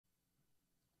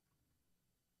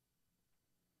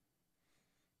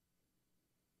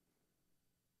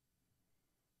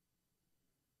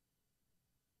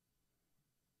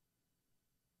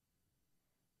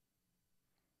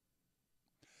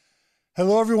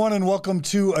Hello, everyone, and welcome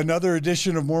to another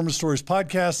edition of Mormon Stories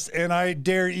Podcast, and I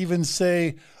dare even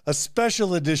say a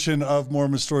special edition of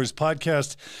Mormon Stories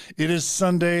Podcast. It is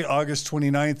Sunday, August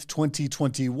 29th,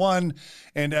 2021,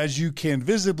 and as you can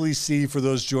visibly see for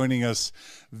those joining us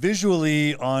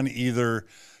visually on either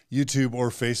YouTube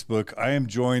or Facebook, I am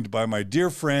joined by my dear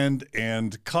friend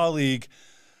and colleague,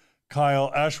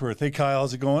 Kyle Ashworth. Hey, Kyle,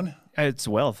 how's it going? It's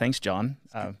well, thanks, John.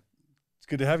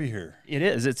 Good to have you here. It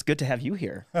is. It's good to have you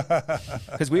here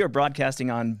because we are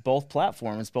broadcasting on both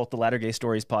platforms, both the Latter-day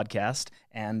Stories podcast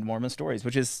and Mormon Stories,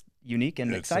 which is unique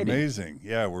and exciting. It's amazing.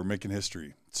 Yeah, we're making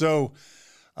history. So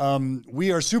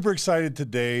we are super excited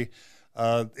today.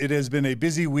 It has been a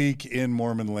busy week in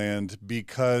Mormon land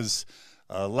because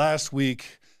last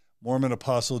week, Mormon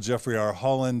Apostle Jeffrey R.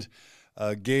 Holland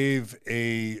gave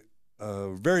a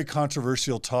very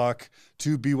controversial talk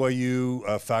to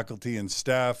BYU faculty and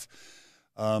staff.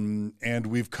 And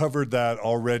we've covered that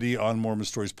already on Mormon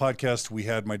Stories Podcast. We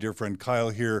had my dear friend Kyle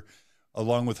here,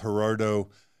 along with Gerardo,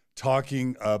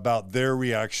 talking about their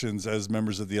reactions as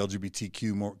members of the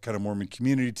LGBTQ kind of Mormon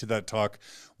community to that talk.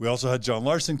 We also had John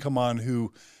Larson come on,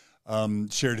 who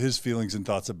shared his feelings and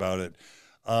thoughts about it.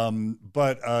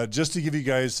 But just to give you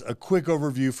guys a quick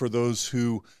overview for those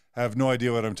who have no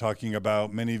idea what I'm talking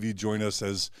about, many of you join us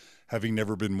as having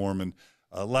never been Mormon.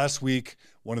 Last week,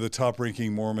 one of the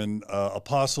top-ranking Mormon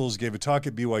apostles gave a talk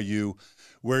at BYU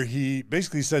where he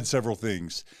basically said several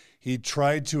things. He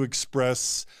tried to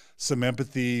express some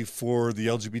empathy for the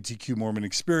LGBTQ Mormon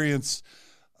experience,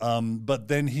 but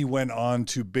then he went on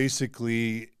to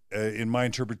basically, in my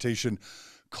interpretation,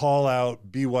 call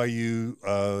out BYU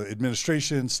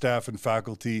administration, staff, and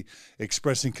faculty,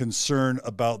 expressing concern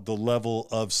about the level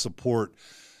of support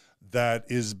that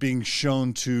is being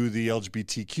shown to the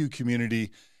LGBTQ community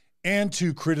and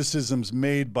to criticisms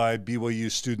made by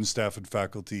BYU student, staff, and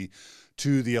faculty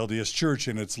to the LDS Church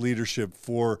and its leadership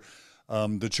for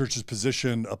the church's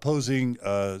position opposing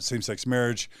same-sex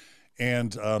marriage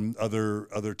and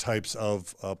other types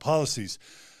of policies.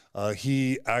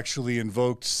 He actually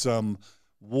invoked some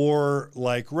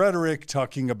war-like rhetoric,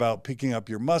 talking about picking up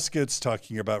your muskets,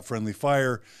 talking about friendly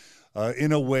fire,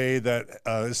 in a way that,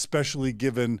 especially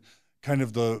given kind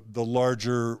of the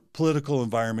larger political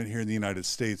environment here in the United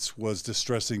States, was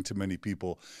distressing to many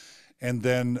people. And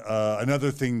then another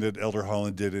thing that Elder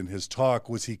Holland did in his talk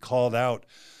was he called out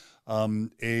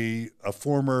a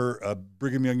former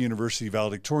Brigham Young University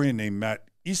valedictorian named Matt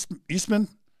Eastman.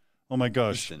 Oh my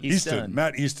gosh, Easton.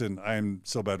 Matt Easton. I am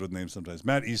so bad with names sometimes.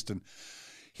 Matt Easton.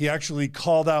 He actually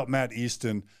called out Matt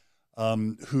Easton,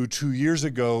 who 2 years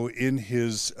ago in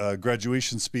his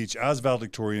graduation speech as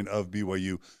valedictorian of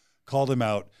BYU called him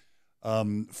out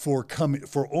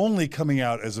for only coming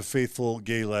out as a faithful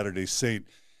gay Latter-day Saint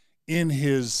in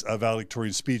his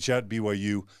valedictorian speech at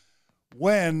BYU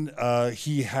when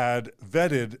he had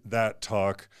vetted that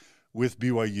talk with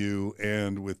BYU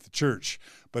and with the church.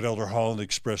 But Elder Holland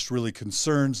expressed really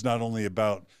concerns not only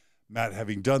about Matt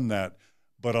having done that,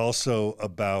 but also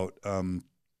about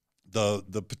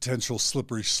the potential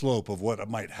slippery slope of what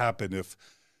might happen if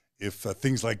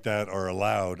things like that are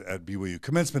allowed at BYU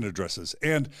commencement addresses.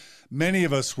 And many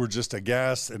of us were just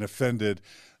aghast and offended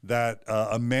that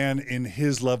a man in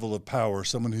his level of power,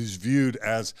 someone who's viewed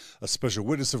as a special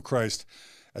witness of Christ,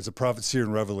 as a prophet, seer,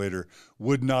 and revelator,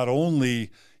 would not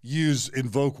only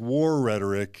invoke war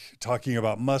rhetoric, talking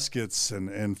about muskets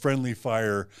and friendly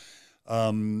fire,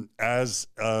 as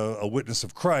a witness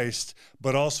of Christ,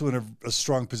 but also in a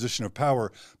strong position of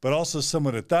power, but also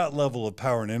someone at that level of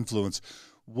power and influence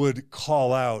would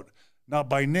call out, not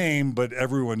by name, but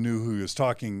everyone knew who he was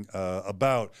talking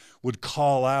about, would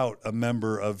call out a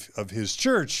member of his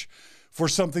church for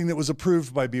something that was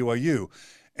approved by BYU.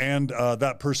 And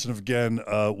that person, again,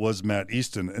 was Matt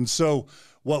Easton. And so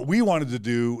what we wanted to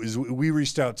do is we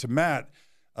reached out to Matt,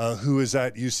 who is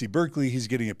at UC Berkeley. He's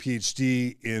getting a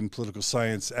PhD in political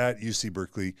science at UC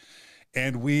Berkeley.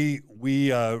 And we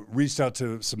reached out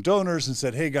to some donors and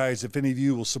said, hey, guys, if any of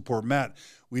you will support Matt,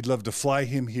 we'd love to fly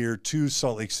him here to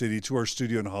Salt Lake City, to our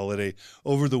studio in Holiday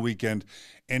over the weekend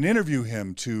and interview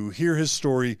him to hear his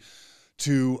story,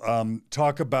 to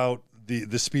talk about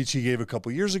the speech he gave a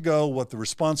couple years ago, what the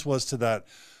response was to that,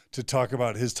 to talk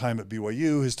about his time at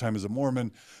BYU, his time as a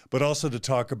Mormon, but also to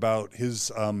talk about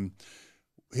his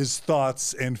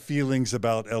thoughts and feelings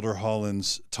about Elder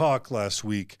Holland's talk last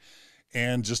week,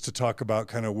 and just to talk about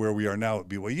kind of where we are now at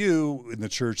BYU, in the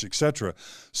church, etc.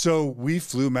 So we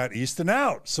flew Matt Easton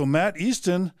out. So Matt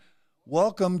Easton,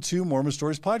 welcome to Mormon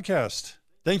Stories Podcast.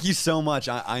 Thank you so much.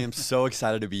 I am so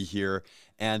excited to be here.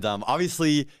 And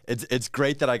obviously, it's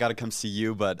great that I got to come see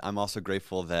you, but I'm also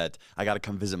grateful that I got to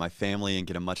come visit my family and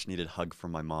get a much-needed hug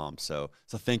from my mom. So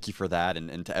thank you for that,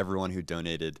 and to everyone who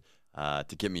donated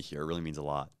to get me here. It really means a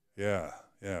lot. Yeah.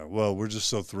 Yeah, well, we're just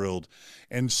so thrilled,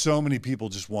 and so many people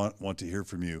just want to hear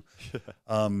from you.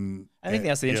 I think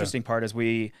that's the interesting part as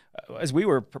we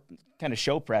were kind of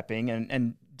show prepping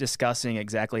and discussing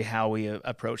exactly how we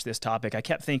approach this topic. I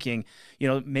kept thinking,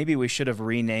 maybe we should have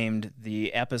renamed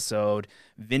the episode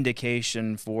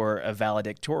 "Vindication for a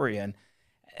Valedictorian."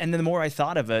 And then the more I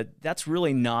thought of it, that's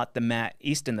really not the Matt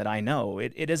Easton that I know.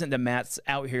 It isn't that Matt's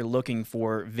out here looking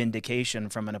for vindication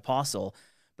from an apostle.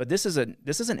 But this is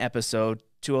an episode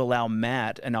to allow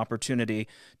Matt an opportunity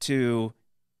to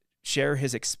share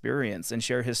his experience and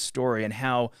share his story, and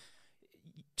how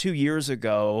 2 years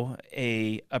ago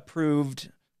a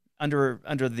approved under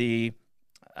the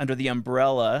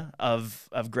umbrella of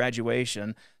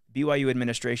graduation, BYU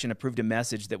administration approved a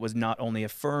message that was not only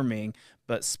affirming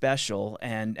but special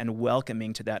and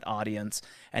welcoming to that audience.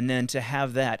 And then to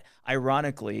have that,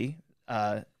 ironically,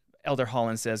 Elder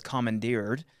Holland says,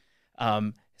 commandeered.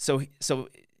 So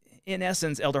in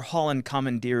essence, Elder Holland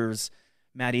commandeers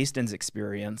Matt Easton's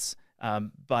experience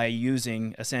by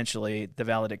using essentially the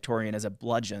valedictorian as a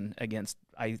bludgeon against,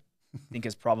 I think,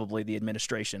 is probably the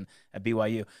administration at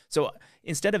BYU. So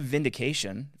instead of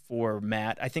vindication for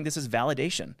Matt, I think this is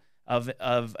validation of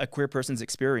a queer person's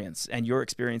experience, and your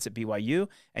experience at BYU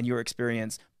and your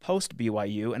experience post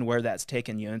BYU and where that's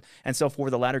taken you. And so for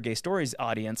the Latter Gay Stories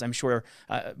audience, I'm sure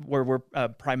where we're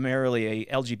primarily a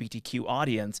LGBTQ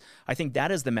audience, I think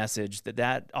that is the message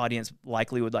that audience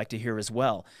likely would like to hear as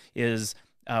well, is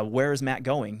where is Matt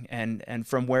going? And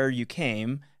from where you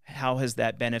came, how has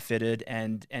that benefited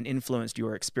and influenced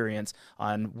your experience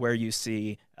on where you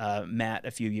see Matt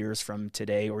a few years from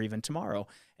today or even tomorrow?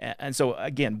 And so,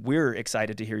 again, we're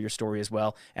excited to hear your story as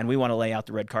well, and we want to lay out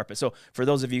the red carpet. So for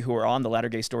those of you who are on the Latter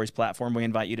Gay Stories platform, we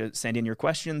invite you to send in your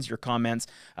questions, your comments.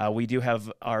 We do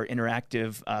have our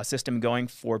interactive system going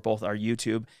for both our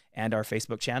YouTube and our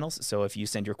Facebook channels. So if you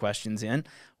send your questions in,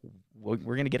 we're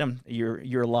going to get them.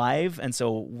 You're live, and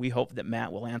so we hope that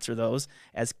Matt will answer those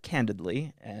as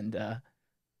candidly and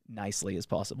nicely as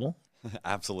possible.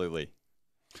 Absolutely.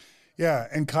 Yeah,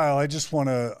 and Kyle,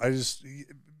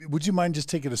 would you mind just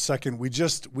taking a second? We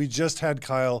just had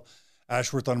Kyle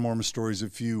Ashworth on Mormon Stories a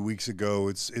few weeks ago.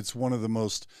 It's one of the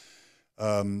most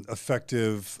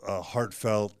effective,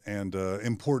 heartfelt, and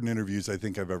important interviews I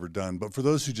think I've ever done. But for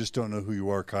those who just don't know who you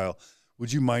are, Kyle,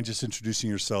 would you mind just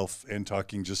introducing yourself and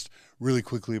talking just really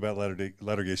quickly about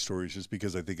Latter Gay Stories, just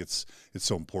because I think it's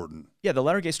so important? Yeah, the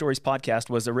Latter Gay Stories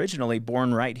podcast was originally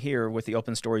born right here with the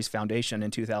Open Stories Foundation in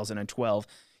 2012.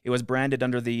 It was branded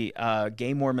under the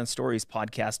Gay Mormon Stories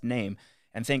podcast name.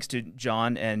 And thanks to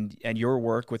John and your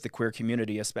work with the queer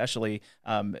community, especially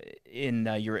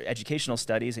in your educational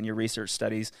studies and your research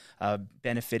studies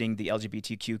benefiting the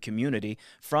LGBTQ community,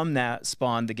 from that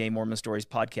spawned the Gay Mormon Stories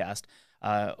podcast.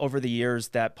 Over the years,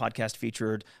 that podcast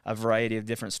featured a variety of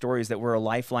different stories that were a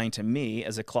lifeline to me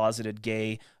as a closeted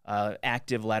gay,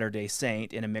 active Latter-day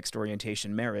Saint in a mixed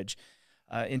orientation marriage.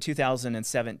 In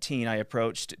 2017, I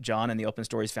approached John and the Open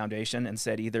Stories Foundation and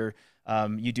said, either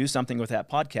you do something with that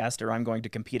podcast or I'm going to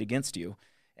compete against you.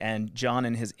 And John,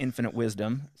 in his infinite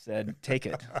wisdom, said, take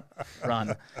it,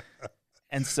 run.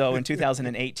 And so in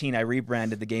 2018, I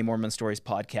rebranded the Gay Mormon Stories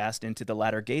podcast into the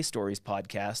Latter Gay Stories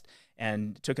podcast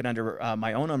and took it under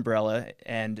my own umbrella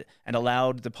and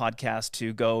allowed the podcast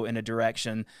to go in a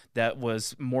direction that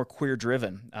was more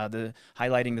queer-driven,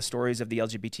 highlighting the stories of the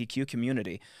LGBTQ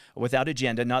community without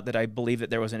agenda. Not that I believe that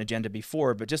there was an agenda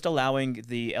before, but just allowing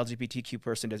the LGBTQ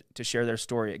person to share their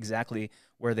story exactly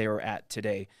where they were at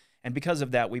today. And because of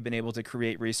that, we've been able to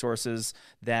create resources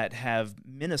that have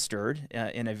ministered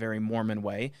in a very Mormon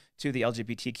way to the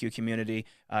LGBTQ community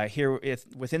here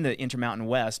within the Intermountain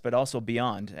West, but also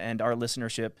beyond. And our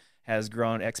listenership has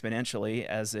grown exponentially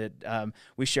as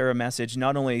we share a message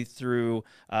not only through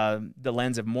the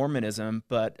lens of Mormonism,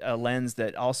 but a lens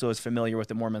that also is familiar with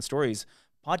the Mormon Stories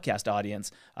podcast audience,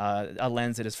 a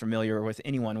lens that is familiar with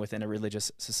anyone within a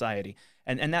religious society.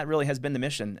 And that really has been the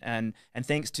mission. And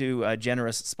thanks to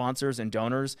generous sponsors and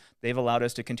donors, they've allowed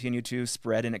us to continue to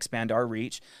spread and expand our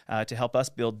reach to help us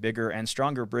build bigger and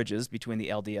stronger bridges between the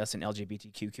LDS and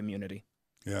LGBTQ community.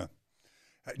 Yeah.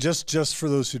 Just for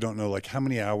those who don't know, like, how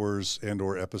many hours and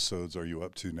or episodes are you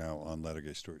up to now on Latter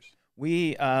Gay Stories?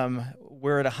 We're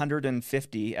at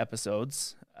 150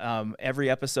 episodes. Every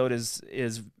episode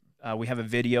is we have a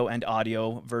video and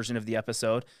audio version of the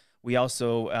episode. We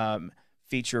also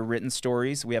feature written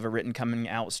stories. We have a written coming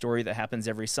out story that happens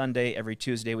every Sunday. Every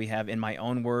Tuesday we have In My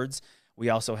Own Words. We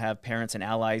also have parents and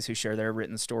allies who share their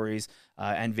written stories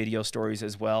and video stories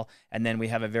as well. And then we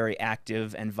have a very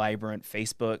active and vibrant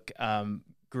Facebook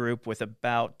group with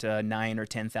about 9,000 or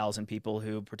 10,000 people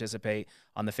who participate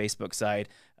on the Facebook side,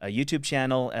 a YouTube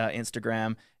channel,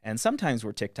 Instagram, and sometimes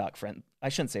we're TikTok friend. I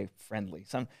shouldn't say friendly.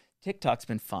 TikTok's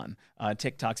been fun.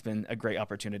 TikTok's been a great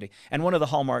opportunity. And one of the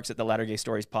hallmarks at the Latter-day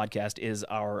Stories podcast is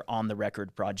our On the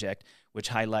Record project, which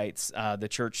highlights the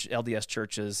LDS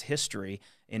Church's history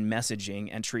in messaging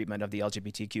and treatment of the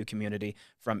LGBTQ community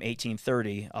from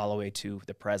 1830 all the way to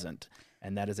the present.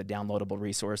 And that is a downloadable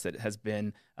resource that has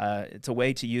been, it's a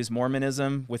way to use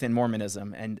Mormonism within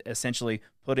Mormonism and essentially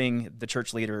putting the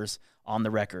church leaders on the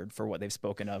record for what they've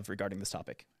spoken of regarding this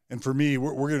topic. And for me,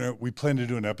 we plan to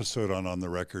do an episode on the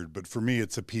record, but for me,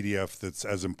 it's a PDF that's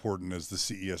as important as the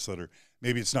CES letter.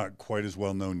 Maybe it's not quite as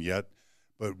well known yet,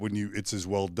 but it's as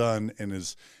well done and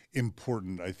as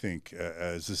important, I think,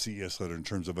 as the CES letter in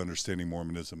terms of understanding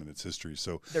Mormonism and its history.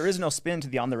 So there is no spin to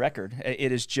the On the Record.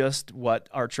 It is just what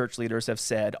our church leaders have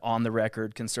said on the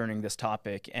record concerning this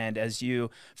topic. And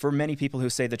for many people who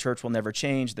say the church will never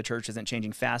change, the church isn't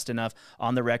changing fast enough,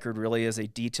 On the Record really is a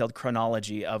detailed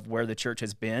chronology of where the church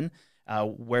has been,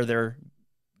 where they're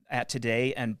at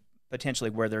today, and potentially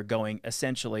where they're going,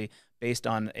 essentially based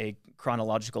on a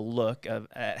chronological look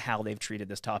at how they've treated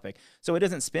this topic. So it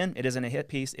isn't spin, it isn't a hit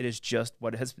piece, it is just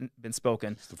what has been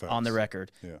spoken on the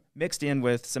record. Yeah. Mixed in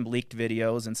with some leaked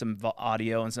videos and some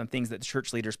audio and some things that the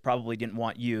church leaders probably didn't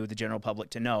want you, the general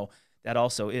public, to know. That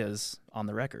also is on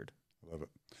the record. I love it.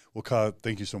 Well, Ka,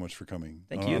 thank you so much for coming.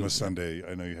 Thank you. On a Sunday.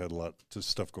 I know you had a lot of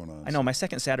stuff going on. I know, my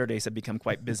second Saturdays have become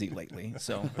quite busy lately,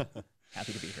 so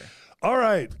happy to be here. All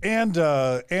right, and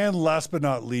last but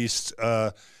not least,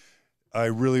 I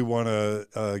really want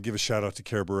to give a shout out to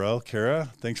Kara Burrell.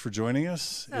 Kara, thanks for joining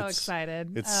us. So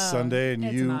excited. It's Sunday, and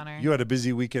you had a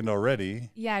busy weekend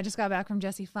already. Yeah, I just got back from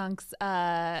Jesse Funk's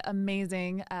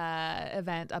amazing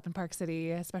event up in Park City,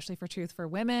 especially for Truth for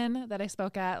Women, that I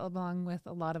spoke at along with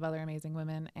a lot of other amazing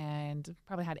women, and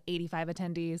probably had 85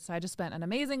 attendees. So I just spent an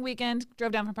amazing weekend,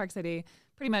 drove down from Park City,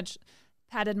 pretty much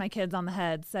patted my kids on the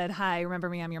head, said, "Hi, remember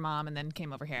me, I'm your mom," and then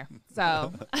came over here.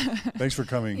 So thanks for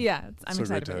coming. Yeah, I'm so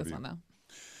excited for this one, though.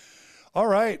 All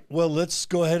right, well, let's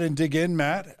go ahead and dig in,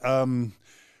 Matt.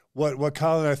 What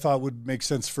Kyle and I thought would make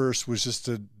sense first was just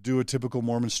to do a typical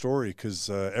Mormon story, because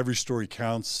every story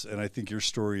counts, and I think your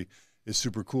story is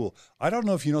super cool. I don't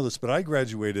know if you know this, but I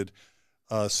graduated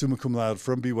summa cum laude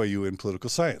from BYU in political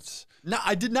science. No,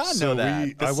 I did not know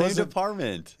that. The same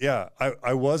department. Yeah,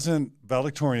 I wasn't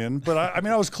valedictorian, but I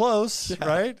mean, I was close,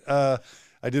 right?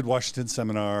 I did Washington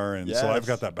Seminar, and so I've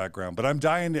got that background. But I'm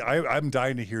dying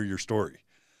to hear your story.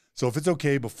 So if it's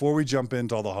okay, before we jump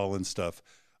into all the Holland stuff,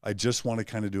 I just want to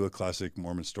kind of do a classic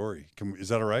Mormon story. Is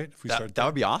that all right? If we start that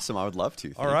would be awesome. I would love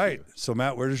to. All right. So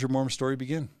Matt, where does your Mormon story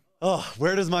begin? Oh,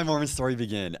 where does my Mormon story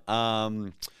begin?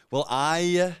 Well,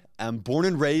 I am born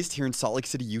and raised here in Salt Lake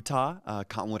City, Utah,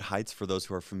 Cottonwood Heights, for those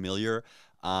who are familiar,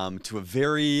 to a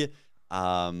very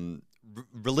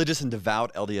religious and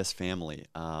devout LDS family.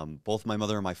 Both my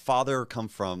mother and my father come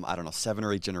from, 7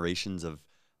 or 8 generations of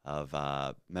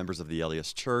members of the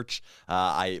LDS Church.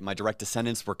 My direct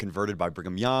descendants were converted by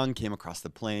Brigham Young, came across the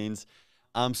plains.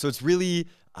 So it's really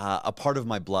a part of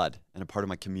my blood and a part of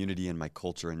my community and my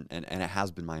culture, and it has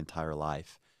been my entire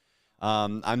life.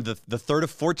 I'm the third of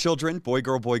 4 children, boy,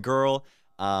 girl.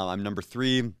 I'm number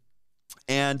 3.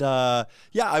 And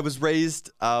I was raised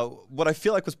what I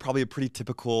feel like was probably a pretty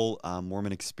typical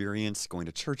Mormon experience, going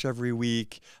to church every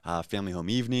week, family home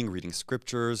evening, reading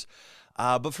scriptures.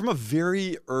 But from a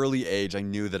very early age, I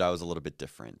knew that I was a little bit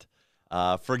different.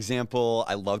 For example,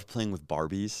 I loved playing with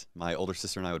Barbies. My older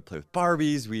sister and I would play with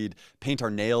Barbies. We'd paint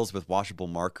our nails with washable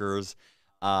markers.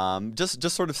 Just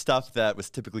sort of stuff that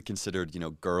was typically considered,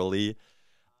 girly.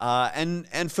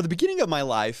 And for the beginning of my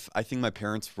life, I think my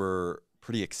parents were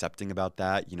pretty accepting about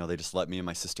that. They just let me and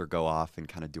my sister go off and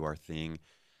kind of do our thing.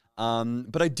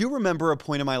 But I do remember a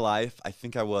point in my life, I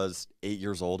think I was 8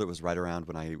 years old. It was right around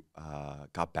when I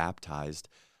got baptized,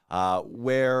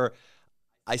 where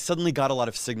I suddenly got a lot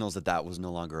of signals that was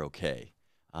no longer okay.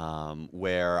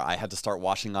 Where I had to start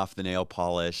washing off the nail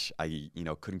polish. I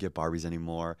couldn't get Barbies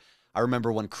anymore. I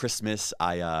remember one Christmas,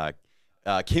 I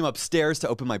came upstairs to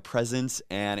open my presents,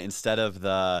 and instead of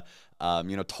the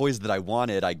toys that I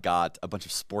wanted, I got a bunch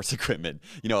of sports equipment,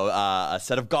 a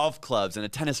set of golf clubs and a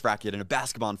tennis racket and a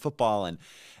basketball and football. And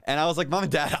I was like, Mom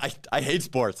and Dad, I hate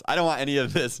sports. I don't want any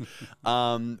of this.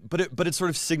 But it sort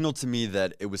of signaled to me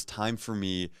that it was time for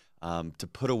me to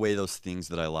put away those things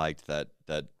that I liked that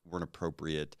weren't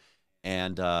appropriate,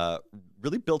 and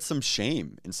really built some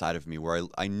shame inside of me where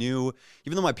I knew,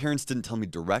 even though my parents didn't tell me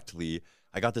directly,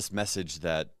 I got this message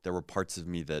that there were parts of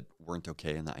me that weren't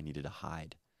okay and that I needed to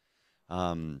hide.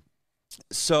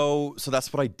 So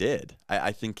that's what I did.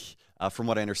 I think, from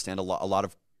what I understand, a lot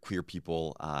of queer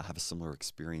people have a similar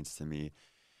experience to me.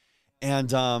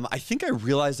 And I think I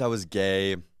realized I was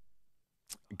gay,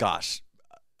 gosh,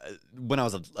 when I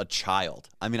was a child.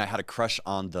 I mean, I had a crush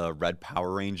on the red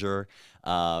Power Ranger.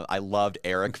 I loved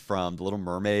Eric from The Little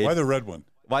Mermaid. Why the red one?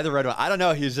 Why the red one? I don't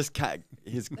know. He's just kind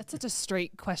of, That's such a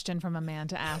straight question from a man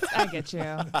to ask. I get you.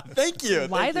 Thank you.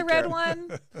 Why Thank the you, red Karen.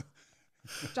 one?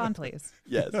 John, please.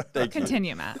 Yes, thank you.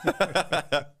 Continue, Matt.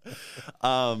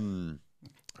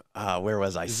 Where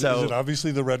was I? Is it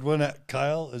obviously the red one,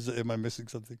 Kyle? Am I missing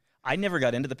something? I never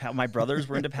got into my brothers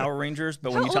were into Power Rangers,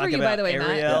 but when How you old talk are you, about by the way, Matt?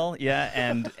 Ariel, yeah,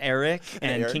 and Eric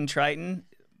and Eric. King Triton,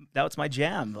 that was my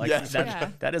jam. Like Yes.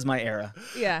 that is my era.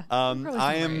 Yeah. Probably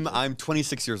I'm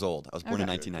 26 years old. I was born in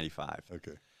Okay. 1995.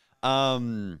 Okay.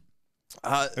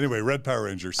 Anyway, red Power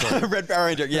Ranger. Sorry. Red Power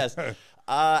Ranger, yes.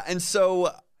 And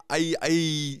so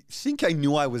I think I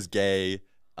knew I was gay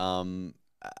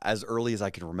as early as I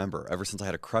can remember, ever since I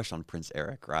had a crush on Prince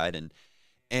Eric, right?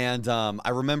 And I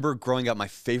remember growing up, my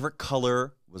favorite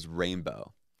color was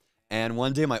rainbow. And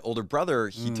one day my older brother,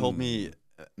 he told me,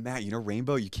 Matt, you know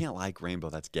rainbow? You can't like rainbow,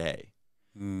 that's gay.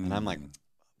 And I'm like,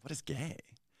 what is gay?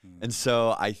 And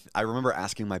so I remember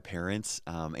asking my parents,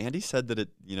 Andy said that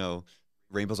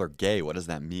rainbows are gay. What does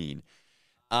that mean?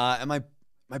 And my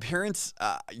parents,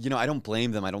 I don't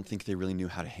blame them. I don't think they really knew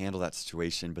how to handle that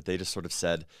situation, but they just sort of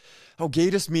said, oh, gay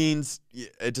just means,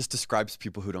 it just describes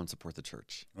people who don't support the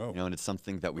church. Oh. And it's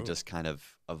something that we just kind of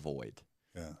avoid.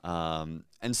 Yeah.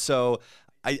 And so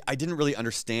I didn't really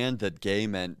understand that gay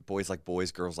meant boys like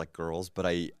boys, girls like girls, but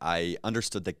I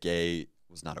understood that gay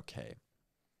was not okay.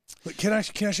 But can I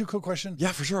ask you a quick question?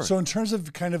 Yeah, for sure. So in terms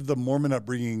of kind of the Mormon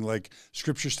upbringing, like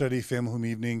scripture study, family home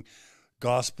evening,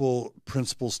 gospel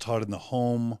principles taught in the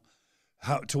home,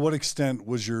 to what extent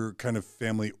was your kind of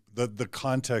family, the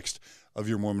context of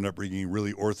your Mormon upbringing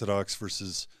really orthodox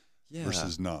versus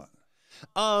not?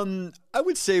 I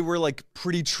would say we're like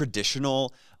pretty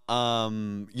traditional.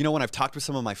 When I've talked with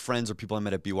some of my friends or people I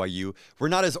met at BYU, we're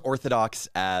not as orthodox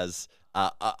as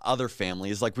other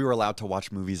families. Like we were allowed to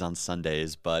watch movies on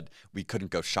Sundays, but we couldn't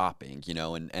go shopping,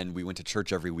 and we went to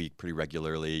church every week pretty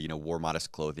regularly, wore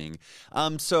modest clothing.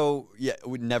 So yeah,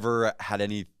 we never had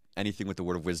anything with the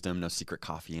word of wisdom, no secret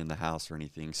coffee in the house or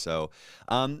anything. So,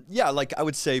 like I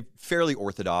would say fairly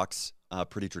orthodox,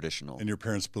 pretty traditional. And your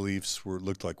parents' beliefs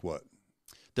looked like what?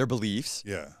 Their beliefs?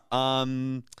 Yeah.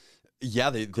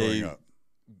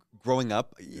 Growing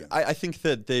up, Yeah. I think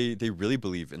that they really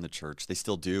believe in the church. They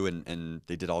still do, and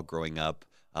they did all growing up.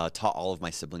 Taught all of my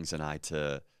siblings and I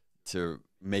to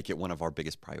make it one of our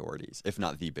biggest priorities, if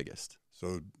not the biggest.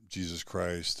 So Jesus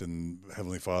Christ and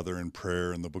Heavenly Father and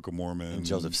prayer and the Book of Mormon And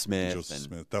Joseph Smith.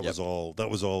 That was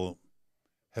all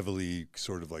heavily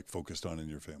sort of like focused on in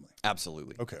your family.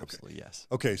 Absolutely. Okay. Absolutely, yes.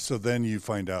 Okay, so then you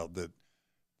find out that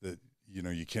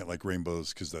you can't like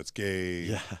rainbows because that's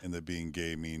gay, and that being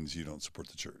gay means you don't support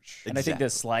the church. And I think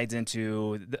this slides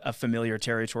into a familiar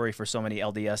territory for so many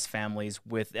LDS families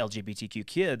with LGBTQ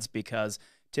kids, because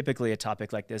typically a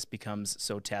topic like this becomes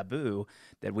so taboo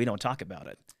that we don't talk about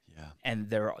it. Yeah. And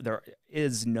there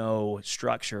is no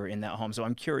structure in that home. So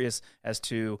I'm curious as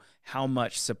to how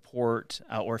much support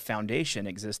or foundation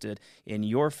existed in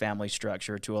your family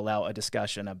structure to allow a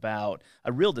discussion about,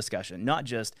 a real discussion, not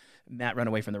just Matt run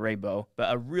away from the rainbow,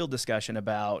 but a real discussion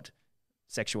about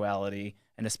sexuality,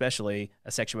 and especially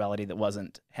a sexuality that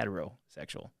wasn't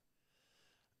heterosexual.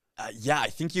 I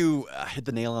think you hit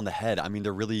the nail on the head. I mean,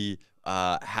 there really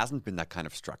hasn't been that kind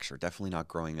of structure, definitely not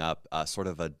growing up, sort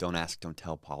of a don't ask, don't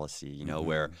tell policy,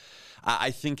 where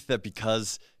I think that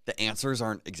because the answers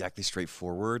aren't exactly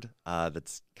straightforward,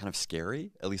 that's kind of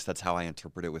scary. At least that's how I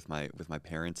interpret it with my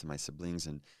parents and my siblings.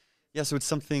 And yeah, so it's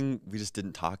something we just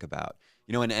didn't talk about,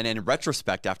 and in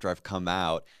retrospect, after I've come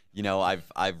out,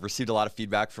 I've received a lot of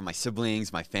feedback from my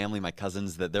siblings, my family, my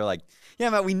cousins, that they're like,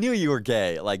 yeah, Matt, we knew you were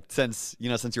gay, like since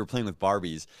you were playing with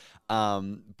Barbies.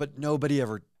 But nobody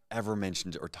ever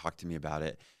mentioned or talked to me about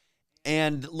it.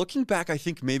 And looking back, I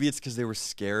think maybe it's because they were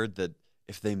scared that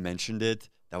if they mentioned it,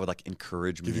 that would like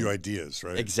encourage me. Give you ideas,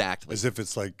 right? Exactly. As if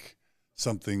it's like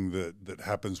something that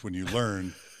happens when you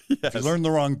learn. Yes. If you learn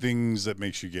the wrong things, that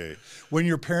makes you gay. When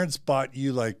your parents bought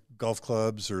you like golf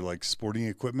clubs or like sporting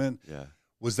equipment,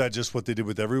 was that just what they did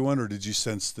with everyone, or did you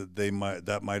sense that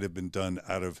that might have been done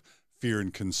out of fear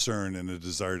and concern and a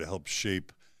desire to help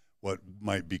shape what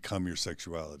might become your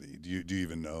sexuality? Do you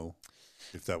even know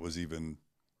if that was even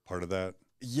part of that?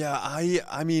 Yeah,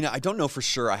 I mean, I don't know for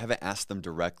sure. I haven't asked them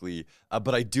directly,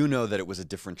 but I do know that it was a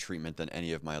different treatment than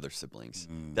any of my other siblings.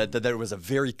 That there was a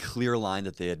very clear line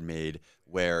that they had made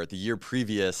where the year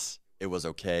previous it was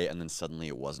okay, and then suddenly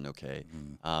it wasn't okay.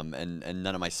 And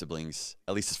none of my siblings,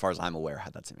 at least as far as I'm aware,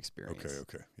 had that same experience.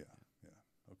 Okay,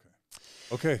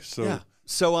 okay. So. Yeah.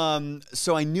 So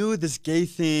I knew this gay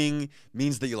thing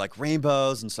means that you like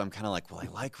rainbows, and so I'm kind of like, well, I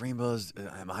like rainbows.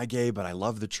 Am I gay? But I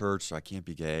love the church, so I can't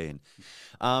be gay.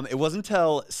 And it wasn't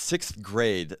until 6th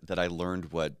grade that I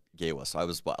learned what gay was. So I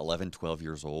was, 11, 12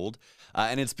 years old.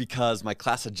 And it's because my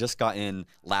class had just gotten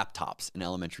laptops in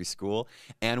elementary school.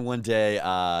 And one day,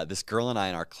 this girl and I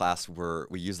in our class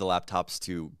we used the laptops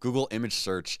to Google image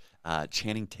search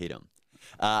Channing Tatum.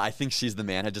 I think She's the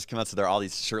Man had just come out, so there are all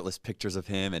these shirtless pictures of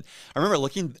him. And I remember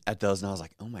looking at those, and I was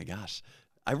like, oh my gosh,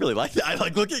 I really like that. I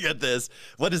like looking at this.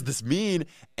 What does this mean?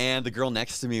 And the girl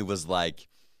next to me was like,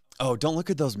 oh, don't look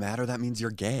at those, Matt, or that means you're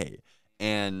gay.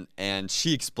 And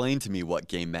she explained to me what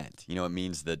gay meant. You know, it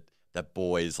means that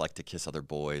boys like to kiss other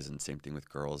boys, and same thing with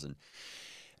girls.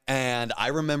 And I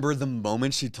remember the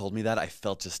moment she told me that, I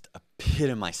felt just a pit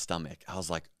in my stomach. I was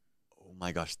like, oh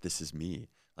my gosh, this is me.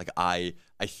 Like, I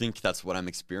think that's what I'm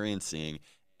experiencing,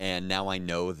 and now I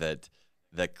know that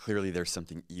clearly there's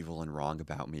something evil and wrong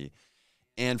about me.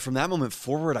 And from that moment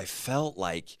forward, I felt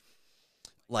like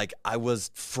I was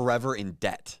forever in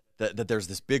debt, that there's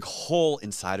this big hole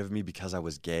inside of me because I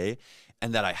was gay,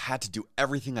 and that I had to do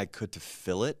everything I could to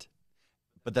fill it,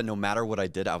 but that no matter what I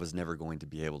did, I was never going to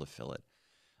be able to fill it.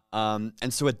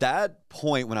 And so at that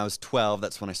point, when I was 12,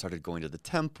 that's when I started going to the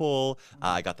temple.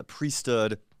 I got the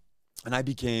priesthood. And I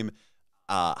became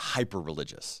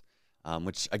hyper-religious,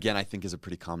 which, again, I think is a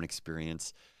pretty common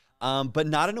experience, but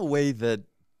not in a way that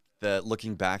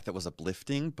looking back, that was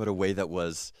uplifting, but a way that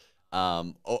was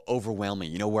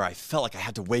overwhelming, you know, where I felt like I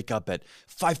had to wake up at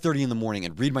 5:30 in the morning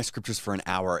and read my scriptures for an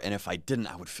hour, and if I didn't,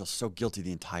 I would feel so guilty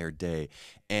the entire day,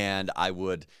 and I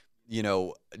would, you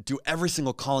know, do every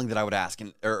single calling that I would ask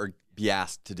or be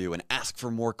asked to do, and ask for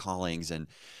more callings, and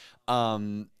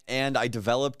I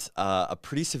developed a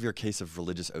pretty severe case of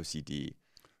religious OCD.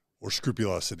 Or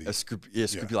scrupulosity.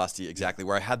 Scrupulosity, exactly,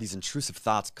 where I had these intrusive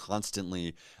thoughts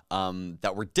constantly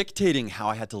that were dictating how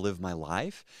I had to live my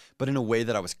life, but in a way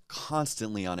that I was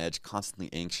constantly on edge, constantly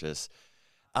anxious.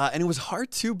 And it was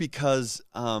hard, too, because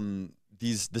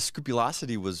the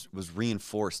scrupulosity was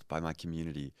reinforced by my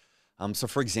community. So,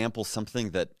 for example, something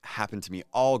that happened to me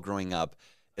all growing up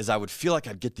is I would feel like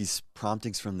I'd get these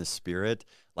promptings from the Spirit.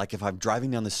 Like if I'm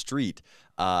driving down the street,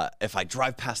 if I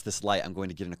drive past this light, I'm going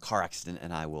to get in a car accident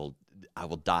and I will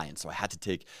die. And so I had to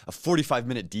take a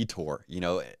 45-minute detour, you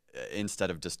know,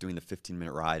 instead of just doing the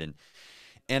 15-minute ride.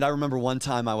 And I remember one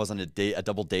time I was on a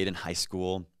double date in high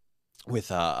school with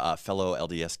fellow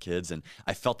LDS kids, and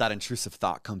I felt that intrusive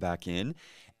thought come back in.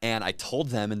 And I told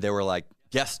them, and they were like,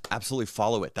 yes, absolutely,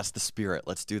 follow it. That's the Spirit.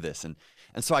 Let's do this. And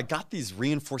so I got these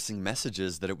reinforcing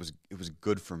messages that it was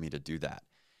good for me to do that.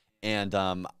 And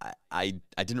I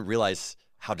didn't realize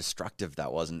how destructive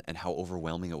that was and how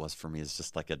overwhelming it was for me as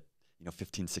just like a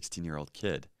 15, 16-year-old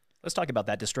kid. Let's talk about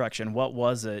that destruction. What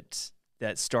was it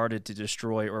that started to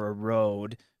destroy or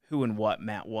erode who and what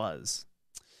Matt was?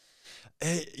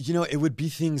 It would be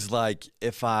things like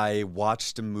if I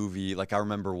watched a movie, like I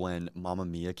remember when Mamma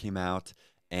Mia came out,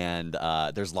 and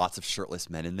there's lots of shirtless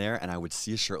men in there, and I would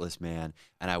see a shirtless man,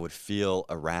 and I would feel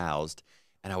aroused,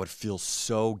 and I would feel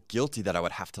so guilty that I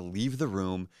would have to leave the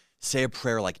room, say a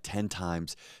prayer like 10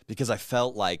 times, because I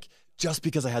felt like just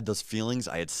because I had those feelings,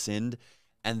 I had sinned,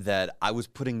 and that I was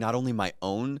putting not only my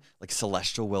own like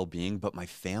celestial well-being, but my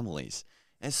family's.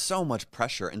 And it's so much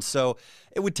pressure. And so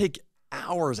it would take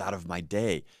hours out of my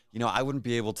day. I wouldn't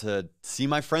be able to see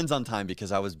my friends on time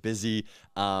because I was busy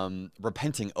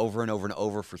repenting over and over and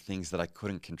over for things that I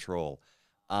couldn't control.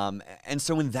 And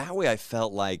so in that way, I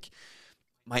felt like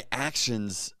my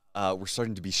actions were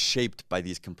starting to be shaped by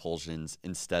these compulsions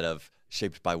instead of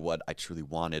shaped by what I truly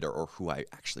wanted or who I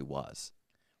actually was.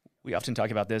 We often talk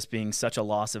about this being such a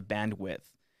loss of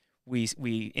bandwidth.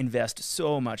 We invest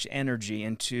so much energy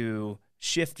into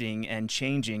shifting and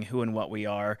changing who and what we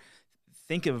are.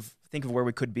 Think of where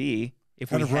we could be if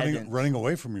kind we of running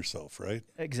away from yourself, right?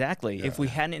 Exactly. Yeah. If we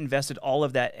hadn't invested all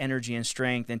of that energy and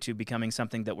strength into becoming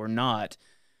something that we're not,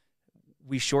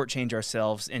 we shortchange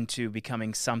ourselves into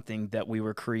becoming something that we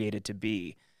were created to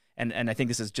be. And I think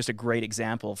this is just a great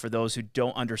example for those who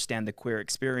don't understand the queer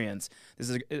experience. This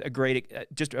is a great,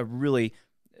 just a really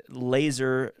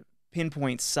laser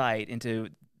pinpoint sight into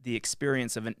the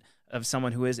experience of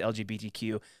someone who is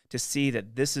LGBTQ, to see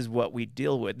that this is what we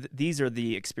deal with. These are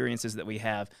the experiences that we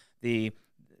have, the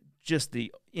just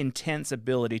the intense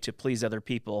ability to please other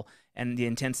people and the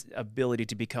intense ability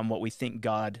to become what we think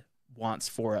God wants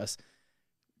for us,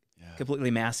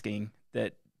 completely masking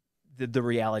that the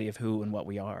reality of who and what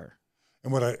we are.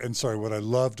 And what I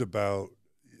loved about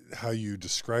how you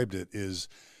described it is,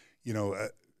 you know,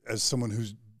 as someone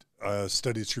who's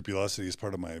studied scrupulosity as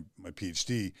part of my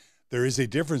PhD, there is a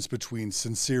difference between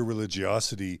sincere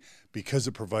religiosity because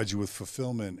it provides you with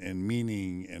fulfillment and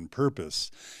meaning and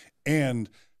purpose, and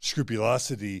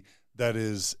scrupulosity that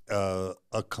is a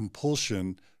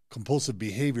compulsive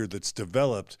behavior that's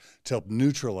developed to help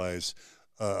neutralize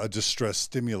a distress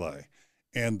stimuli.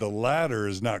 And the latter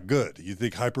is not good. You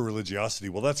think hyper-religiosity,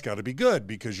 well, that's got to be good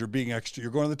because you're being extra,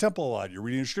 you're going to the temple a lot, you're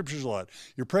reading your scriptures a lot,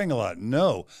 you're praying a lot.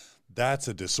 No, that's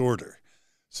a disorder.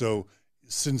 So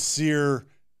sincere,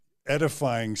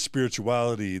 edifying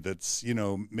spirituality that's, you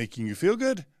know, making you feel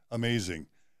good, amazing.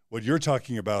 What you're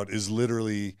talking about is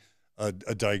literally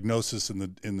a diagnosis in the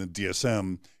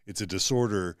DSM. It's a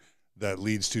disorder that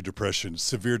leads to depression,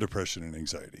 severe depression and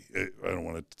anxiety. I don't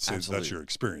want to say that's your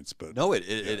experience, but no,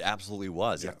 it absolutely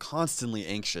was. Yeah, constantly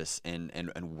anxious and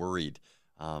worried.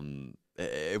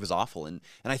 It was awful, and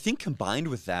I think combined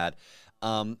with that,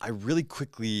 I really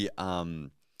quickly,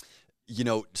 you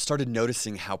know, started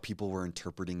noticing how people were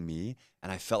interpreting me,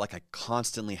 and I felt like I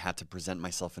constantly had to present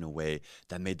myself in a way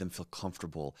that made them feel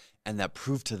comfortable and that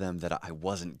proved to them that I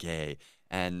wasn't gay.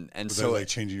 And was so that like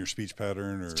changing your speech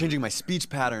pattern, or changing my speech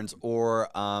patterns, or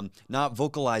not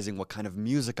vocalizing what kind of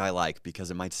music I like because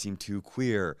it might seem too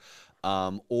queer,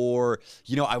 or,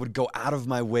 you know, I would go out of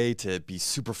my way to be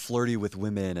super flirty with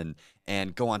women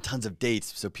and go on tons of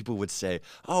dates. So people would say,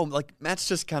 oh, like Matt's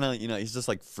just kind of, you know, he's just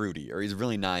like fruity, or he's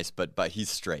really nice, but he's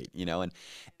straight, you know.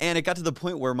 And it got to the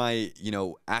point where my, you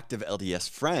know, active LDS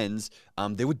friends,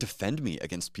 they would defend me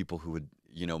against people who would,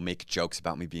 you know, make jokes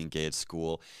about me being gay at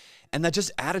school. And that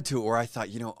just added to it, where I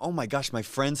thought, you know, oh my gosh, my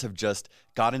friends have just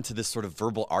got into this sort of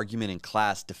verbal argument in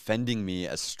class defending me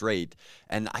as straight,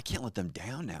 and I can't let them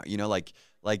down now. You know, like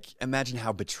imagine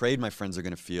how betrayed my friends are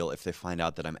going to feel if they find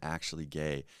out that I'm actually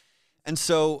gay. And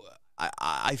so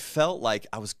I felt like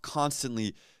I was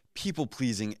constantly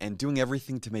people-pleasing and doing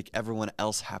everything to make everyone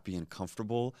else happy and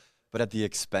comfortable, but at the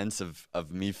expense of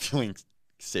me feeling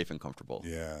safe and comfortable.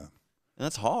 Yeah. And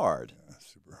that's hard. Yeah,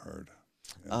 super hard.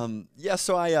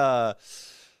 So I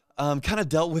kind of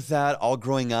dealt with that all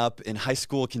growing up. In high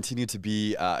school, continued to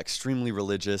be extremely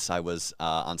religious. I was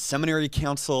on seminary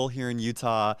council here in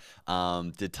Utah,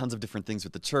 did tons of different things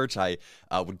with the church. I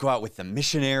would go out with the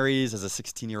missionaries as a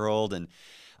 16-year-old. And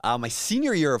my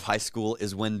senior year of high school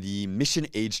is when the mission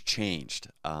age changed.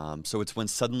 So it's when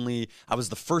suddenly I was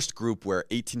the first group where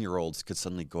 18-year-olds could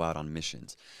suddenly go out on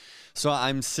missions. So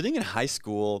I'm sitting in high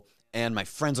school, and my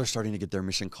friends are starting to get their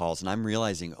mission calls, and I'm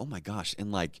realizing, oh my gosh, in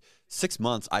like 6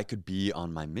 months, I could be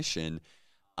on my mission.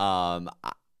 I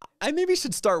maybe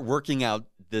should start working out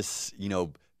this, you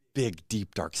know, big,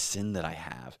 deep, dark sin that I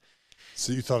have.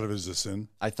 So you thought of it as a sin?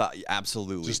 I thought,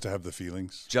 absolutely. Just to have the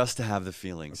feelings? Just to have the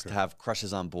feelings, okay. To have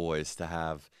crushes on boys, to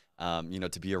have, you know,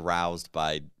 to be aroused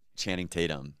by Channing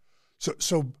Tatum.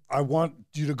 So I want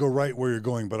you to go right where you're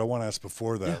going, but I want to ask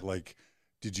before that, like,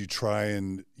 did you try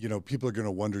and, you know, people are going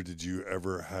to wonder, did you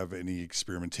ever have any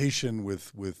experimentation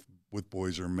with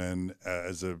boys or men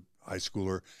as a high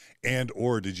schooler,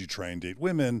 or did you try and date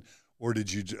women, or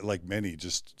did you, like many,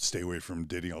 just stay away from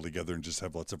dating altogether and just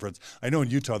have lots of friends? I know in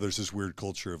Utah there's this weird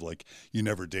culture of like, you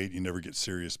never date, you never get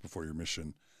serious before your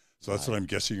mission. So that's what I'm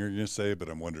guessing you're going to say, but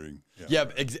I'm wondering.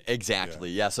 Exactly.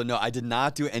 Yeah. So no, I did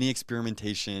not do any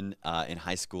experimentation in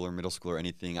high school or middle school or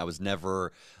anything. I was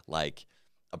never like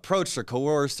approached or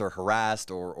coerced or harassed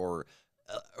or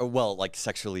well, like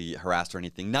sexually harassed or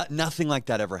anything. Nothing like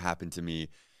that ever happened to me.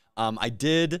 I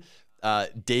did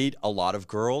date a lot of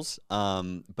girls,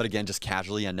 but again, just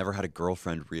casually. I never had a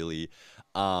girlfriend really.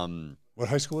 What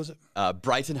high school was it?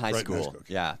 Brighton High School.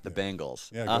 Okay. Yeah, the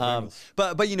Bengals. Yeah, go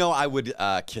Bengals. But you know, I would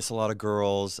kiss a lot of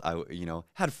girls. I, you know,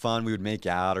 had fun. We would make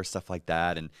out or stuff like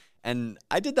that, and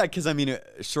I did that because, I mean,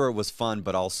 sure, it was fun,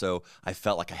 but also I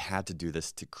felt like I had to do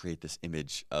this to create this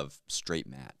image of straight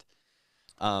Matt.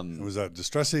 Was that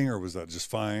distressing, or was that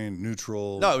just fine,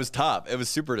 neutral? No, it was tough. It was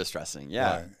super distressing.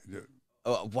 Yeah.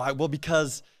 Why? Why? Well,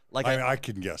 because like I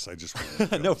can guess. I just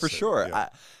no, for sure.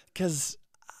 Because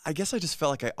I guess I just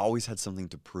felt like I always had something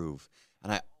to prove,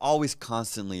 and I always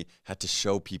constantly had to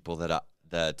show people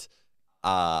that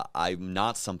I'm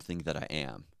not something that I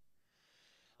am.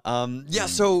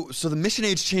 So the mission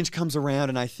age change comes around,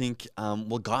 and I think,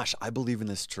 well, gosh, I believe in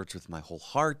this church with my whole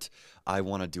heart. I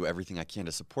want to do everything I can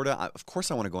to support it. Of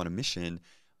course, I want to go on a mission.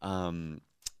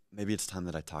 Maybe it's time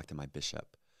that I talk to my bishop.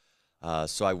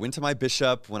 So I went to my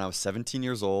bishop when I was 17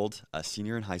 years old, a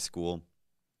senior in high school,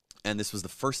 and this was the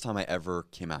first time I ever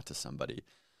came out to somebody.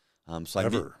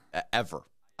 Ever.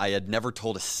 I had never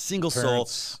told a single soul.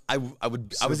 I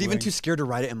was even too scared to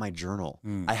write it in my journal.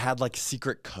 I had like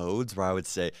secret codes where I would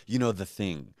say, you know, the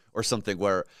thing or something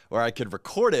where I could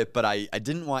record it, but I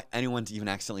didn't want anyone to even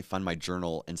accidentally find my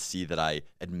journal and see that I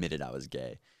admitted I was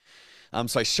gay.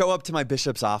 So I show up to my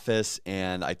bishop's office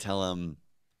and I tell him,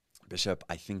 Bishop,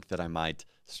 I think that I might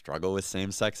struggle with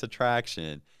same-sex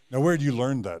attraction. Now, where did you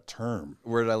learn that term?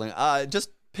 Where did I learn? Just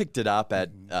picked it up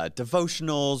at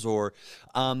devotionals or,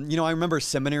 you know, I remember a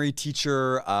seminary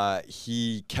teacher,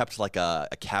 he kept like a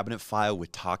cabinet file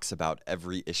with talks about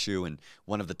every issue, and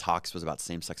one of the talks was about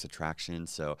same-sex attraction.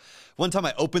 So one time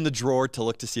I opened the drawer to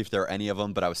look to see if there were any of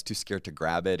them, but I was too scared to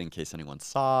grab it in case anyone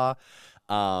saw.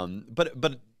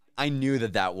 But I knew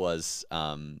that was,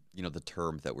 you know, the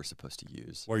term that we're supposed to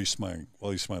use. Why are you smiling? Why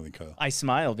are you smiling, Kyle? I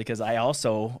smile because I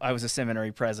was a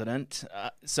seminary president.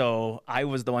 So I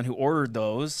was the one who ordered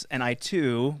those. And I,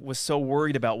 too, was so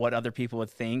worried about what other people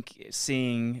would think,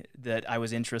 seeing that I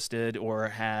was interested or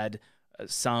had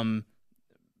some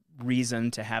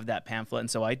reason to have that pamphlet. And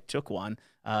so I took one,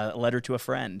 a letter to a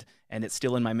friend, and it's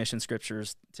still in my mission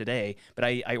scriptures today. But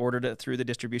I ordered it through the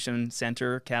distribution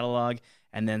center catalog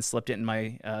and then slipped it in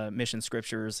my mission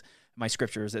scriptures, my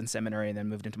scriptures in seminary, and then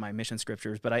moved into my mission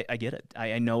scriptures. But I get it.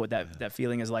 I know what that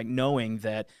feeling is like, knowing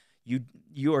that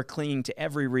you are clinging to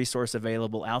every resource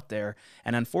available out there.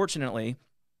 And unfortunately,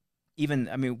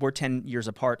 we're 10 years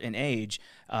apart in age.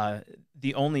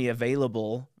 The only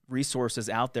available resources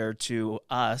out there to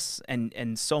us,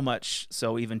 and so much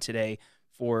so even today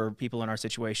for people in our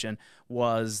situation,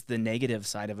 was the negative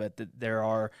side of it. That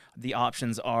the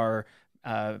options are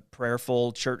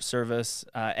prayerful church service,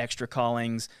 extra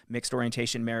callings, mixed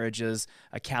orientation marriages,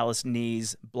 calloused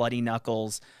knees, bloody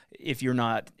knuckles. If you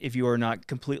are not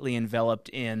completely enveloped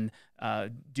in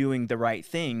doing the right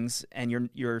things, and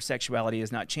your sexuality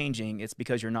is not changing, it's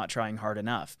because you're not trying hard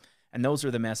enough. And those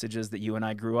are the messages that you and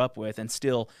I grew up with, and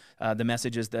still the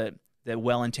messages that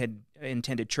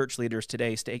well-intended church leaders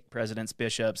today, stake presidents,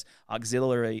 bishops,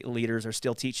 auxiliary leaders, are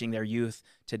still teaching their youth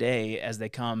today, as they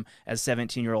come, as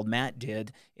 17-year-old Matt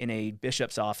did, in a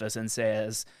bishop's office and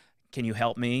says, "Can you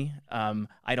help me?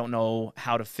 I don't know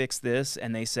how to fix this."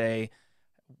 And they say,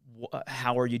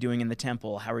 "How are you doing in the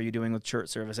temple? How are you doing with church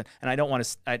service?" And I don't want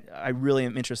to. I really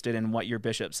am interested in what your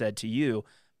bishop said to you,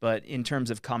 but in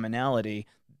terms of commonality,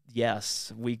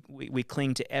 yes, we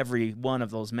cling to every one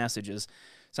of those messages.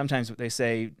 Sometimes they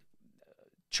say,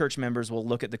 church members will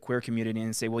look at the queer community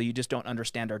and say, "Well, you just don't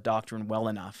understand our doctrine well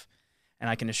enough." And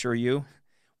I can assure you,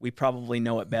 we probably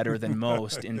know it better than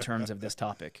most in terms of this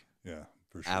topic. Yeah,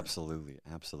 for sure. Absolutely.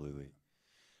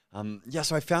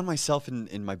 So I found myself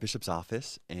in my bishop's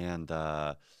office, and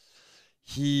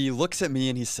he looks at me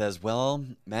and he says, "Well,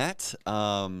 Matt,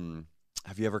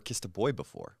 have you ever kissed a boy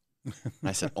before?" And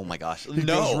I said, "Oh my gosh,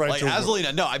 no, absolutely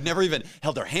not. No, I've never even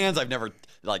held their hands. I've never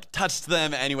touched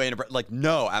them anyway.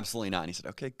 No, absolutely not." And he said,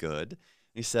 "Okay, good." And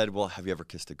he said, "Well, have you ever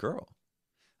kissed a girl?"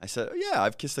 I said, "Oh, yeah,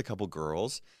 I've kissed a couple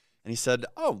girls." And he said,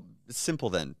 "Oh, it's simple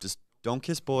then. Just don't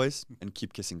kiss boys and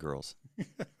keep kissing girls. You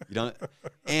don't."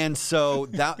 And so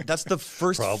that's the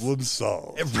first problem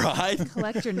solved, right?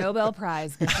 Collect your Nobel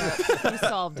Prize. You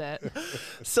solved it.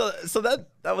 So that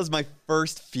was my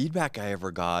first feedback I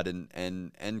ever got, and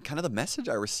kind of the message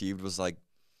I received was like,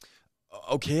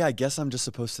 okay, I guess I'm just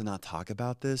supposed to not talk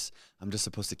about this. I'm just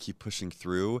supposed to keep pushing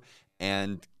through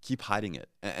and keep hiding it.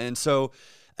 And so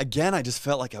again, I just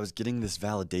felt like I was getting this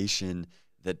validation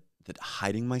that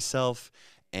hiding myself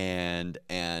and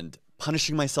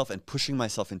punishing myself and pushing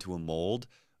myself into a mold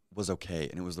was okay,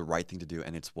 and it was the right thing to do,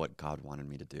 and it's what God wanted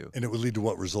me to do. And it would lead to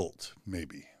what result,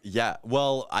 maybe? Yeah,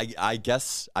 well, I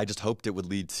guess I just hoped it would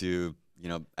lead to,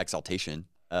 exaltation,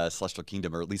 celestial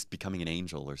kingdom, or at least becoming an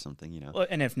angel or something, Well,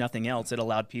 and if nothing else, it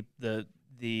allowed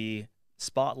the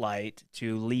spotlight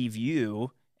to leave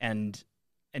you and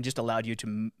just allowed you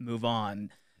to move on.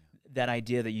 That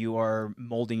idea that you are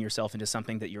molding yourself into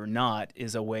something that you're not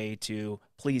is a way to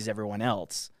please everyone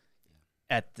else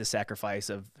at the sacrifice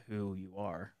of who you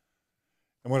are.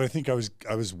 And what I think I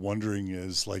was wondering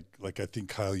is like I think,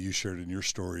 Kyle, you shared in your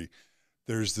story,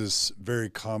 there's this very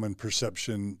common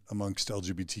perception amongst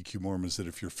LGBTQ Mormons that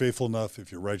if you're faithful enough, if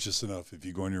you're righteous enough, if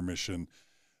you go on your mission,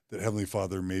 that Heavenly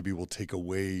Father maybe will take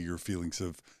away your feelings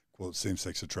of, quote,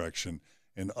 same-sex attraction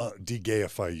and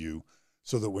de-gayify you,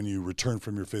 so that when you return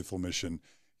from your faithful mission,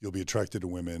 you'll be attracted to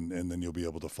women, and then you'll be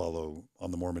able to follow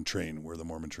on the Mormon train where the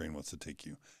Mormon train wants to take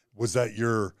you. Was that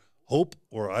your hope,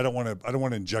 or I don't want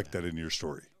to inject that into your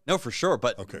story? No, for sure,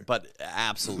 but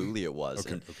absolutely it was.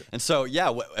 And so,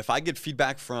 yeah, if I get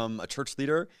feedback from a church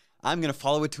leader, I'm going to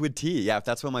follow it to a T. Yeah, if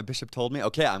that's what my bishop told me,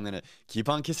 okay, I'm going to keep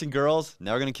on kissing girls,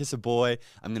 never going to kiss a boy.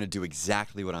 I'm going to do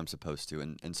exactly what I'm supposed to,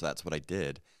 and so that's what I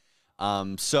did.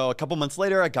 So a couple months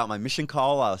later, I got my mission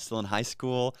call while I was still in high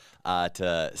school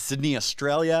to Sydney,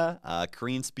 Australia,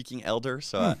 Korean-speaking elder.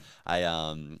 So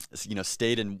I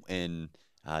stayed in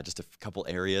just a couple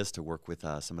areas to work with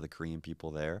some of the Korean people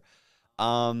there.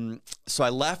 So I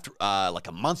left like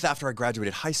a month after I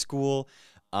graduated high school,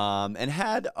 and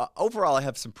had overall I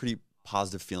have some pretty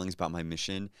positive feelings about my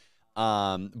mission.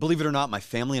 Believe it or not, my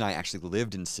family and I actually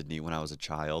lived in Sydney when I was a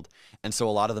child, and so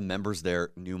a lot of the members there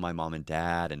knew my mom and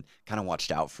dad and kind of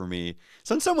watched out for me.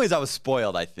 So in some ways I was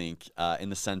spoiled, I think, in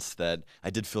the sense that I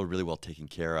did feel really well taken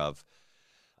care of.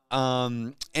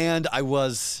 And I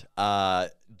was,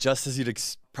 just as you'd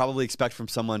probably expect from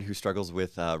someone who struggles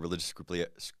with religious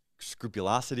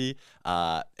scrupulosity,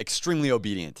 extremely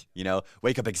obedient.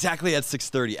 Wake up exactly at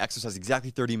 6:30, exercise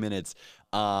exactly 30 minutes.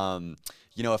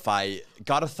 If I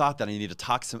got a thought that I needed to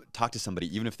talk to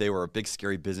somebody, even if they were a big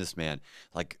scary businessman,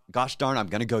 like, gosh darn, I'm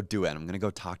gonna go do it. I'm gonna go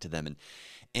talk to them,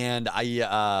 and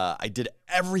I did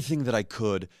everything that I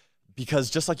could,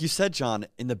 because just like you said, John,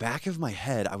 in the back of my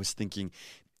head, I was thinking,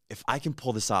 if I can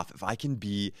pull this off, if I can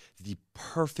be the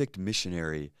perfect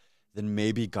missionary, then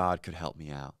maybe God could help me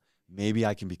out. Maybe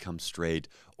I can become straight,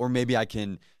 or maybe I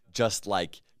can just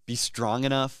be strong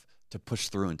enough to push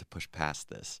through and to push past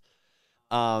this.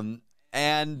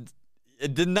 And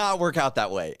it did not work out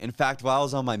that way. In fact, while I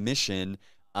was on my mission,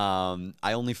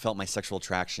 I only felt my sexual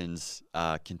attractions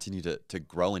continue to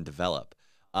grow and develop.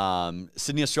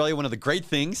 Sydney, Australia, one of the great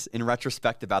things in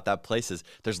retrospect about that place is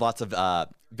there's lots of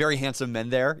very handsome men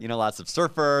there, lots of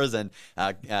surfers and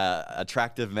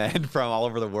attractive men from all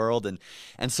over the world.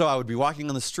 And so I would be walking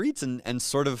on the streets, and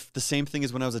sort of the same thing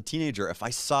as when I was a teenager. If I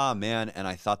saw a man and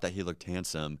I thought that he looked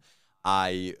handsome,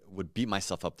 I would beat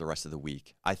myself up the rest of the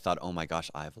week. I thought, oh my gosh,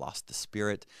 I've lost the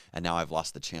spirit, and now I've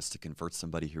lost the chance to convert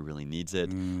somebody who really needs it.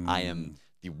 I am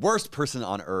the worst person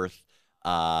on earth.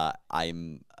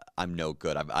 I'm no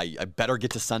good. I better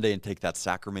get to Sunday and take that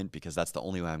sacrament, because that's the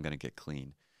only way I'm going to get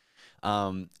clean.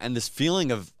 And this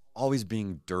feeling of always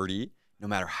being dirty, no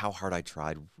matter how hard I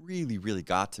tried, really, really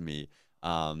got to me.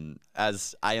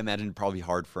 As I imagine, probably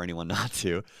hard for anyone not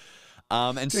to.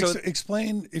 And so,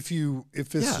 explain, if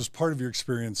this was part of your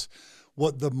experience,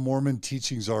 what the Mormon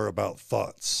teachings are about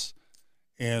thoughts,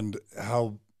 and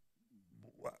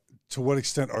to what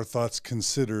extent are thoughts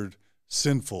considered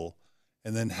sinful,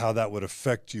 and then how that would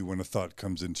affect you when a thought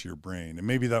comes into your brain. And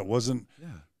maybe that wasn't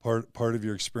part of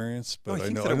your experience, but I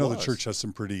know the church has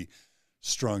some pretty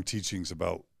strong teachings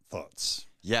about thoughts.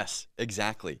 Yes,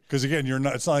 exactly. Because again,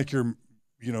 it's not like you're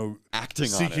acting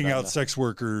seeking out sex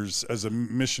workers as a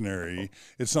missionary.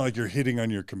 It's not like you're hitting on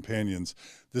your companions.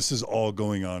 This is all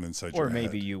going on inside your head. Or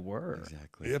maybe you were.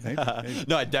 Exactly. Yeah, maybe.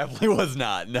 No, I definitely was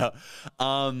not. No.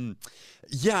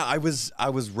 I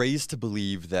was raised to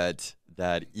believe that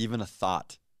even a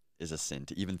thought is a sin,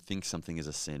 to even think something is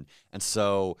a sin. And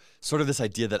so sort of this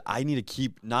idea that I need to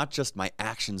keep not just my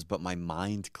actions, but my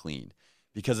mind clean.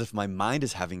 Because if my mind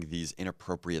is having these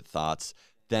inappropriate thoughts,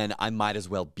 then I might as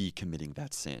well be committing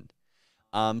that sin.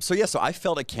 So I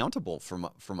felt accountable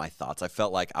for my thoughts. I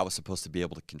felt like I was supposed to be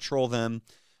able to control them.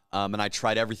 And I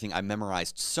tried everything. I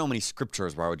memorized so many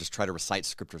scriptures where I would just try to recite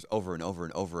scriptures over and over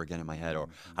and over again in my head, or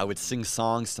I would sing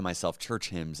songs to myself, church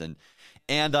hymns. And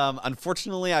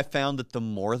unfortunately, I found that the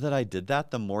more that I did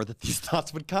that, the more that these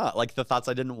thoughts would come, like the thoughts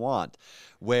I didn't want,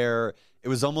 where it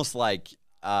was almost like,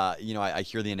 I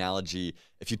hear the analogy,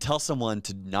 if you tell someone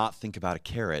to not think about a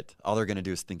carrot, all they're going to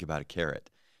do is think about a carrot.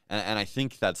 And I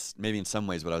think that's maybe in some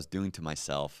ways what I was doing to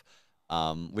myself,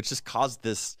 which just caused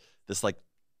this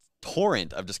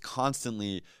torrent of just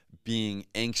constantly being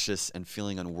anxious and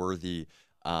feeling unworthy,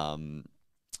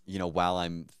 while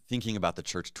I'm thinking about the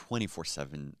church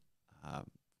 24/7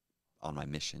 on my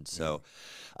mission. So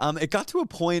it got to a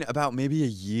point about maybe a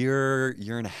year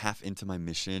and a half into my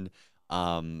mission,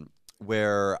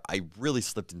 where I really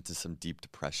slipped into some deep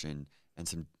depression and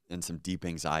some deep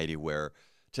anxiety, where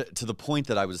to the point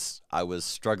that I was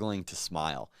struggling to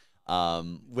smile.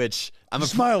 Which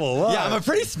smile a lot. Yeah, I'm a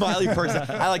pretty smiley person.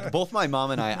 I like both my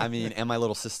mom and and my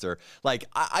little sister. Like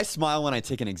I smile when I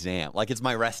take an exam. Like it's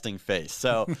my resting face.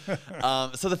 So,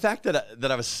 so the fact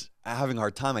that I was having a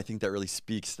hard time, I think that really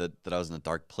speaks that I was in a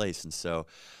dark place. And so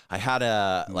I had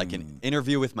an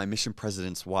interview with my mission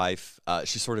president's wife.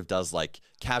 She sort of does like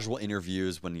casual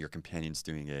interviews when your companion's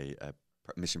doing a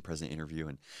mission president interview.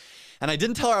 And I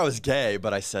didn't tell her I was gay,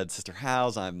 but I said, Sister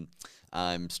House, I'm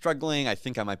I'm struggling. I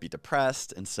think I might be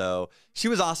depressed. And so she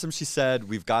was awesome. She said,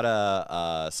 we've got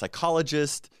a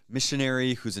psychologist,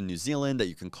 missionary who's in New Zealand that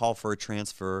you can call for a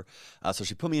transfer. So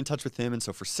she put me in touch with him. And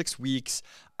so for 6 weeks,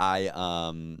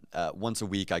 once a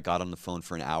week, I got on the phone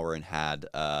for an hour and had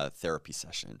a therapy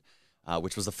session,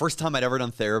 which was the first time I'd ever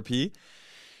done therapy.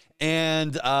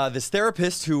 And this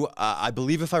therapist who I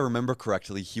believe, if I remember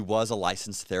correctly, he was a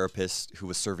licensed therapist who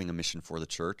was serving a mission for the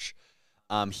church.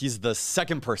 He's the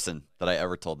second person that I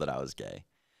ever told that I was gay.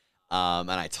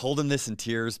 And I told him this in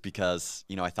tears because,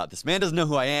 I thought, this man doesn't know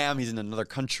who I am. He's in another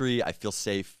country. I feel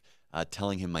safe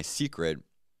telling him my secret.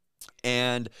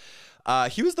 And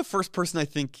he was the first person, I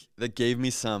think, that gave me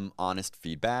some honest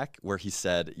feedback where he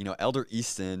said, Elder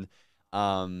Easton,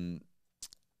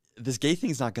 this gay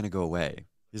thing's not going to go away.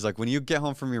 He's like, when you get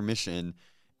home from your mission,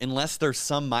 unless there's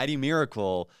some mighty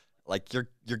miracle, like you're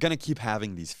going to keep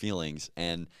having these feelings.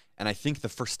 And I think the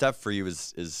first step for you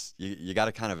is you got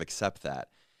to kind of accept that.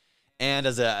 And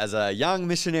as a young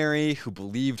missionary who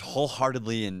believed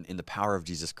wholeheartedly in the power of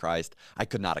Jesus Christ, I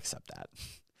could not accept that.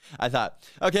 I thought,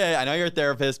 okay, I know you're a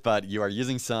therapist, but you are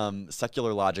using some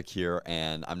secular logic here,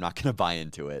 and I'm not going to buy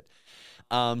into it.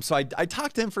 So I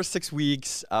talked to him for 6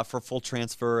 weeks for full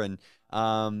transfer, and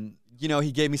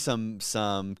he gave me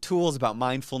some tools about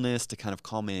mindfulness to kind of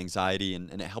calm my anxiety,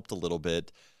 and it helped a little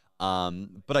bit.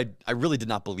 But I really did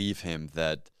not believe him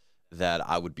that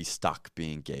I would be stuck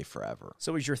being gay forever.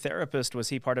 So was your therapist, was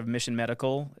he part of Mission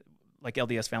Medical, like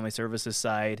LDS Family Services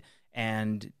side?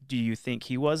 And do you think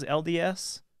he was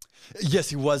LDS? Yes,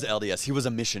 he was LDS. He was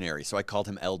a missionary, so I called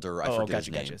him Elder. I forget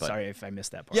his name. Gotcha. Sorry if I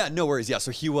missed that part. Yeah, no worries. Yeah,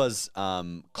 so he was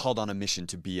called on a mission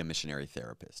to be a missionary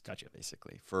therapist. Gotcha.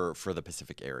 Basically, for the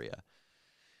Pacific area.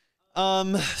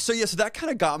 So that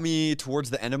kind of got me towards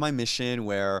the end of my mission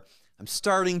where I'm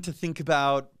starting to think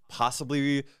about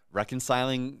possibly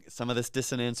reconciling some of this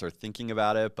dissonance or thinking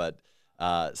about it, but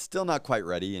still not quite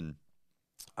ready. And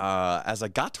as I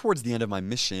got towards the end of my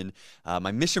mission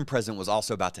president was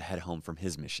also about to head home from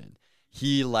his mission.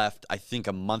 He left, I think,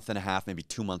 a month and a half, maybe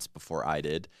 2 months before I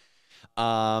did.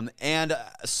 And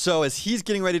so as he's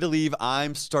getting ready to leave,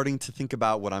 I'm starting to think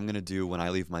about what I'm going to do when I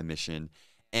leave my mission.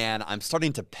 And I'm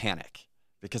starting to panic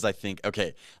because I think,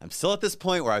 okay, I'm still at this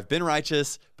point where I've been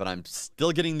righteous, but I'm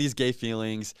still getting these gay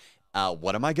feelings.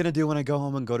 What am I going to do when I go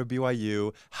home and go to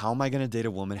BYU? How am I going to date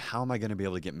a woman? How am I going to be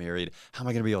able to get married? How am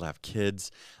I going to be able to have kids?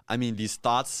 I mean, these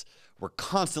thoughts were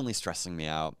constantly stressing me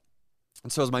out.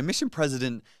 And so as my mission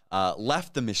president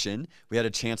left the mission, we had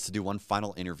a chance to do one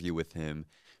final interview with him.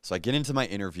 So I get into my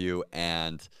interview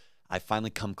and I finally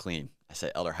come clean. I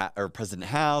say, President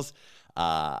Howes,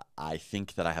 I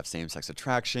think that I have same-sex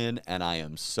attraction and I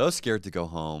am so scared to go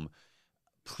home.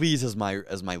 Please, as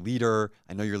my leader,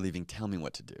 I know you're leaving, tell me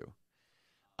what to do.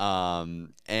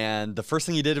 And the first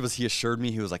thing he did was he assured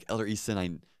me, he was like, Elder Easton, I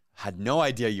had no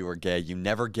idea you were gay. You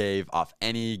never gave off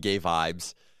any gay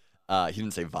vibes. He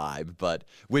didn't say vibe, but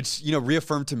which,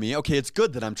 reaffirmed to me, okay, it's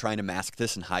good that I'm trying to mask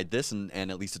this and hide this, and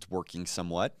at least it's working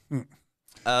somewhat.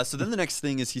 So then the next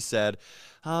thing is he said,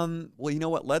 well, you know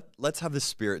what? Let's have the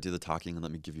Spirit do the talking and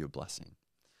let me give you a blessing.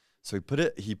 So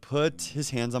he put his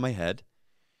hands on my head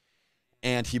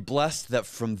and he blessed that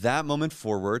from that moment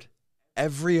forward,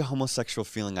 every homosexual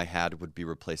feeling I had would be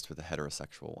replaced with a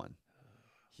heterosexual one.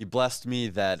 He blessed me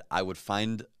that I would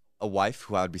find a wife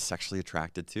who I would be sexually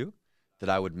attracted to, that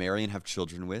I would marry and have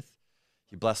children with.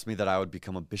 He blessed me that I would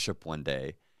become a bishop one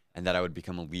day and that I would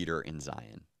become a leader in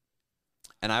Zion.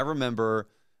 And I remember,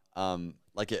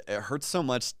 it hurts so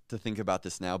much to think about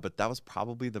this now, but that was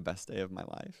probably the best day of my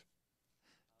life.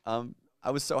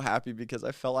 I was so happy because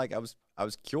I felt like I was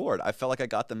cured. I felt like I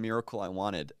got the miracle I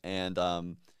wanted, and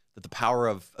that the power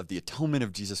of the atonement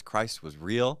of Jesus Christ was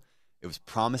real. It was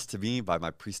promised to me by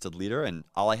my priesthood leader, and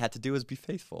all I had to do was be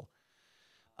faithful.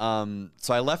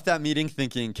 So I left that meeting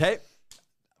thinking, okay,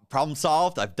 problem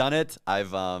solved. I've done it.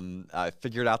 I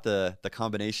figured out the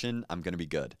combination. I'm going to be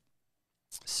good.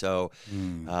 So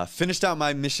finished out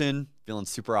my mission, feeling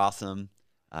super awesome.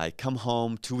 I come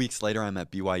home. 2 weeks later, I'm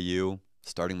at BYU,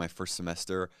 starting my first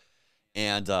semester,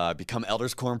 and become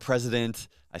Elders Quorum president.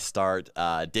 I start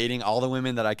dating all the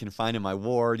women that I can find in my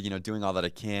ward, doing all that I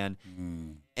can.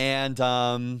 And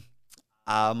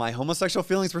my homosexual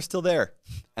feelings were still there,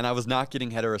 and I was not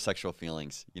getting heterosexual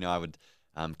feelings. I would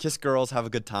kiss girls, have a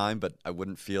good time, but I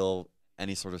wouldn't feel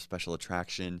any sort of special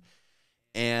attraction.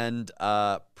 And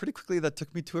pretty quickly, that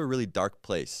took me to a really dark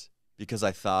place because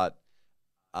I thought,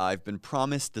 I've been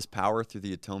promised this power through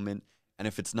the atonement, and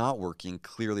if it's not working,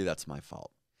 clearly that's my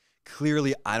fault.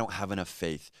 Clearly, I don't have enough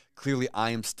faith. Clearly,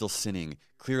 I am still sinning.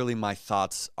 Clearly, my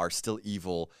thoughts are still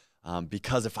evil,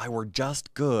 because if I were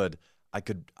just good, I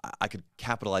could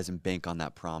capitalize and bank on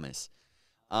that promise.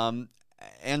 And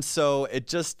so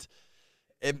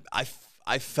I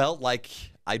felt like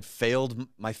I'd failed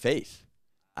my faith.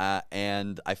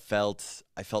 And I felt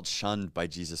shunned by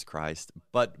Jesus Christ,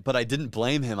 but I didn't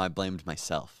blame him. I blamed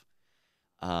myself.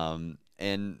 And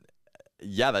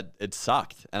yeah, that it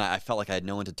sucked. And I felt like I had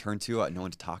no one to turn to, no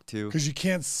one to talk to. Because you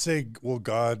can't say, well,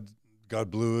 God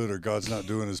blew it, or God's not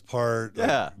doing his part.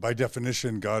 Yeah. Like, by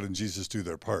definition, God and Jesus do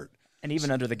their part. And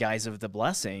even under the guise of the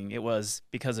blessing, it was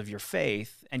because of your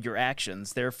faith and your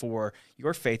actions. Therefore,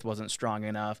 your faith wasn't strong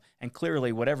enough. And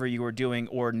clearly, whatever you were doing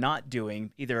or not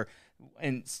doing, either,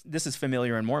 and this is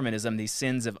familiar in Mormonism, these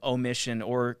sins of omission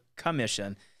or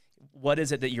commission. What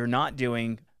is it that you're not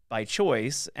doing by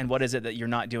choice, and what is it that you're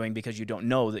not doing because you don't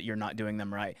know that you're not doing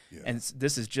them right? Yeah. And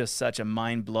this is just such a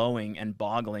mind-blowing and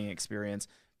boggling experience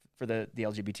for the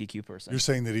LGBTQ person. You're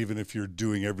saying that even if you're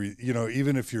doing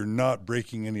even if you're not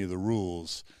breaking any of the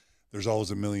rules, there's always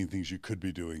a million things you could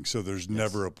be doing. So there's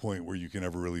never a point where you can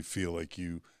ever really feel like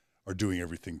you are doing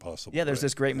everything possible. Yeah, there's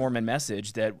this great Mormon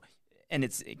message that, and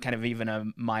it's kind of even a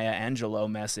Maya Angelou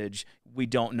message, we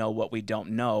don't know what we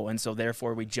don't know. And so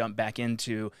therefore we jump back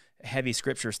into heavy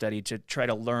scripture study to try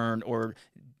to learn, or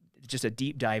just a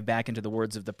deep dive back into the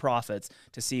words of the prophets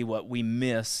to see what we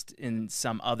missed in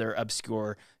some other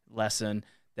obscure lesson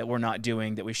that we're not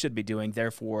doing that we should be doing.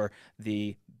 Therefore,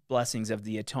 the blessings of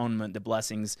the atonement,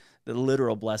 the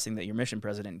literal blessing that your mission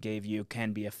president gave you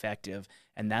can be effective.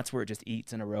 And that's where it just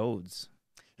eats and erodes.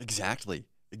 Exactly.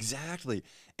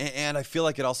 And I feel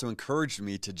like it also encouraged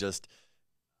me to just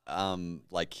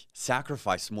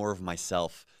sacrifice more of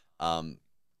myself, to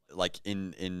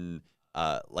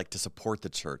support the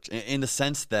church, in the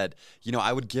sense that,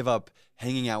 I would give up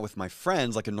hanging out with my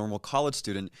friends like a normal college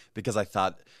student because I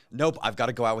thought, nope, I've got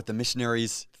to go out with the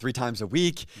missionaries 3 times a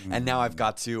week. And now I've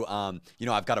got to,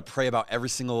 I've got to pray about every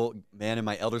single man in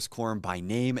my elders quorum by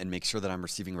name and make sure that I'm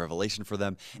receiving revelation for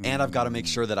them. And I've got to make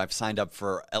sure that I've signed up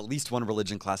for at least 1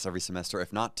 religion class every semester,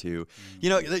 if not 2.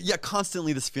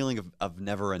 Constantly this feeling of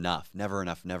never enough.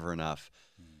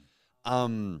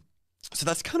 So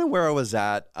that's kind of where I was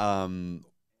at.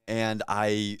 And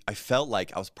I felt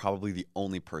like I was probably the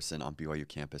only person on BYU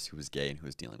campus who was gay and who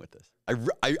was dealing with this.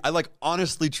 I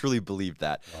honestly, truly believed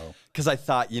that. Because I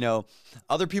thought,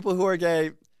 other people who are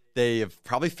gay, they have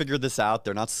probably figured this out.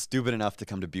 They're not stupid enough to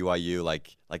come to BYU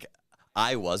like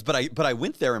I was. But I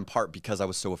went there in part because I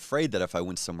was so afraid that if I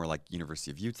went somewhere like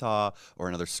University of Utah or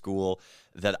another school,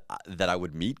 that I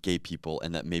would meet gay people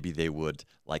and that maybe they would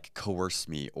coerce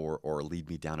me or lead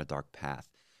me down a dark path.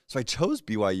 So I chose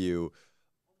BYU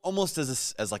almost as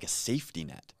a safety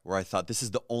net, where I thought this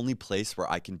is the only place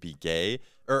where I can be gay,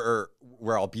 or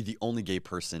where I'll be the only gay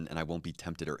person and I won't be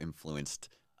tempted or influenced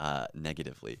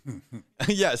negatively.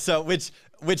 Yeah. So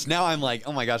which now I'm like,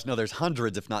 oh my gosh, no, there's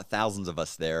hundreds, if not thousands of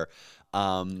us there.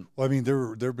 Well, I mean,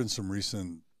 there have been some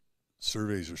recent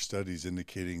surveys or studies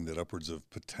indicating that upwards of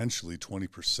potentially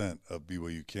 20% of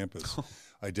BYU campus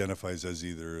identifies as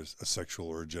either a sexual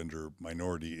or a gender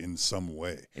minority in some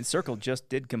way. Encircle just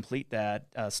did complete that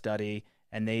study,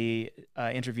 and they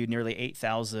interviewed nearly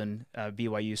 8,000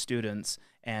 BYU students,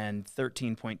 and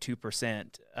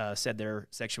 13.2% said their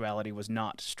sexuality was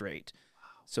not straight.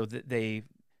 Wow.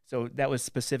 So that was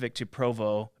specific to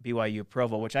Provo, BYU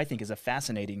Provo, which I think is a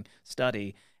fascinating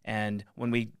study. And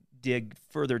when we dig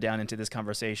further down into this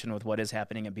conversation with what is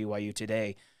happening at BYU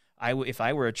today, if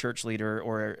I were a church leader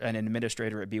or an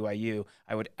administrator at BYU,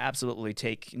 I would absolutely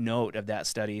take note of that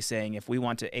study, saying if we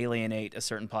want to alienate a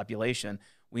certain population,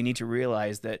 we need to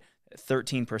realize that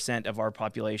 13% of our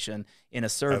population in a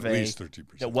survey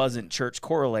that wasn't church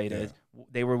correlated,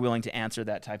 they were willing to answer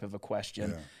that type of a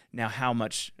question. Yeah. Now, how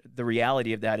much the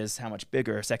reality of that is how much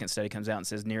bigger. A second study comes out and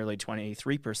says nearly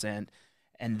 23%.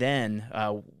 And then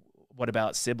what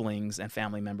about siblings and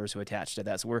family members who attach to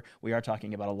that? So we are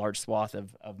talking about a large swath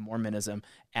of Mormonism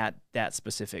at that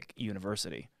specific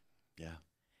university. Yeah.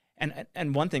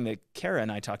 And one thing that Kara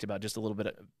and I talked about just a little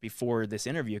bit before this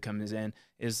interview comes in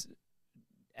is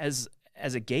as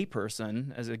a gay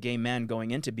person, as a gay man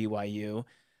going into BYU,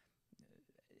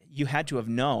 you had to have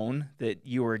known that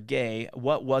you were gay.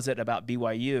 What was it about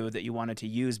BYU that you wanted to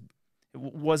use?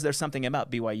 Was there something about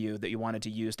BYU that you wanted to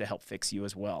use to help fix you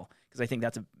as well? Because I think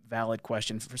that's a valid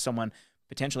question for someone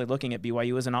potentially looking at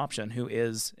BYU as an option who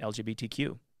is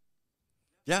LGBTQ.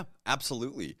 Yeah,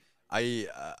 absolutely. I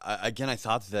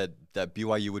thought that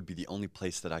BYU would be the only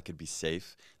place that I could be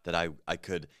safe, that I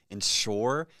could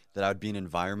ensure that I would be in an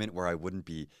environment where I wouldn't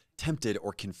be tempted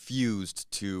or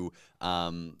confused to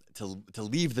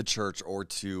leave the church or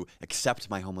to accept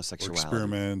my homosexuality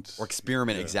or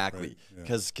experiment yeah, exactly right,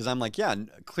 because I'm like, yeah,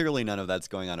 clearly none of that's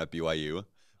going on at BYU.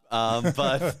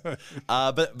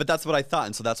 But that's what I thought,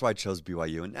 and so that's why I chose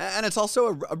BYU, and it's also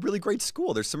a really great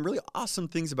school. There's some really awesome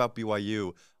things about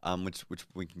BYU, which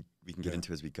we can get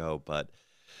into as we go. But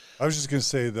I was just going to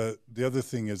say that the other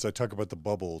thing is I talk about the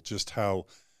bubble, just how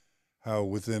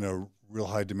within a real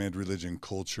high demand religion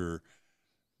culture,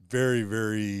 very,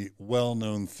 very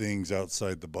well-known things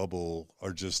outside the bubble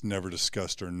are just never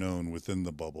discussed or known within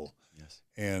the bubble. Yes.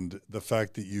 And the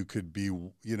fact that you could be,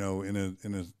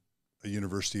 in a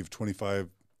university of 25,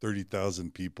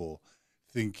 30,000 people,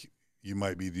 think you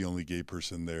might be the only gay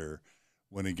person there,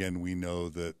 when again, we know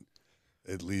that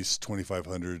at least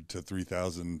 2,500 to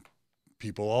 3,000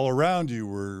 people all around you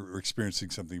were experiencing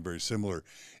something very similar.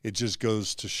 It just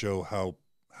goes to show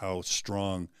how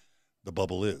strong the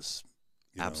bubble is.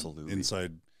 Absolutely.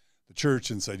 Inside the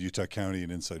church, inside Utah County,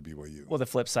 and inside BYU. Well, the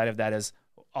flip side of that is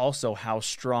also how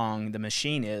strong the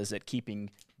machine is at keeping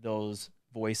those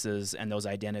voices and those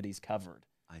identities covered.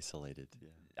 Isolated, yeah.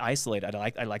 Isolated.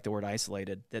 I like the word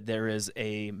isolated. That there is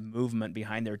a movement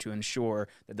behind there to ensure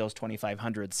that those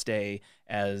 2,500 stay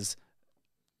as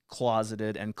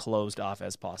closeted and closed off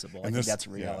as possible. I think that's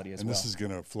reality as well. And this is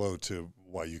going to flow to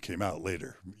why you came out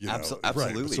later.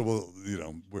 Absolutely. Right. So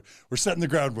we're setting the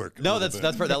groundwork. No,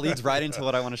 that leads right into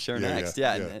what I want to share next.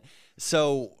 Yeah. And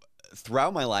so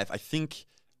throughout my life, I think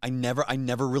I never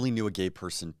really knew a gay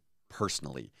person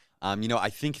personally. I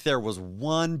think there was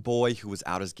one boy who was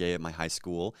out as gay at my high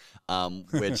school,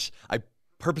 which I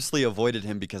purposely avoided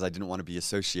him because I didn't want to be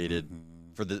associated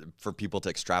for people to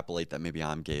extrapolate that maybe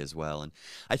I'm gay as well. And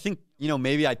I think,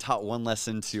 maybe I taught one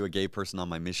lesson to a gay person on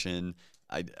my mission,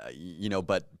 but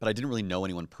I didn't really know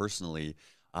anyone personally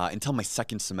until my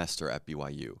second semester at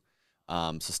BYU.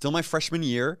 So still my freshman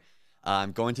year.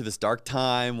 I'm going through this dark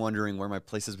time, wondering where my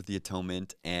place is with the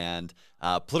atonement, and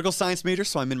political science major.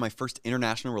 So I'm in my first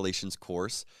international relations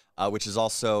course, which is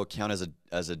also counted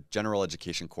as a general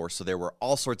education course. So there were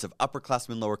all sorts of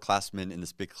upperclassmen, lowerclassmen in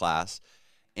this big class.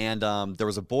 And there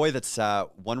was a boy that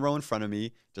sat one row in front of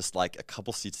me, just like a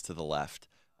couple seats to the left,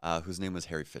 whose name was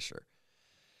Harry Fisher.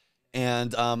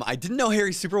 And I didn't know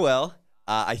Harry super well.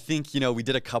 I think, we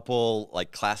did a couple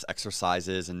like class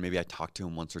exercises, and maybe I talked to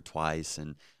him once or twice,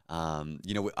 and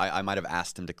I might have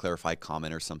asked him to clarify a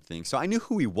comment or something. So I knew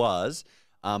who he was,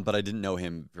 but I didn't know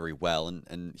him very well.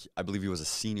 And I believe he was a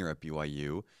senior at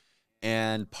BYU.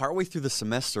 And partway through the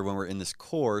semester, when we're in this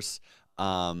course,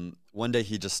 one day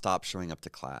he just stopped showing up to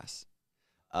class.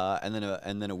 And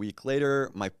then a week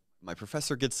later, my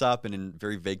professor gets up, and in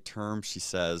very vague terms, she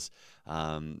says,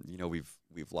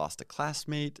 we've lost a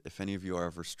classmate. If any of you are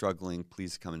ever struggling,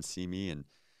 please come and see me.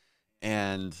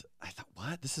 And I thought,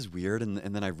 what? This is weird. And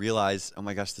then I realized, oh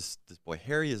my gosh, this boy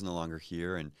Harry is no longer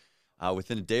here. And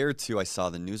within a day or two, I saw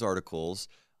the news articles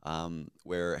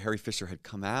where Harry Fisher had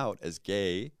come out as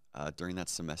gay during that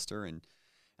semester. And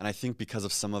I think because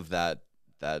of some of that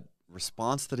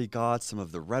response that he got, some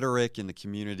of the rhetoric in the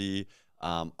community,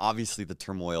 obviously the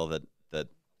turmoil that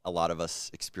a lot of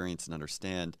us experience and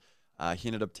understand, he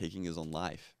ended up taking his own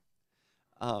life.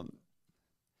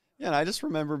 And I just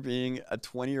remember being a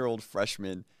 20-year-old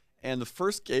freshman, and the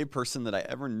first gay person that I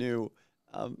ever knew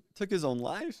took his own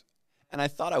life. And I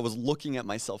thought I was looking at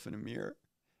myself in a mirror.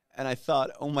 And I thought,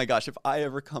 oh my gosh, if I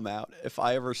ever come out, if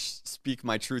I ever speak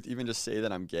my truth, even just say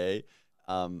that I'm gay,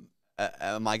 am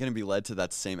I going to be led to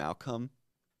that same outcome?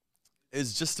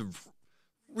 It's just a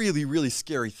really, really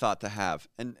scary thought to have,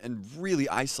 and really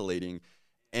isolating.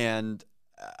 And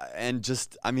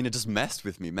just, it just messed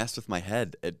with me, messed with my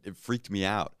head. It freaked me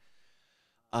out.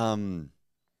 And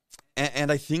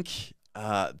I think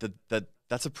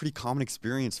that's a pretty common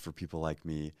experience for people like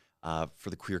me, for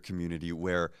the queer community,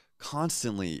 where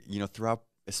constantly, throughout,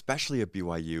 especially at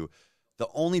BYU, the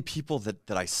only people that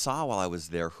I saw while I was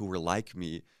there who were like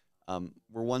me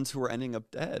were ones who were ending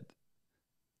up dead.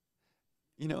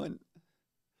 And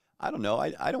I don't know.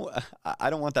 I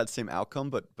don't want that same outcome,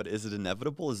 but is it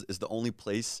inevitable? Is the only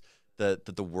place that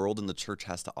the world and the church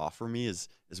has to offer me is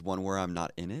one where I'm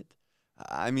not in it?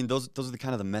 Those are the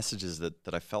kind of the messages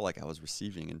that I felt like I was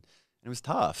receiving, and it was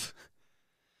tough.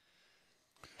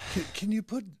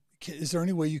 Is there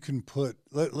any way you can put,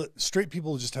 straight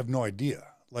people just have no idea.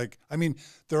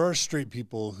 There are straight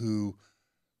people who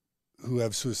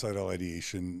have suicidal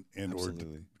ideation and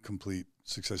Absolutely. or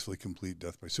successfully complete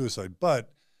death by suicide,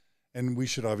 and we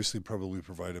should obviously probably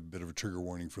provide a bit of a trigger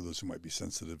warning for those who might be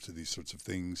sensitive to these sorts of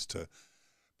things, to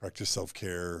practice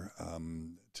self-care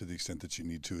to the extent that you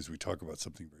need to, as we talk about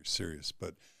something very serious.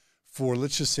 But for,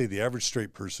 let's just say, the average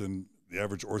straight person, the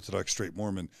average Orthodox straight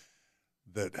Mormon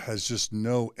that has just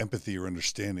no empathy or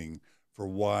understanding for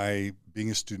why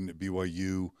being a student at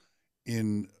BYU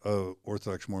in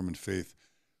Orthodox Mormon faith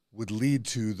would lead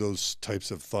to those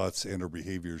types of thoughts and or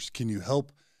behaviors. Can you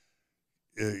help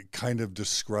kind of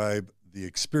describe the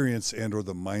experience and or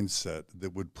the mindset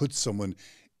that would put someone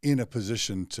in a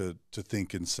position to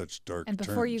think in such dark terms? And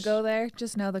before you go there,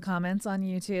 just know the comments on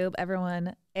YouTube.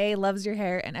 Everyone, loves your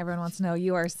hair, and everyone wants to know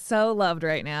you are so loved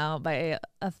right now by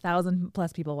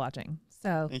 1,000+ people watching.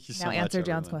 So thank you so now much, answer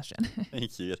everyone. John's question.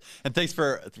 Thank you. And thanks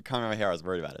for commenting on my hair. I was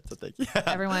worried about it, so thank you.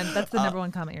 Everyone, that's the number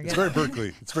one comment you're It's getting. very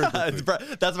Berkeley. It's very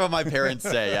Berkeley. That's what my parents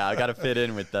say. Yeah, I got to fit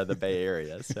in with the Bay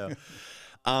Area. So,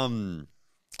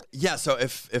 yeah. So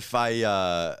if I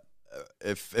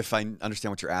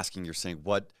understand what you're asking, you're saying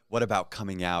what about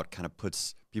coming out kind of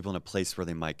puts people in a place where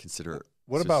they might consider.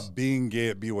 What about being gay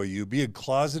at BYU, being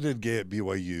closeted gay at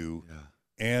BYU,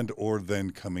 and or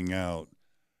then coming out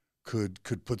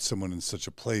could put someone in such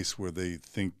a place where they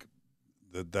think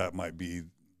that might be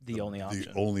the only option,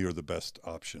 the only or the best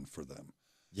option for them.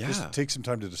 Yeah. Just take some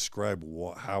time to describe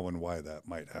how and why that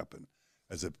might happen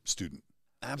as a student.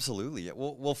 Absolutely.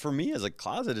 Well, for me as a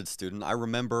closeted student, I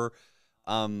remember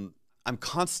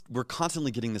we're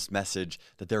constantly getting this message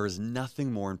that there is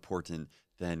nothing more important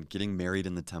than getting married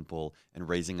in the temple and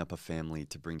raising up a family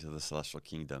to bring to the celestial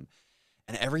kingdom.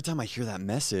 And every time I hear that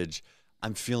message,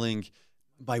 I'm feeling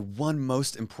my one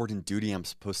most important duty I'm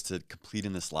supposed to complete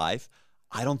in this life,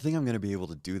 I don't think I'm going to be able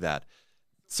to do that.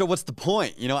 So what's the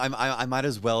point? I might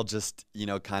as well just,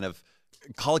 kind of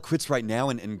call it quits right now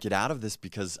and get out of this,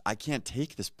 because I can't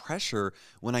take this pressure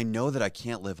when I know that I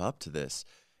can't live up to this.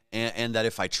 And that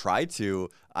if I try to,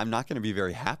 I'm not going to be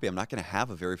very happy. I'm not going to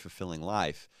have a very fulfilling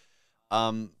life.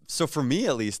 So for me,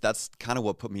 at least, that's kind of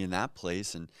what put me in that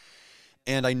place.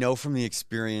 And I know from the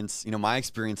experience, my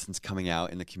experience since coming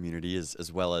out in the community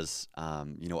as well as,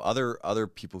 other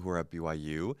people who are at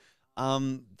BYU,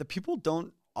 the people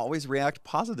don't always react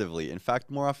positively. In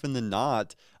fact, more often than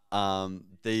not,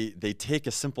 they take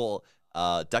a simple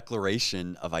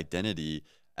declaration of identity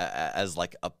as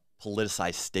like a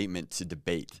politicized statement to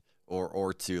debate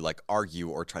or to like argue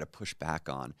or try to push back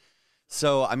on.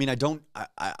 So, I mean,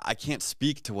 I can't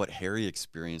speak to what Harry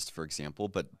experienced, for example,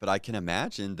 but I can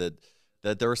imagine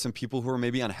that there were some people who were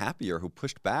maybe unhappy or who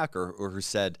pushed back or who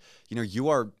said, you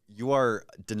are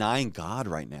denying God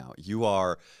right now. You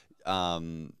are,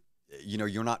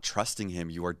 you're not trusting him.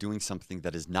 You are doing something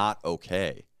that is not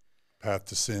okay. Path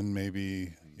to sin,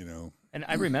 maybe, And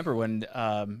I remember when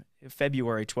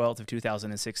February 12th of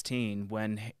 2016,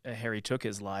 when Harry took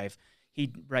his life,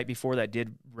 he, right before that,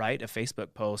 did write a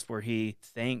Facebook post where he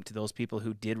thanked those people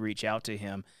who did reach out to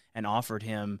him and offered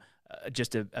him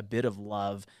just a bit of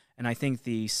love. And I think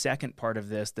the second part of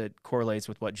this that correlates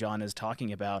with what John is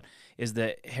talking about is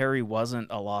that Harry wasn't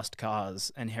a lost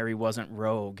cause and Harry wasn't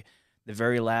rogue. The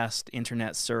very last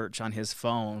internet search on his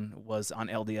phone was on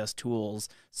LDS Tools,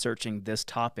 searching this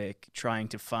topic, trying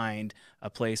to find a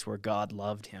place where God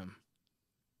loved him.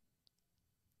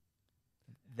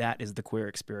 That is the queer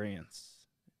experience.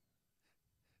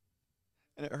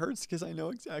 And it hurts because I know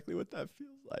exactly what that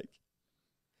feels like.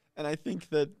 And I think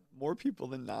that more people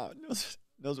than not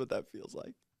knows what that feels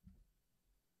like.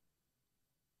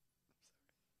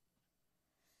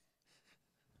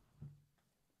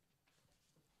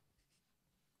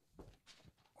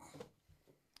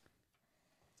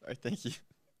 Sorry, thank you.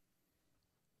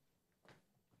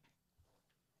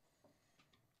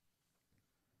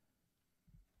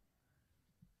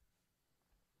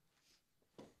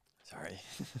 Sorry.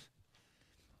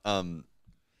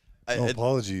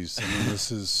 Apologies. I mean,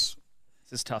 this is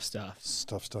tough stuff. It's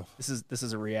tough stuff. This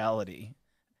is a reality.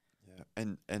 Yeah,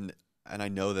 and I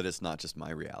know that it's not just my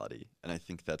reality, and I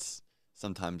think that's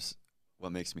sometimes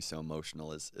what makes me so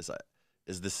emotional is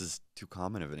this is too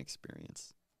common of an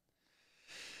experience.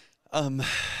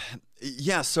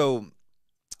 Yeah, so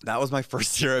that was my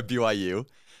first year at BYU.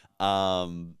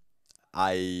 I'm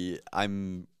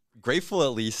grateful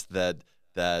at least that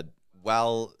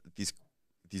while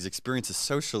these experiences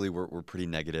socially were pretty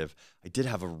negative, I did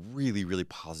have a really, really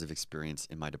positive experience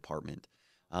in my department,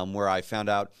 where I found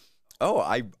out,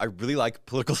 I really like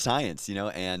political science,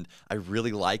 and I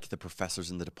really like the professors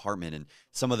in the department. And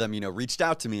some of them, reached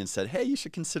out to me and said, hey, you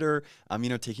should consider,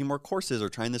 taking more courses or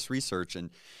trying this research. And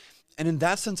in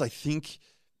that sense, I think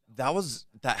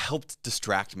that helped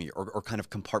distract me or kind of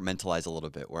compartmentalize a little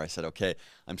bit, where I said, okay,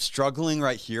 I'm struggling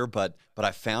right here, but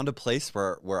I found a place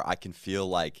where I can feel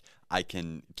like I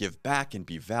can give back and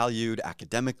be valued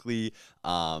academically.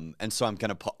 And so I'm going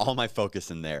to put all my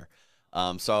focus in there.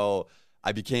 So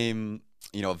I became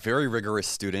a very rigorous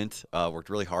student, worked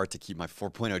really hard to keep my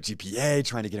 4.0 GPA,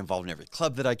 trying to get involved in every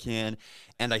club that I can.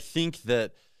 And I think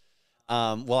that,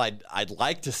 I'd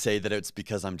like to say that it's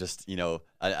because I'm just,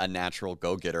 a natural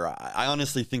go-getter. I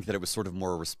honestly think that it was sort of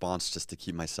more a response just to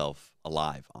keep myself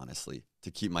alive, honestly,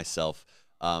 to keep myself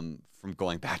from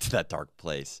going back to that dark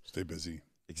place. Stay busy.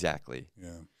 Exactly.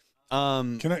 Yeah.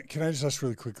 Can I just ask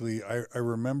really quickly? I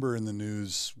remember in the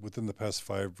news within the past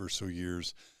 5 or so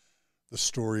years, the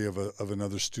story of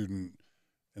another student,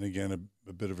 and again,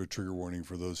 a bit of a trigger warning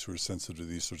for those who are sensitive to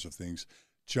these sorts of things,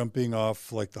 jumping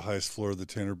off like the highest floor of the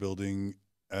Tanner building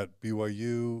at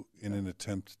BYU in an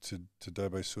attempt to die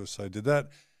by suicide. Did that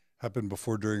happen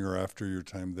before, during, or after your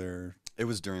time there? It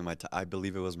was during my I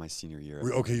believe it was my senior year.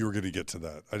 Okay, you were going to get to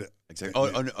that.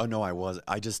 Exactly. Oh, no, I was.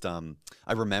 I just, I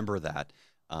remember that.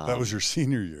 That was your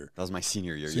senior year. That was my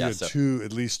senior year, so yeah. You had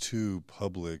at least 2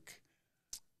 public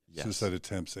suicide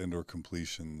attempts and or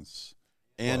completions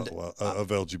of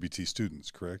LGBT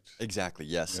students, correct? Exactly,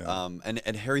 yes. Yeah.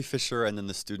 And Harry Fisher and then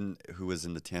the student who was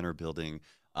in the Tanner building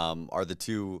are the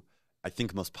 2, I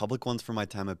think, most public ones from my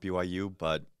time at BYU,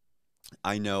 but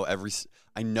I know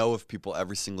of people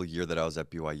every single year that I was at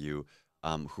BYU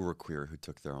who were queer, who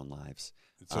took their own lives.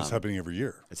 So it's happening every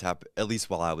year. It's at least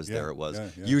while I was there, it was.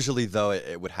 Yeah. Usually, though,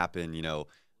 it would happen, a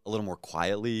little more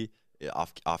quietly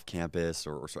off campus,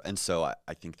 or so. And so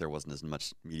I think there wasn't as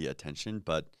much media attention.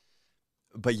 But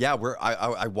yeah,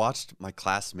 I watched my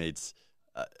classmates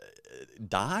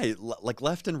die like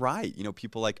left and right.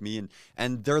 People like me,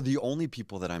 and they're the only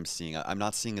people that I'm seeing. I'm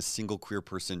not seeing a single queer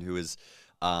person who is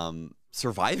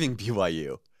surviving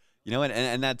BYU.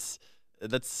 And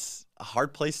that's a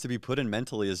hard place to be put in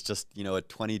mentally, as just, a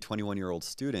 20, 21-year-old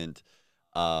student,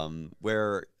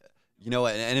 where,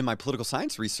 and in my political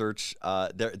science research,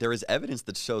 there is evidence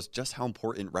that shows just how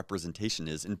important representation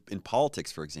is in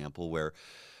politics, for example, where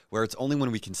it's only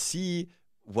when we can see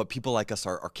what people like us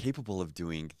are capable of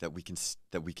doing that we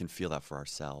can feel that for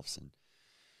ourselves.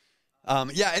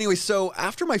 And anyway, so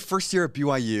after my first year at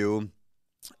BYU,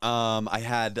 I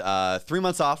had 3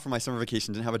 months off for my summer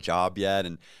vacation, didn't have a job yet.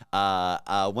 And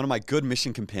one of my good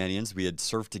mission companions, we had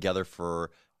served together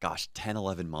for, 10,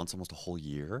 11 months, almost a whole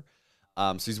year.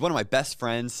 So he's one of my best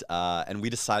friends. And we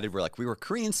decided, we were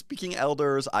Korean-speaking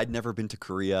elders. I'd never been to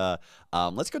Korea.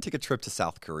 Let's go take a trip to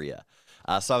South Korea.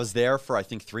 So I was there for, I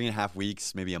think, 3.5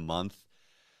 weeks, maybe a month.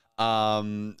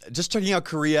 Just checking out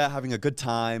Korea, having a good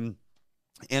time.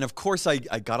 And of course, I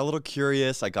got a little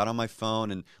curious. I got on my phone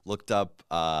and looked up,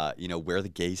 where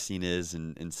the gay scene is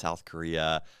in South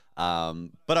Korea.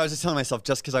 But I was just telling myself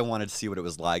just because I wanted to see what it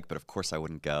was like. But of course, I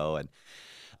wouldn't go.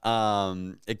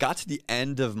 And it got to the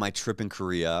end of my trip in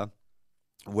Korea,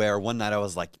 where one night I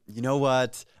was like, you know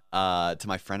what? To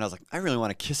my friend, I was like, I really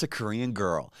want to kiss a Korean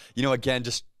girl. Again,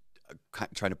 just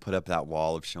trying to put up that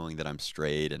wall of showing that I'm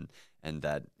straight and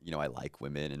that, I like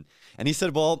women. And he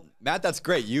said, well, Matt, that's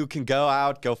great. You can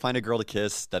go find a girl to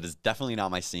kiss. That is definitely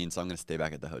not my scene, so I'm going to stay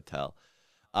back at the hotel.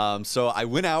 So I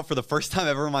went out for the first time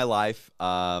ever in my life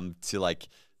to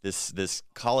this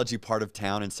college-y part of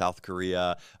town in South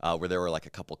Korea where there were a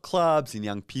couple clubs and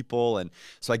young people. And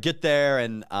so I get there,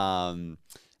 and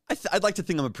I'd like to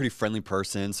think I'm a pretty friendly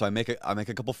person, so I make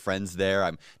a couple friends there.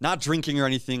 I'm not drinking or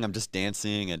anything. I'm just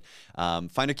dancing, and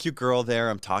find a cute girl there.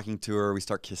 I'm talking to her. We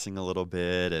start kissing a little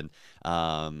bit, and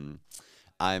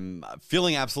I'm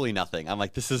feeling absolutely nothing. I'm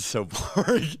like, this is so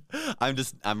boring. I'm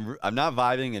not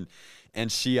vibing,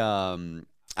 and she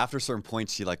after a certain point,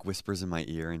 she whispers in my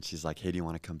ear, and she's like, hey, do you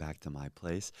want to come back to my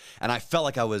place? And I felt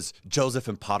like I was Joseph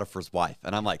and Potiphar's wife.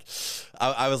 And I'm like,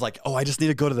 I was like, oh, I just need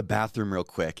to go to the bathroom real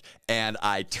quick. And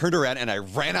I turned around and I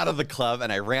ran out of the club,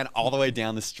 and I ran all the way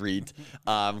down the street.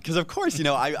 Because of course,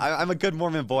 I'm a good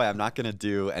Mormon boy. I'm not going to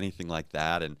do anything like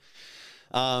that. And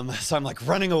so I'm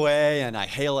running away, and I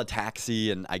hail a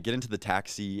taxi, and I get into the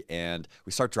taxi, and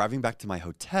we start driving back to my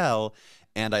hotel.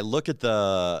 And I look at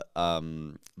the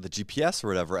GPS or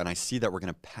whatever, and I see that we're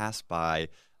going to pass by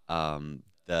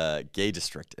the gay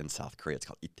district in South Korea. It's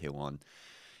called Itaewon.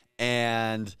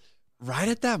 And right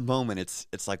at that moment, it's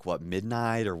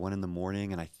midnight or 1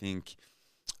 a.m, and I think,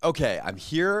 okay, I'm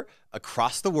here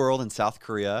across the world in South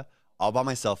Korea, all by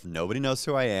myself. Nobody knows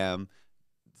who I am.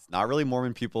 It's not really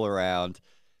Mormon people around.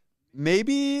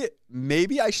 Maybe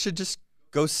I should just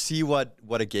go see what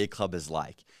a gay club is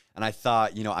like. And I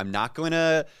thought, I'm not going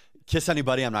to kiss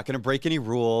anybody. I'm not going to break any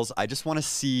rules. I just want to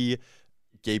see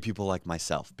gay people like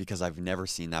myself, because I've never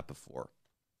seen that before.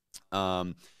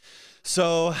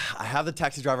 So I have the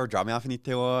taxi driver drop me off in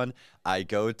Itaewon. I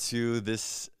go to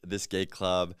this gay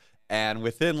club, And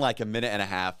within like a minute and a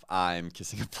half, I'm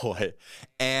kissing a boy.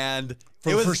 And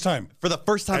for the first time? For the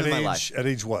first time in my life. At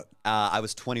age what? I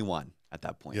was 21 at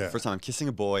that point. Yeah. First time I'm kissing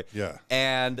a boy. Yeah.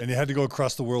 And you had to go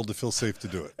across the world to feel safe to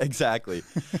do it. Exactly.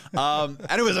 And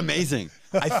it was amazing.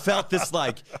 I felt this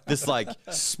like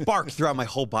spark throughout my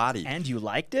whole body. And you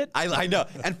liked it? I know.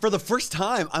 And for the first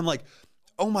time, I'm like,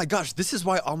 oh my gosh, this is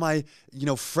why all my,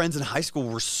 friends in high school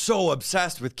were so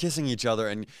obsessed with kissing each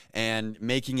other and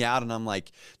making out. And I'm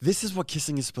like, this is what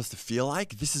kissing is supposed to feel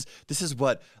like. This is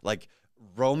what like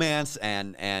romance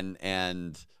and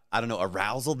I don't know,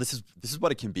 arousal. This is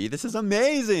what it can be. This is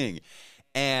amazing.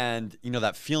 And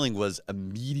that feeling was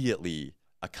immediately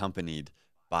accompanied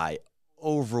by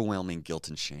overwhelming guilt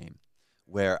and shame.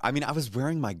 Where I was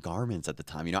wearing my garments at the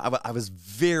time. I was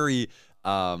very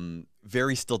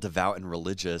very still devout and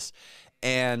religious.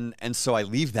 And so I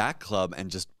leave that club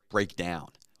and just break down.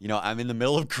 I'm in the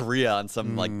middle of Korea on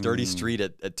some like dirty street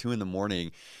at 2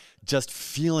 a.m, just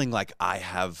feeling like I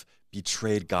have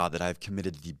betrayed God, that I've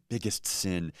committed the biggest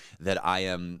sin, that I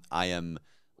am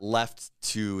left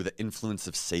to the influence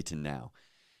of Satan now.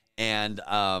 And,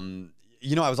 I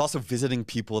was also visiting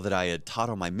people that I had taught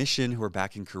on my mission who were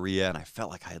back in Korea, and I felt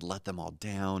like I had let them all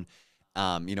down.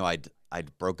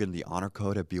 I'd broken the honor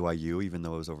code at BYU, even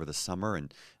though it was over the summer,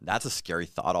 and that's a scary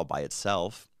thought all by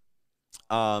itself.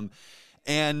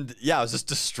 And yeah, I was just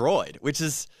destroyed, which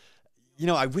is,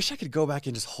 I wish I could go back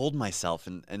and just hold myself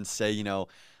and say,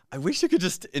 I wish I could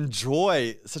just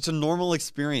enjoy such a normal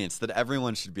experience that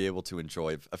everyone should be able to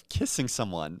enjoy of kissing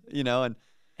someone, and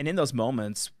in those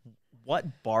moments,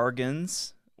 what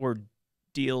bargains or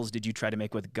deals did you try to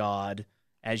make with God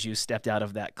as you stepped out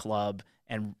of that club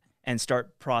and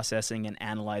start processing and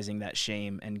analyzing that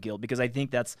shame and guilt? Because I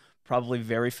think that's probably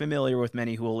very familiar with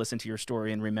many who will listen to your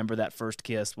story and remember that first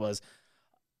kiss was,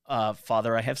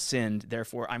 Father, I have sinned,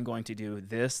 therefore I'm going to do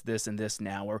this, this, and this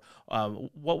now. Or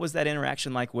what was that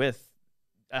interaction like with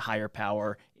a higher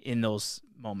power in those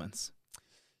moments?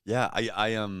 Yeah, I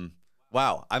am.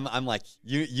 Wow, I'm like,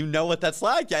 you know what that's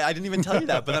like. I didn't even tell you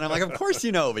that, but then I'm like, of course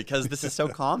you know, because this is so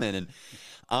common.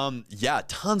 And yeah,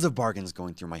 tons of bargains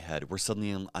going through my head where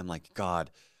suddenly I'm like, God,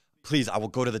 please, I will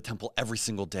go to the temple every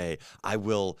single day. I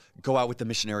will go out with the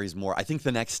missionaries more. I think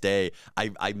the next day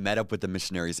I met up with the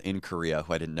missionaries in Korea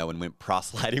who I didn't know and went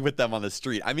proselyting with them on the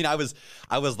street. I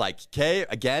was like, okay,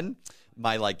 again,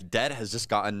 my like debt has just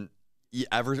gotten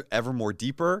ever more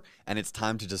deeper, and it's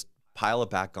time to just pile it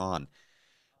back on.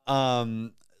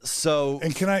 So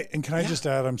can I just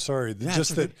add, I'm sorry,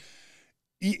 just that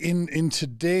in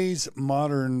today's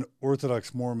modern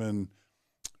Orthodox Mormon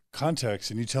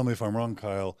context, and you tell me if I'm wrong,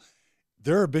 Kyle,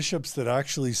 there are bishops that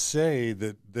actually say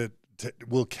that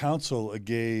will counsel a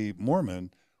gay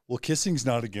Mormon, well, kissing's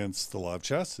not against the law of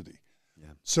chastity. Yeah.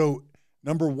 So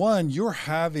number one, you're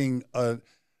having a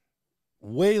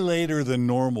way later than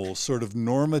normal sort of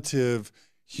normative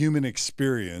human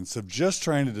experience of just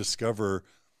trying to discover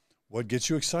what gets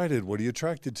you excited, what are you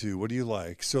attracted to, what do you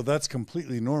like. So that's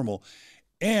completely normal.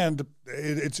 And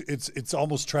it's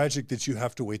almost tragic that you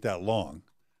have to wait that long,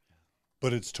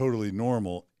 but it's totally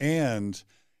normal. And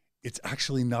it's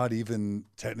actually not even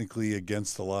technically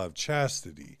against the law of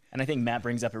chastity. And I think Matt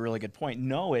brings up a really good point.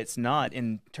 No, it's not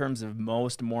in terms of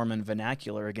most Mormon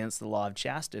vernacular against the law of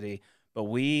chastity, but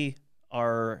we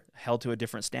are held to a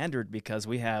different standard because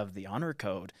we have the honor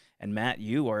code. And Matt,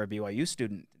 you are a BYU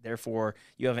student. Therefore,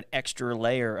 you have an extra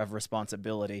layer of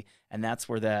responsibility. And that's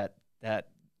where that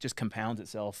just compounds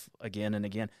itself again and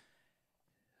again.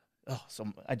 Oh,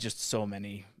 so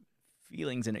many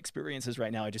feelings and experiences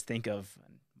right now. I just think of,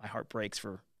 my heart breaks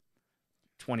for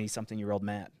 20-something-year-old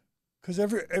Matt. Because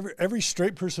every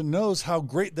straight person knows how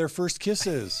great their first kiss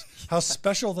is, how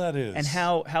special that is, and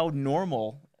how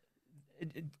normal.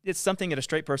 It's something that a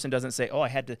straight person doesn't say, oh, I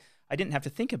didn't have to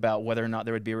think about whether or not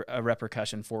there would be a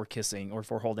repercussion for kissing or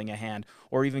for holding a hand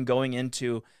or even going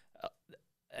into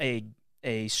a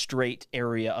straight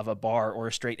area of a bar or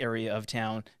a straight area of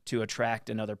town to attract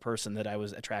another person that I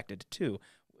was attracted to.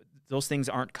 Those things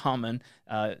aren't common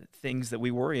things that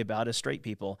we worry about as straight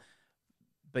people.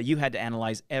 But you had to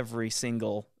analyze every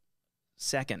single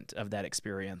second of that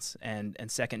experience and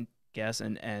second guess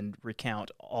and recount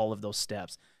all of those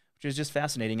steps, which is just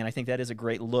fascinating. And I think that is a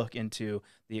great look into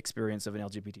the experience of an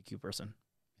LGBTQ person.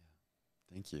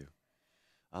 Yeah. Thank you.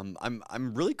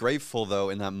 I'm really grateful, though,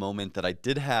 in that moment that I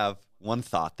did have one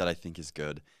thought that I think is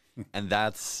good, and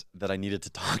that's that I needed to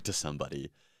talk to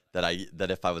somebody,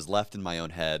 that if I was left in my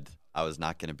own head, I was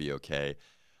not going to be okay.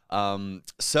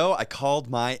 So I called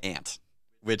my aunt,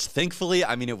 which thankfully,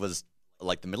 it was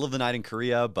like the middle of the night in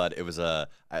Korea, but it was a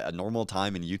normal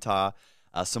time in Utah.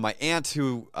 So my aunt,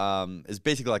 who is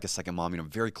basically like a second mom, I'm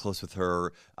very close with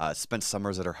her, spent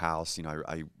summers at her house.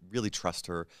 I really trust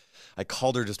her. I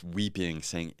called her just weeping,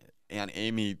 saying, Aunt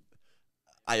Amy,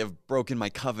 I have broken my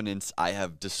covenants. I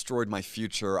have destroyed my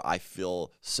future. I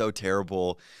feel so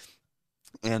terrible.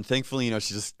 And thankfully, she's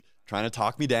just trying to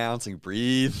talk me down, saying,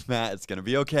 breathe, Matt, it's going to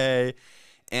be okay.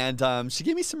 And she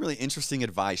gave me some really interesting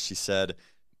advice. She said,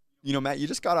 Matt, you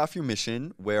just got off your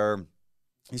mission where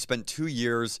you spent 2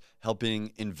 years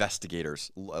helping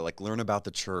investigators learn about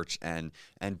the church and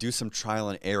do some trial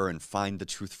and error and find the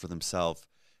truth for themselves.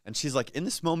 And she's like, in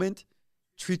this moment,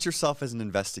 treat yourself as an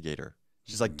investigator.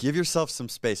 She's like, give yourself some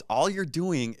space. All you're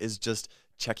doing is just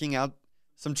checking out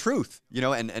some truth,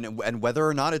 and whether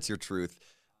or not it's your truth.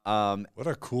 What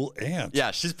a cool aunt.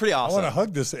 Yeah, she's pretty awesome. I want to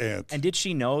hug this aunt. And did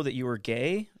she know that you were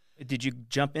gay? Did you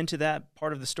jump into that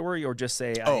part of the story or just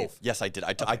say, yes, I did.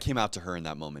 I came out to her in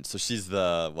that moment. So she's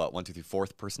the,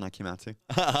 4th person I came out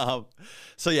to.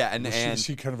 So yeah. And is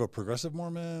she kind of a progressive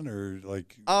Mormon or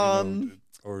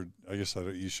or I guess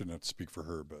you shouldn't have to speak for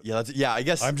her, but I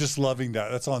guess I'm just loving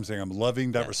that. That's all I'm saying. I'm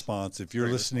loving that response. If you're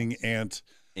listening, Aunt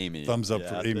Amy, thumbs up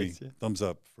for Amy. Thumbs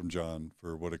up from John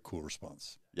for what a cool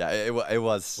response. Yeah, it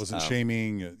wasn't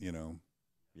shaming.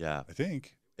 Yeah, I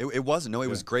think it wasn't. No, it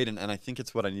was great, and I think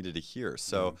it's what I needed to hear.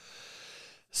 So.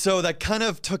 So that kind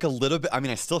of took a little bit. I mean,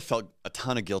 I still felt a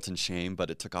ton of guilt and shame, but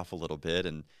it took off a little bit.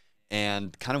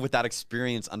 And kind of with that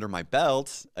experience under my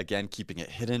belt, again, keeping it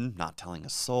hidden, not telling a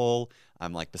soul.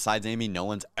 I'm like, besides Amy, no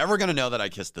one's ever going to know that I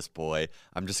kissed this boy.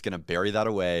 I'm just going to bury that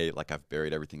away like I've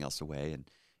buried everything else away.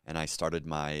 And I started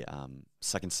my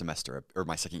second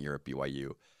year at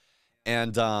BYU.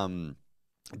 And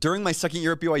during my second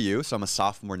year at BYU, so I'm a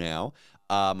sophomore now,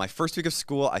 my first week of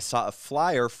school, I saw a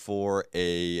flyer for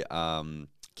a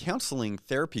counseling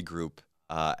therapy group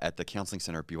at the counseling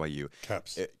center at BYU.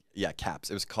 CAPS. CAPS.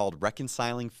 It was called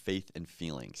Reconciling Faith and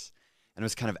Feelings. And it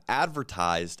was kind of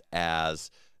advertised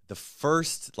as the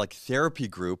first therapy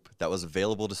group that was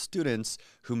available to students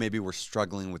who maybe were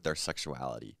struggling with their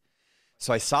sexuality.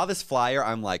 So I saw this flyer.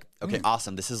 I'm like, okay,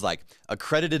 awesome. This is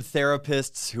accredited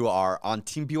therapists who are on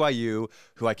Team BYU,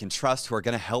 who I can trust, who are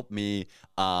going to help me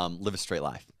live a straight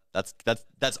life.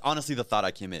 That's honestly the thought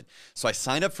I came in. So I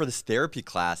signed up for this therapy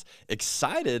class,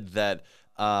 excited that,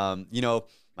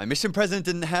 my mission president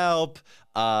didn't help.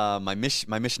 My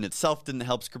mission itself didn't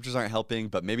help. Scriptures aren't helping,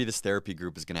 but maybe this therapy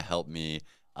group is going to help me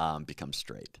become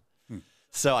straight.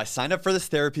 So I signed up for this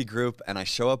therapy group, and I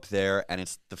show up there, and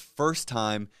it's the first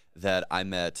time that I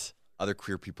met other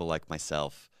queer people like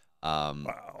myself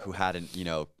who hadn't,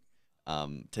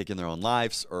 taken their own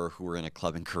lives or who were in a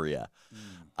club in Korea.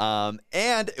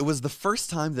 And it was the first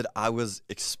time that I was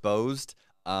exposed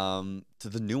to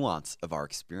the nuance of our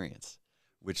experience,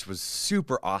 which was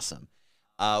super awesome.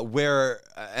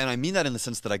 And I mean that in the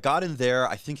sense that I got in there,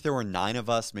 I think there were 9 of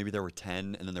us, maybe there were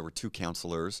 10, and then there were 2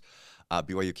 counselors,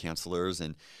 BYU counselors,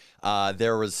 and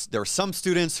there were some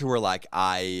students who were like,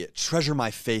 I treasure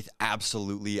my faith,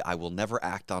 absolutely. I will never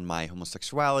act on my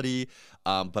homosexuality,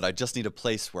 but I just need a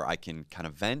place where I can kind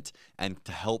of vent and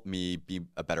to help me be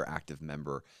a better active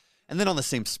member. And then on the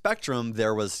same spectrum,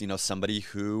 there was, somebody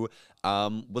who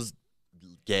was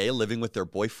gay, living with their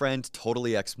boyfriend,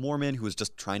 totally ex-Mormon, who was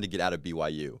just trying to get out of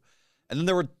BYU. And then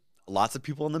there were lots of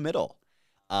people in the middle.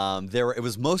 It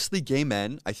was mostly gay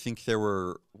men. I think there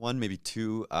were 1, maybe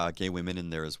 2 gay women in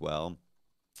there as well.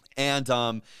 And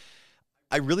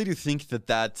I really do think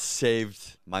that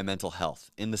saved my mental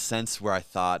health in the sense where I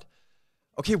thought,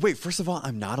 okay, wait, first of all,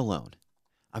 I'm not alone.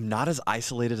 I'm not as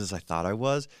isolated as I thought I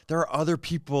was. There are other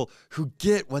people who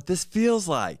get what this feels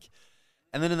like.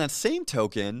 And then in that same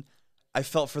token, I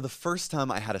felt for the first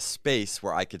time I had a space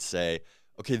where I could say,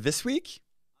 okay, this week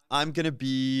I'm going to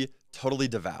be totally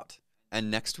devout.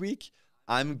 And next week,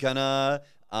 I'm going to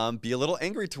be a little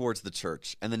angry towards the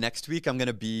church. And the next week, I'm going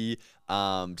to be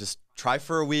just try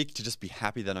for a week to just be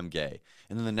happy that I'm gay.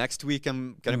 And then the next week,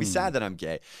 I'm going to be sad that I'm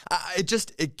gay.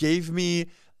 It gave me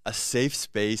a safe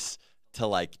space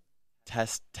to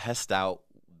test out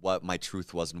what my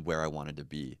truth was and where I wanted to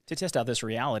be. To test out this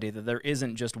reality that there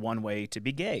isn't just one way to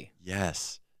be gay.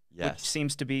 Yes. Which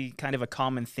seems to be kind of a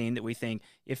common theme that we think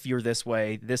if you're this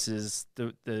way, this is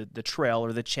the trail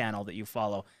or the channel that you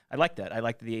follow. I like that. I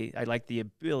like the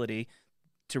ability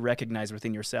to recognize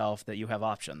within yourself that you have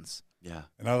options. Yeah.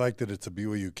 And I like that it's a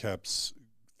BYU CAPS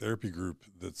therapy group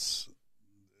that's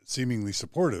seemingly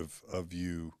supportive of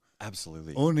you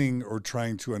absolutely owning or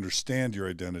trying to understand your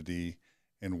identity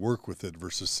and work with it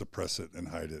versus suppress it and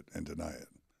hide it and deny it.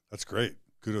 That's great.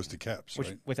 Kudos to CAPS,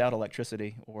 right? Without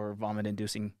electricity or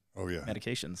vomit-inducing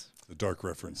medications. The dark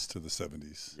reference to the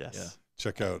 70s. Yes. Yeah.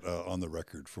 check out On the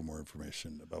Record for more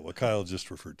information about what Kyle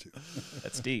just referred to.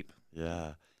 That's deep.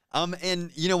 Yeah.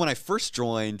 And you know, when I first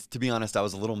joined, to be honest, I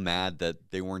was a little mad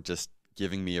that they weren't just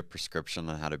giving me a prescription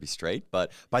on how to be straight.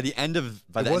 But by the end of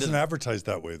it wasn't advertised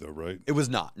that way, though, right? It was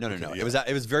not. No. Yeah.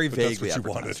 It was very vaguely that's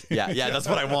what advertised. you wanted. Yeah, that's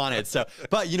what I wanted. So,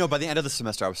 but you know, by the end of the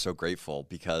semester, I was so grateful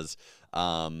because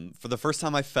for the first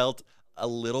time, I felt a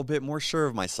little bit more sure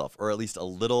of myself, or at least a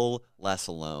little less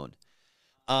alone.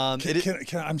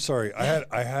 I'm sorry.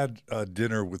 I had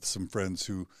dinner with some friends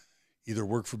who either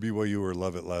work for BYU or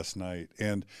love it last night,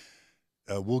 and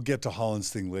we'll get to Holland's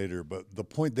thing later. But the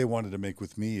point they wanted to make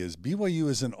with me is BYU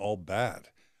isn't all bad.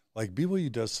 Like,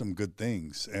 BYU does some good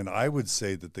things, and I would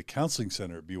say that the counseling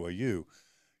center at BYU,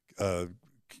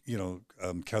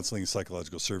 Counseling and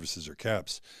Psychological Services, or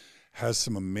CAPS, has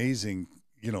some amazing,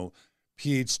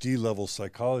 PhD level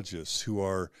psychologists who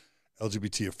are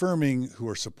LGBT affirming, who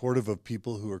are supportive of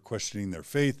people who are questioning their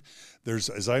faith. There's,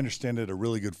 as I understand it, a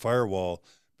really good firewall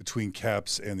between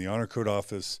CAPS and the Honor Code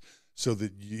Office, so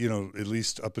that, at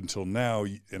least up until now,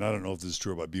 and I don't know if this is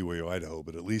true about BYU Idaho,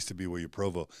 but at least at BYU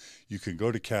Provo, you can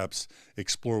go to CAPS,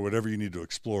 explore whatever you need to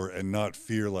explore, and not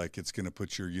fear like it's going to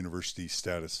put your university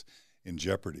status in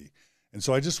jeopardy. And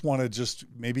so I just want to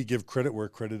maybe give credit where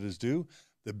credit is due.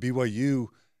 That BYU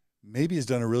maybe has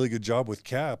done a really good job with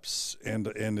CAPS, and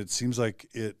it seems like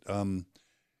it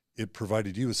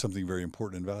provided you with something very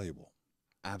important and valuable.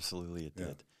 Absolutely, it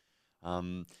did.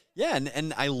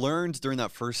 And I learned during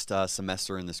that first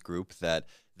semester in this group that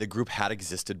the group had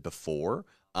existed before.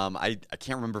 I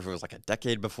can't remember if it was like a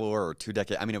decade before or 2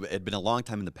 decades. I mean, it had been a long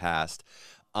time in the past,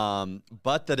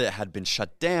 but that it had been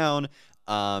shut down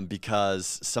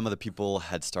because some of the people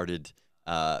had started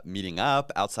meeting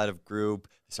up outside of group,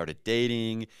 started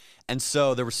dating. And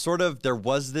so there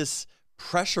was this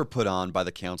pressure put on by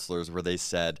the counselors where they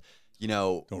said,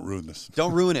 don't ruin this.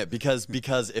 Don't ruin it because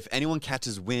if anyone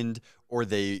catches wind or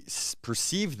they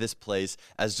perceive this place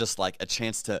as just like a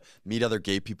chance to meet other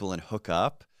gay people and hook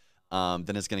up,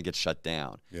 then it's going to get shut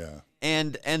down. Yeah.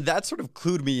 And that sort of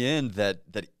clued me in that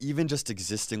even just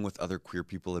existing with other queer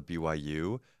people at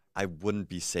BYU, I wouldn't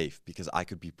be safe because I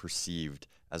could be perceived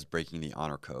as breaking the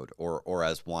honor code or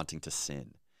as wanting to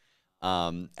sin.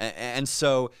 And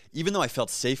so even though I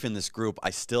felt safe in this group, I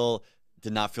still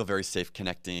did not feel very safe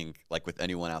connecting like with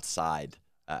anyone outside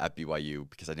at BYU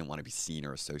because I didn't want to be seen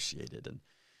or associated.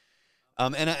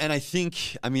 And I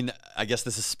think, I guess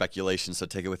this is speculation, so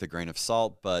take it with a grain of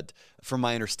salt. But from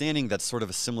my understanding, that's sort of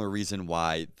a similar reason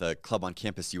why the club on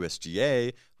campus,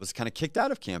 USGA, was kind of kicked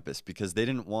out of campus because they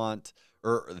didn't want,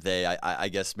 I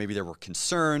guess maybe there were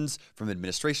concerns from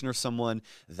administration or someone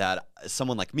that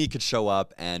someone like me could show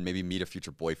up and maybe meet a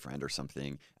future boyfriend or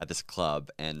something at this club,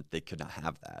 and they could not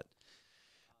have that.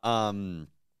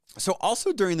 So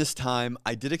also during this time,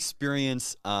 I did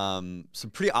experience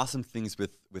some pretty awesome things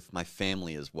with my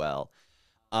family as well.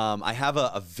 I have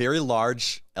a very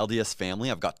large LDS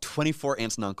family. I've got 24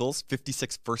 aunts and uncles,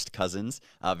 56 first cousins,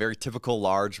 a very typical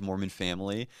large Mormon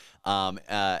family.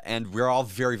 And we're all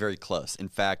very, very close. In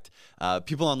fact,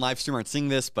 people on live stream aren't seeing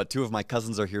this, but 2 of my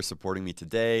cousins are here supporting me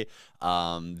today.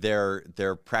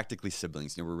 They're practically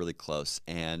siblings. We're really close.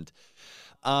 And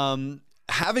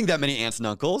having that many aunts and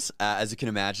uncles, as you can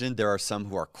imagine, there are some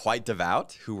who are quite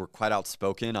devout, who were quite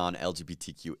outspoken on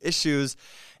LGBTQ issues.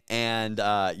 And,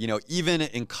 even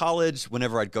in college,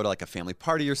 whenever I'd go to like a family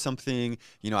party or something,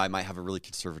 I might have a really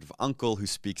conservative uncle who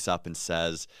speaks up and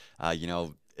says,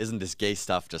 isn't this gay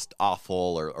stuff just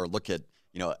awful? Or look at,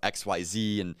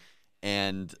 XYZ,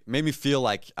 and made me feel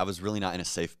like I was really not in a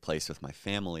safe place with my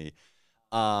family.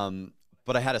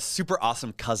 But I had a super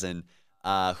awesome cousin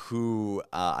who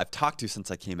I've talked to since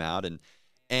I came out,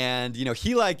 and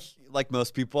he like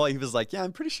most people, he was like, yeah,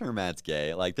 I'm pretty sure Matt's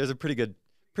gay. Like, there's a pretty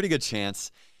good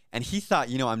chance. And he thought,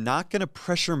 I'm not gonna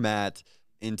pressure Matt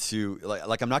into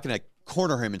like I'm not gonna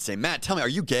corner him and say, Matt, tell me, are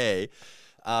you gay?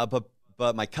 But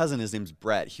my cousin, his name's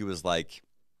Brett. He was like,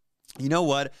 you know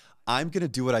what? I'm gonna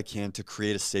do what I can to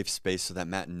create a safe space so that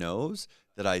Matt knows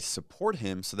that I support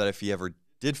him, so that if he ever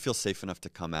did feel safe enough to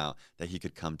come out, that he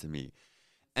could come to me.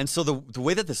 And so the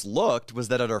way that this looked was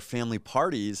that at our family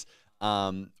parties,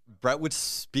 Brett would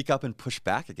speak up and push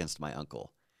back against my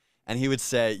uncle. And he would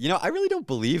say, I really don't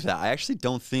believe that. I actually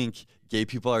don't think gay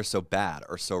people are so bad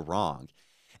or so wrong.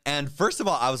 And first of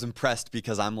all, I was impressed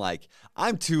because I'm like,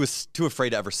 I'm too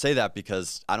afraid to ever say that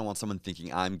because I don't want someone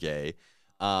thinking I'm gay.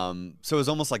 So it was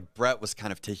almost like Brett was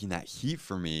kind of taking that heat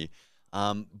for me.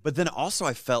 But then also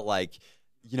I felt like,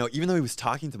 even though he was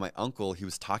talking to my uncle, he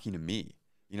was talking to me,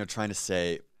 trying to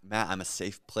say, Matt, I'm a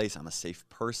safe place. I'm a safe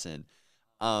person.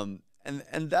 And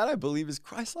that I believe is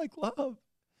Christ-like love.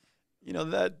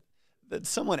 that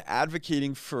someone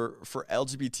advocating for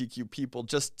LGBTQ people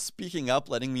just speaking up,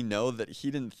 letting me know that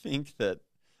he didn't think that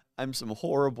I'm some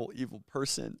horrible, evil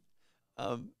person.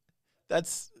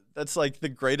 That's like the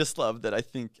greatest love that I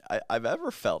think I've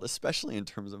ever felt, especially in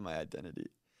terms of my identity.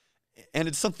 And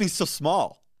it's something so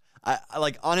small. I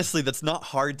like, honestly, that's not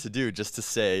hard to do, just to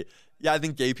say, yeah, I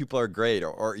think gay people are great,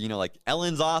 or you know, like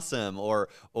Ellen's awesome, or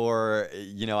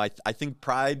you know, I think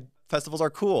pride festivals are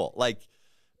cool. Like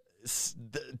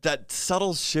that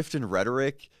subtle shift in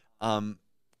rhetoric can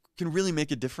really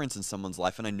make a difference in someone's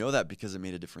life, and I know that because it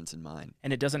made a difference in mine.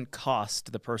 And it doesn't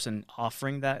cost the person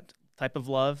offering that type of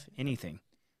love anything.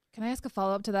 Can I ask a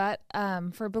follow-up to that?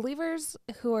 For believers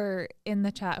who are in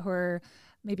the chat, who are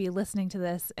maybe listening to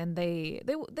this, and they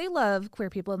love queer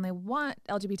people and they want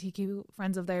LGBTQ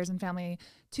friends of theirs and family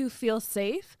to feel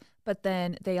safe, but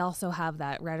then they also have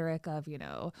that rhetoric of, you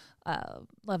know,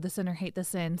 love the sinner, hate the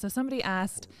sin. So somebody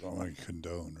asked, don't like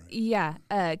condone, right? Yeah,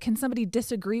 can somebody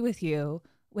disagree with you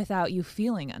without you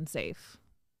feeling unsafe?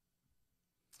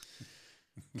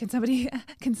 Can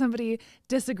somebody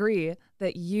disagree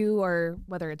that you are,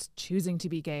 whether it's choosing to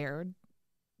be gay or,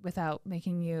 without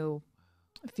making you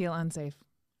feel unsafe?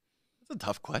 That's a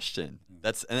tough question.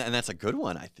 That's a good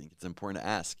one. I think it's important to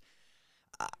ask.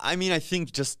 I mean, I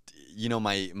think just, you know,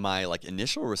 my like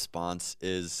initial response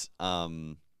is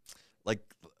like,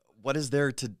 what is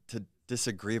there to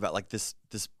disagree about? Like this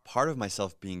part of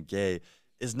myself being gay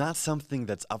is not something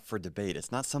that's up for debate.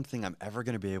 It's not something I'm ever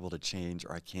going to be able to change,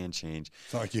 or I can change.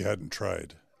 It's not like you hadn't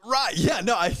tried. Right. Yeah,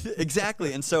 no,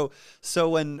 exactly. And so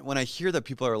when I hear that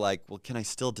people are like, well, can I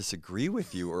still disagree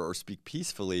with you or speak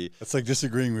peacefully? It's like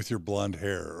disagreeing with your blonde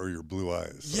hair or your blue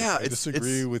eyes. Yeah. Like, I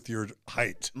disagree with your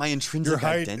height. My intrinsic Your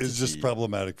height identity is just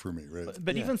problematic for me, right?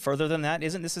 But even further than that,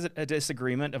 isn't this a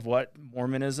disagreement of what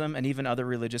Mormonism and even other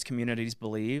religious communities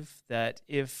believe? That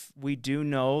if we do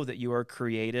know that you are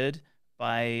created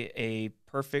by a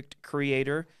perfect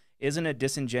creator, isn't it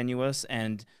disingenuous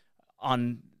and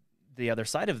on the other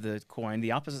side of the coin,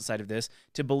 the opposite side of this,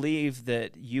 to believe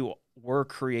that you were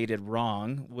created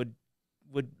wrong would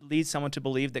lead someone to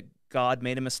believe that God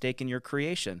made a mistake in your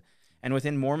creation? And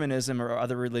within Mormonism or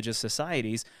other religious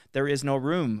societies, there is no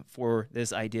room for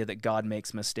this idea that God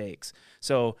makes mistakes.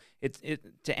 So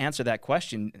to answer that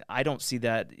question, I don't see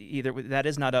that either. That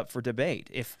is not up for debate.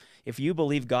 If you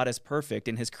believe God is perfect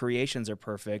and his creations are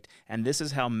perfect, and this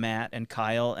is how Matt and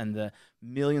Kyle and the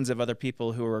millions of other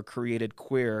people who are created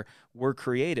queer were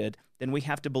created, then we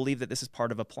have to believe that this is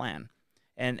part of a plan.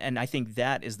 And I think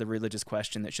that is the religious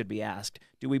question that should be asked.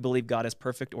 Do we believe God is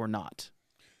perfect or not?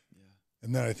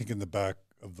 And then I think in the back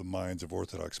of the minds of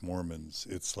Orthodox Mormons,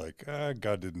 it's like,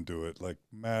 God didn't do it. Like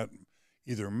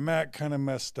either Matt kind of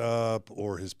messed up,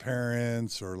 or his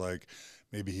parents, or like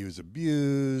maybe he was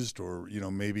abused, or, you know,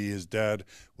 maybe his dad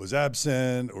was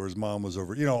absent, or his mom was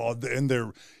over, you know, and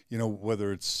they're, you know,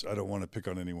 whether it's, I don't want to pick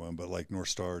on anyone, but like North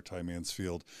Star, Ty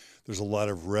Mansfield, there's a lot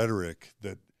of rhetoric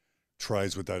that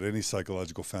tries without any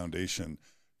psychological foundation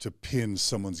to pin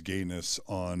someone's gayness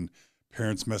on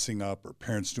parents messing up, or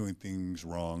parents doing things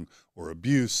wrong, or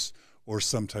abuse, or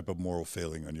some type of moral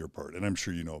failing on your part. And I'm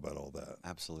sure you know about all that.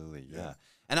 Absolutely, yeah.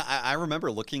 And I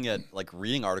remember looking at, like,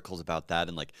 reading articles about that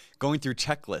and, like, going through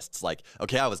checklists. Like,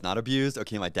 okay, I was not abused.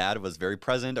 Okay, my dad was very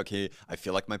present. Okay, I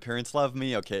feel like my parents love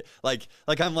me. Okay, like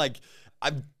I'm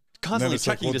constantly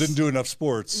checking. Like, well, didn't do enough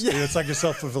sports. Yeah. It's like a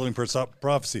self-fulfilling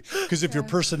prophecy. Because if your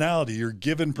personality, your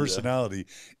given personality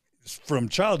from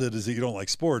childhood is that you don't like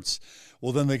sports,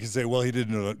 well, then they can say, well, he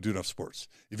didn't do enough sports.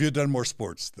 If you had done more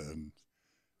sports, then,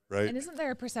 right? And isn't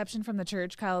there a perception from the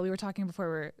church, Kyle? We were talking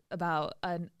before about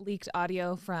a leaked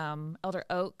audio from Elder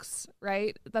Oaks,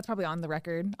 right? That's probably on the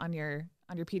record on your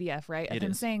PDF, right? Of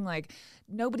him saying, like,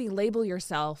 nobody label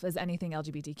yourself as anything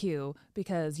LGBTQ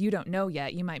because you don't know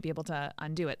yet. You might be able to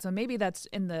undo it. So maybe that's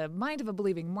in the mind of a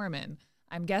believing Mormon.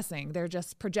 I'm guessing they're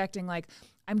just projecting, like,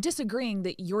 I'm disagreeing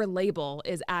that your label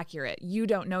is accurate. You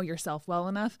don't know yourself well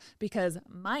enough, because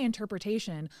my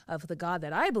interpretation of the God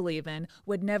that I believe in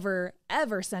would never,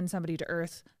 ever send somebody to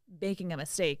earth making a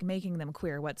mistake, making them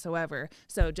queer whatsoever.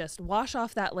 So just wash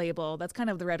off that label. That's kind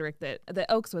of the rhetoric that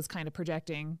Oaks was kind of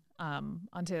projecting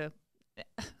onto,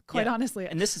 quite honestly,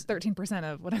 and this is 13%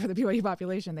 of whatever the BYU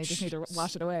population. They just need to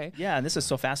wash it away. Yeah, and this is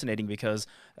so fascinating because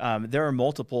there are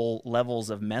multiple levels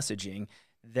of messaging.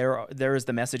 There is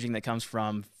the messaging that comes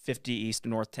from 50 East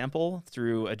North Temple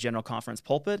through a general conference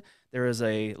pulpit. There is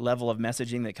a level of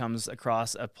messaging that comes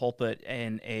across a pulpit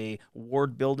in a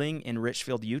ward building in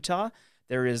Richfield, Utah.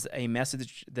 There is a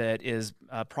message that is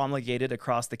promulgated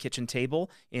across the kitchen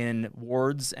table in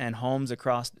wards and homes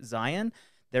across Zion.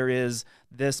 there is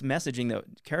this messaging that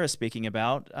Kara's speaking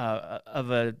about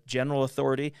of a general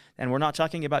authority. And we're not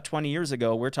talking about 20 years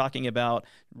ago. We're talking about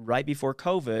right before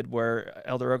COVID, where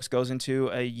Elder Oaks goes into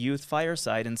a youth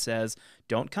fireside and says,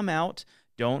 don't come out.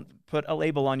 Don't put a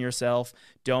label on yourself.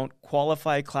 Don't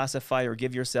qualify, classify, or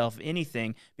give yourself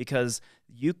anything, because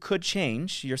you could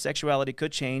change. Your sexuality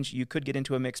could change. You could get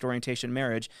into a mixed orientation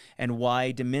marriage. And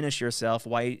why diminish yourself?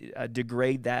 Why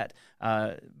degrade that?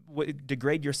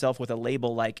 Degrade yourself with a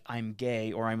label like I'm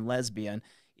gay or I'm lesbian,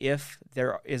 if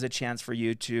there is a chance for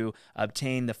you to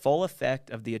obtain the full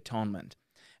effect of the atonement.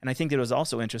 And I think it was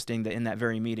also interesting that in that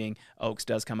very meeting, Oaks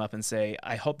does come up and say,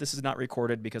 I hope this is not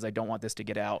recorded because I don't want this to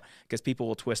get out, because people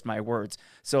will twist my words.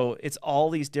 So it's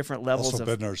all these different levels also,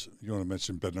 of... Bednar's, you want to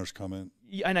mention Bednar's comment?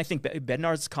 Yeah, and I think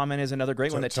Bednar's comment is another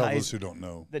great one that tell ties... those who don't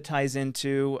know. That ties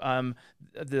into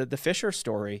the Fisher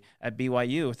story at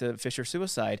BYU with the Fisher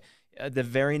suicide. The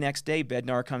very next day,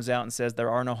 Bednar comes out and says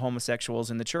there are no homosexuals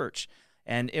in the church.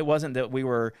 And it wasn't that we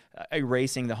were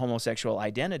erasing the homosexual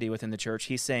identity within the church.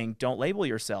 He's saying, don't label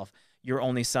yourself. You're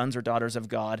only sons or daughters of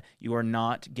God. You are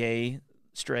not gay,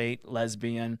 straight,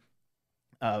 lesbian,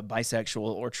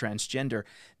 bisexual, or transgender.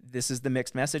 This is the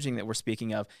mixed messaging that we're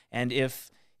speaking of. And if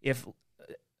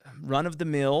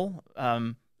run-of-the-mill,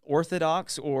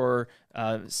 Orthodox or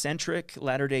centric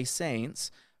Latter-day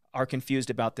Saints are confused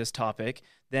about this topic,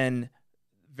 then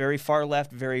very far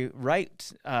left, very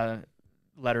right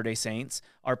Latter-day Saints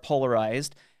are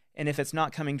polarized. And if it's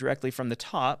not coming directly from the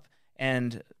top,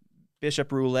 and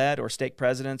bishop roulette or stake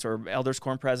presidents or elders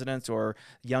quorum presidents or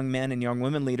young men and young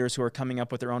women leaders who are coming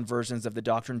up with their own versions of the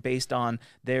doctrine based on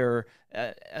their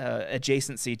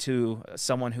adjacency to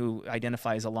someone who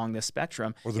identifies along this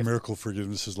spectrum. Or the miracle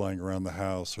forgiveness is lying around the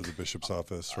house or the bishop's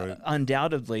office, right?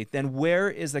 Undoubtedly. Then where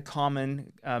is the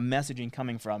common messaging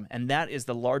coming from? And that is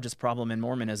the largest problem in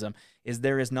Mormonism, is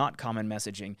there is not common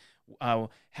messaging.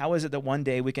 How is it that one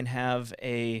day we can have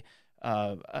a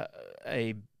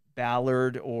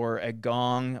ballad or a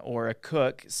gong or a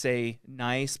cook say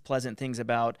nice, pleasant things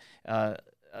about a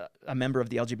member of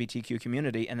the LGBTQ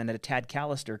community, and then a Tad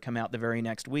Callister come out the very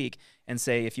next week and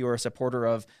say, if you are a supporter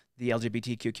of the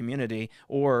LGBTQ community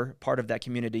or part of that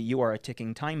community, you are a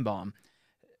ticking time bomb?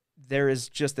 There is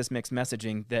just this mixed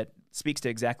messaging that speaks to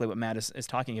exactly what Matt is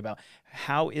talking about.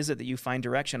 How is it that you find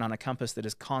direction on a compass that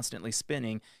is constantly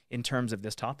spinning in terms of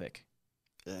this topic?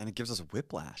 And it gives us a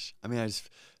whiplash. I mean, I just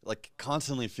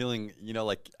constantly feeling,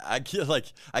 like I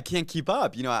can't keep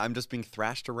up. I'm just being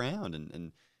thrashed around,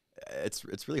 and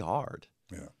it's really hard.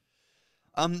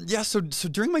 Yeah. So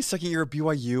during my second year at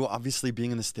BYU, obviously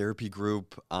being in this therapy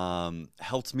group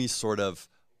helped me sort of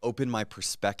open my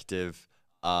perspective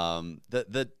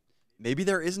that maybe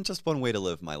there isn't just one way to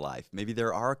live my life. Maybe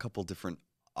there are a couple different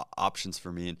options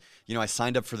for me. And I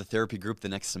signed up for the therapy group the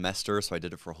next semester, so I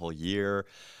did it for a whole year.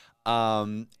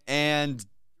 And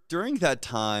during that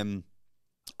time,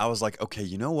 I was like, okay,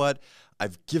 you know what?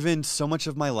 I've given so much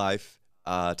of my life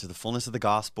to the fullness of the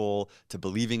gospel, to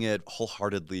believing it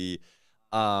wholeheartedly.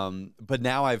 But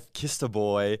now I've kissed a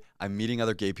boy, I'm meeting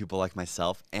other gay people like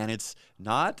myself, and it's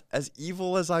not as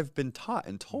evil as I've been taught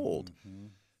and told. Mm-hmm.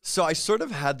 So I sort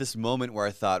of had this moment where I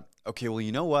thought, okay, well,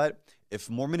 you know what? If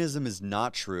Mormonism is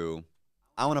not true,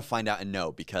 I want to find out and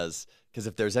know, because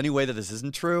if there's any way that this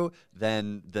isn't true,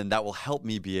 then that will help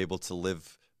me be able to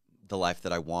live the life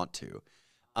that I want to.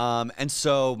 And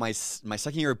so my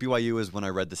second year at BYU is when I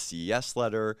read the CES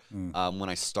letter, when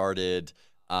I started.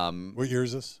 What year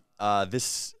is this?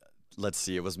 Let's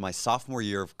see, it was my sophomore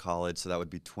year of college, so that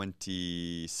would be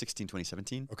 2016,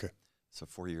 2017. Okay. So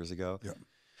 4 years ago. Yeah.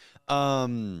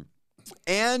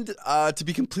 And to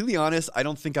be completely honest, I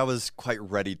don't think I was quite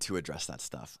ready to address that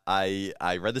stuff. I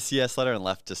read the CS letter and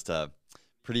left just a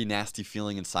pretty nasty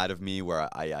feeling inside of me where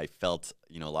I felt,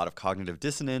 a lot of cognitive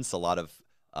dissonance,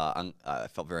 I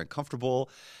felt very uncomfortable.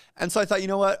 And so I thought, you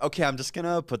know what? Okay, I'm just going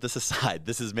to put this aside.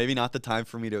 This is maybe not the time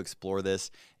for me to explore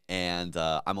this, and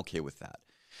I'm okay with that.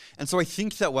 And so I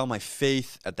think that while my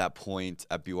faith at that point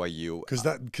at BYU...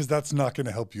 Because that's not going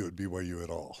to help you at BYU at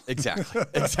all.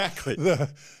 Exactly.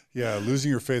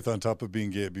 Losing your faith on top of being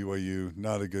gay at BYU,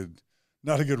 not a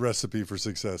good recipe for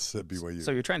success at BYU.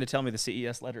 So you're trying to tell me the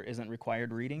CES letter isn't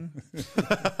required reading?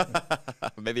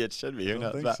 Maybe it should be. I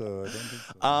don't think so.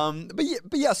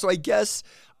 But yeah, so I guess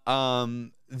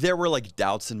there were like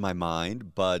doubts in my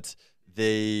mind, but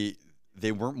they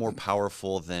weren't more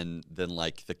powerful than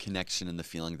like the connection and the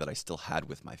feeling that I still had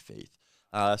with my faith.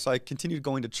 So I continued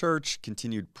going to church,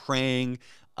 continued praying,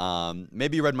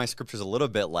 maybe read my scriptures a little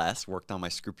bit less, worked on my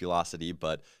scrupulosity,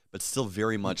 but still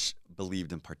very much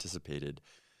believed and participated.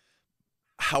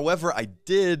 However, I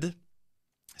did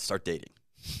start dating.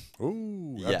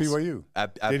 Ooh, Yes. at BYU.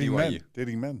 At Dating BYU. men.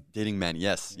 Dating men. Dating men,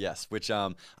 yes, yes. Which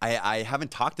I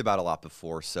haven't talked about a lot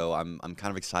before, so I'm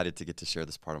kind of excited to get to share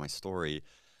this part of my story.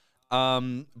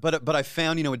 But I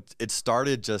found, it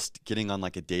started just getting on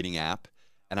like a dating app,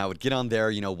 and I would get on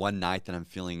there, one night that I'm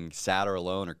feeling sad or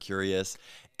alone or curious,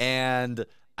 and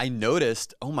I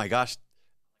noticed, oh my gosh,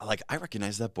 like I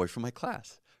recognize that boy from my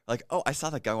class. Like, oh, I saw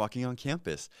that guy walking on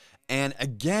campus, and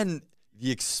again,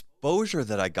 the exposure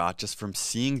that I got just from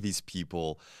seeing these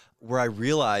people, where I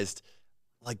realized,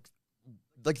 like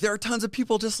there are tons of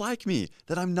people just like me,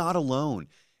 that I'm not alone.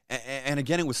 And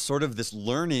again, it was sort of this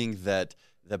learning that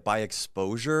by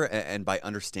exposure and by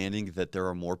understanding that there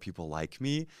are more people like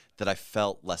me, that I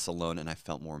felt less alone and I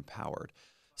felt more empowered.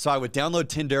 So I would download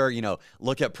Tinder,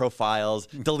 look at profiles,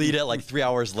 delete it like 3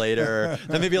 hours later.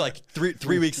 Then maybe like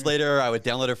three weeks later, I would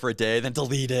download it for a day, then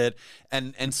delete it.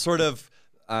 And sort of,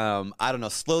 I don't know,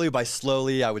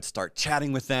 slowly, I would start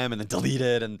chatting with them and then delete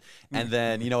it. And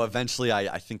then, eventually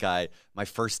I think my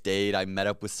first date, I met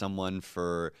up with someone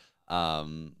for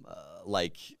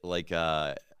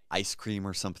ice cream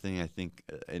or something, I think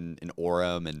in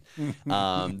Orem,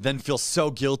 and then feel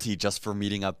so guilty just for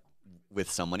meeting up with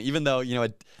someone, even though,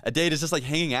 a date is just like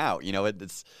hanging out,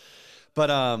 but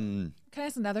can I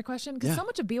ask another question? Because so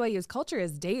much of BYU's culture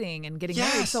is dating and getting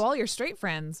Yes. married. So all your straight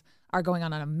friends are going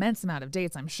on an immense amount of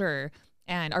dates, I'm sure.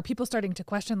 And are people starting to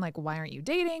question, like, why aren't you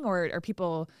dating? Or are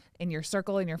people in your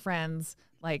circle and your friends,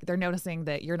 like, they're noticing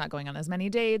that you're not going on as many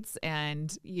dates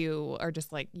and you are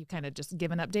just like, you kind of just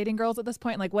given up dating girls at this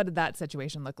point? Like, what did that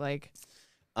situation look like?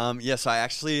 Yes, I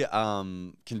actually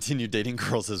continued dating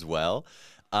girls as well.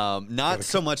 Not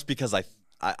so much because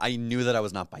I knew that I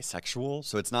was not bisexual.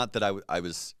 So it's not that I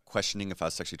was questioning if I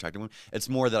was sexually attracted to women. It's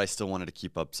more that I still wanted to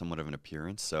keep up somewhat of an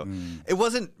appearance. So it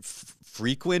wasn't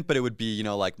frequent, but it would be,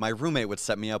 like my roommate would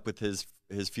set me up with his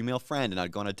female friend and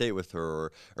I'd go on a date with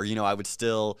her. Or I would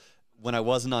still, when I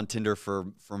wasn't on Tinder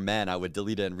for men, I would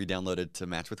delete it and re-download it to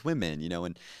match with women,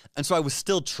 and so I was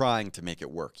still trying to make it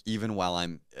work, even while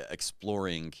I'm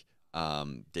exploring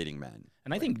dating men.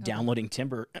 And I think downloading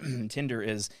Tinder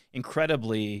is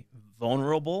incredibly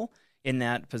vulnerable in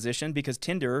that position, because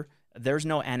Tinder, there's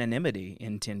no anonymity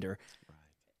in Tinder.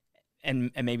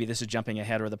 And maybe this is jumping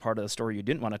ahead or the part of the story you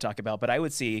didn't want to talk about, but I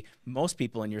would see most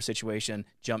people in your situation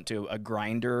jump to a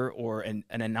Grindr or an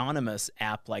anonymous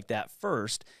app like that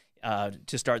first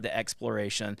to start the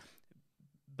exploration.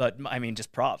 But I mean,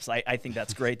 just props. I think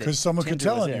that's great. Because someone could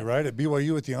tell on you, right? At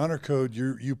BYU with the honor code,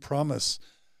 you promise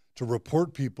to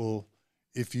report people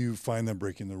if you find them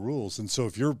breaking the rules. And so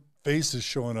if your face is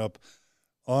showing up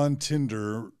on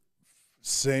Tinder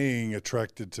saying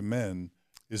attracted to men,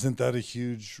 isn't that a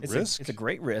huge risk? It's a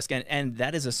great risk. And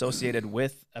that is associated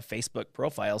with a Facebook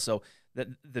profile. So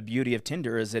the beauty of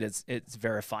Tinder is that it's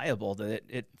verifiable, that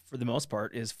it for the most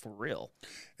part is for real.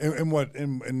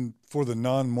 And for the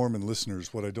non-Mormon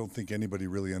listeners, what I don't think anybody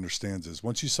really understands is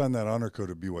once you sign that honor code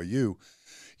at BYU,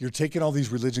 you're taking all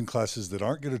these religion classes that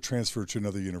aren't going to transfer to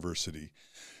another university.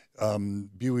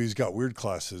 BYU's got weird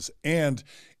classes. And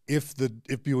if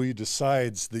BYU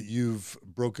decides that you've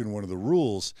broken one of the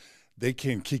rules, they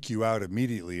can kick you out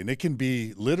immediately. And it can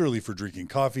be literally for drinking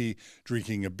coffee,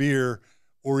 drinking a beer,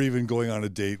 or even going on a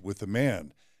date with a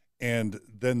man. And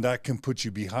then that can put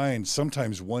you behind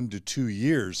sometimes 1 to 2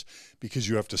 years because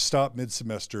you have to stop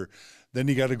mid-semester. Then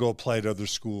you got to go apply to other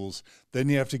schools. Then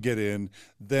you have to get in.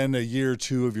 Then a year or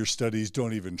two of your studies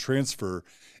don't even transfer.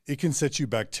 It can set you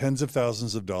back tens of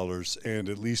thousands of dollars and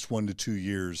at least 1 to 2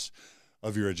 years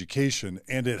of your education.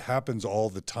 And it happens all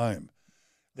the time.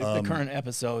 The current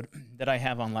episode that I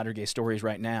have on Latter-day Stories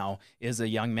right now is a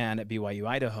young man at BYU,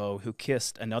 Idaho, who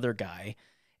kissed another guy.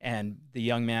 And the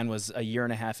young man was a year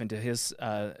and a half into his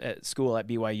school at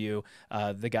BYU.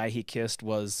 The guy he kissed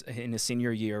was in his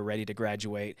senior year, ready to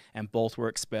graduate, and both were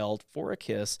expelled for a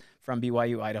kiss from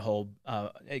BYU, Idaho,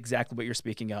 exactly what you're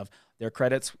speaking of. Their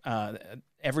credits,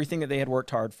 everything that they had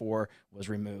worked hard for was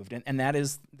removed. And that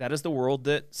is the world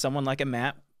that someone like a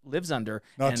Matt lives under.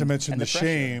 Not to mention the pressure.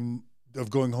 shame of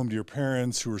going home to your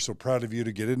parents who are so proud of you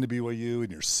to get into BYU,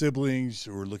 and your siblings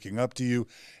who are looking up to you,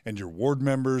 and your ward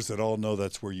members that all know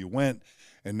that's where you went.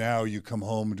 And now you come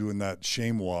home doing that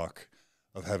shame walk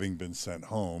of having been sent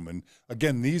home. And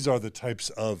again, these are the types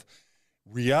of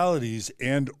realities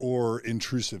and or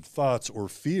intrusive thoughts or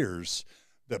fears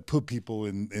that put people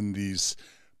in these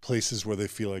places where they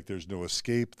feel like there's no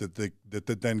escape, that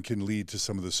then can lead to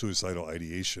some of the suicidal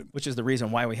ideation. Which is the reason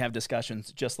why we have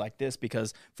discussions just like this,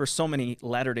 because for so many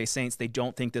Latter-day Saints, they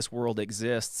don't think this world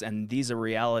exists, and these are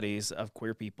realities of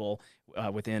queer people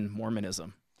within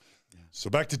Mormonism. So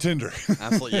back to Tinder.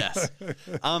 Absolutely, yes.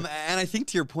 And I think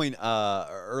to your point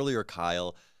earlier,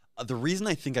 Kyle, the reason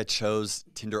I think I chose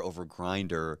Tinder over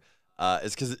Grindr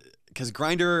is because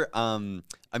Grindr,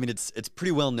 I mean, it's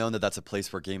pretty well known that that's a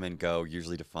place where gay men go,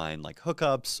 usually to find like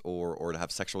hookups or to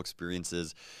have sexual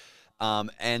experiences.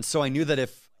 And so I knew that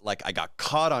if like I got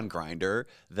caught on Grindr,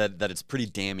 that it's pretty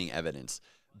damning evidence.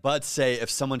 But say if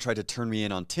someone tried to turn me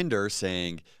in on Tinder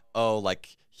saying, oh,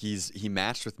 like he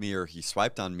matched with me or he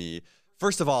swiped on me,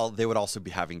 first of all, they would also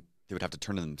be they would have to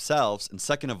turn in themselves. And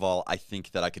second of all, I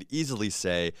think that I could easily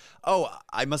say, oh,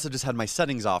 I must have just had my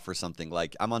settings off or something.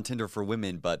 Like I'm on Tinder for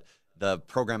women, but the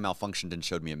program malfunctioned and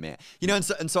showed me a man. You know,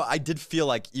 and so I did feel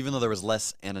like even though there was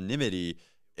less anonymity,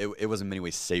 it was in many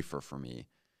ways safer for me.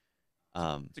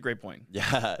 It's a great point.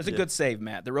 Yeah. It's a good save,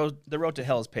 Matt. The road to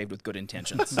hell is paved with good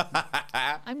intentions.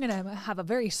 I'm going to have a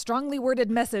very strongly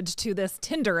worded message to this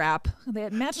Tinder app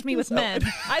that matched me with men.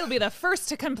 I will be the first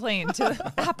to complain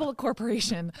to Apple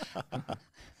Corporation.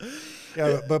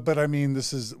 Yeah, but I mean,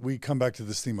 we come back to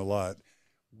this theme a lot.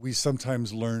 We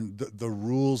sometimes learn the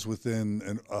rules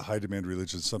within a high demand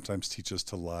religion sometimes teach us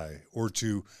to lie or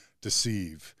to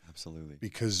deceive. Absolutely.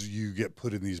 Because you get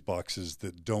put in these boxes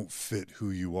that don't fit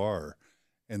who you are.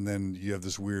 And then you have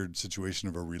this weird situation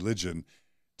of a religion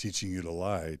teaching you to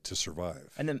lie to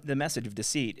survive. And then the message of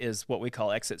deceit is what we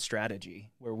call exit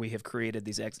strategy, where we have created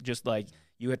these just like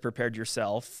you had prepared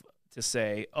yourself to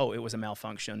say, oh, it was a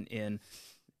malfunction in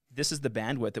this is the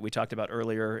bandwidth that we talked about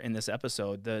earlier in this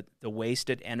episode, the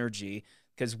wasted energy,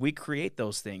 because we create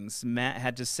those things. Matt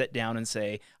had to sit down and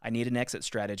say, I need an exit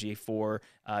strategy for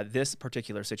this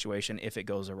particular situation if it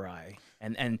goes awry.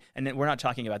 And we're not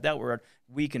talking about that.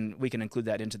 We can include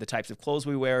that into the types of clothes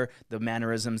we wear, the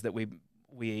mannerisms that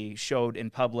we showed in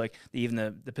public, even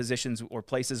the positions or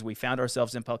places we found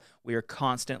ourselves in public. We are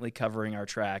constantly covering our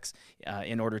tracks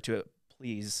in order to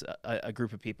please a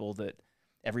group of people that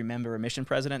every member, a mission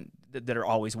president, that are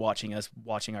always watching us,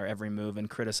 watching our every move and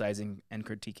criticizing and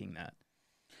critiquing that.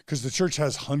 Because the church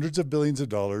has hundreds of billions of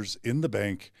dollars in the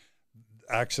bank,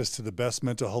 access to the best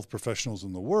mental health professionals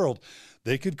in the world.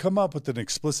 They could come up with an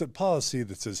explicit policy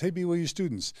that says, hey, BYU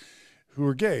students who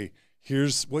are gay,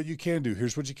 here's what you can do.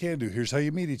 Here's what you can do. Here's how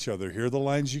you meet each other. Here are the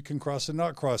lines you can cross and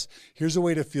not cross. Here's a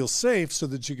way to feel safe so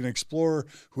that you can explore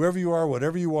whoever you are,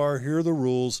 whatever you are. Here are the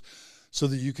rules so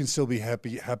that you can still be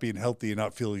happy and healthy and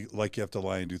not feel like you have to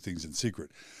lie and do things in secret.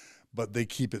 But they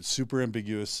keep it super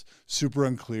ambiguous, super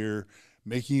unclear,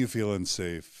 making you feel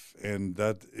unsafe. And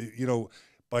that, you know,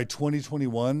 by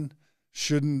 2021,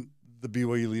 shouldn't the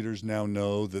BYU leaders now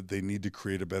know that they need to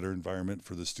create a better environment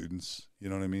for the students? You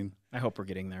know what I mean? I hope we're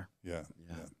getting there. Yeah.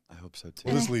 I hope so too.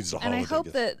 Well, this leads to Holland. And I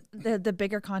hope that the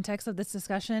bigger context of this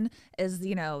discussion is,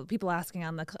 you know, people asking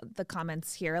on the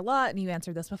comments here a lot, and you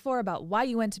answered this before about why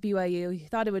you went to BYU, you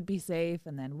thought it would be safe,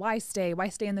 and then why stay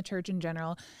in the church in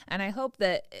general. And I hope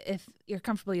that if you're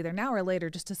comfortable either now or later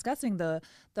just discussing the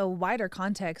wider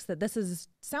context, that this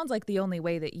sounds like the only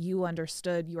way that you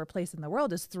understood your place in the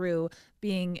world is through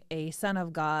being a son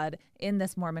of God in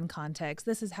this Mormon context.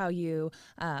 This is how you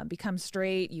become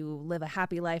straight, you live a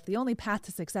happy life. The only path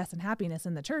to success and happiness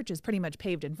in the church is pretty much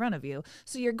paved in front of you.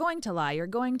 So you're going to lie. You're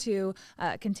going to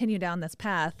continue down this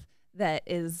path that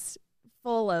is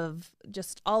full of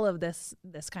just all of this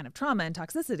kind of trauma and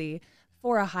toxicity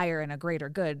for a higher and a greater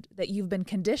good that you've been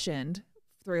conditioned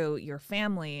through your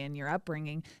family and your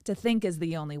upbringing to think is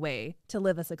the only way to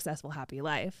live a successful, happy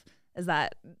life. Does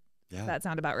that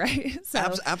sound about right?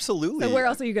 So, absolutely. So where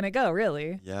else are you going to go,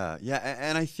 really? Yeah.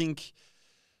 And I think,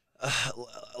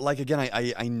 like, again,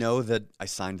 I know that I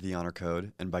signed the honor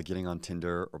code, and by getting on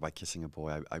Tinder or by kissing a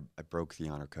boy, I broke the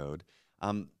honor code.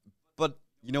 But,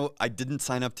 you know, I didn't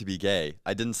sign up to be gay.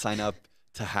 I didn't sign up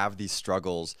to have these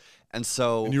struggles. And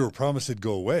you were promised it'd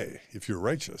go away if you're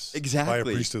righteous. Exactly. By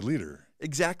a priesthood leader.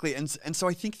 Exactly. And so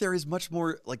I think there is much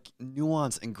more like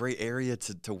nuance and gray area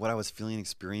to what I was feeling and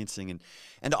experiencing.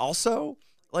 And also,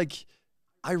 like,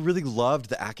 I really loved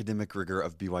the academic rigor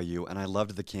of BYU, and I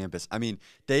loved the campus. I mean,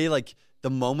 they like the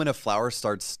moment a flower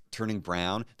starts turning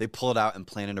brown, they pull it out and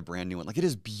plant in a brand new one. Like, it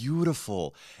is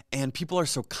beautiful, and people are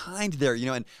so kind there, you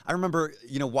know. And I remember,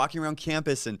 you know, walking around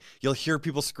campus, and you'll hear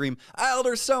people scream,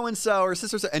 "Elder so and so" or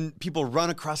 "Sister so," and people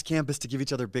run across campus to give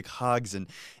each other big hugs, and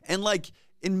like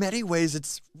in many ways,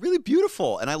 it's really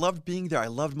beautiful. And I loved being there. I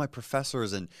loved my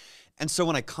professors, and so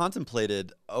when I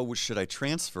contemplated, oh, should I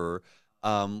transfer?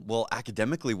 Well,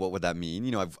 academically, what would that mean?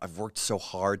 You know, I've worked so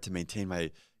hard to maintain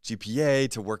my GPA,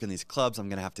 to work in these clubs. I'm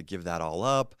going to have to give that all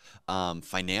up.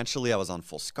 Financially, I was on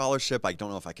full scholarship. I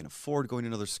don't know if I can afford going to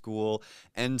another school.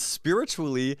 And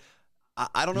spiritually,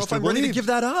 I don't know if I'm ready to give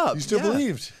that up. You still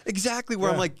believed. Exactly.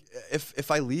 Where I'm like, if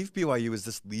I leave BYU, is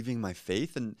this leaving my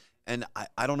faith? And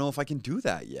I don't know if I can do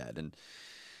that yet. And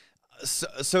so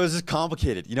it's just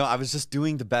complicated. You know, I was just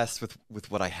doing the best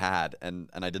with what I had, and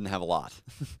I didn't have a lot.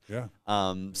 Yeah.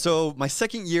 So my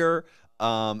second year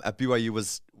at BYU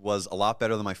was a lot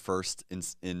better than my first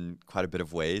in quite a bit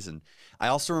of ways. And I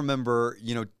also remember,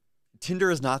 you know,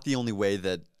 Tinder is not the only way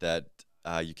that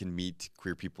you can meet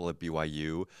queer people at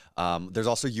BYU. There's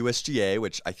also USGA,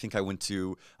 which I think I went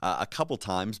to a couple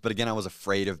times, but again, I was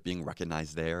afraid of being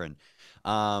recognized there. And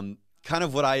kind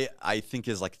of what I think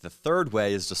is like the third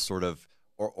way is just sort of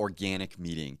organic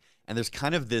meeting. And there's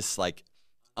kind of this like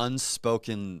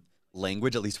unspoken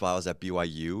language, at least while I was at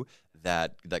BYU,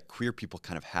 that queer people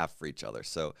kind of have for each other.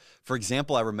 So, for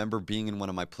example, I remember being in one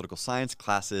of my political science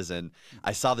classes, and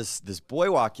I saw this boy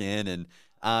walk in, and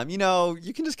you know,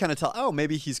 you can just kind of tell, oh,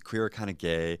 maybe he's queer, kind of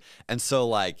gay. And so,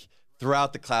 like,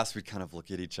 throughout the class, we'd kind of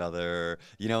look at each other,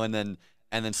 you know, and then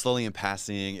slowly in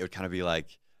passing, it would kind of be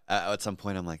like, at some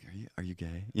point, I'm like, are you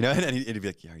gay? You know, and he'd be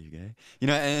like, yeah, are you gay? You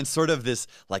know, and sort of this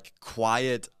like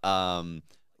quiet,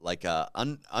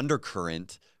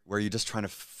 undercurrent where you're just trying to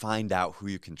find out who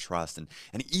you can trust. And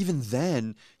even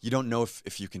then, you don't know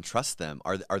if you can trust them.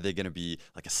 Are they going to be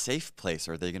like a safe place?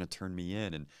 Or are they going to turn me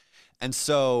in? And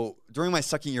so during my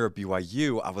second year at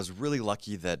BYU, I was really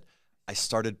lucky that I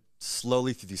started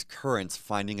slowly through these currents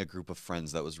finding a group of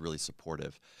friends that was really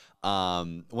supportive.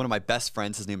 One of my best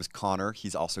friends, his name is Connor.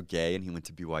 He's also gay, and he went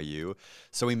to BYU.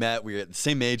 So we met. We were at the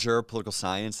same major, political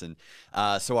science. And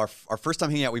so our first time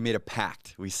hanging out, we made a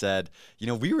pact. We said, you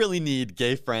know, we really need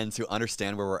gay friends who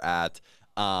understand where we're at.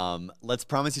 Let's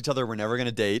promise each other we're never going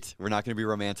to date. We're not going to be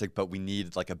romantic, but we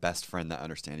need like a best friend that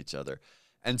understands each other.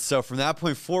 And so from that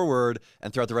point forward,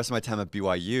 and throughout the rest of my time at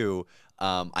BYU,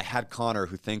 I had Connor,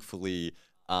 who thankfully,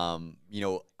 you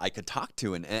know, I could talk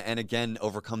to and again,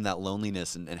 overcome that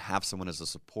loneliness and have someone as a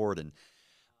support. And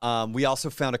we also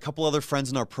found a couple other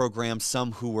friends in our program,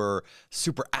 some who were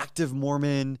super active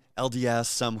Mormon, LDS,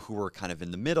 some who were kind of in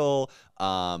the middle,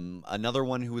 another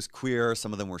one who was queer,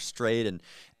 some of them were straight.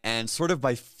 And sort of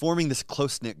by forming this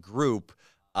close-knit group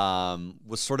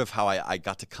was sort of how I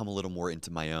got to come a little more into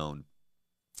my own.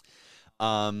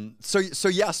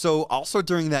 So also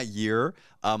during that year,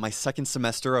 my second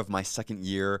semester of my second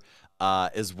year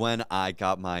is when I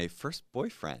got my first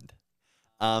boyfriend.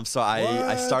 So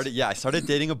I started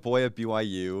dating a boy at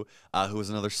BYU who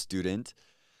was another student.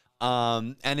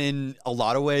 And in a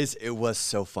lot of ways, it was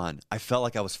so fun. I felt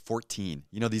like I was 14.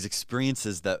 You know, these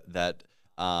experiences that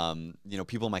you know,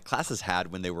 people in my classes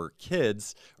had when they were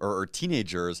kids or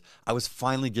teenagers, I was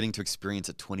finally getting to experience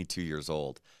at 22 years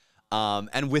old.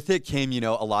 And with it came, you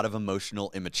know, a lot of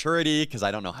emotional immaturity because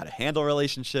I don't know how to handle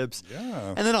relationships.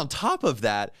 Yeah. And then on top of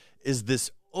that is this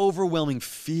overwhelming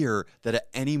fear that at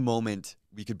any moment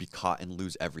we could be caught and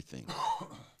lose everything.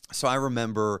 So I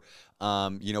remember,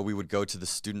 you know, we would go to the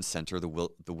student center, the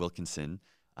Wilkinson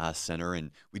Center,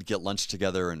 and we'd get lunch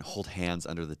together and hold hands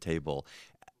under the table.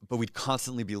 But we'd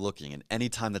constantly be looking, and any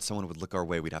time that someone would look our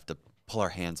way, we'd have to pull our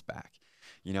hands back.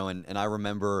 You know, and I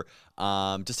remember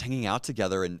just hanging out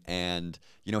together, and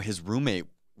you know, his roommate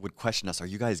would question us, "Are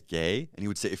you guys gay?" And he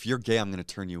would say, "If you're gay, I'm going to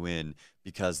turn you in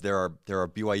because there are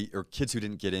BYU or kids who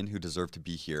didn't get in who deserve to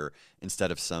be here instead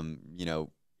of some, you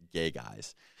know, gay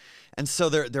guys." And so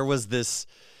there was this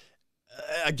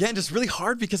again, just really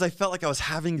hard because I felt like I was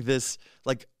having this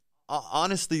like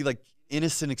honestly like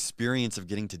innocent experience of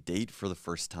getting to date for the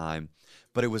first time,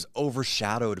 but it was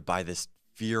overshadowed by this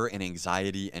fear and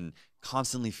anxiety and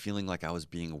constantly feeling like I was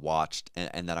being watched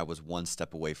and that I was one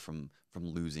step away from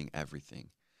losing everything.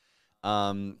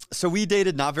 So we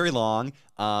dated not very long.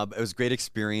 It was a great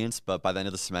experience, but by the end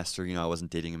of the semester, you know, I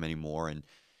wasn't dating him anymore.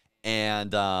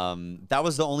 And that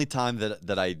was the only time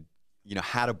that I, you know,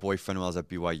 had a boyfriend while I was at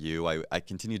BYU. I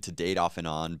continued to date off and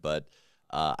on, but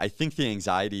I think the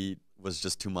anxiety was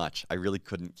just too much. I really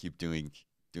couldn't keep doing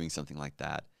something like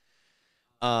that.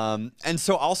 And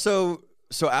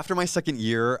so after my second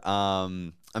year,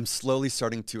 I'm slowly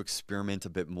starting to experiment a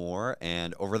bit more.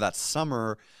 And over that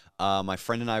summer, my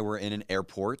friend and I were in an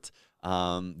airport.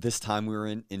 This time we were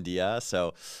in India.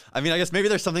 So, I mean, I guess maybe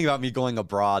there's something about me going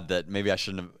abroad that maybe I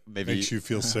shouldn't have. Maybe makes you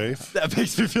feel safe. That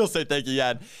makes me feel safe. Thank you.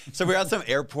 Yeah. So we're at some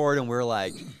airport and we're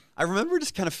like, I remember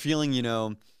just kind of feeling, you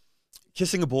know,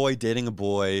 kissing a boy, dating a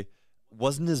boy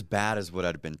wasn't as bad as what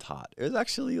I'd been taught. It was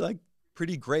actually like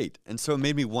pretty great. And so it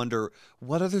made me wonder,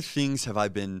 what other things has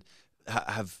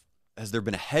there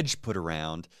been a hedge put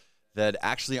around that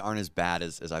actually aren't as bad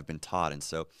as I've been taught? And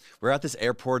so we're at this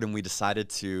airport and we decided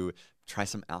to try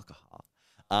some alcohol.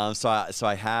 So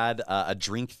I had a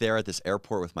drink there at this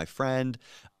airport with my friend.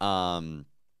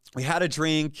 We had a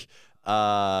drink,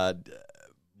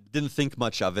 didn't think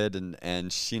much of it,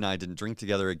 and she and I didn't drink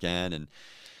together again.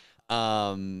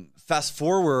 And fast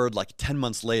forward like 10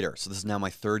 months later, so this is now my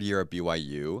third year at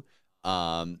BYU,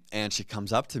 and she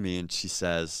comes up to me and she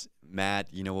says,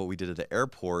 Matt, you know what we did at the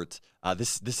airport?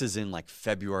 This is in like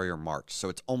February or March, so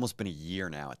it's almost been a year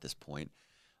now at this point.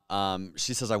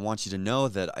 She says, I want you to know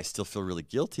that I still feel really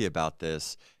guilty about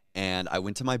this. And I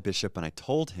went to my bishop and I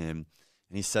told him,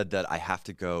 and he said that I have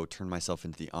to go turn myself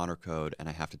into the honor code and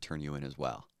I have to turn you in as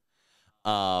well.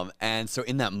 And so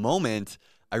in that moment,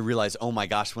 I realized, oh my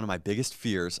gosh, one of my biggest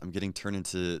fears, I'm getting turned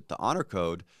into the honor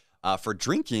code for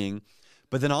drinking.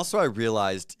 But then also I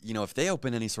realized, you know, if they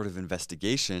open any sort of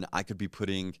investigation, I could be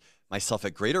putting myself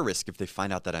at greater risk if they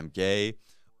find out that I'm gay,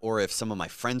 or if some of my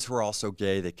friends who are also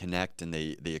gay, they connect and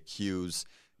they accuse,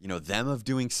 you know, them of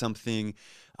doing something,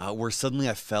 where suddenly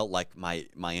I felt like my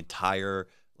entire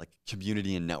like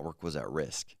community and network was at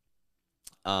risk.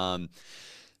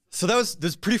 So that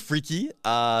was pretty freaky.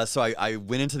 So I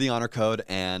went into the honor code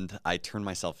and I turned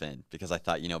myself in because I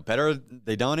thought, you know, better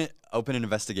they don't open an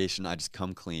investigation, I just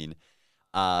come clean.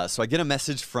 So I get a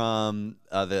message from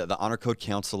the honor code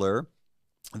counselor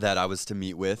that I was to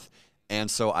meet with. And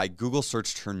so I Google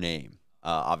searched her name,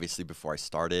 obviously, before I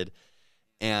started.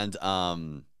 And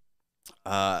the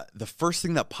first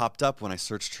thing that popped up when I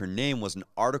searched her name was an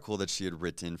article that she had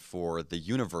written for The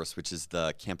Universe, which is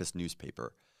the campus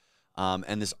newspaper.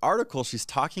 And this article, she's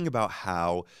talking about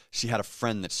how she had a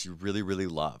friend that she really, really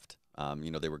loved.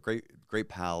 You know, they were great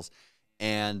pals.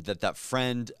 And that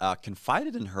friend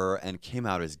confided in her and came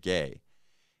out as gay.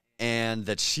 And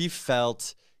that she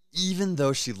felt, even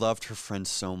though she loved her friend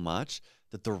so much,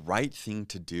 that the right thing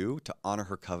to do to honor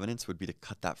her covenants would be to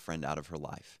cut that friend out of her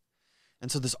life.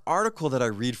 And so this article that I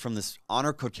read from this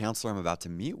honor code counselor I'm about to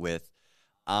meet with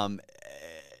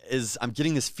is I'm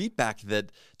getting this feedback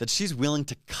that she's willing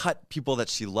to cut people that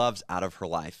she loves out of her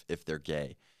life if they're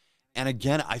gay. And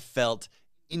again, I felt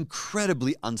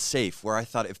incredibly unsafe, where I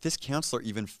thought, if this counselor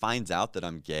even finds out that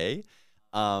I'm gay,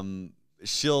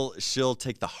 she'll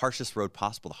take the harshest road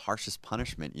possible, the harshest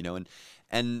punishment, you know,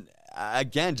 and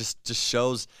again, just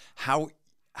shows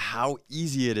how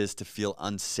easy it is to feel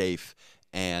unsafe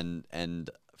and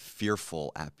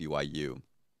fearful at BYU.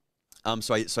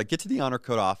 So I get to the honor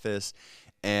code office,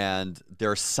 and there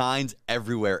are signs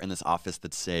everywhere in this office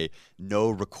that say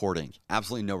no recording,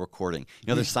 absolutely no recording. You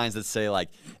know, there's signs that say like,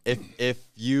 if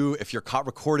you're caught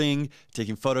recording,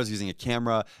 taking photos using a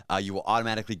camera, you will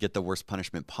automatically get the worst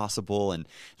punishment possible. And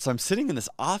so I'm sitting in this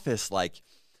office like,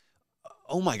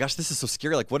 oh my gosh, this is so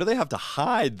scary. Like, what do they have to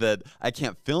hide that I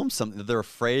can't film something, that they're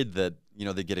afraid that, you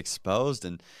know, they get exposed?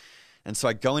 And so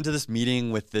I go into this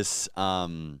meeting with this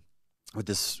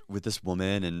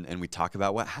woman, and we talk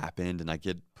about what happened, and I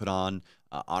get put on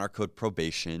honor code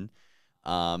probation.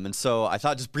 And so I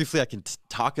thought just briefly I can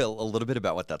talk a little bit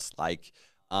about what that's like.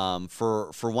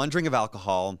 For one drink of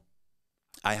alcohol,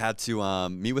 I had to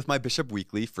meet with my bishop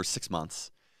weekly for 6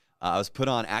 months. I was put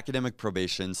on academic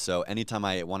probation, so anytime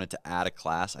I wanted to add a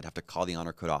class, I'd have to call the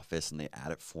honor code office, and they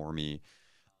add it for me.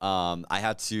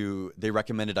 They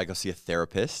recommended I go see a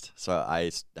therapist. So I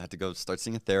had to go start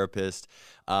seeing a therapist.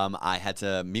 I had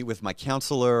to meet with my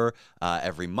counselor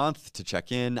every month to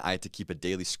check in. I had to keep a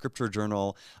daily scripture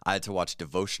journal. I had to watch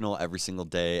devotional every single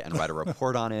day and write a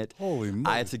report on it. Holy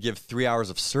moly. I had to give 3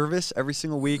 hours of service every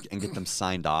single week and get them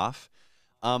signed off.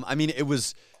 I mean, it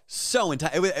was so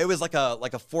intense. It was like a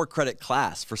 4-credit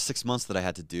class for 6 months that I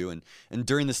had to do. And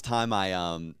during this time,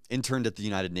 I interned at the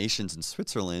United Nations in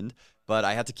Switzerland. But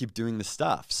I had to keep doing this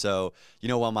stuff. So, you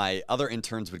know, while my other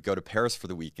interns would go to Paris for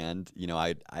the weekend, you know,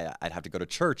 I'd have to go to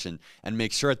church and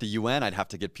make sure at the UN I'd have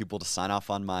to get people to sign off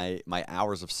on my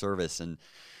hours of service. And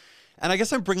I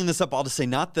guess I'm bringing this up all to say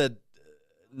not that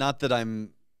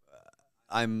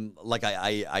I'm like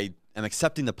I am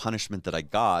accepting the punishment that I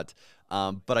got,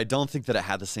 but I don't think that it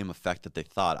had the same effect that they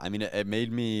thought. I mean, it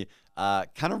made me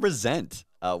kind of resent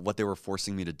what they were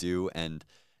forcing me to do, and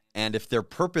if their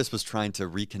purpose was trying to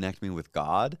reconnect me with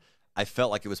God, I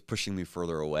felt like it was pushing me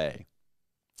further away.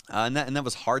 And that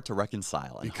was hard to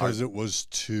reconcile. Because it was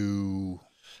too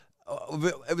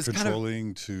it was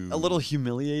controlling, kind of a little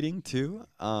humiliating too.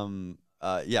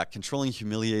 Controlling,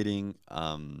 humiliating,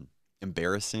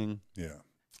 embarrassing. Yeah.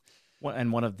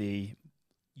 And one of the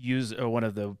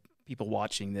people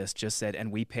watching this just said,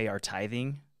 and we pay our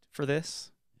tithing for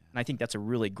this. And I think that's a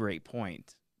really great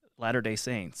point. Latter-day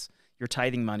Saints, your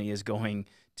tithing money is going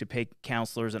to pay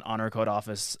counselors and honor code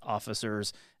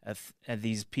officers and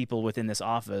these people within this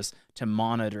office to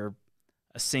monitor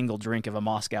a single drink of a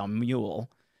Moscow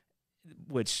Mule.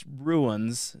 which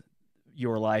ruins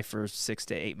your life for 6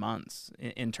 to 8 months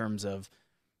in terms of,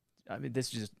 I mean, this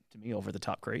is just, to me, over the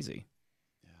top crazy.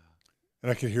 And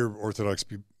I could hear Orthodox,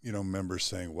 members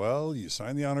saying, well, you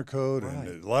signed the honor code, Right.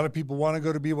 and a lot of people want to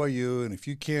go to BYU, and if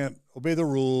you can't obey the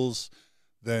rules,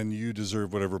 then you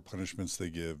deserve whatever punishments they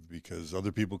give, because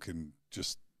other people can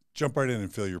just jump right in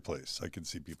and fill your place. I can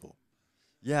see people.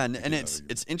 Yeah, and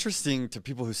it's interesting to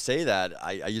people who say that.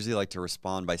 I usually like to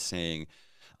respond by saying,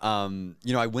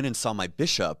 I went and saw my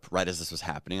bishop right as this was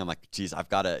happening. I'm like, geez, I've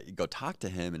got to go talk to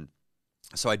him. And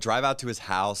so I drive out to his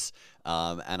house,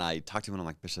 and I talk to him, and I'm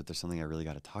like, Bishop, there's something I really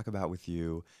got to talk about with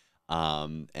you.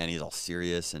 And he's all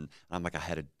serious. And I'm like, I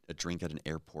had a drink at an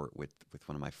airport with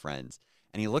one of my friends.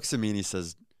 And he looks at me and he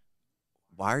says,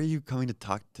 why are you coming to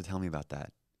tell me about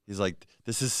that? He's like,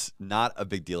 this is not a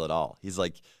big deal at all. He's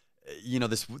like,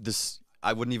 this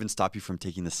I wouldn't even stop you from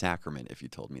taking the sacrament if you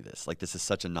told me this. Like, this is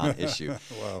such a non-issue.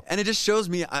 Wow. And it just shows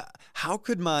me, how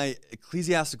could my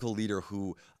ecclesiastical leader,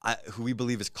 who we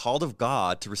believe is called of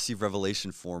God to receive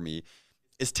revelation for me,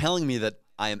 is telling me that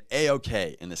I am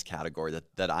A-okay in this category,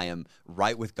 that I am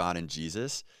right with God and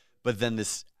Jesus, but then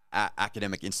this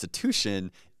academic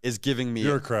institution is giving me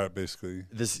bureaucrat, basically.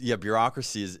 This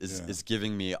bureaucracy is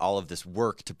giving me all of this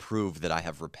work to prove that I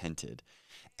have repented.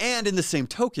 And in the same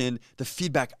token, the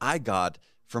feedback I got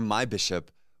from my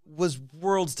bishop was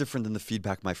worlds different than the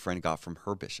feedback my friend got from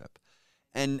her bishop.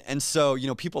 And so,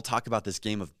 people talk about this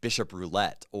game of bishop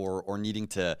roulette or needing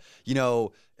to,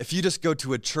 if you just go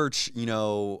to a church,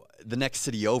 the next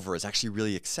city over is actually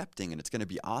really accepting and it's going to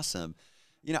be awesome.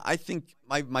 I think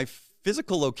my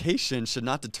physical location should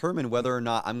not determine whether or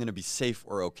not I'm going to be safe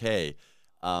or okay.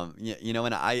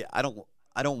 And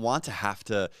I don't want to have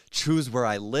to choose where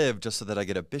I live just so that I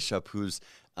get a bishop who's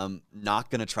not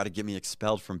going to try to get me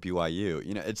expelled from BYU.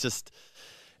 It's just,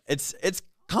 it's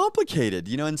complicated,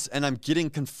 and I'm getting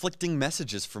conflicting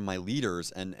messages from my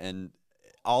leaders and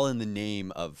all in the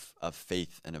name of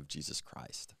faith and of Jesus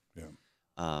Christ. Yeah.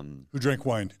 Who drank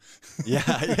wine? Yeah.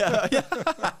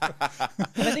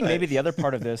 And I think maybe the other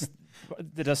part of this,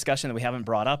 the discussion that we haven't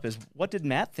brought up, is what did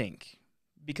Matt think?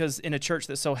 Because in a church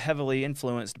that's so heavily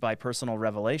influenced by personal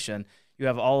revelation, you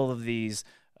have all of these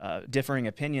differing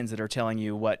opinions that are telling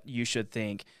you what you should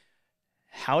think.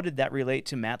 How did that relate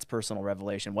to Matt's personal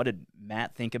revelation? What did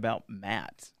Matt think about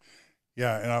Matt?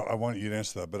 Yeah, and I want you to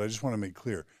answer that, but I just want to make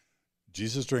clear.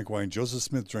 Jesus drank wine. Joseph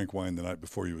Smith drank wine the night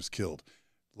before he was killed.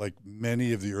 Like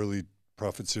many of the early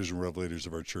prophets and revelators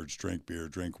of our church drank beer,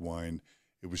 drank wine.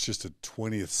 It was just a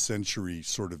 20th century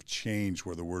sort of change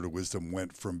where the word of wisdom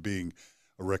went from being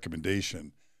a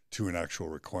recommendation to an actual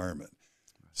requirement.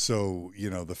 So,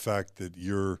 the fact that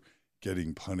you're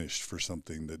getting punished for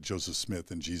something that Joseph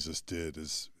Smith and Jesus did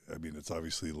is, it's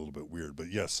obviously a little bit weird.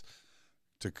 But yes,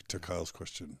 to Kyle's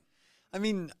question.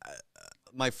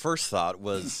 My first thought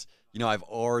was, I've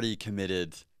already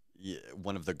committed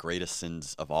one of the greatest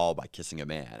sins of all by kissing a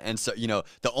man. And so,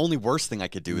 the only worst thing I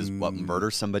could do is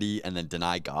murder somebody and then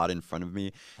deny God in front of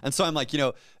me. And so I'm like,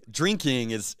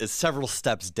 drinking is several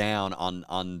steps down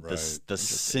on the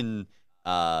sin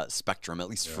spectrum. At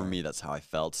least for me, that's how I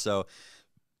felt. So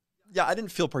yeah, I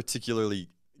didn't feel particularly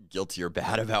guilty or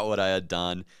bad about what I had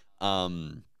done.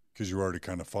 Because you're already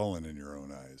kind of fallen in your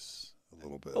own eyes a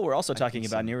little bit. But we're also talking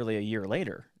about nearly a year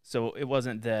later. So it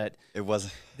wasn't that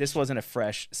this wasn't a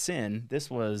fresh sin. This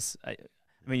was,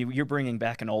 you're bringing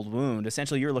back an old wound.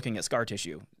 Essentially, you're looking at scar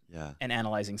tissue and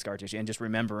analyzing scar tissue and just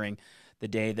remembering the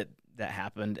day that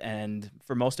happened. And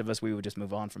for most of us, we would just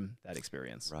move on from that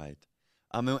experience. Right.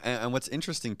 And what's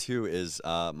interesting, too, is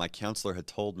my counselor had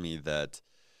told me that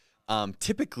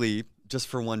typically, just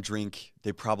for one drink,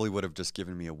 they probably would have just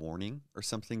given me a warning or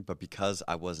something. But because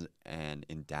I wasn't an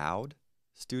endowed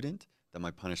student, that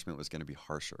my punishment was going to be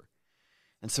harsher.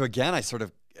 And so again, I sort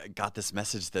of got this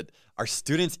message that our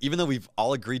students, even though we've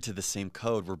all agreed to the same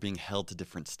code, we're being held to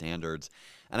different standards.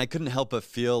 And I couldn't help but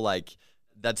feel like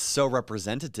that's so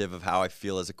representative of how I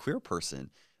feel as a queer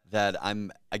person, that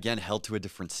I'm, again, held to a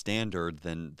different standard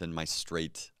than my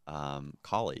straight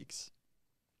colleagues.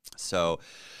 So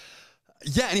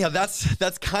yeah, anyhow,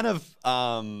 that's kind of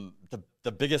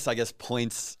the biggest, I guess,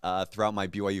 points throughout my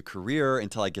BYU career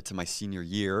until I get to my senior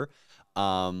year,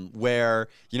 where,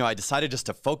 I decided just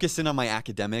to focus in on my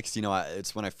academics.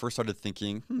 It's when I first started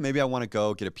thinking, maybe I want to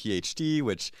go get a PhD,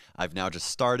 which I've now just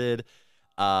started.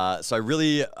 So I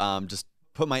really just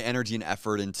put my energy and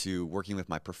effort into working with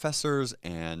my professors,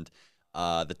 and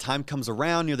the time comes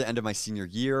around near the end of my senior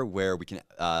year where we can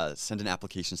send in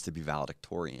applications to be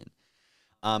valedictorian.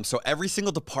 So every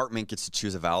single department gets to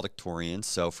choose a valedictorian.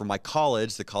 So for my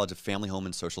college, the College of Family, Home,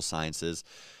 and Social Sciences,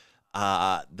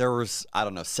 there was, I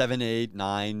don't know, 7, 8,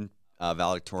 9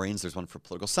 valedictorians. There's one for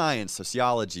political science,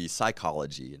 sociology,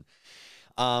 psychology.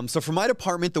 And so for my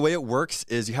department, the way it works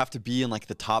is you have to be in like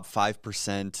the top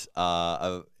 5%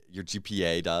 of your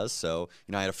GPA does. So,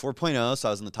 I had a 4.0, so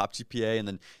I was in the top GPA. And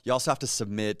then you also have to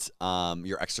submit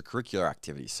your extracurricular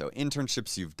activities. So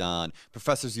internships you've done,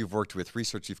 professors you've worked with,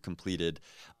 research you've completed.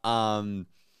 So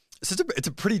it's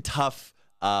a pretty tough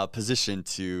position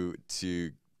to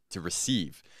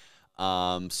receive.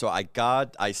 So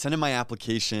I sent in my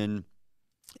application,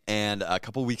 and a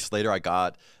couple weeks later I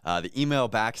got the email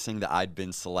back saying that I'd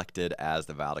been selected as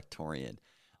the valedictorian,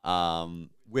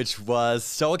 which was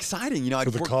so exciting.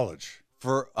 For the college?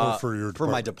 For your department? For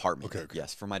my department. Okay.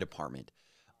 Yes, for my department.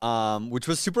 Which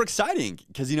was super exciting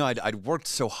because, I'd worked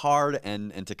so hard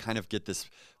and to kind of get this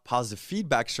positive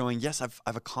feedback showing, yes, I've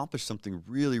accomplished something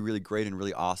really, really great and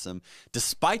really awesome,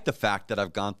 despite the fact that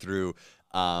I've gone through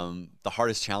the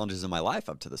hardest challenges in my life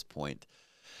up to this point.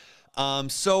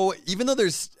 So even though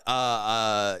there's,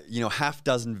 half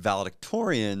dozen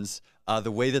valedictorians,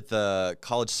 the way that the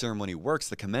college ceremony works,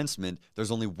 the commencement,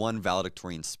 there's only one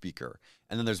valedictorian speaker.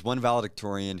 And then there's one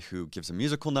valedictorian who gives a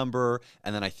musical number,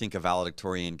 and then I think a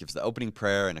valedictorian gives the opening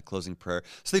prayer and a closing prayer.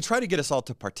 So they try to get us all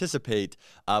to participate,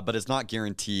 but it's not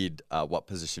guaranteed what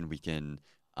position we can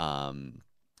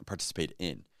participate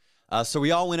in. So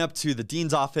we all went up to the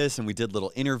dean's office, and we did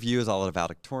little interviews, all of the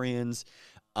valedictorians.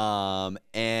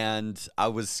 And I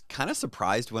was kind of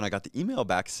surprised when I got the email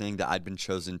back saying that I'd been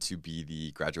chosen to be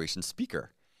the graduation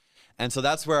speaker. And so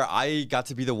that's where I got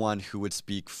to be the one who would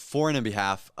speak for and on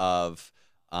behalf of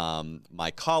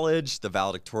my college, the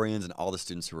valedictorians, and all the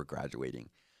students who were graduating.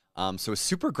 So a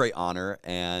super great honor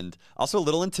and also a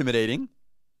little intimidating.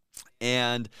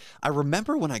 And I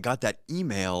remember when I got that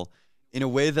email, in a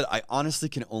way that I honestly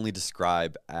can only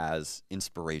describe as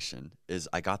inspiration, is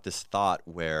I got this thought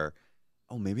where,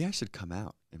 oh, maybe I should come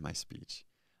out in my speech.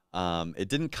 It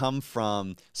didn't come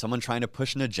from someone trying to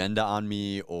push an agenda on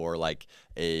me or like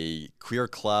a queer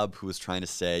club who was trying to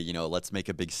say, let's make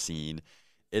a big scene.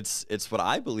 It's what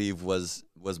I believe was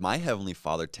my Heavenly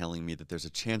Father telling me that there's a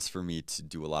chance for me to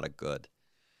do a lot of good.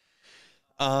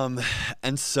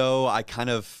 And so I kind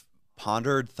of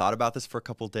thought about this for a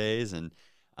couple days, and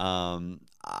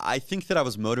I think that I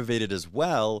was motivated as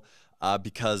well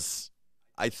because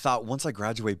I thought once I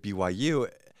graduate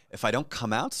BYU, if I don't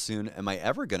come out soon, am I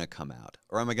ever going to come out?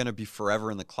 Or am I going to be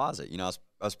forever in the closet? I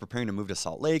was preparing to move to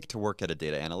Salt Lake to work at a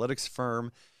data analytics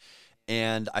firm.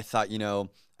 And I thought, am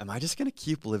I just going to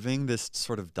keep living this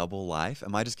sort of double life?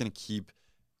 Am I just going to keep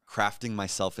crafting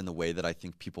myself in the way that I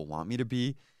think people want me to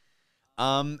be?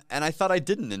 And I thought I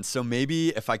didn't. And so maybe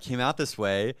if I came out this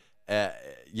way,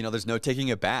 there's no taking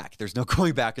it back. There's no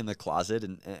going back in the closet.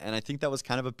 And I think that was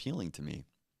kind of appealing to me.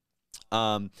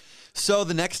 So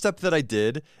the next step that I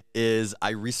did is I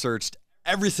researched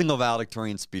every single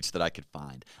valedictorian speech that I could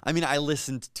find. I mean, I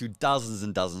listened to dozens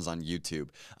and dozens on YouTube,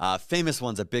 famous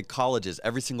ones at big colleges,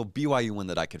 every single BYU one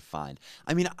that I could find.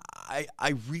 I mean,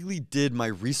 I really did my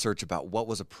research about what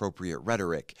was appropriate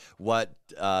rhetoric, what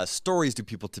stories do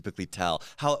people typically tell,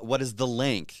 what is the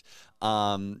length.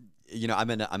 I'm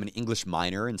an English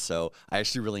minor, and so I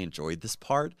actually really enjoyed this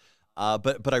part.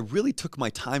 But I really took my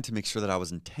time to make sure that I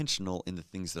was intentional in the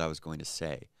things that I was going to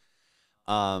say.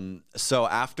 So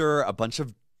after a bunch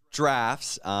of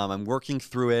drafts, I'm working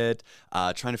through it,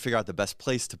 trying to figure out the best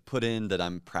place to put in that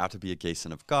I'm proud to be a gay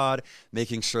son of God,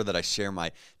 making sure that I share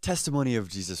my testimony of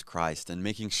Jesus Christ, and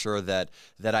making sure that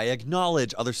I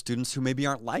acknowledge other students who maybe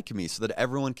aren't like me so that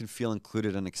everyone can feel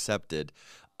included and accepted.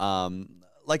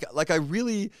 Like I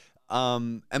really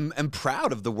am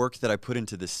proud of the work that I put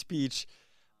into this speech.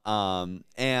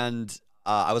 And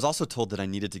I was also told that I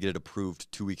needed to get it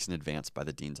approved 2 weeks in advance by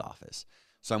the dean's office.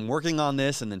 So I'm working on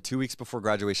this, and then 2 weeks before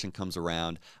graduation comes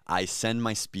around, I send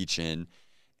my speech in.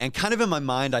 And kind of in my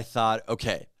mind, I thought,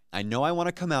 okay, I know I want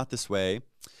to come out this way,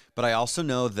 but I also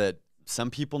know that some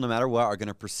people, no matter what, are going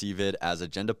to perceive it as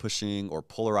agenda pushing or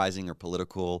polarizing or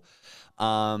political.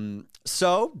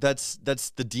 So that's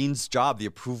the dean's job, the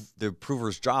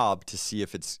approver's job, to see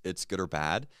if it's good or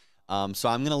bad. So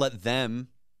I'm going to let them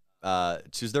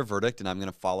choose their verdict, and I'm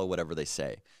going to follow whatever they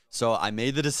say. So I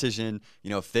made the decision,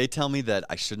 if they tell me that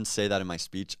I shouldn't say that in my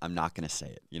speech, I'm not going to say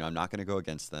it. I'm not going to go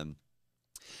against them.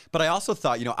 But I also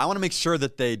thought, I want to make sure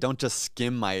that they don't just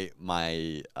skim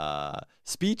my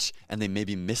speech and they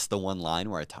maybe miss the one line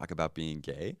where I talk about being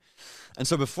gay. And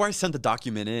so before I sent the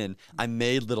document in, I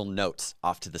made little notes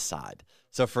off to the side.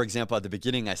 So, for example, at the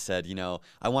beginning, I said,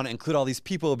 I want to include all these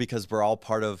people because we're all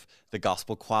part of the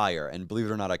gospel choir. And believe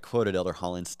it or not, I quoted Elder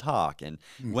Holland's talk. And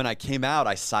when I came out,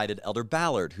 I cited Elder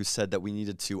Ballard, who said that we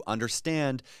needed to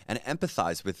understand and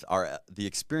empathize with the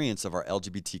experience of our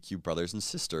LGBTQ brothers and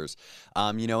sisters.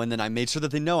 And then I made sure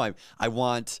that they know I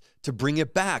want to bring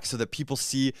it back so that people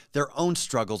see their own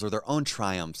struggles or their own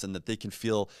triumphs, and that they can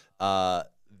feel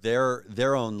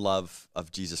their own love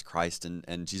of Jesus Christ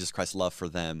and Jesus Christ's love for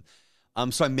them.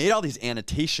 So I made all these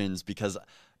annotations because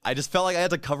I just felt like I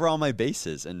had to cover all my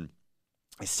bases. And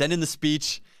I send in the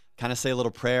speech, kind of say a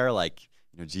little prayer like,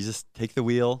 Jesus, take the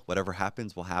wheel. Whatever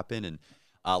happens will happen. And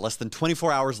less than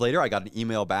 24 hours later, I got an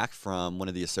email back from one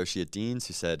of the associate deans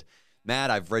who said, Matt,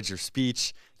 I've read your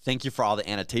speech. Thank you for all the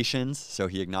annotations. So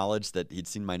he acknowledged that he'd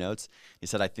seen my notes. He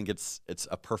said, I think it's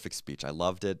a perfect speech. I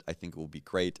loved it. I think it will be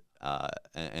great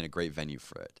and a great venue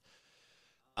for it.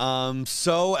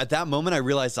 So at that moment, I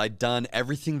realized I'd done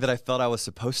everything that I felt I was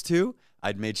supposed to.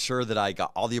 I'd made sure that I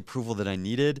got all the approval that I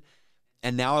needed.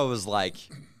 And now I was like,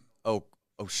 oh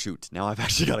shoot, now I've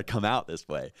actually got to come out this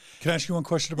way. Can I ask you one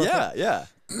question about that? Yeah.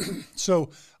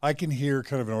 So I can hear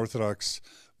kind of an Orthodox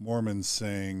Mormon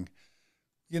saying,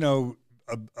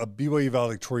 a BYU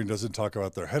valedictorian doesn't talk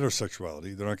about their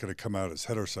heterosexuality. They're not going to come out as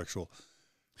heterosexual.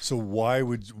 So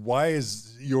why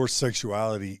is your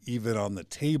sexuality even on the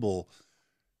table?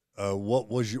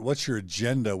 What's your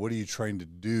agenda? What are you trying to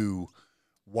do?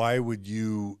 Why would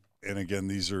you, and again,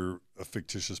 these are a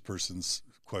fictitious person's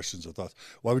questions or thoughts.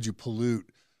 Why would you pollute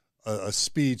a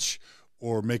speech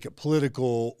or make it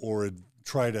political or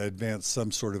try to advance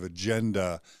some sort of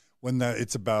agenda when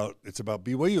it's about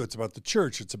BYU, it's about the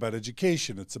church, it's about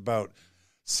education, it's about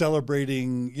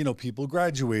celebrating, people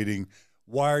graduating.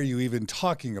 Why are you even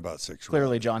talking about sexuality?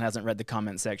 Clearly, John hasn't read the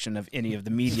comment section of any of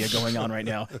the media going on right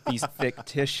now. These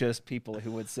fictitious people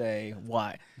who would say,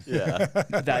 why? Yeah.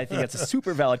 I think that's a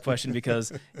super valid question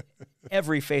because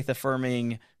every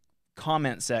faith-affirming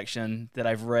comment section that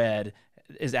I've read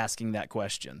is asking that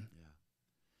question.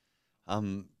 Yeah.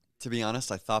 To be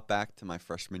honest, I thought back to my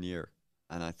freshman year,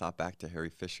 and I thought back to Harry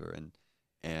Fisher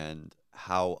and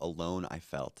how alone I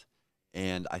felt.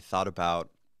 And I thought about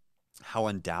how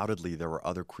undoubtedly there were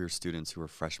other queer students who were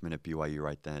freshmen at BYU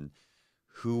right then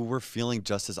who were feeling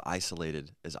just as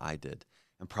isolated as I did,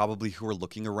 and probably who were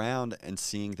looking around and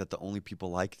seeing that the only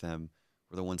people like them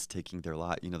were the ones taking their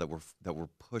life, that were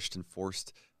pushed and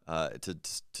forced to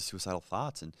suicidal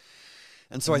thoughts.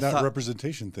 And so I thought,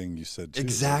 representation thing you said too.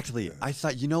 Exactly. Yeah. I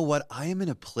thought, you know what? I am in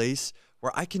a place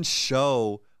where I can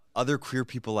show other queer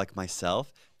people like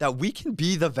myself that we can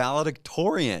be the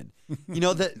valedictorian.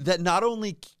 That not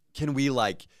only can we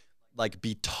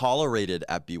be tolerated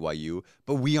at BYU,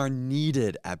 but we are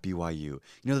needed at BYU.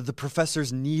 That the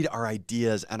professors need our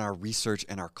ideas and our research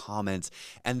and our comments,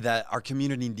 and that our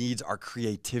community needs our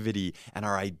creativity and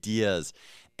our ideas,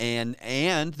 and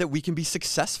that we can be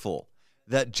successful.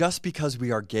 That just because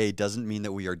we are gay doesn't mean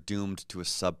that we are doomed to a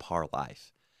subpar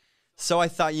life. So I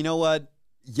thought, you know what?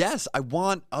 Yes, I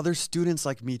want other students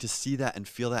like me to see that and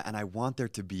feel that, and I want there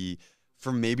to be,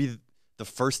 for maybe the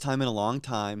first time in a long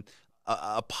time,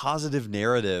 a positive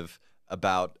narrative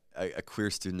about a queer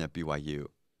student at BYU.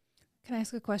 Can I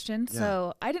ask a question? Yeah.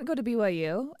 So I didn't go to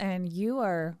BYU, and you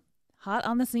are hot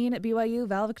on the scene at BYU,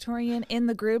 valedictorian in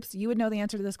the groups. You would know the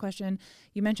answer to this question.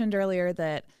 You mentioned earlier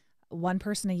that one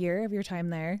person a year of your time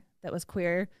there that was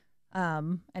queer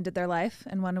ended their life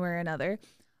in one way or another.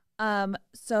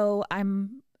 So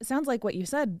it sounds like what you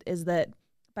said is that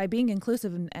by being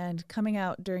inclusive and coming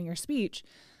out during your speech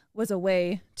was a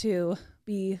way to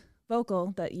be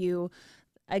vocal that you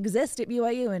exist at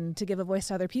BYU and to give a voice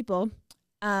to other people.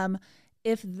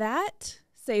 If that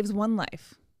saves one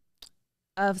life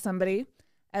of somebody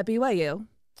at BYU,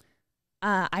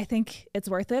 I think it's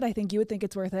worth it. I think you would think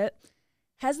it's worth it.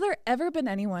 Has there ever been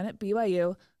anyone at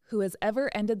BYU who has ever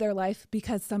ended their life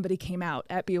because somebody came out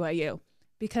at BYU?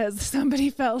 Because somebody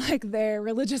felt like their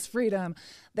religious freedom,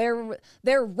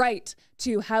 their right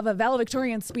to have a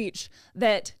valedictorian speech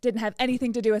that didn't have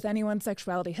anything to do with anyone's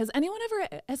sexuality. Has anyone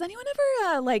ever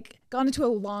gone into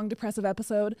a long depressive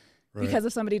episode because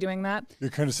of somebody doing that? You're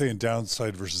kind of saying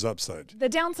downside versus upside. The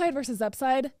downside versus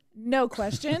upside, no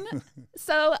question.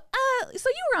 So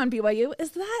you were on BYU.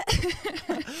 Is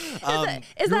that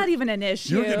is that even an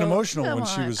issue? You were getting emotional Come when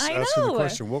she on. was I asking know. the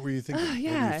question. What were you thinking? What were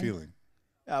Yeah. you feeling?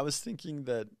 I was thinking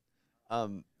that,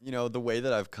 the way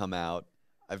that I've come out,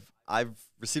 I've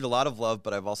received a lot of love,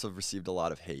 but I've also received a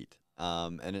lot of hate,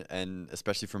 and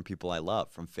especially from people I love,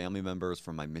 from family members,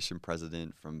 from my mission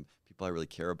president, from people I really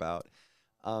care about.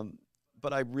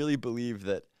 But I really believe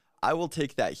that I will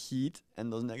take that heat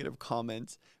and those negative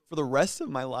comments for the rest of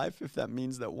my life if that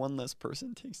means that one less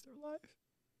person takes their life.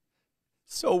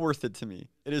 So worth it to me.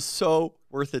 It is so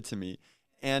worth it to me.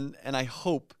 And I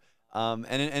hope, and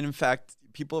in fact,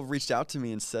 people have reached out to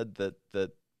me and said that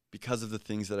because of the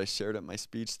things that I shared at my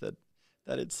speech, that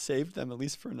it saved them at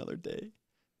least for another day.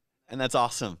 And that's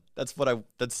awesome. That's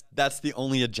the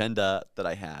only agenda that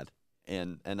I had.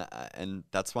 And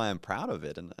that's why I'm proud of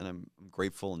it. And I'm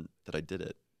grateful that I did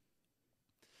it.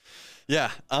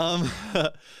 Yeah.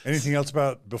 Anything else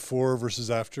about before versus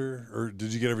after? Or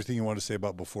did you get everything you want to say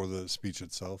about before the speech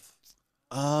itself?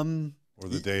 Or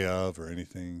the day of, or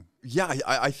anything? Yeah,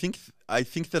 I think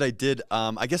that I did.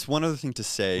 I guess one other thing to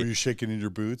say. Were you shaking in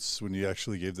your boots when you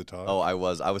actually gave the talk? Oh, I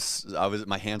was.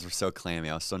 My hands were so clammy.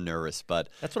 I was so nervous. But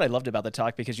that's what I loved about the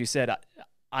talk, because you said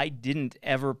I didn't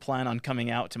ever plan on coming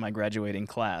out to my graduating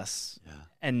class. Yeah.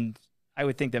 And I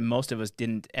would think that most of us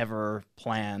didn't ever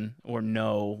plan or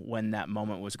know when that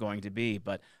moment was going to be.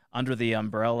 But under the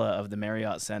umbrella of the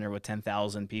Marriott Center with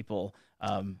 10,000 people,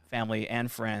 family and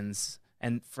friends,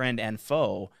 and friend and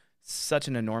foe, such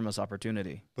an enormous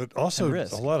opportunity. But also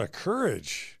a lot of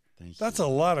courage. That's a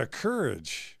lot of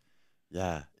courage.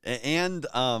 Yeah. And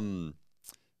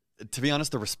to be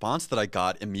honest, the response that I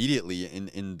got immediately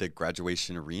in the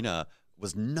graduation arena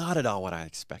was not at all what I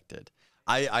expected.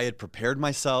 I had prepared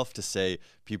myself to say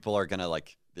people are going to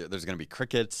there's going to be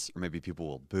crickets, or maybe people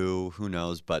will boo, who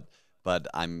knows, but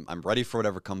I'm ready for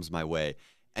whatever comes my way.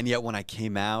 And yet when I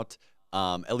came out,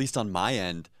 at least on my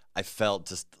end, I felt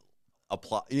just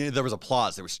applause. There was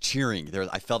applause. There was cheering.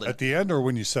 I felt it at the end, or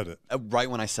when you said it. Right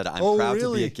when I said it. I'm proud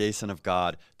to be a gay son of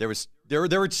God. There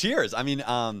were cheers. I mean,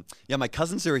 yeah, my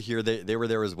cousins who were here, they were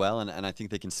there as well, and I think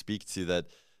they can speak to that.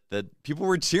 People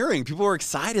were cheering. People were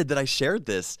excited that I shared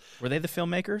this. Were they the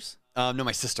filmmakers? No,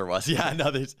 my sister was. Yeah,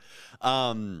 no.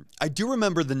 I do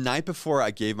remember the night before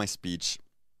I gave my speech.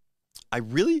 I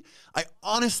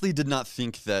honestly did not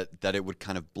think that it would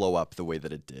kind of blow up the way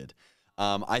that it did.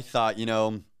 I thought,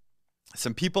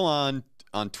 some people on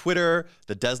Twitter,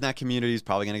 the Desnat community is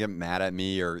probably going to get mad at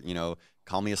me, or,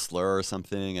 call me a slur or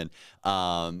something. And,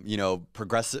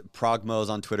 progressive progmos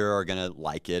on Twitter are going to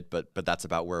like it, but that's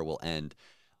about where it will end.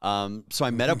 So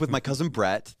I met up with my cousin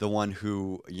Brett, the one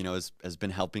who, has been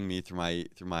helping me through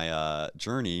my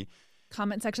journey.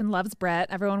 Comment section loves Brett.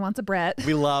 Everyone wants a Brett.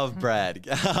 We love Brett.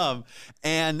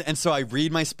 And so I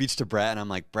read my speech to Brett, and I'm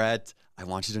like, Brett, I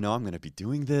want you to know I'm going to be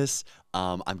doing this.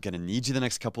 I'm going to need you the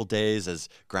next couple of days as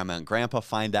Grandma and Grandpa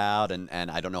find out, and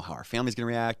I don't know how our family's going to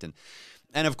react.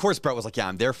 And of course, Brett was like, yeah,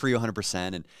 I'm there for you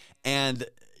 100%. And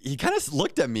he kind of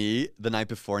looked at me the night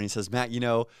before, and he says, Matt,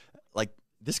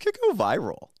 this could go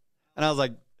viral. And I was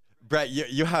like, Brett,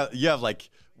 you have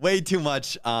way too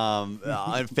much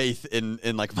faith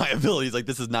in my abilities.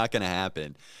 This is not going to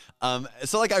happen.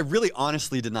 So I really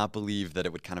honestly did not believe that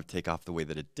it would kind of take off the way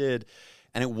that it did.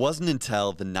 And it wasn't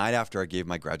until the night after I gave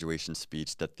my graduation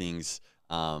speech that things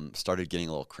started getting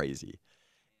a little crazy.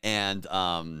 And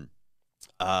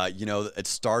it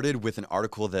started with an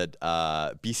article that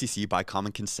BCC, By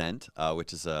Common Consent,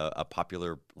 which is a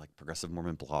popular progressive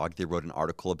Mormon blog, they wrote an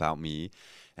article about me.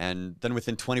 And then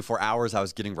within 24 hours, I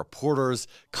was getting reporters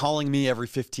calling me every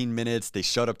 15 minutes. They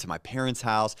showed up to my parents'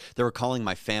 house. They were calling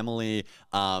my family,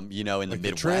 in the Midwest.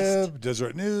 The Trib,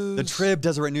 Deseret News. The Trib,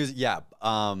 Deseret News, yeah.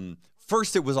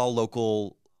 First, it was all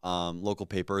local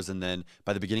papers, and then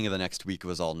by the beginning of the next week, it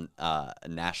was all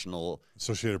national.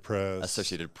 Associated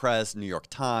Press, New York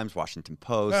Times, Washington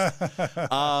Post,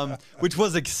 which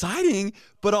was exciting,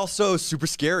 but also super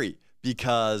scary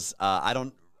because I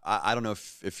don't know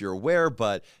if you're aware,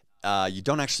 but you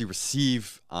don't actually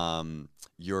receive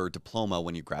your diploma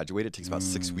when you graduate. It takes about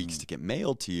 6 weeks to get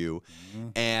mailed to you.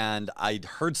 And I'd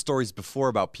heard stories before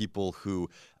about people who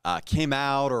came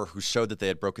out or who showed that they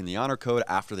had broken the honor code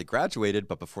after they graduated,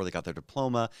 but before they got their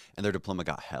diploma, and their diploma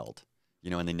got held,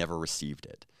 and they never received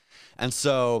it. And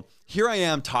so here I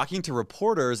am talking to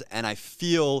reporters, and I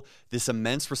feel this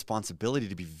immense responsibility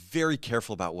to be very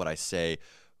careful about what I say.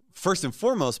 First and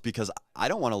foremost, because I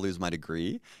don't want to lose my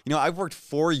degree. I've worked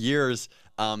 4 years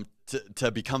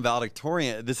to become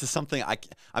valedictorian. This is something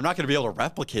I'm not going to be able to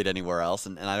replicate anywhere else,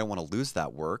 and I don't want to lose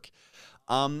that work.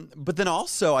 But then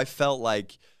also I felt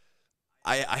like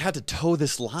I had to toe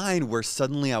this line where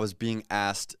suddenly I was being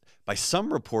asked by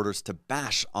some reporters to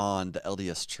bash on the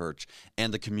LDS church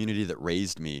and the community that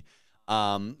raised me.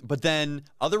 But then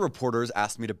other reporters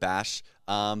asked me to bash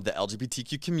the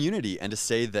LGBTQ community and to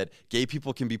say that gay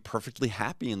people can be perfectly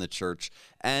happy in the church.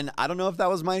 And I don't know if that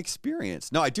was my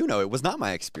experience. No, I do know it was not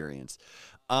my experience.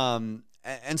 And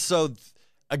so,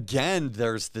 again,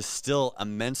 there's this still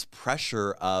immense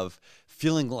pressure of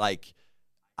feeling like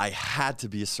I had to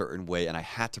be a certain way, and I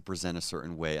had to present a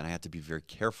certain way, and I had to be very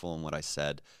careful in what I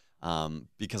said,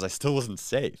 because I still wasn't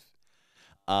safe.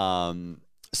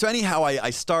 So anyhow, I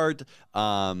start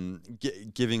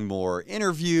giving more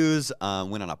interviews,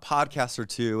 went on a podcast or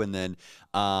two, and then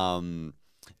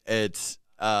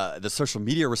the social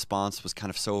media response was kind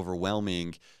of so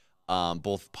overwhelming,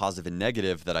 both positive and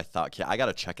negative, that I thought, okay, I got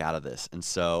to check out of this. And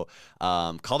so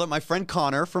called up my friend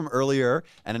Connor from earlier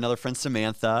and another friend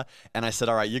Samantha, and I said,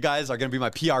 all right, you guys are going to be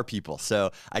my PR people.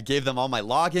 So I gave them all my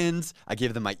logins. I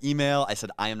gave them my email. I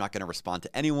said, I am not going to respond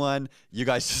to anyone. You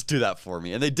guys just do that for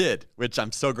me. And they did, which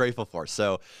I'm so grateful for.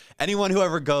 So anyone who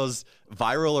ever goes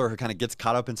viral or who kind of gets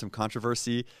caught up in some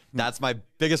controversy, that's my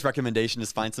biggest recommendation,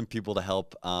 is find some people to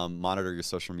help monitor your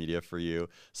social media for you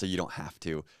so you don't have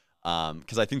to.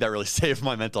 Because I think that really saved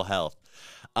my mental health.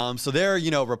 So they're,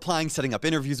 replying, setting up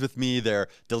interviews with me. They're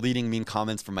deleting mean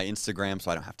comments from my Instagram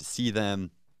so I don't have to see them.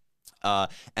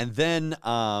 And then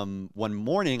one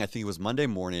morning, I think it was Monday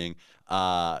morning,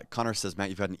 Connor says, Matt,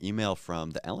 you've had an email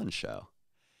from the Ellen Show.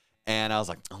 And I was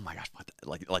like, oh my gosh, what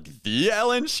like the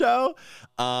Ellen Show?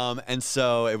 And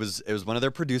so it was one of their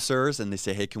producers, and they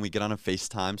say, hey, can we get on a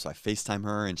FaceTime? So I FaceTime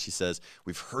her, and she says,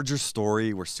 we've heard your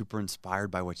story. We're super inspired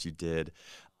by what you did.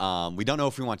 We don't know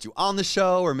if we want you on the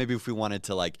show, or maybe if we wanted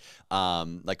to like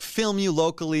film you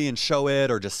locally and show it,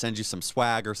 or just send you some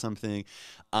swag or something.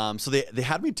 So they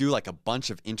had me do like a bunch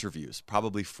of interviews,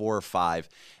 probably 4 or 5.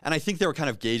 And I think they were kind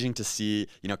of gauging to see,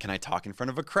 can I talk in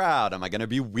front of a crowd? Am I going to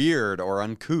be weird or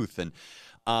uncouth? And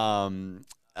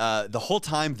the whole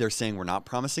time they're saying, we're not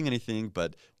promising anything,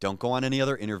 but don't go on any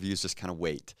other interviews, just kind of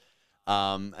wait.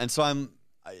 And so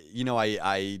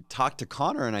I talked to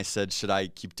Connor, and I said, should I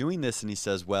keep doing this? And he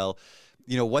says, well,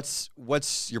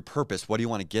 what's your purpose? What do you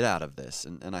want to get out of this?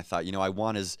 And I thought, I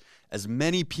want as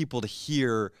many people to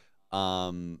hear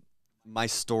my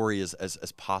story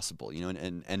as possible,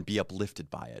 and be uplifted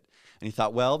by it. And he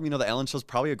thought, well, the Ellen Show is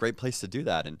probably a great place to do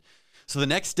that. And so the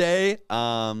next day,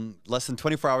 less than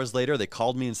 24 hours later, they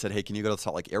called me and said, hey, can you go to the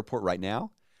Salt Lake Airport right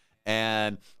now?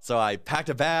 And so I packed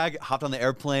a bag, hopped on the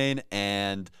airplane,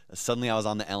 and suddenly I was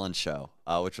on the Ellen Show,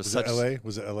 which was such... LA?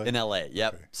 Was it LA? In LA,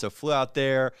 yep. Okay. So flew out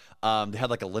there. They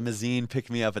had like a limousine pick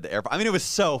me up at the airport. I mean, it was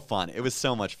so fun. It was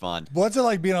so much fun. What's it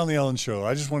like being on the Ellen Show?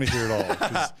 I just want to hear it all,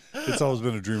 'cause it's always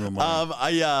been a dream of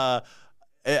mine.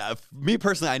 Me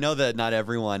personally, I know that not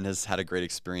everyone has had a great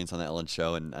experience on the Ellen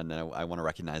Show, and I want to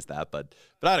recognize that, but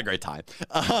I had a great time.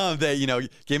 They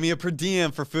gave me a per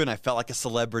diem for food, and I felt like a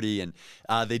celebrity. And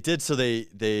they did, so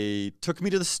they took me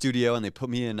to the studio, and they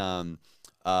put me in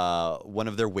one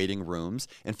of their waiting rooms.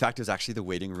 In fact, it was actually the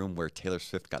waiting room where Taylor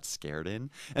Swift got scared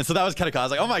in, and so that was kind of cool. I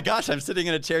was like, oh my gosh, I'm sitting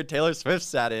in a chair Taylor Swift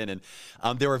sat in.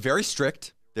 And they were very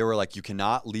strict. They were like, you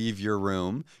cannot leave your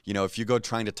room. If you go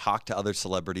trying to talk to other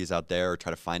celebrities out there or try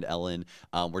to find Ellen,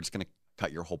 we're just going to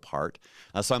cut your whole part.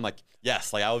 So I'm like,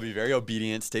 yes, I will be very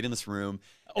obedient, stayed in this room.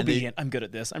 Obedient. I'm good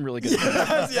at this. I'm really good at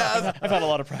this. Yes. I've had a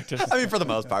lot of practice. I mean, for the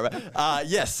most part. But,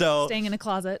 yes, so. Staying in a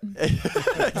closet.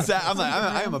 Exactly.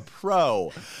 I am a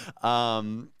pro.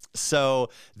 So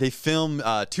they film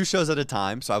 2 shows at a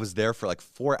time. So I was there for like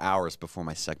 4 hours before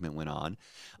my segment went on.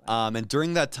 And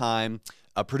during that time,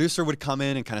 a producer would come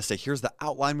in and kind of say, here's the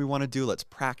outline we want to do. Let's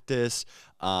practice.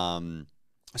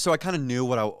 So I kind of knew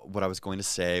what I was going to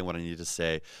say, what I needed to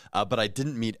say, but I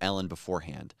didn't meet Ellen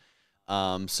beforehand.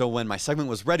 So when my segment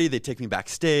was ready, they take me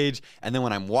backstage. And then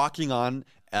when I'm walking on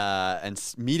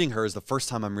and meeting her is the first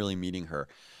time I'm really meeting her.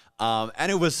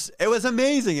 And it was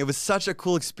amazing. It was such a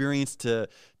cool experience to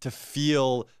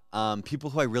feel people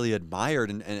who I really admired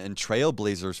and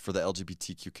trailblazers for the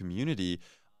LGBTQ community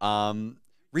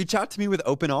reach out to me with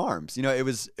open arms. It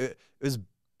was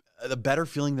a better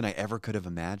feeling than I ever could have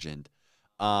imagined.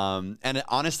 And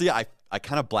honestly, I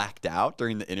kind of blacked out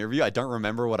during the interview. I don't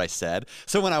remember what I said.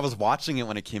 So when I was watching it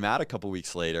when it came out a couple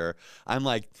weeks later, I'm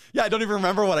like, yeah, I don't even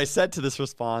remember what I said to this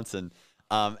response. And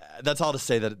that's all to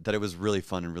say that it was really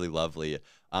fun and really lovely.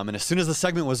 And as soon as the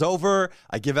segment was over,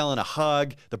 I give Ellen a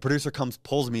hug. The producer comes,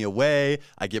 pulls me away.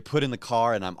 I get put in the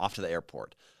car, and I'm off to the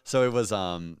airport. So it was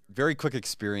very quick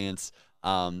experience.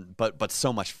 But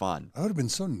so much fun. I would have been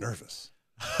so nervous.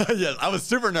 Yes, I was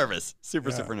super nervous.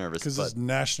 Super nervous. Because it's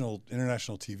international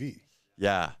TV.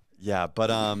 Yeah,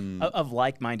 but of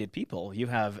like-minded people. You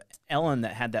have Ellen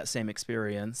that had that same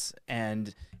experience,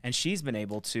 and she's been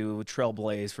able to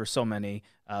trailblaze for so many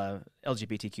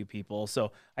LGBTQ people.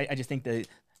 So I just think that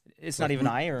it's not even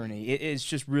irony. It's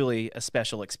just really a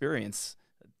special experience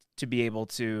to be able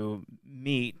to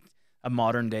meet a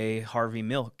modern-day Harvey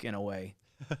Milk in a way.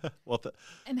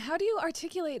 And how do you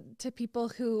articulate to people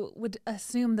who would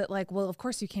assume that, like, well, of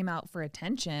course you came out for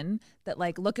attention, that,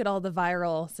 like, look at all the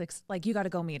viral, like, you got to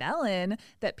go meet Ellen,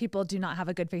 that people do not have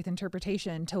a good faith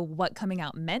interpretation to what coming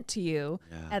out meant to you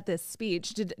at this speech?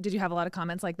 Did you have a lot of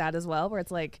comments like that as well, where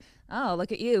it's like, oh,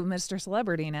 look at you, Mr.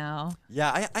 Celebrity now?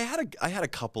 Yeah, I had a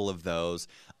couple of those,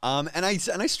 and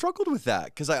I struggled with that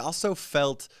because I also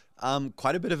felt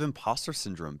quite a bit of imposter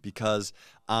syndrome because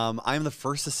I'm the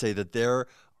first to say that there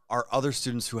are other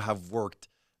students who have worked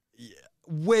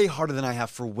way harder than I have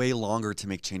for way longer to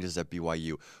make changes at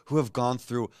BYU, who have gone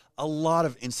through a lot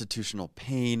of institutional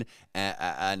pain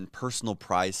and personal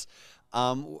price.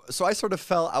 So I sort of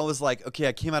felt, I was like, okay,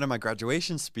 I came out of my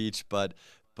graduation speech, but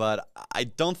I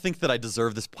don't think that I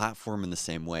deserve this platform in the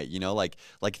same way, you know, like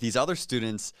these other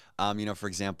students, you know, for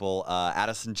example,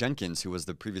 Addison Jenkins, who was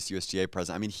the previous USGA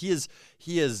president. I mean,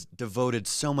 he has devoted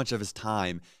so much of his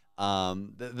time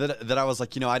that I was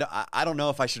like, you know, I don't know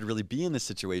if I should really be in this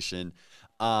situation.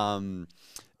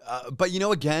 But, you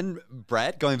know, again,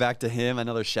 Brett, going back to him,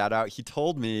 another shout out, he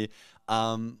told me,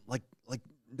 like,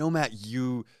 no, Matt,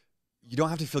 you don't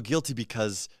have to feel guilty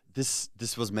because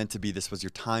this was meant to be. This was your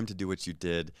time to do what you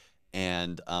did.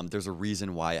 And there's a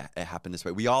reason why it happened this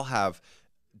way. We all have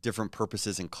different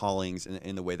purposes and callings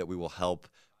in the way that we will help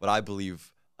what I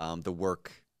believe the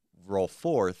work roll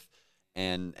forth.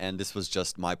 And this was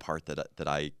just my part that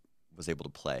I was able to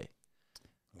play.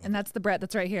 And that's the Brett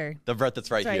that's right here. The Brett that's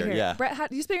right here, yeah. Brett,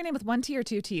 do you spell your name with 1 T or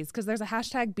 2 T's? Because there's a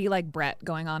hashtag Be Like Brett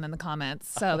going on in the comments.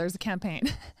 So there's a campaign.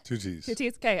 2 T's. 2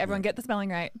 T's. Okay, everyone get the spelling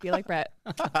right. Be like Brett.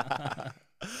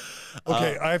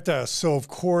 Okay, I have to ask. So, of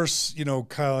course, you know,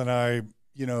 Kyle and I,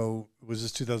 you know, was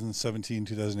this 2017,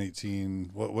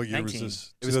 2018? What year 19. was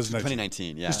this? It was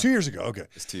 2019, yeah. It was 2 years ago. Okay.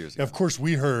 It's 2 years ago. Of course,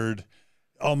 we heard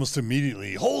almost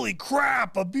immediately, holy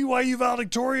crap, a BYU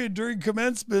valedictorian during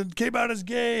commencement came out as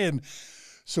gay. And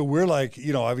so we're like,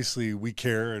 you know, obviously we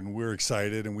care and we're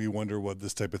excited and we wonder what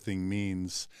this type of thing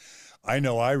means. I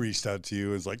know I reached out to you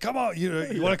and was like, come on, you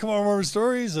want to come on Mormon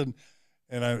Stories? And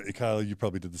Kyle, you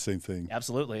probably did the same thing.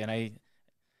 Absolutely. And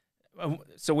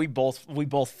so we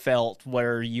both felt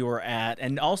where you were at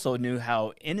and also knew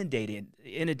how inundating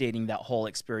that whole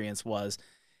experience was.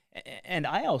 And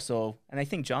I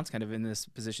think John's kind of in this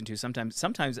position too.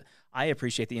 Sometimes I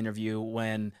appreciate the interview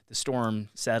when the storm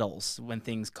settles, when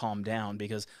things calm down,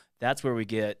 because that's where we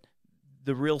get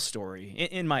the real story.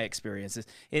 In my experience,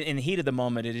 in the heat of the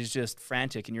moment, it is just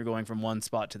frantic, and you're going from one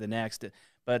spot to the next.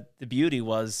 But the beauty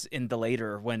was in the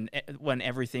later, when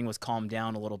everything was calmed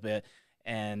down a little bit,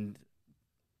 and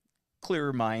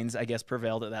clearer minds, I guess,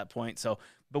 prevailed at that point. So.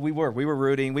 But we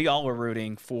all were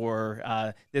rooting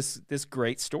for this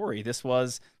great story. This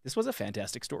was a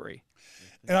fantastic story.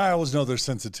 And I always know there's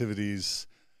sensitivities,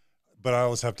 but I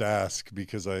always have to ask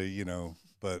because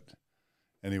but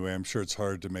anyway, I'm sure it's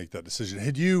hard to make that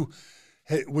decision.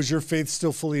 Was your faith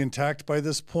still fully intact by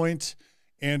this point?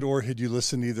 And or had you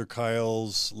listened to either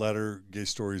Kyle's Latter Gay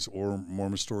Stories or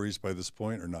Mormon Stories by this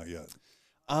point, or not yet?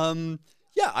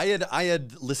 Yeah, I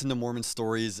had listened to Mormon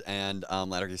Stories and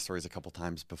Latter-day Stories a couple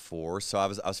times before, so I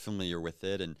was familiar with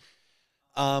it. And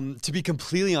to be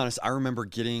completely honest, I remember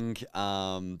getting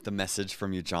the message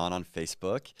from you, John, on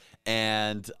Facebook,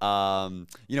 and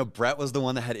you know, Brett was the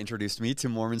one that had introduced me to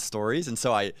Mormon Stories, and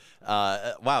so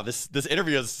wow, this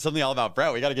interview is something all about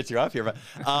Brett. We got to get you up here, but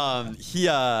he,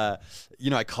 you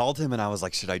know, I called him and I was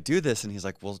like, should I do this? And he's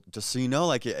like, well, just so you know,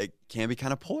 like it can be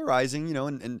kind of polarizing, you know,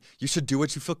 and you should do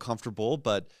what you feel comfortable,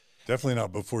 but definitely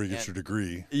not before you get your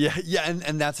degree. Yeah,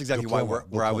 and that's exactly why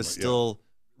I was still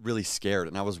really scared,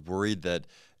 and I was worried that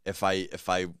if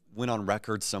I went on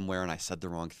record somewhere and I said the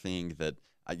wrong thing, that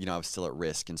I was still at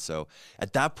risk. And so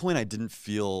at that point, I didn't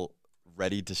feel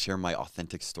ready to share my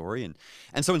authentic story.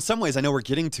 And so in some ways, I know we're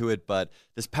getting to it, but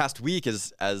this past week,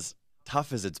 as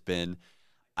tough as it's been,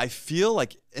 I feel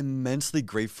like immensely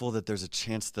grateful that there's a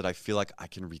chance that I feel like I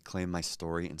can reclaim my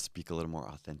story and speak a little more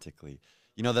authentically.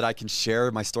 You know, that I can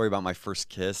share my story about my first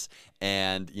kiss,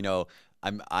 and you know,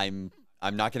 I'm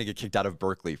not going to get kicked out of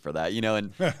Berkeley for that, you know,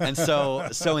 and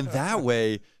so in that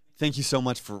way, thank you so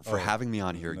much for having me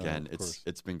on here again.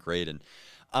 It's been great.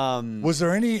 And was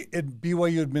there any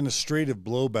BYU administrative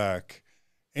blowback,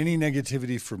 any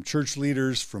negativity from church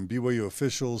leaders, from BYU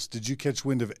officials? Did you catch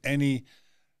wind of any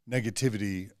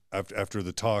negativity after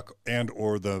the talk and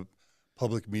or the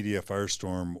public media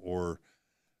firestorm or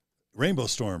rainbow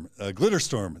storm, glitter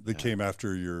storm that came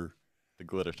after the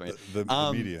glitter storm,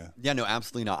 the media? Yeah, no,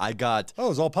 absolutely not. I got it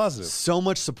was all positive. So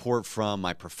much support from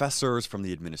my professors, from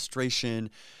the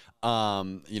administration,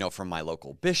 you know, from my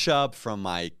local bishop, from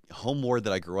my home ward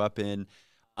that I grew up in.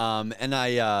 And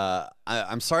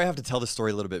I'm sorry I have to tell the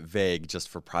story a little bit vague just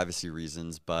for privacy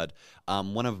reasons, but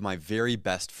one of my very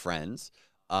best friends,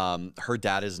 her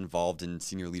dad is involved in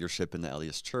senior leadership in the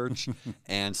LDS church.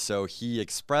 And so he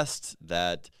expressed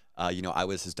that, I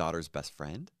was his daughter's best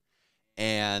friend.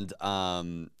 And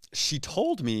she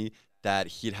told me that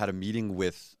he had had a meeting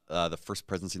with the First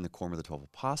Presidency and the Quorum of the 12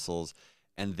 Apostles,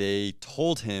 and they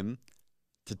told him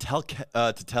to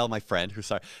tell my friend,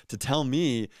 to tell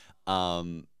me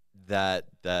that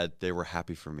they were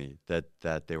happy for me,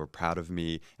 that they were proud of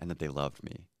me, and that they loved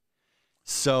me.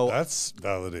 So that's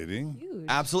validating. Huge.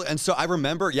 Absolutely. And so I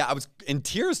remember, I was in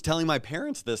tears telling my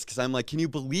parents this, because I'm like, can you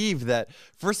believe that,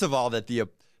 first of all, that the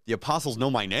apostles know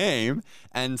my name,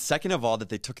 and second of all, that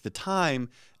they took the time.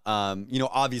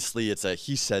 Obviously it's a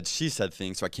he said, she said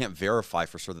thing, so I can't verify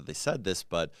for sure that they said this,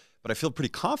 but I feel pretty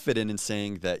confident in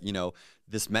saying that,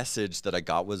 this message that I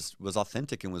got was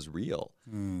authentic and was real.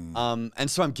 And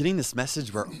so I'm getting this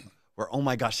message where oh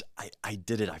my gosh, I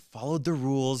did it. I followed the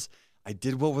rules. I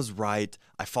did what was right.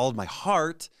 I followed my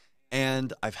heart,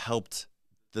 and I've helped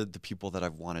the people that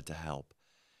I've wanted to help.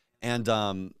 And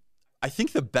I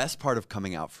think the best part of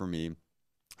coming out for me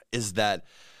is that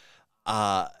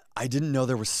I didn't know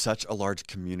there was such a large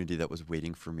community that was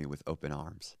waiting for me with open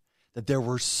arms, that there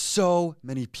were so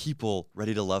many people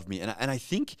ready to love me. And I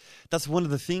think that's one of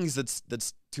the things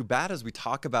that's too bad as we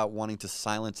talk about wanting to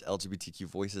silence LGBTQ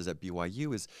voices at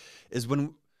BYU is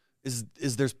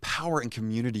there's power in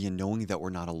community and knowing that we're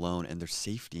not alone, and there's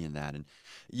safety in that. And,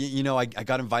 I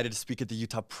got invited to speak at the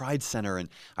Utah Pride Center, and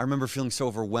I remember feeling so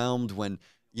overwhelmed when,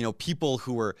 people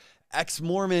who were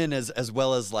ex-Mormon as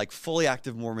well as like fully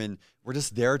active Mormon were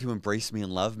just there to embrace me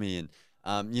and love me. And,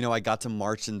 I got to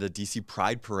march in the DC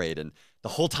Pride Parade, and the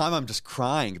whole time I'm just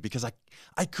crying because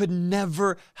I could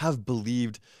never have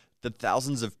believed that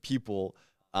thousands of people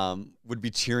would be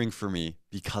cheering for me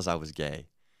because I was gay.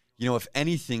 If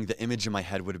anything, the image in my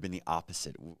head would have been the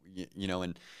opposite,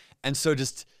 and so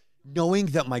just knowing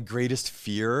that my greatest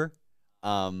fear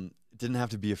didn't have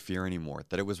to be a fear anymore,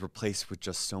 that it was replaced with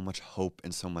just so much hope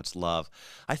and so much love.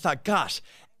 I thought, gosh,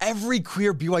 every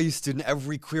queer BYU student,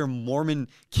 every queer Mormon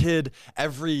kid,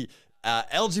 every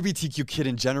LGBTQ kid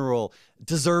in general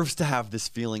deserves to have this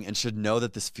feeling and should know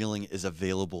that this feeling is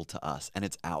available to us and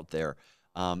it's out there.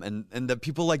 And that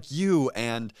people like you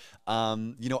and,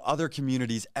 other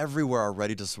communities everywhere are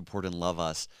ready to support and love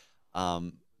us,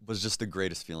 was just the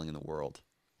greatest feeling in the world.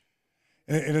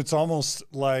 And it's almost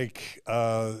like,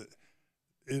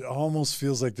 it almost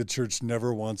feels like the church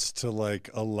never wants to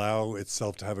allow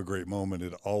itself to have a great moment.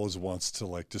 It always wants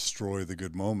to destroy the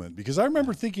good moment. Because I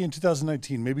remember thinking in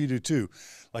 2019, maybe you do too,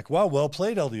 wow, well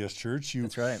played, LDS Church.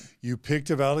 That's right. You picked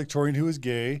a valedictorian who was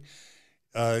gay.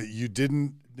 You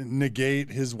didn't negate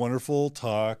his wonderful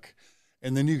talk.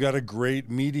 And then you got a great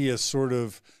media sort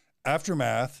of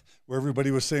aftermath where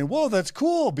everybody was saying, whoa, that's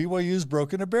cool. BYU's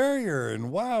broken a barrier, and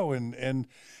wow. And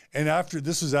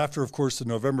this was after, of course, the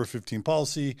November 15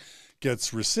 policy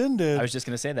gets rescinded. I was just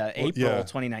going to say that April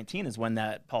 2019 is when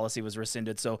that policy was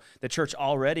rescinded. So the church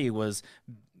already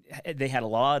they had a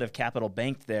lot of capital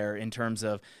banked there in terms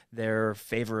of their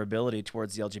favorability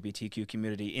towards the LGBTQ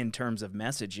community in terms of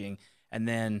messaging. And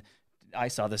then I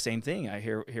saw the same thing.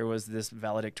 Here was this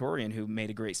valedictorian who made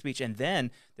a great speech. And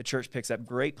then the church picks up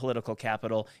great political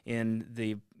capital in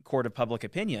the court of public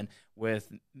opinion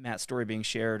with Matt's story being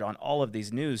shared on all of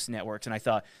these news networks. And I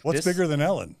thought, what's bigger than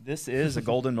Ellen? This is a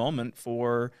golden moment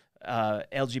for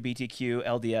LGBTQ,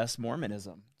 LDS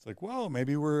Mormonism. It's well,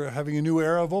 maybe we're having a new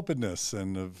era of openness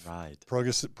and of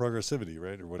progressivity,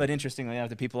 right? Or whatever. But interestingly enough,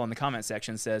 the people in the comment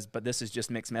section says, but this is just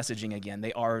mixed messaging again.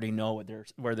 They already know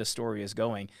where the story is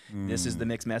going. This is the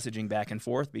mixed messaging back and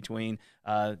forth between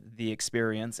the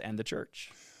experience and the church.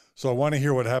 So I want to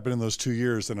hear what happened in those 2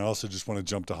 years, and I also just want to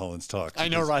jump to Holland's talk. I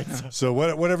know, right? So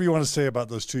whatever you want to say about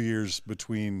those 2 years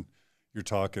between your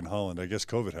talk in Holland. I guess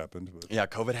COVID happened. But. Yeah,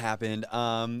 COVID happened.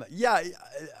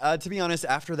 To be honest,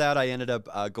 after that, I ended up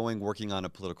working on a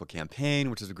political campaign,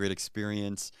 which was a great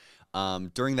experience.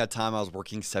 During that time, I was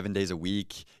working 7 days a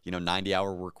week,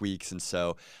 90-hour work weeks. And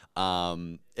so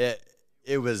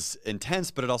it was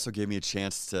intense, but it also gave me a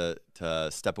chance to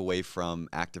step away from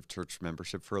active church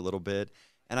membership for a little bit.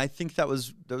 And I think that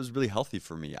was really healthy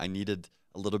for me. I needed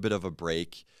a little bit of a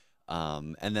break.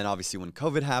 And then obviously when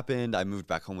COVID happened, I moved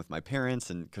back home with my parents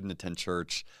and couldn't attend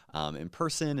church in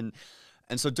person.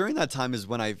 And so during that time is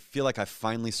when I feel like I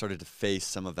finally started to face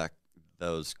some of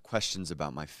those questions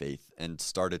about my faith and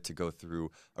started to go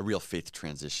through a real faith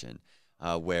transition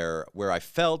where I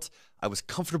felt I was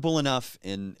comfortable enough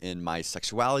in my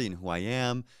sexuality and who I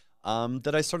am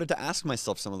that I started to ask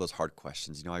myself some of those hard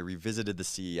questions. I revisited the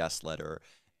CES letter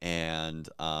and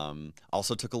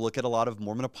also took a look at a lot of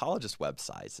Mormon apologist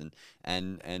websites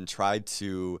and tried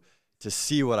to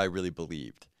see what I really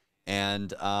believed. And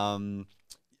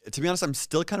to be honest, I'm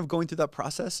still kind of going through that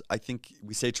process. I think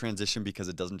we say transition because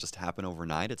it doesn't just happen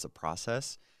overnight. It's a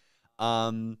process.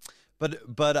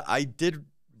 But I did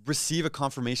receive a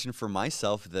confirmation for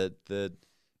myself that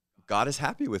God is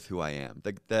happy with who I am,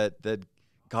 that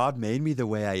God made me the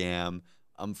way I am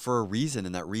for a reason,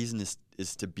 and that reason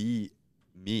is to be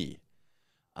me.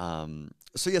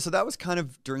 So that was kind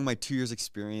of during my 2 years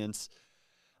experience.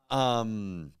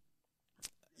 During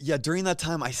that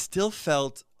time, I still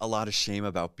felt a lot of shame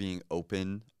about being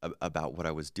open about what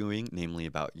I was doing, namely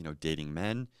about, dating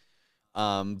men.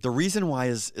 The reason why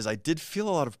is I did feel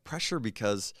a lot of pressure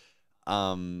because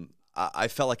I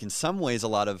felt like in some ways a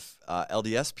lot of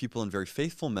LDS people and very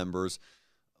faithful members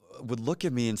would look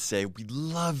at me and say, we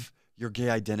love your gay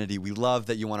identity. We love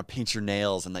that you want to paint your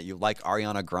nails and that you like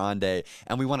Ariana Grande,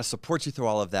 and we want to support you through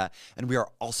all of that. And we are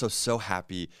also so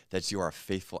happy that you are a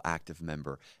faithful, active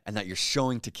member and that you're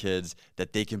showing to kids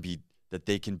that they can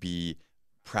be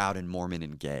proud and Mormon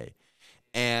and gay.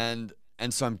 And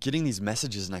so I'm getting these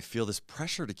messages and I feel this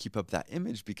pressure to keep up that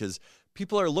image because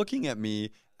people are looking at me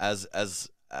as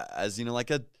like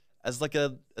a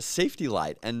safety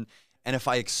light. And if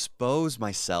I expose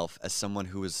myself as someone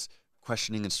who is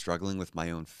questioning and struggling with my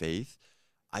own faith,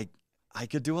 I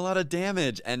could do a lot of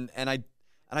damage, and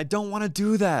I don't want to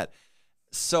do that.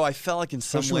 So I felt like in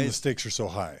some especially ways, when the stakes are so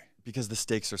high. Because the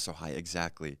stakes are so high,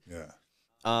 exactly. Yeah.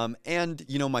 And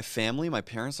my family, my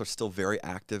parents are still very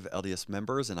active LDS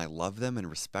members, and I love them and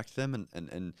respect them,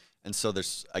 and so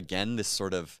there's again this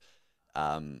sort of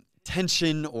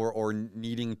tension or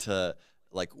needing to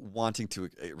wanting to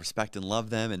respect and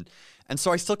love them, and so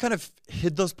I still kind of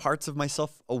hid those parts of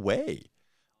myself away.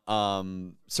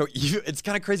 So it's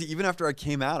kind of crazy. Even after I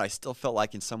came out, I still felt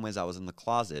like in some ways I was in the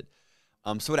closet.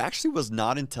 So it actually was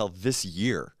not until this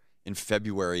year in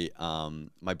February,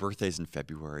 my birthday's in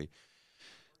February,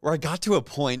 where I got to a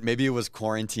point, maybe it was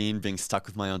quarantine, being stuck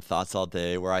with my own thoughts all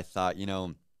day, where I thought,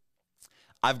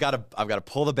 I've got to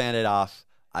pull the Band-Aid off.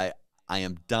 I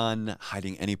am done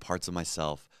hiding any parts of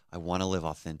myself. I want to live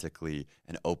authentically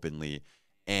and openly.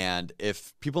 And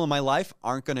if people in my life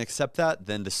aren't going to accept that,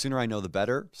 then the sooner I know, the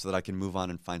better, so that I can move on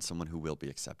and find someone who will be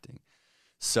accepting.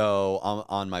 So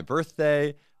on my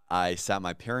birthday, I sat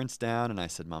my parents down and I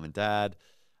said, Mom and Dad,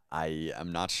 I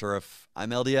am not sure if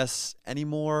I'm LDS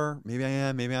anymore. Maybe I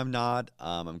am, maybe I'm not.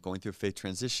 I'm going through a faith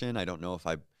transition. I don't know if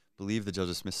I believe the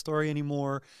Joseph Smith story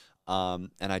anymore.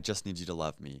 And I just need you to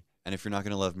love me. And if you're not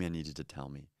going to love me, I need you to tell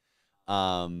me.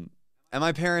 And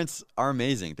my parents are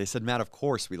amazing. They said, Matt, of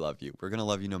course we love you. We're going to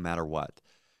love you no matter what.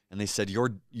 And they said,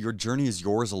 your journey is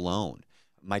yours alone.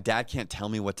 My dad can't tell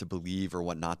me what to believe or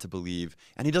what not to believe.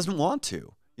 And he doesn't want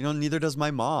to. Neither does my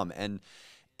mom. And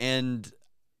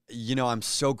I'm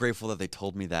so grateful that they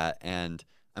told me that. And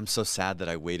I'm so sad that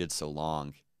I waited so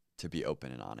long to be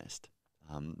open and honest.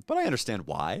 But I understand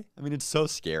why. I mean, it's so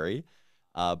scary.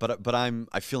 But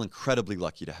I feel incredibly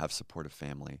lucky to have supportive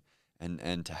family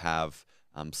and to have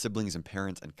siblings and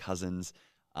parents and cousins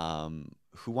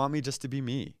who want me just to be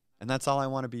me. And that's all I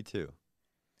want to be too.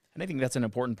 And I think that's an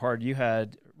important part. You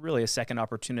had really a second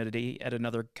opportunity at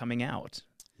another coming out.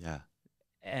 Yeah.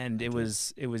 And it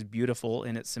was beautiful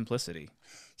in its simplicity.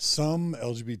 Some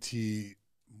LGBT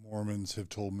Mormons have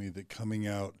told me that coming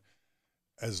out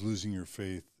as losing your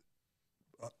faith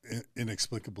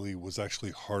inexplicably was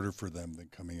actually harder for them than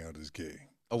coming out as gay.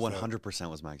 Oh, 100%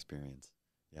 was my experience.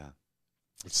 Yeah.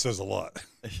 Which says a lot.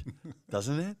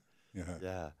 Doesn't it? Yeah.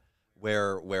 Yeah.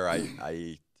 Where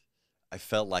I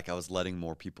felt like I was letting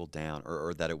more people down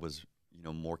or that it was,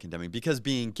 more condemning. Because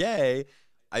being gay,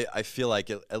 I feel like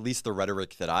at least the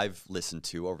rhetoric that I've listened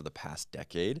to over the past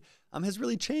decade has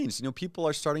really changed. People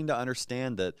are starting to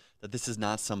understand that this is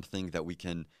not something that we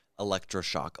can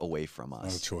electroshock away from us.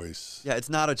 Not a choice. Yeah, it's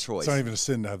not a choice. It's not even a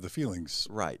sin to have the feelings.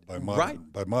 Right. By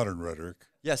modern rhetoric.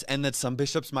 Yes, and that some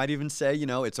bishops might even say,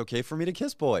 it's okay for me to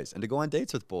kiss boys and to go on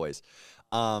dates with boys.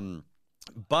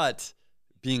 But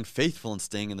being faithful and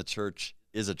staying in the church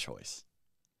is a choice.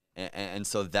 And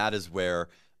so that is where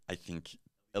I think,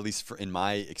 at least in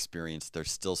my experience,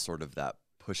 there's still sort of that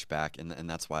pushback. And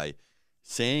that's why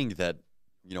saying that,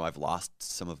 I've lost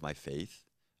some of my faith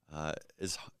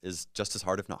is just as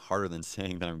hard, if not harder, than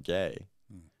saying that I'm gay.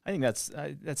 I think that's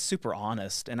super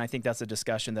honest, and I think that's a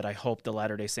discussion that I hope the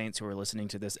Latter-day Saints who are listening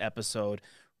to this episode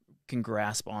can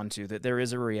grasp onto, that there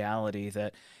is a reality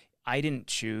that I didn't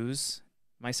choose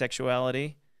my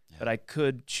sexuality, but I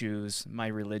could choose my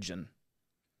religion.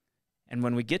 And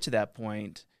when we get to that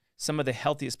point, some of the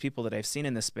healthiest people that I've seen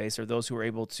in this space are those who are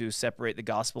able to separate the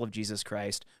gospel of Jesus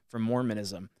Christ from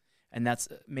Mormonism. And that's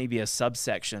maybe a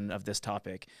subsection of this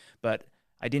topic. But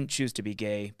I didn't choose to be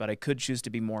gay, but I could choose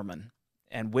to be Mormon.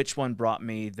 And which one brought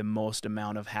me the most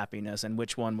amount of happiness, and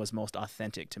which one was most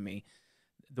authentic to me?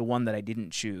 The one that I didn't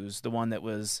choose, the one that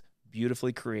was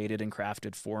beautifully created and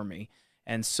crafted for me.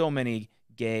 And so many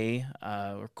gay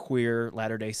or queer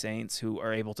Latter-day Saints who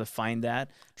are able to find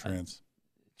that.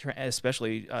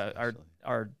 Especially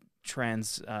our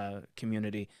trans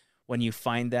community. When you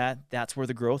find that, that's where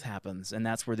the growth happens, and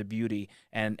that's where the beauty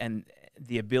and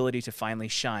the ability to finally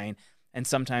shine. And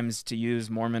sometimes, to use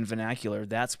Mormon vernacular,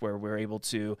 that's where we're able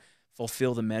to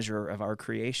fulfill the measure of our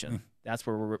creation. That's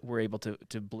where we're able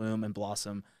to bloom and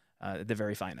blossom the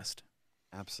very finest.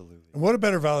 Absolutely. And what a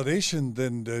better validation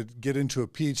than to get into a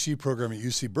PhD program at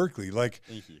UC Berkeley. Like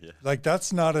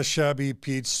that's not a shabby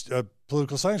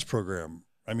political science program.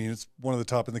 I mean, it's one of the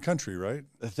top in the country, right?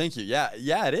 Thank you. Yeah,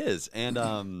 it is.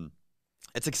 And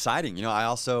it's exciting. You know, I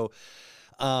also,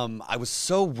 I was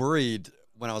so worried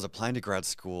when I was applying to grad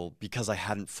school, because I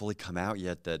hadn't fully come out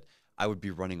yet, that I would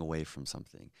be running away from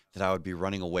something, that I would be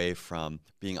running away from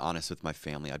being honest with my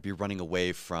family. I'd be running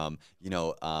away from,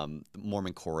 the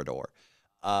Mormon corridor.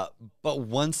 But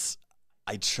once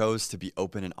I chose to be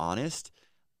open and honest,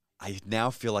 I now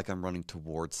feel like I'm running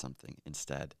towards something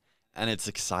instead. And it's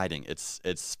exciting.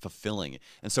 It's fulfilling.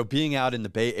 And so being out in the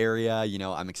Bay Area,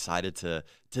 I'm excited to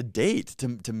date,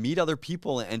 to meet other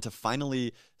people, and to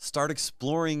finally start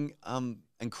exploring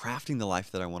and crafting the life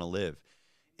that I want to live.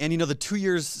 And, the 2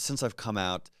 years since I've come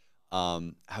out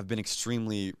have been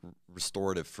extremely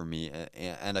restorative for me.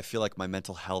 And I feel like my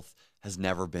mental health has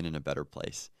never been in a better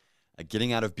place.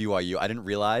 Getting out of BYU, I didn't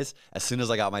realize, as soon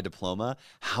as I got my diploma,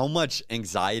 how much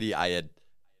anxiety I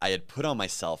had put on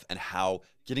myself, and how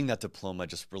getting that diploma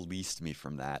just released me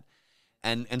from that.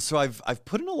 And so I've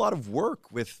put in a lot of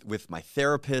work with my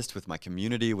therapist, with my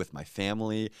community, with my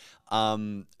family,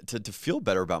 to feel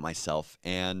better about myself.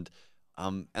 And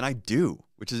I do,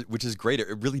 which is great. It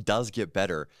really does get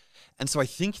better. And so I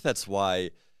think that's why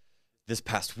this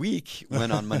past week,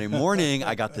 when on Monday morning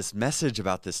I got this message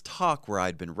about this talk where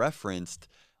I'd been referenced.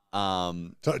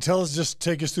 Tell us, just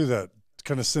take us through that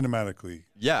kind of cinematically.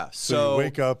 Yeah. So you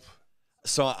wake up.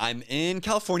 So I'm in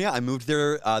California. I moved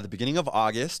there the beginning of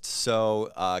August.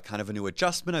 So kind of a new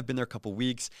adjustment. I've been there a couple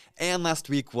weeks. And last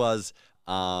week was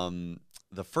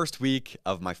the first week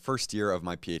of my first year of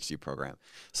my PhD program.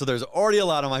 So there's already a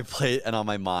lot on my plate and on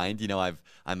my mind.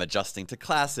 I'm adjusting to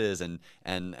classes and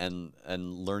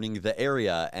learning the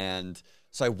area. And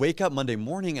so I wake up Monday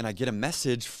morning and I get a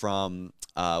message from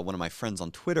one of my friends on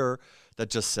Twitter that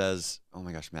just says, "Oh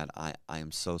my gosh, Matt, I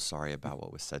am so sorry about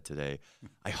what was said today.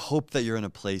 I hope that you're in a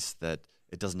place that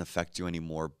it doesn't affect you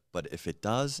anymore. But if it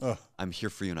does, I'm here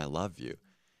for you and I love you."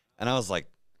 And I was like,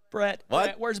 Brett, what?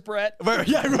 Brett, where's Brett? Where's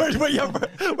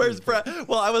Brett?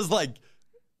 Well, I was like,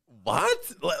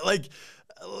 what?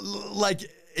 Like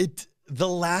it. The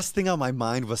last thing on my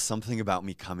mind was something about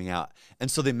me coming out.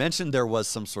 And so they mentioned there was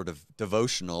some sort of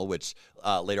devotional, which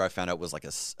later I found out was like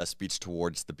a speech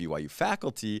towards the BYU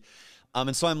faculty.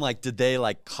 And so I'm like, did they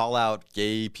like call out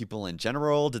gay people in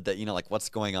general? Did they, what's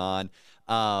going on?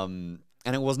 And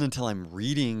it wasn't until I'm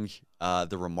reading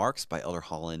the remarks by Elder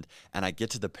Holland and I get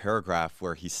to the paragraph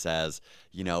where he says,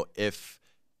 if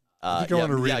I think I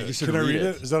want to read it. You should Can I read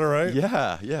it? Is that all right?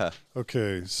 Yeah.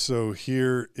 Okay, so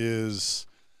here is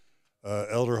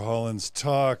Elder Holland's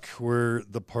talk, where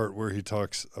the part where he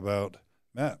talks about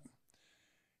Matt.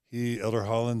 Elder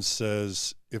Holland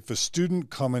says, if a student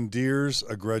commandeers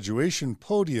a graduation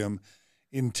podium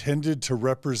intended to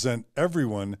represent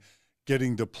everyone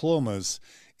getting diplomas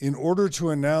in order to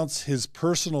announce his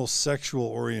personal sexual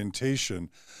orientation,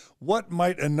 what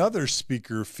might another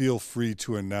speaker feel free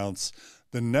to announce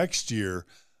the next year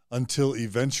until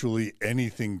eventually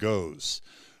anything goes?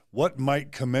 What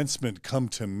might commencement come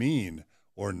to mean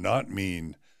or not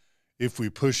mean if we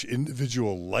push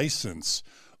individual license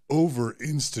over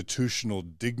institutional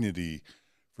dignity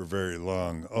for very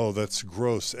long? Oh, that's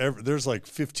gross. There's like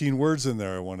 15 words in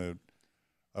there I want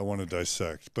to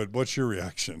dissect. But what's your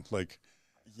reaction?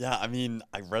 Yeah, I mean,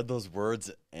 I read those words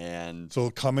and... So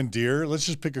commandeer, let's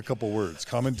just pick a couple words.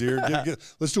 Commandeer,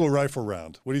 let's do a rifle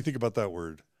round. What do you think about that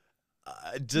word?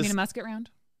 You mean a musket round?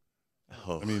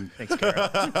 Oh. I mean, thanks,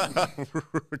 Kara.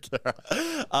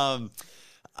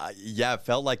 Yeah, it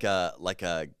felt like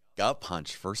a gut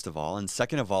punch, first of all. And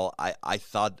second of all, I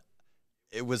thought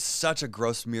it was such a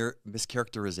gross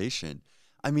mischaracterization.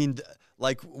 I mean,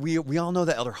 we all know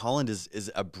that Elder Holland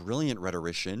is a brilliant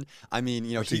rhetorician. I mean,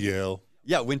 to Yale.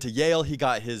 went to Yale. He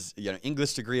got his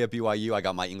English degree at BYU. I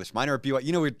got my English minor at BYU.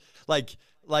 You know,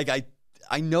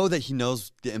 I know that he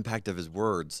knows the impact of his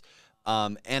words.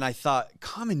 And I thought,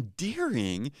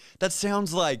 commandeering, that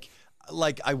sounds like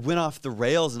I went off the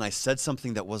rails and I said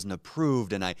something that wasn't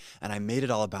approved, and I made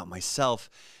it all about myself.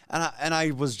 And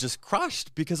I was just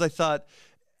crushed, because I thought,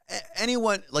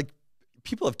 anyone, like,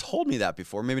 people have told me that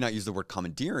before, maybe not use the word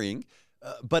commandeering,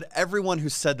 but everyone who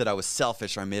said that I was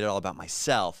selfish, or I made it all about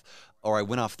myself, or I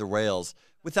went off the rails,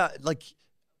 without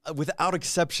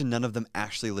exception, none of them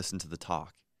actually listened to the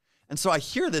talk. And so I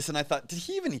hear this, and I thought, did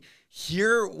he even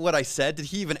hear what I said? Did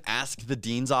he even ask the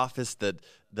dean's office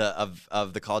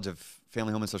of the College of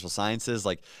Family, Home, and Social Sciences?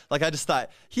 Like I just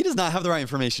thought, he does not have the right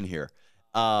information here,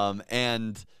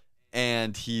 and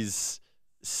he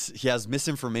has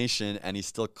misinformation, and he's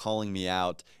still calling me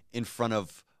out in front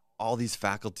of all these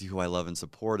faculty who I love and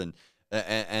support,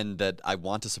 and that I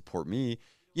want to support me.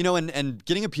 You know, and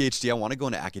getting a PhD, I want to go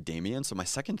into academia. And so my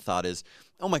second thought is,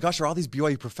 oh my gosh, are all these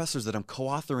BYU professors that I'm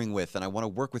co-authoring with and I want to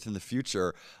work with in the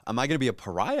future, am I going to be a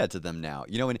pariah to them now?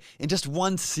 You know, and in just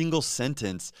one single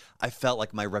sentence, I felt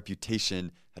like my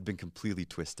reputation had been completely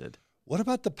twisted. What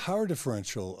about the power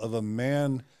differential of a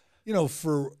man, you know,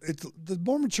 the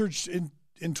Mormon Church in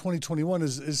 2021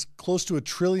 is close to $1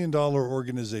 trillion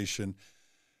organization.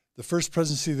 The First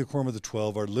Presidency of the Quorum of the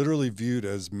 12 are literally viewed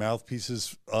as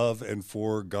mouthpieces of and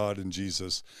for God and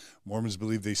Jesus. Mormons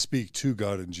believe they speak to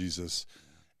God and Jesus.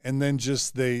 And then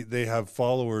just they have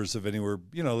followers of anywhere,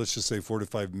 you know, let's just say 4 to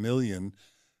 5 million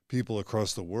people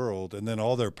across the world, and then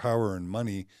all their power and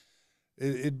money.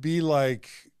 It'd be like,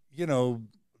 you know,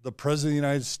 the President of the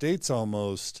United States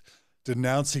almost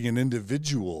denouncing an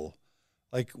individual.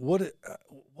 Like, what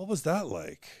was that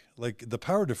like? Like, the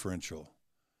power differential.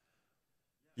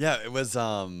 Yeah, it was,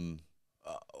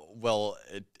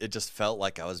 it just felt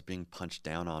like I was being punched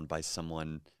down on by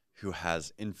someone who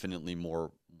has infinitely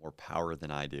more power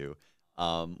than I do,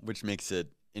 which makes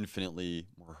it infinitely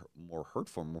more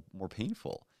hurtful, more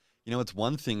painful. You know, it's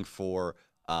one thing for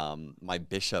my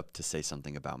bishop to say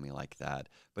something about me like that,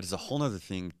 but it's a whole other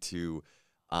thing to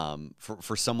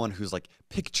for someone whose like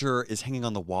picture is hanging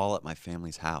on the wall at my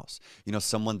family's house. You know,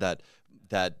 someone that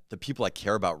the people I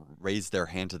care about raise their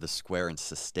hand to the square and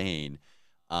sustain.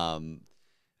 And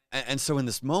so in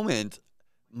this moment,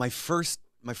 my first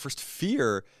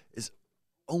fear is,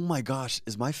 oh my gosh,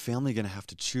 is my family going to have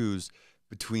to choose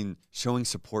between showing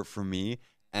support for me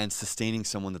and sustaining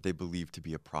someone that they believe to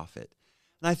be a prophet?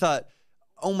 And I thought,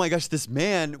 oh my gosh, this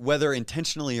man, whether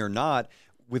intentionally or not,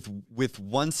 with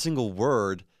one single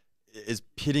word, is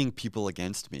pitting people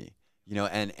against me. You know,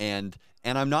 and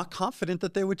I'm not confident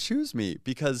that they would choose me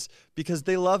because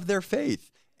they love their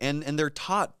faith and they're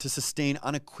taught to sustain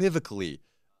unequivocally,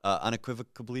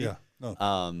 yeah,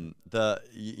 no.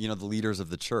 the leaders of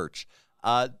the church.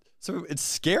 So it's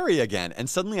scary again, and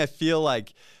suddenly I feel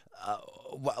like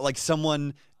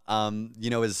someone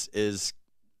is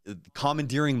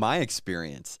commandeering my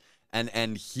experience,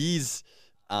 and he's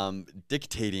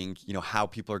dictating how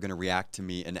people are going to react to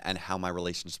me and how my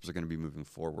relationships are going to be moving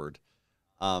forward.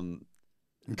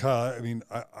 And Kyle, I mean,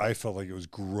 I felt like it was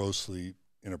grossly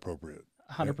inappropriate.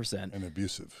 100%. And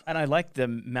abusive. And I like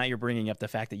Matt, you're bringing up the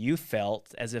fact that you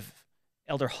felt as if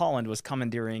Elder Holland was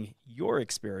commandeering your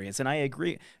experience. And I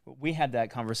agree. We had that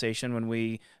conversation when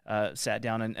we sat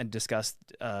down and discussed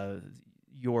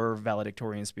your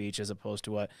valedictorian speech as opposed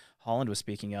to what Holland was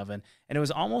speaking of. And it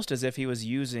was almost as if he was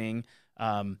using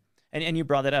and you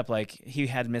brought that up, like he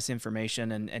had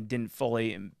misinformation and didn't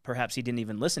fully, perhaps he didn't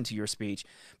even listen to your speech.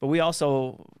 But we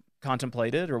also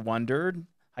contemplated or wondered,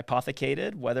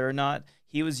 hypothecated whether or not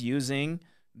he was using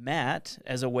Matt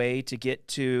as a way to get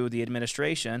to the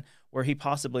administration, where he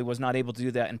possibly was not able to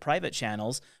do that in private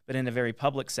channels, but in a very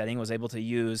public setting was able to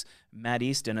use Matt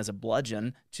Easton as a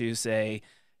bludgeon to say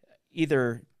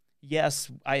either,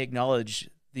 yes, I acknowledge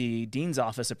the dean's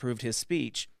office approved his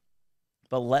speech,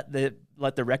 but let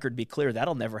the record be clear,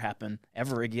 that'll never happen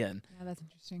ever again. Yeah, that's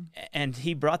interesting. And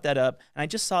he brought that up, and I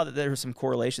just saw that there were some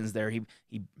correlations there.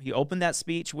 He opened that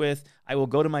speech with, I will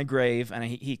go to my grave, and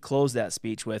he closed that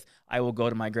speech with, I will go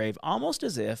to my grave, almost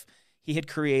as if he had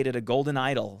created a golden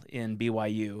idol in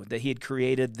BYU, that he had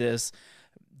created this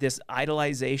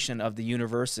idolization of the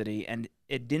university, and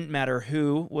it didn't matter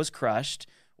who was crushed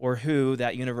or who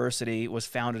that university was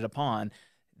founded upon.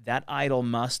 That idol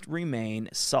must remain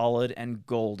solid and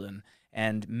golden.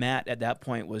 And Matt at that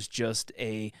point was just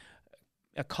a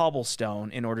cobblestone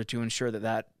in order to ensure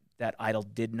that idol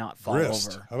did not fall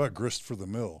over. How about grist for the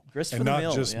mill? Grist for the mill, and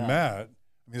not just Matt.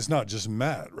 I mean, it's not just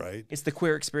Matt, right? It's the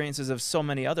queer experiences of so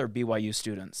many other BYU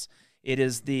students. It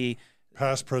is the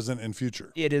Past, present, and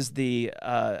future. It is the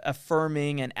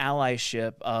affirming and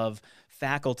allyship of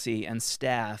faculty and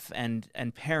staff and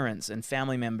parents and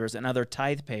family members and other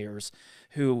tithe payers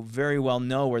who very well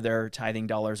know where their tithing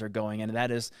dollars are going, and that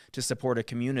is to support a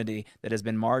community that has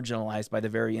been marginalized by the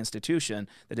very institution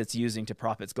that it's using to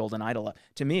prop its golden idol.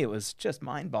 To me, it was just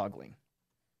mind-boggling.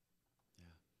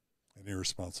 And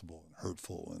irresponsible and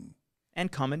hurtful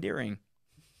and commandeering.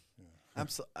 Yeah.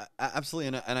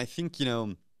 Absolutely, and I think, you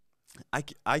know, I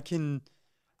can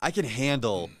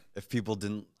handle if people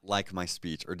didn't like my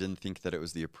speech or didn't think that it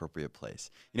was the appropriate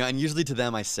place. You know, and usually to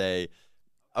them I say,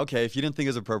 okay, if you didn't think it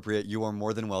was appropriate, you are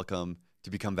more than welcome to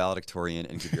become valedictorian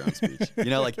and give your own speech. You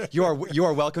know, like you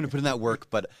are welcome to put in that work,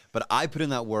 but I put in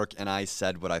that work and I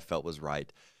said what I felt was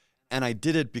right. And I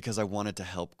did it because I wanted to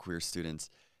help queer students.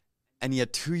 And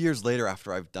yet 2 years later,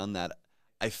 after I've done that,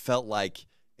 I felt like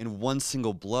in one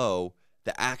single blow,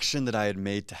 the action that I had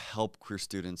made to help queer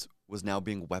students was now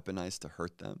being weaponized to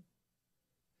hurt them.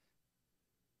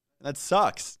 And that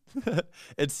sucks.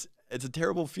 It's a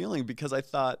terrible feeling because I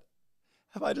thought,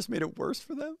 have I just made it worse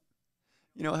for them?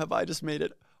 You know, have I just made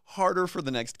it harder for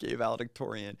the next gay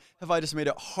valedictorian? Have I just made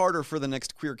it harder for the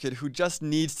next queer kid who just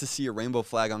needs to see a rainbow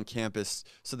flag on campus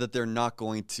so that they're not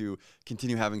going to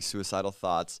continue having suicidal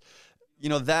thoughts? You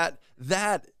know, that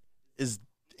is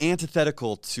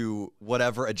antithetical to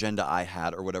whatever agenda I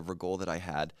had or whatever goal that I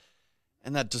had.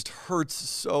 And that just hurts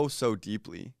so, so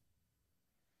deeply.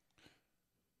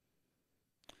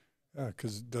 Yeah,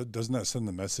 because doesn't that send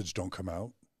the message, don't come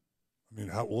out? I mean,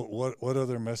 what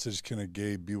other message can a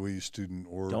gay BYU student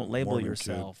or don't label Mormon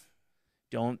yourself?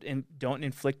 Kid? Don't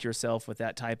inflict yourself with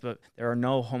that type of. There are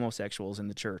no homosexuals in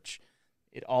the church.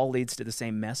 It all leads to the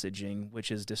same messaging, which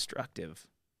is destructive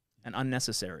and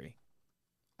unnecessary.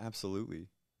 Absolutely,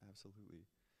 absolutely.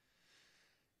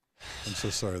 I'm so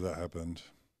sorry that happened.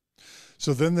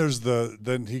 So then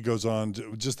then he goes on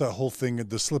to just that whole thing,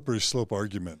 the slippery slope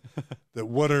argument, that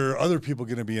what are other people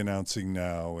going to be announcing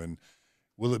now, and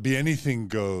will it be anything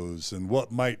goes, and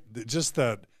what might, just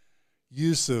that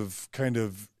use of kind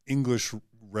of English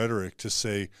rhetoric to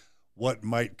say what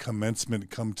might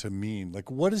commencement come to mean. Like,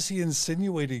 what is he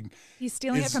insinuating? He's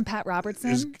stealing it from Pat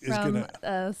Robertson from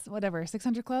whatever,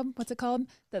 600 Club. What's it called?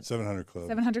 700 Club.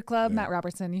 700 Club. Yeah. Matt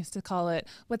Robertson used to call it,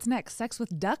 what's next, sex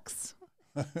with ducks?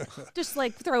 Just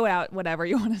like throw out whatever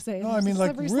you want to say. No, I mean,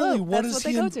 like, really, what is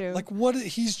he? Like,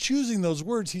 he's choosing those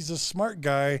words. He's a smart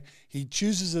guy. He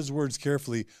chooses his words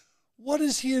carefully. What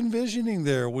is he envisioning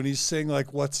there when he's saying,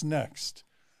 like, what's next?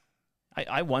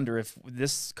 I wonder if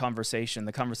this conversation,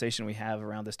 the conversation we have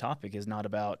around this topic, is not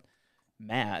about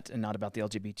Matt and not about the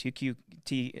LGBTQ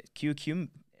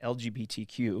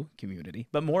community,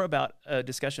 but more about a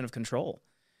discussion of control.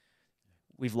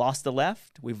 We've lost the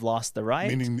left. We've lost the right.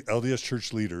 Meaning LDS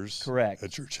church leaders. Correct.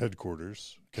 At church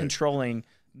headquarters. Okay. Controlling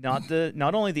not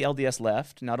only the LDS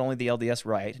left, not only the LDS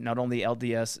right, not only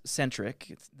LDS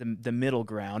centric, the middle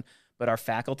ground, but our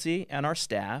faculty and our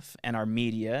staff and our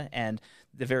media and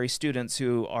the very students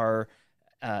who are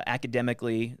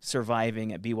academically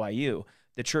surviving at BYU.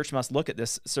 The church must look at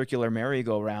this circular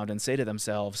merry-go-round and say to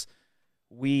themselves,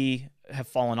 we have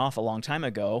fallen off a long time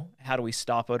ago. How do we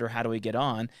stop it, or how do we get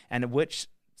on? And which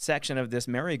section of this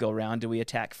merry-go-round do we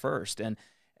attack first? And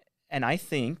I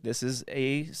think this is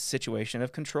a situation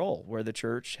of control where the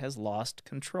church has lost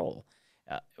control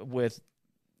with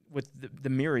the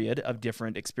myriad of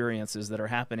different experiences that are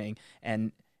happening.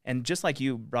 And just like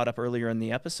you brought up earlier in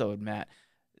the episode, Matt,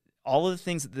 all of the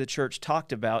things that the church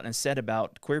talked about and said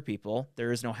about queer people,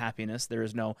 there is no happiness, there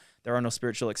are no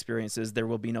spiritual experiences, there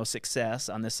will be no success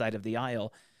on this side of the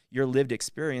aisle. Your lived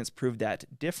experience proved that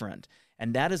different.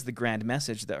 And that is the grand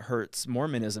message that hurts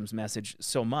Mormonism's message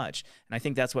so much. And I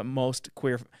think that's what most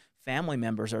queer family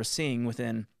members are seeing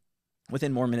within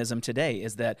Mormonism today,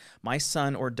 is that my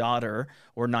son or daughter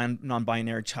or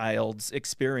non-binary child's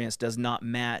experience does not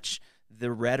match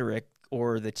the rhetoric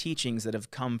or the teachings that have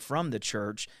come from the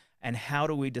church. And how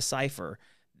do we decipher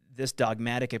this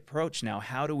dogmatic approach now?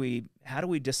 How do we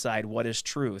decide what is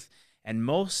truth? And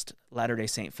most Latter-day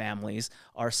Saint families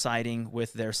are siding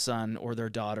with their son or their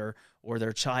daughter or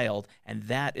their child, and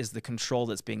that is the control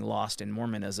that's being lost in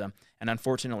Mormonism. And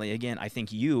unfortunately, again, I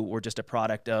think you were just a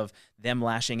product of them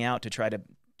lashing out to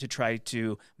try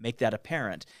to make that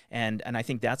apparent. And I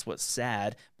think that's what's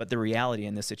sad, but the reality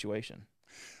in this situation.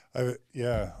 I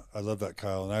love that,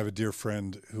 Kyle. And I have a dear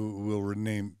friend who will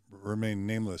remain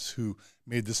nameless, who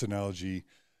made this analogy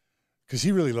because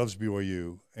he really loves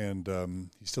BYU, and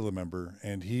he's still a member.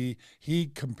 And he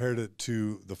compared it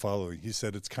to the following. He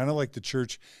said it's kind of like the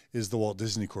church is the Walt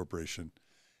Disney Corporation,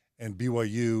 and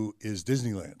BYU is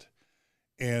Disneyland.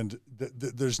 And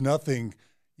there's nothing,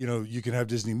 you know, you can have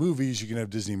Disney movies, you can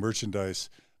have Disney merchandise,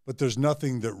 but there's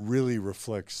nothing that really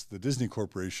reflects the Disney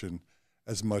Corporation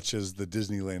as much as the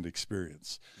Disneyland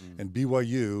experience. And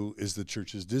BYU is the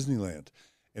church's Disneyland.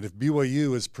 And if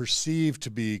BYU is perceived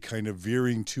to be kind of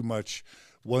veering too much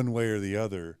one way or the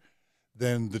other,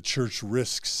 then the church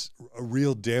risks a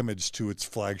real damage to its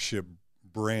flagship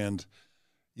brand,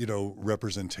 you know,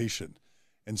 representation.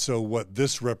 And so what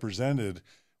this represented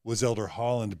was Elder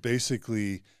Holland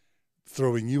basically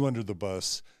throwing you under the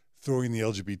bus, throwing the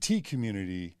LGBT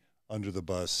community under the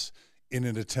bus in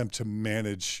an attempt to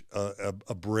manage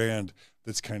a brand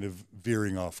that's kind of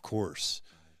veering off course.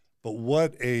 But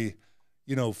what a,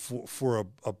 you know, for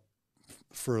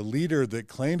a leader that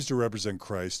claims to represent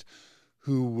Christ,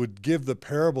 who would give the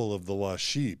parable of the lost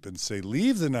sheep and say,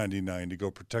 leave the 99 to go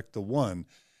protect the one,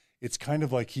 it's kind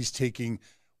of like he's taking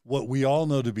what we all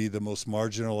know to be the most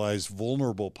marginalized,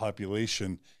 vulnerable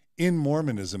population in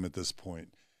Mormonism at this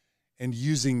point, and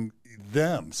using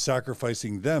them,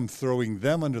 sacrificing them, throwing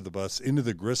them under the bus into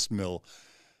the grist mill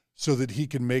so that he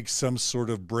can make some sort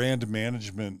of brand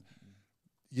management,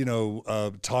 you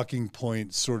know, talking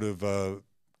point sort of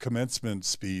commencement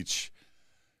speech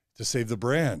to save the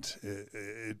brand.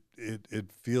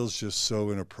 It feels just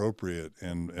so inappropriate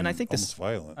and I think almost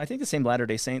violent. I think the same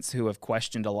Latter-day Saints who have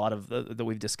questioned a lot of that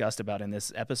we've discussed about in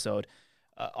this episode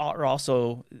are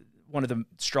also, one of the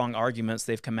strong arguments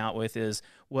they've come out with is,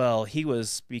 well, he was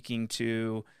speaking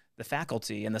to the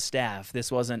faculty and the staff.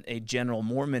 This wasn't a general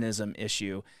Mormonism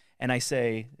issue. And I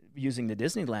say, using the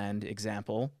Disneyland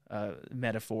example,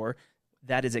 metaphor,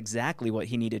 that is exactly what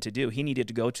he needed to do. He needed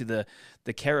to go to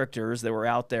the characters that were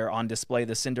out there on display,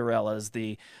 the Cinderellas,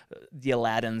 the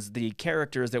Aladdins, the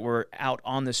characters that were out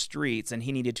on the streets, and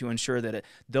he needed to ensure that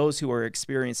those who were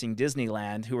experiencing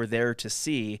Disneyland, who were there to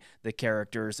see the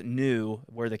characters, knew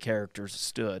where the characters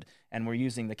stood, and were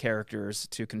using the characters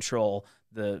to control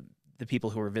the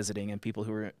people who were visiting and people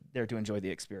who were there to enjoy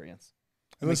the experience.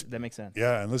 That makes sense.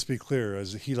 Yeah, and let's be clear,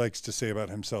 as he likes to say about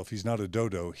himself, he's not a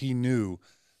dodo. He knew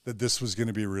that this was going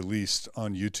to be released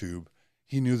on YouTube.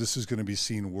 He knew this was going to be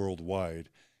seen worldwide,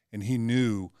 and he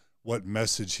knew what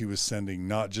message he was sending,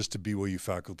 not just to BYU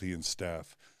faculty and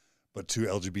staff, but to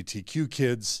LGBTQ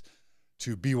kids,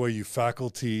 to BYU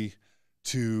faculty,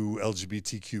 to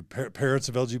LGBTQ parents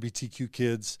of LGBTQ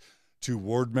kids, to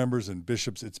ward members and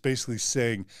bishops. It's basically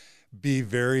saying, be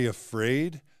very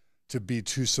afraid to be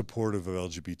too supportive of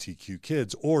LGBTQ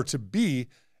kids, or to be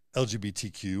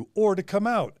LGBTQ, or to come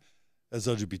out as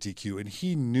LGBTQ, and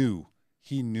he knew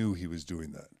he was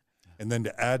doing that. And then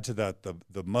to add to that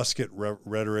the musket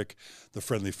rhetoric, the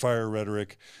friendly fire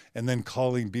rhetoric, and then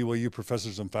calling BYU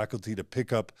professors and faculty to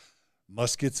pick up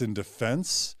muskets in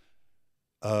defense,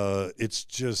 it's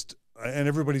just, and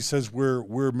everybody says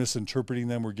we're misinterpreting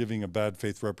them, we're giving a bad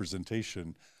faith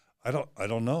representation. I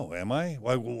don't know, am I?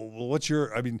 What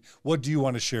do you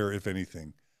want to share, if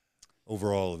anything,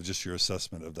 overall, of just your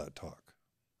assessment of that talk?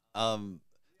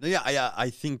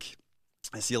 I think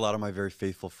I see a lot of my very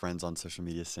faithful friends on social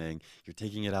media saying, you're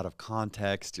taking it out of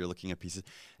context, you're looking at pieces.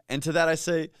 And to that I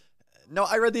say, no,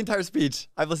 I read the entire speech.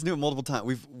 I've listened to it multiple times.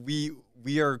 You've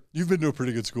been to a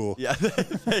pretty good school. Yeah.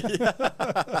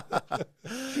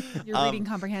 Your reading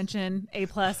comprehension, A+,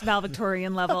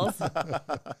 valedictorian levels.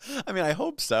 I mean, I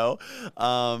hope so.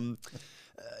 The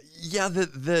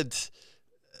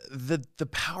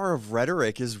power of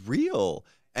rhetoric is real,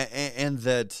 and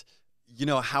that, you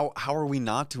know, how are we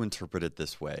not to interpret it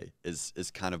this way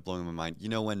is kind of blowing my mind. You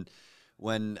know,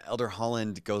 when Elder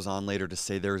Holland goes on later to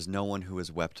say there is no one who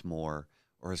has wept more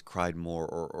or has cried more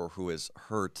or who has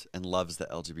hurt and loves the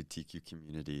LGBTQ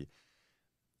community,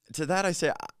 to that I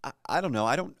say, I don't know.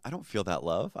 I don't feel that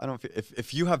love. I don't feel,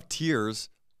 if you have tears,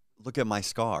 look at my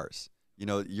scars. You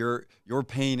know, your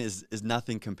pain is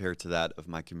nothing compared to that of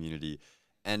my community.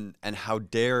 And how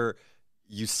dare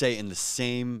you say in the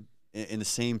same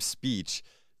speech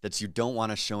that you don't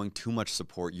want us showing too much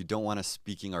support, you don't want us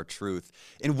speaking our truth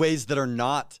in ways that are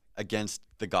not against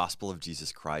the gospel of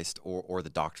Jesus Christ or the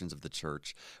doctrines of the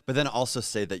church, but then also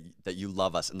say that you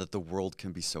love us and that the world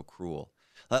can be so cruel.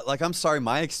 Like, I'm sorry,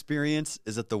 my experience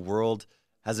is that the world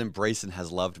has embraced and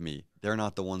has loved me. They're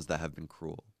not the ones that have been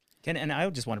cruel. And I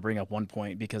just want to bring up one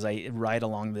point, because right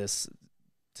along this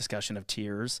discussion of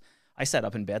tears, I sat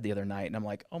up in bed the other night and I'm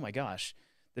like, oh my gosh,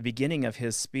 the beginning of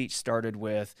his speech started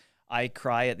with, I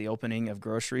cry at the opening of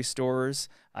grocery stores.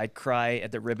 I cry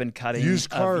at the ribbon cutting of used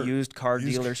car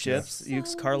dealerships,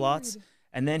 used car lots.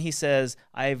 And then he says,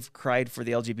 I've cried for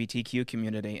the LGBTQ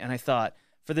community. And I thought,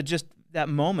 for just that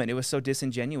moment, it was so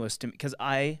disingenuous to me, because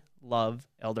I love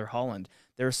Elder Holland.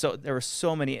 There were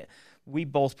so many we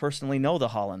both personally know the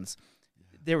Hollands.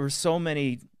 There were so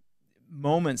many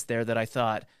moments there that I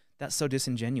thought, that's so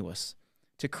disingenuous.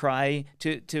 To cry,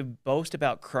 to boast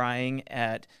about crying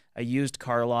at a used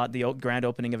car lot, the grand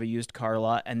opening of a used car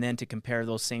lot, and then to compare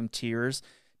those same tears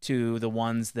to the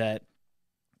ones that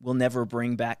will never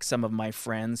bring back some of my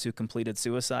friends who completed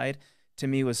suicide, to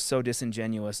me was so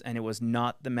disingenuous, and it was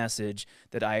not the message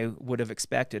that I would have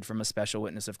expected from a special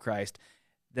witness of Christ.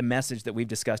 The message that we've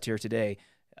discussed here today,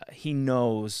 he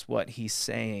knows what he's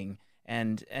saying,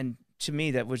 and to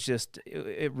me that was just,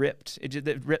 it ripped.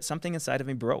 It ripped, something inside of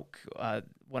me broke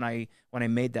when I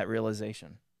made that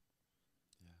realization.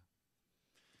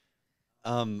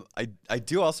 I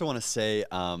do also want to say,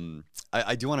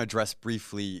 I do want to address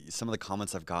briefly some of the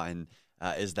comments I've gotten,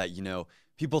 is that, you know,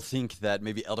 people think that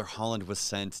maybe Elder Holland was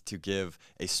sent to give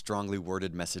a strongly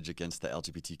worded message against the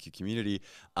LGBTQ community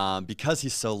because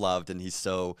he's so loved and he's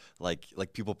so, like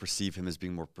people perceive him as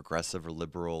being more progressive or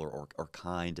liberal or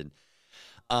kind. And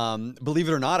believe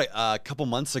it or not, a couple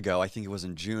months ago, I think it was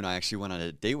in June, I actually went on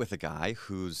a date with a guy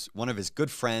who's one of his good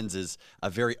friends is a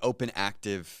very open,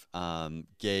 active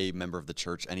gay member of the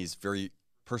church, and he's very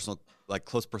personal, like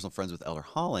close personal friends with Elder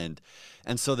Holland.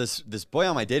 And so this boy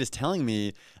on my date is telling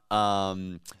me,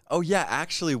 oh yeah,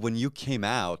 actually when you came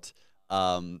out,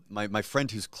 my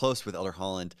friend who's close with Elder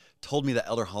Holland told me that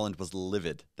Elder Holland was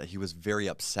livid, that he was very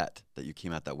upset that you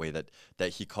came out that way, that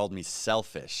he called me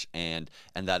selfish and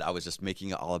that I was just making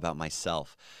it all about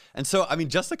myself. And so, I mean,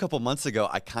 just a couple months ago,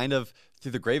 I kind of,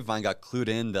 through the grapevine, got clued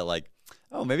in that, like,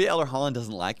 oh, maybe Elder Holland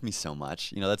doesn't like me so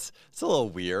much. You know, it's a little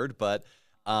weird, but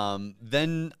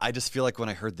then I just feel like when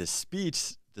I heard this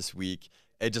speech this week,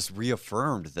 it just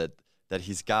reaffirmed that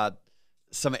he's got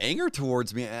some anger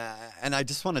towards me, and I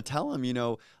just want to tell him, you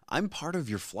know, I'm part of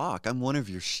your flock. I'm one of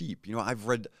your sheep. You know, I've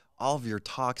read all of your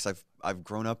talks. I've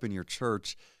grown up in your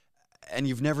church, and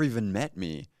you've never even met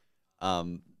me,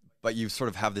 but you sort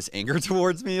of have this anger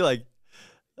towards me, like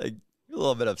you're a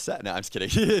little bit upset. No, I'm just kidding.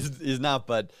 He's not,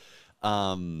 but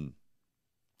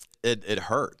it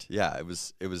hurt. Yeah, it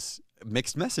was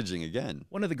mixed messaging again.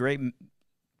 One of the great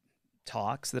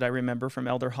talks that I remember from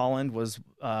Elder Holland was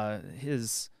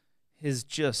his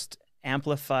just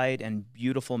amplified and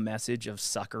beautiful message of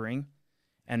succoring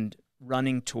and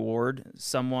running toward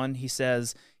someone. He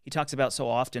talks about so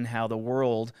often how the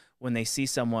world, when they see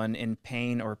someone in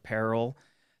pain or peril,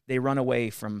 they run away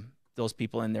from those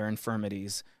people in their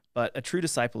infirmities. But a true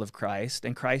disciple of Christ,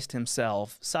 and Christ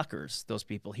himself, succors those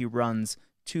people. He runs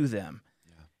to them.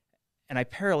 Yeah. And I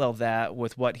parallel that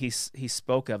with what he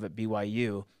spoke of at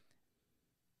BYU.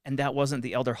 And that wasn't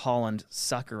the Elder Holland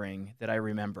succoring that I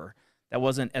remember. That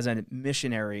wasn't as a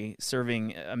missionary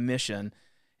serving a mission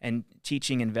and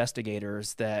teaching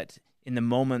investigators that in the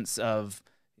moments of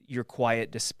your quiet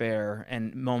despair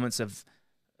and moments of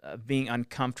being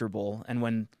uncomfortable, and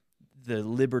when the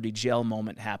Liberty Jail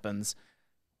moment happens,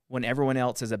 when everyone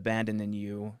else is abandoning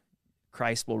you,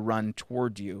 Christ will run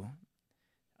toward you.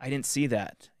 I didn't see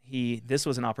that. This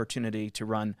was an opportunity to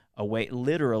run away.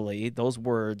 Literally, those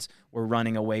words were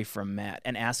running away from Matt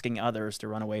and asking others to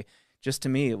run away. Just to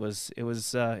me, it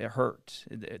hurt.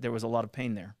 There was a lot of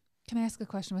pain there. Can I ask a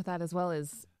question with that as well?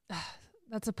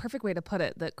 That's a perfect way to put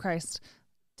it, that Christ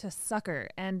to succor.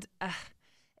 And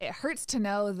it hurts to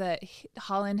know that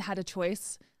Holland had a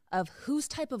choice of whose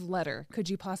type of letter could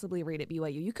you possibly read at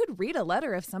BYU. You could read a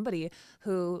letter of somebody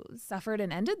who suffered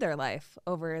and ended their life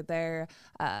over their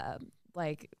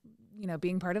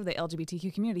being part of the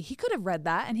LGBTQ community. He could have read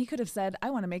that and he could have said, I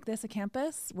want to make this a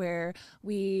campus where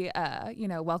we,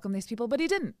 welcome these people, but he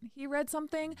didn't. He read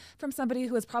something from somebody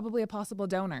who was probably a possible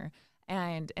donor.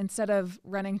 And instead of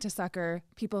running to succor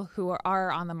people who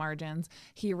are on the margins,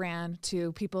 he ran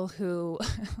to people who,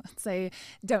 let's say,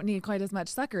 don't need quite as much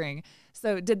succoring.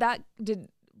 So did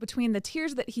between the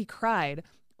tears that he cried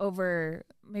over,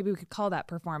 maybe we could call that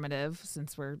performative,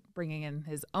 since we're bringing in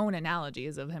his own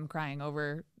analogies of him crying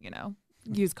over,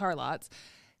 used car lots.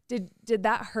 Did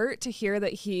that hurt to hear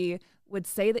that he would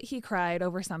say that he cried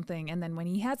over something, and then when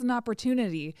he has an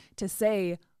opportunity to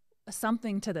say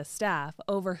something to the staff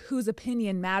over whose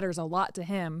opinion matters a lot to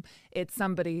him, it's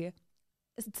somebody's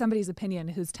opinion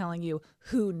who's telling you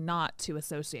who not to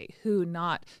associate, who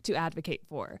not to advocate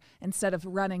for, instead of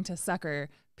running to succor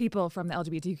people from the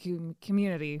LGBTQ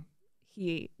community,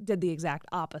 he did the exact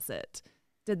opposite.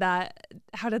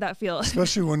 How did that feel?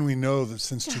 Especially when we know that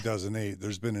since 2008,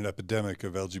 there's been an epidemic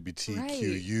of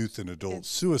LGBTQ youth and adult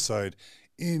suicide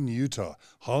in Utah.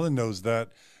 Holland knows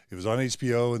that. It was on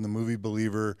HBO in the movie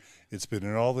Believer. It's been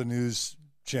in all the news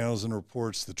channels and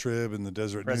reports, the Trib and the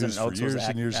Deseret President News Oaks for years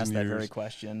and years asked and that years. very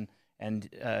question. And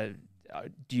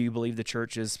do you believe the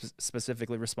church is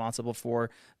specifically responsible for?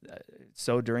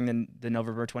 So during the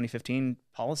November 2015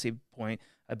 policy point,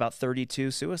 about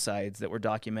 32 suicides that were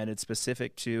documented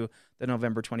specific to the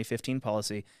November 2015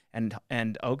 policy.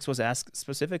 And Oakes was asked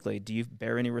specifically, do you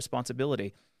bear any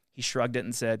responsibility? He shrugged it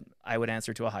and said, I would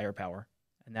answer to a higher power.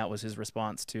 And that was his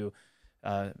response to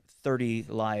 30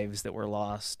 lives that were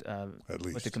lost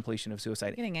with the completion of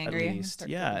suicide. Getting angry. At least.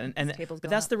 Yeah. But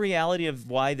that's the reality of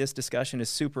why this discussion is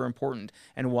super important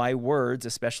and why words,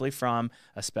 especially from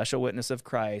a special witness of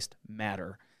Christ,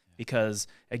 matter. Because,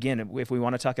 again, if we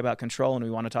want to talk about control and we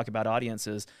want to talk about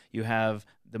audiences, you have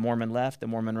the Mormon left, the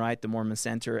Mormon right, the Mormon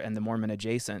center, and the Mormon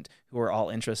adjacent, who are all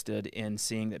interested in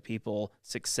seeing that people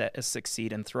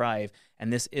succeed and thrive.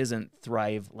 And this isn't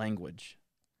thrive language.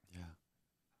 Yeah,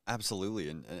 absolutely.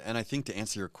 And I think to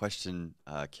answer your question,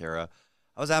 Kara,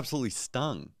 I was absolutely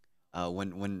stung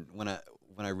when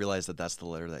I realized that that's the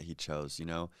letter that he chose, you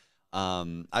know.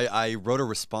 I wrote a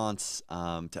response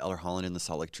to Elder Holland in the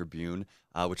Salt Lake Tribune,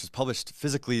 which was published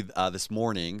physically this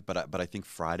morning, but I think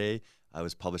Friday it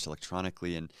was published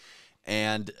electronically,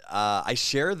 and I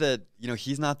share that, you know,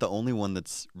 he's not the only one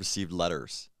that's received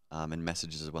letters and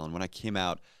messages as well. And when I came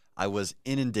out, I was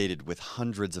inundated with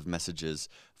hundreds of messages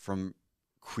from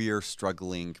queer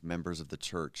struggling members of the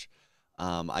church.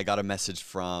 I got a message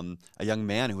from a young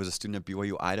man who was a student at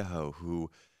BYU Idaho who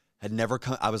had never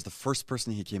come. I was the first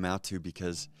person he came out to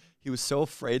because he was so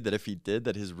afraid that if he did,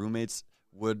 that his roommates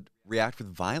would react with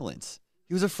violence.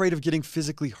 He was afraid of getting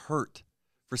physically hurt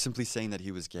for simply saying that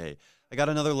he was gay. I got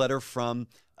another letter from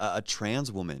a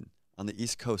trans woman on the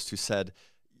East Coast who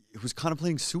was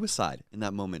contemplating suicide in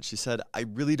that moment. She said, I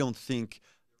really don't think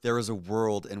there is a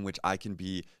world in which I can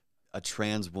be a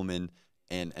trans woman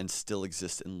and still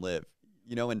exist and live.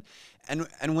 You know,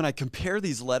 and when I compare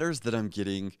these letters that I'm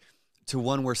getting to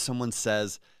one where someone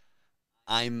says,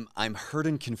 I'm hurt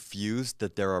and confused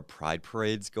that there are pride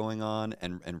parades going on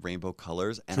and rainbow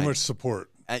colors. And too much support.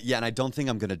 Yeah, and I don't think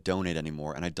I'm going to donate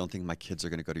anymore, and I don't think my kids are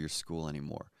going to go to your school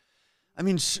anymore. I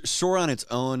mean, sure, on its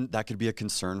own, that could be a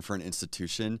concern for an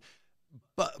institution,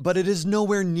 but it is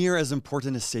nowhere near as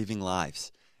important as saving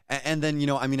lives. And then, you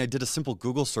know, I mean, I did a simple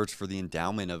Google search for the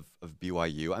endowment of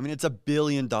BYU. I mean, it's $1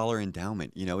 billion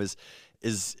endowment. You know,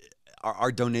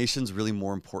 are donations really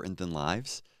more important than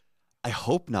lives? I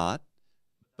hope not,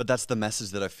 but that's the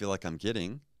message that I feel like I'm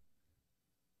getting.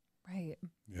 Right.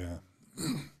 Yeah.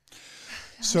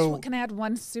 So can I add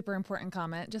one super important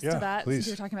comment just to that? Please. Since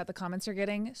you're talking about the comments you're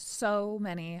getting, so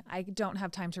many. I don't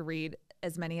have time to read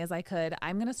as many as I could.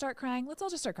 I'm going to start crying. Let's all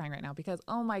just start crying right now because,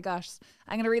 oh my gosh,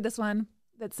 I'm going to read this one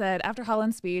that said, after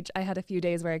Holland's speech, I had a few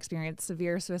days where I experienced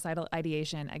severe suicidal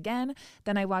ideation again.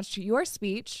 Then I watched your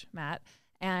speech, Matt,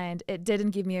 and it did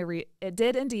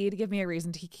indeed give me a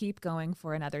reason to keep going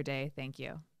for another day. Thank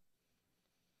you.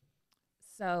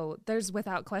 So there's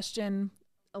without question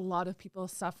a lot of people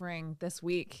suffering this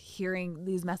week hearing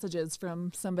these messages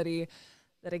from somebody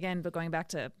that, again, but going back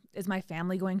to, is my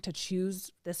family going to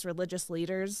choose this religious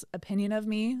leader's opinion of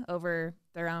me over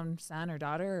their own son or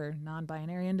daughter or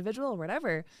non-binary individual or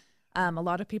whatever? A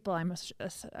lot of people, I'm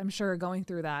sure, are going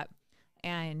through that.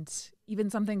 And even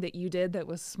something that you did that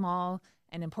was small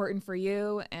and important for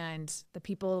you and the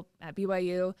people at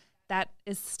BYU, that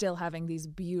is still having these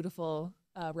beautiful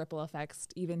ripple effects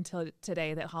even till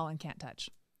today that Holland can't touch.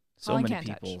 So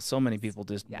many people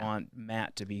just want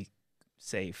Matt to be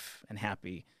safe and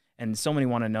happy. And so many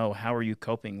want to know, how are you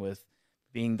coping with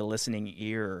being the listening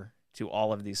ear to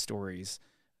all of these stories?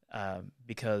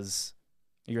 Because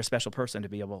you're a special person to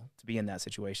be able to be in that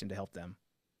situation to help them.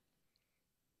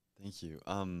 Thank you.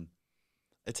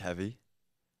 It's heavy,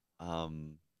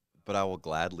 but I will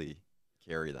gladly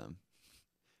carry them.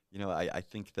 You know, I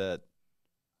think that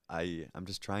I'm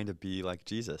just trying to be like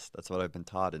Jesus. That's what I've been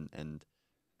taught, and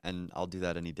I'll do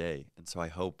that any day. And so I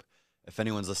hope if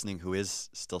anyone's listening who is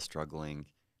still struggling,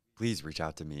 please reach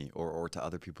out to me or to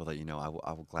other people that you know.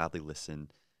 I will gladly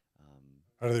listen.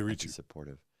 How do they reach you?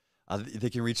 Supportive. They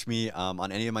can reach me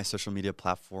on any of my social media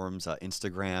platforms.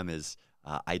 Instagram is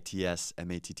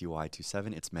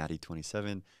ITSMATTY27. It's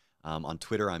Matty27. On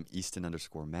Twitter, I'm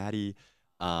Easton_Matty.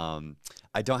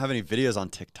 I don't have any videos on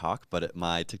TikTok, but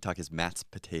my TikTok is Matt's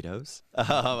Potatoes.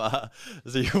 So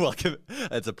you're welcome.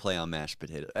 It's a play on mashed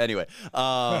potato. Anyway,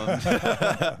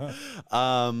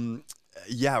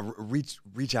 yeah,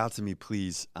 reach out to me,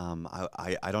 please.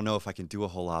 I don't know if I can do a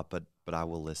whole lot, but I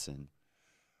will listen.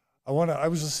 I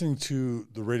was listening to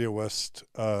the Radio West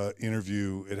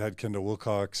interview. It had Kendall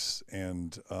Wilcox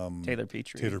and Taylor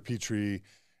Petrie,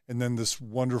 and then this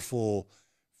wonderful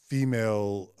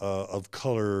female of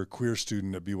color queer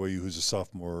student at BYU who's a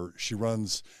sophomore. She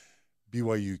runs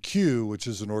BYUQ, which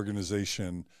is an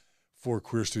organization for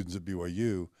queer students at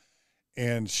BYU.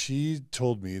 And she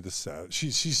told me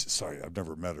she's sorry, I've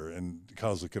never met her. And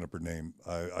Kyle's looking up her name.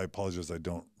 I apologize, I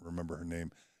don't remember her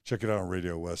name. Check it out on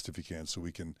Radio West if you can, so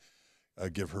we can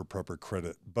give her proper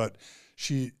credit. But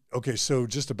so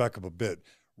just to back up a bit,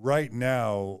 right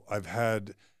now I've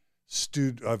had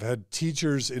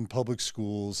teachers in public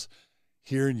schools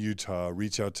here in Utah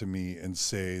reach out to me and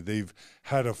say they've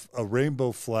had a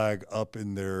rainbow flag up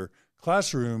in their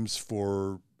classrooms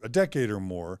for a decade or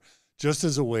more, just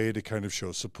as a way to kind of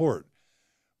show support.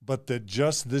 But that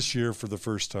just this year for the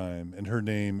first time, and her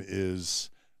name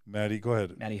is Maddie, go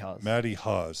ahead. Maddie Hawes. Maddie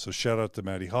Hawes. So shout out to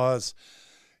Maddie Hawes.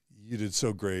 You did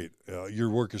so great.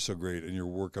 Your work is so great, and your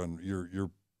work on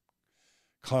your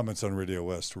comments on Radio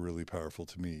West were really powerful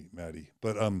to me, Maddie.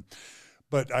 But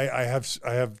I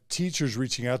have teachers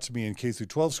reaching out to me in K through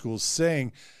 12 schools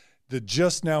saying that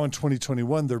just now in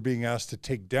 2021 they're being asked to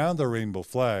take down their rainbow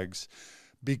flags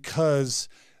because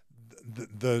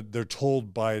they're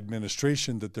told by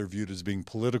administration that they're viewed as being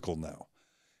political now.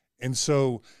 And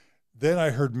so then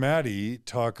I heard Maddie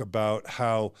talk about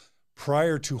how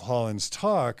prior to Holland's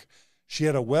talk, she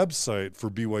had a website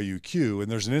for BYUQ,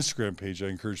 and there's an Instagram page. I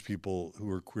encourage people who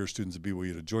are queer students at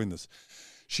BYU to join this.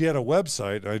 She had a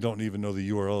website. I don't even know the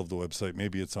URL of the website.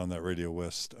 Maybe it's on that Radio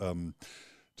West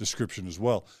description as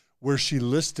well, where she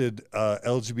listed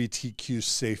LGBTQ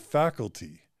safe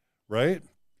faculty, right?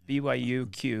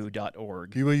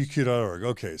 BYUQ.org. BYUQ.org.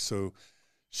 Okay, so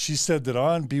she said that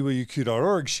on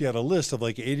BYUQ.org, she had a list of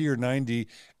like 80 or 90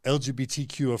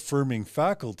 LGBTQ affirming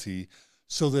faculty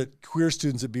so that queer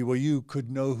students at BYU could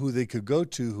know who they could go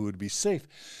to who would be safe.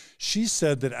 She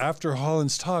said that after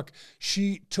Holland's talk,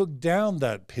 she took down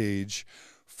that page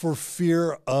for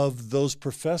fear of those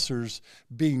professors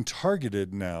being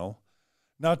targeted now,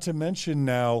 not to mention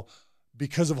now,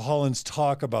 because of Holland's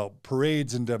talk about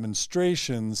parades and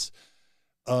demonstrations,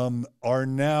 are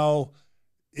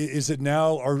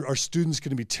students going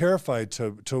to be terrified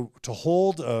to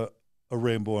hold a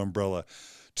rainbow umbrella,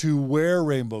 to wear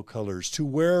rainbow colors, to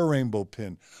wear a rainbow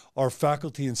pin? Are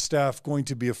faculty and staff going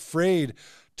to be afraid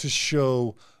to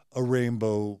show a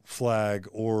rainbow flag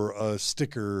or a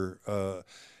sticker?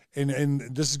 And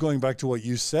this is going back to what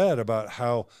you said about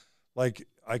how, like,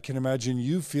 I can imagine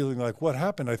you feeling like, what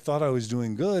happened? I thought I was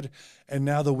doing good. And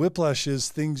now the whiplash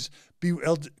is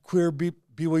queer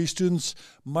BYU students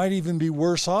might even be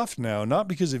worse off now, not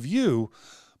because of you,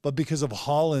 but because of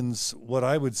Holland's, what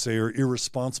I would say are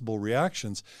irresponsible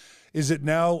reactions. Is it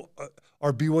now,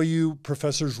 are BYU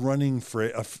professors running,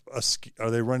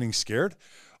 are they running scared?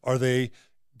 Are they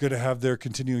going to have their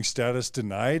continuing status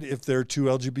denied if they're too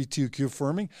LGBTQ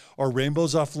affirming? Are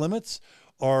rainbows off limits?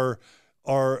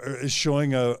 Is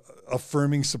showing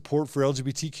affirming support for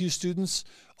LGBTQ students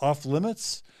off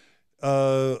limits?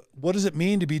 What does it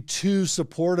mean to be too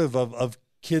supportive of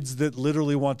kids that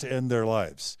literally want to end their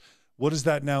lives? What does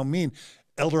that now mean?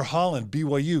 Elder Holland,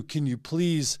 BYU, can you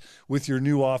please, with your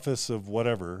new office of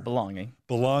whatever,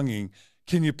 belonging,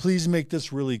 can you please make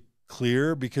this really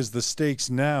clear? Because the stakes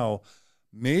now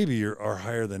maybe are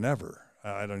higher than ever.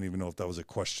 I don't even know if that was a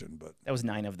question, but that was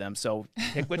 9 of them. So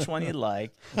pick which one you'd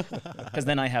like, because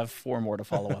then I have 4 more to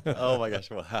follow up with. Oh my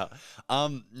gosh, wow.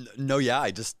 No, yeah,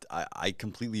 I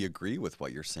completely agree with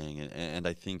what you're saying, and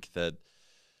I think that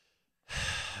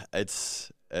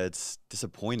it's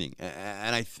disappointing,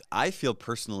 and I feel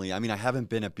personally. I mean, I haven't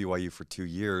been at BYU for 2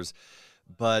 years,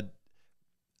 but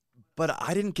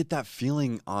I didn't get that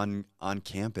feeling on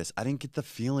campus. I didn't get the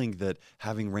feeling that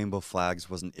having rainbow flags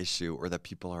was an issue or that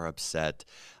people are upset.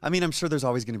 I mean, I'm sure there's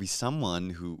always going to be someone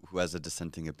who has a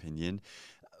dissenting opinion,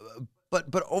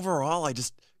 but overall, I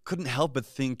just couldn't help but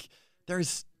think there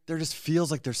just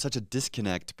feels like there's such a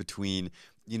disconnect between,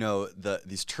 you know,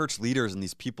 these church leaders and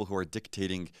these people who are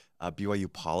dictating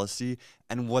BYU policy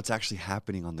and what's actually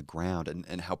happening on the ground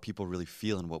and how people really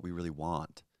feel and what we really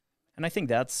want. And I think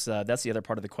that's the other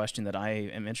part of the question that I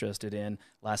am interested in.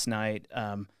 Last night,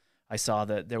 I saw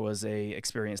that there was a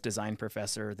experienced design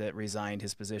professor that resigned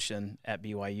his position at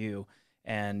BYU,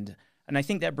 and I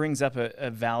think that brings up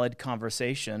a valid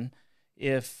conversation.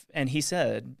 And he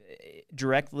said,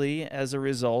 directly as a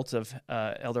result of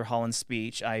Elder Holland's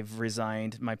speech, I've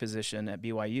resigned my position at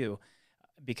BYU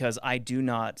because I do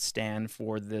not stand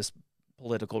for this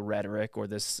political rhetoric or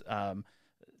this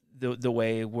the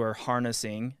way we're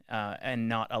harnessing and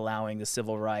not allowing the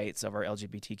civil rights of our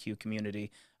LGBTQ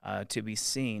community to be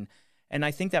seen. And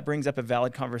I think that brings up a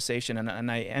valid conversation,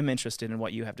 and I am interested in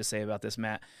what you have to say about this,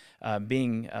 Matt.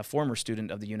 Being a former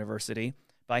student of the university,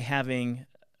 by having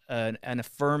an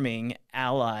affirming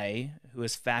ally who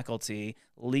is faculty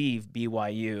leave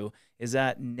BYU, does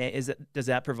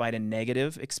that provide a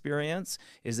negative experience?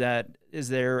 Is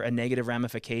there a negative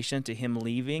ramification to him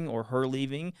leaving or her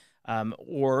leaving?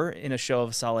 Or in a show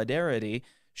of solidarity,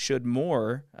 should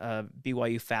more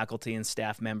BYU faculty and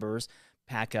staff members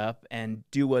pack up and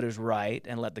do what is right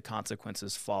and let the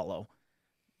consequences follow?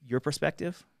 Your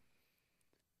perspective?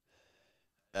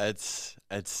 It's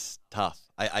tough.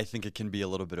 I think it can be a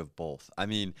little bit of both. I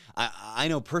mean, I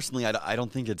know personally, I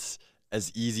don't think it's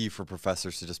as easy for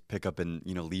professors to just pick up and,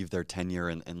 leave their tenure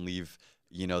and leave,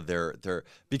 their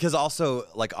because also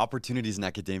like opportunities in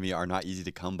academia are not easy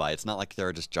to come by. It's not like there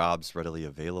are just jobs readily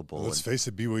available. Well, let's face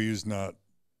it, BYU's not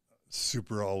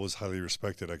super always highly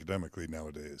respected academically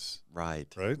nowadays. Right.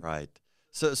 Right.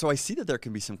 So I see that there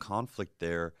can be some conflict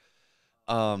there.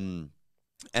 And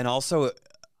also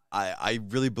I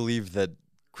really believe that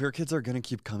queer kids are going to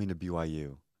keep coming to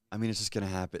BYU. I mean, it's just going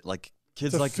to happen. Like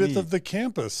kids like me. A fifth of the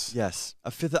campus. Yes,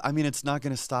 a fifth. I mean, it's not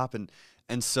going to stop.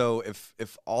 And so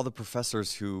if all the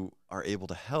professors who are able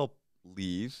to help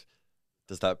leave,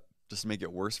 does that just make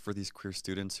it worse for these queer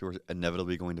students who are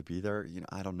inevitably going to be there?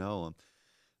 I don't know.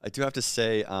 I do have to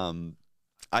say,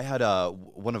 I had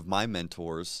one of my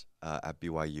mentors at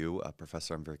BYU, a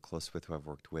professor I'm very close with, who I've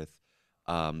worked with.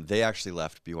 They actually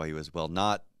left BYU as well.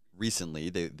 Not recently.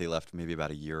 They left maybe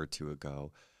about a year or two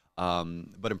ago.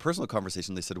 But in personal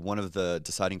conversation, they said one of the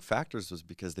deciding factors was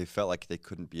because they felt like they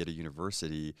couldn't be at a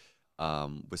university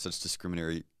with such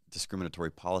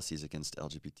discriminatory policies against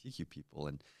LGBTQ people.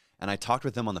 And I talked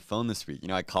with them on the phone this week.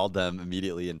 I called them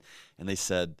immediately, and they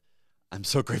said, "I'm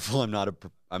so grateful I'm not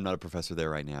a professor there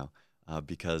right now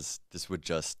because this would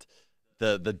just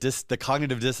the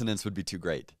cognitive dissonance would be too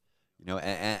great."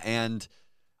 And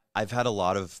I've had a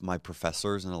lot of my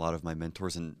professors and a lot of my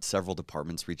mentors in several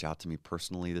departments reach out to me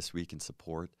personally this week in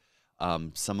support.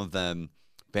 Some of them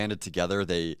banded together.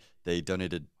 They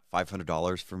donated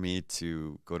 $500 for me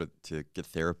to go to get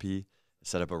therapy,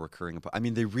 set up a recurring. I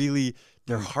mean,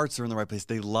 their hearts are in the right place.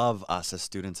 They love us as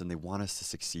students and they want us to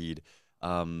succeed,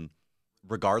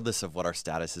 regardless of what our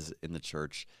status is in the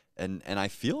church. And I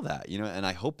feel that, and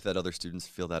I hope that other students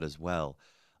feel that as well.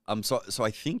 So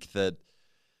I think that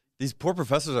these poor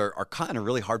professors are caught in a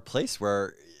really hard place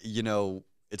where,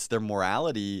 it's their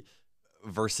morality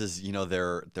versus,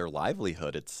 their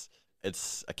livelihood.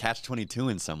 It's a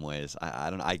catch-22 in some ways.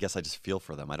 I guess I just feel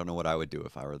for them. I don't know what I would do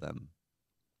if I were them.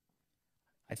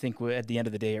 I think at the end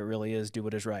of the day, it really is do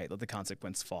what is right, let the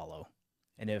consequence follow.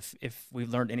 And if we've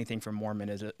learned anything from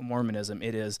Mormonism,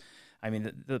 it is, I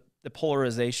mean, the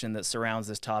polarization that surrounds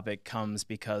this topic comes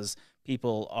because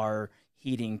people are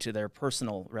heeding to their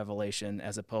personal revelation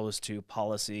as opposed to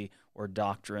policy or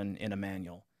doctrine in a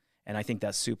manual. And I think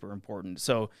that's super important.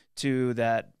 So to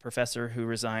that professor who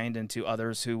resigned and to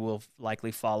others who will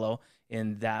likely follow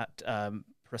in that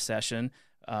procession,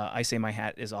 I say my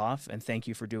hat is off and thank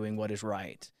you for doing what is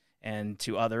right. And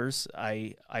to others,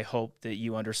 I hope that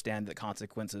you understand that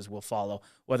consequences will follow,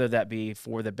 whether that be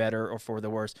for the better or for the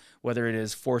worse, whether it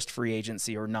is forced free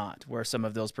agency or not, where some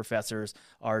of those professors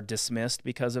are dismissed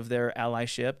because of their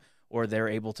allyship, or they're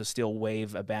able to still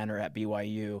wave a banner at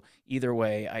BYU. Either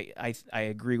way, I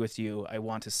agree with you. I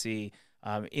want to see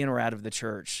in or out of the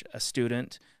church a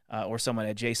student or someone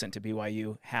adjacent to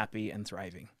BYU happy and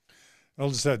thriving. I'll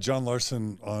just add, John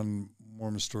Larson on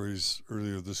Mormon Stories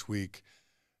earlier this week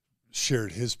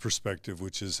shared his perspective,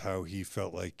 which is how he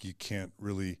felt like you can't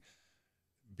really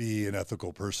be an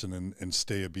ethical person and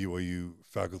stay a BYU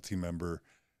faculty member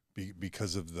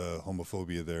because of the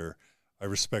homophobia there. I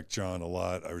respect John a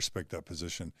lot. I respect that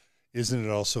position. Isn't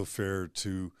it also fair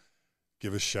to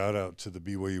give a shout out to the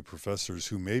BYU professors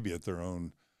who maybe at their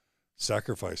own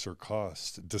sacrifice or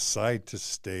cost decide to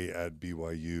stay at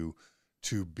BYU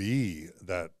to be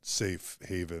that safe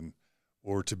haven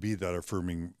or to be that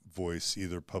affirming voice,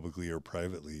 either publicly or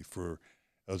privately, for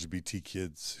LGBT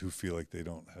kids who feel like they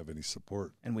don't have any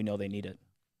support. And we know they need it.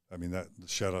 I mean, that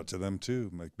shout out to them too.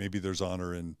 Like maybe there's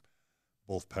honor in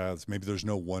both paths. Maybe there's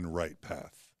no one right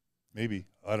path. Maybe.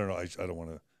 I don't know. I don't want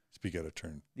to speak out of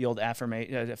turn. The old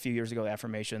a few years ago,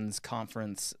 Affirmations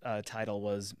conference title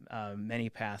was Many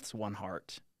Paths, One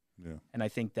Heart. Yeah. And I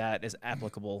think that is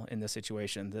applicable in this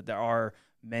situation, that there are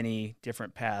many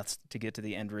different paths to get to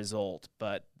the end result,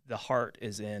 but the heart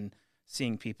is in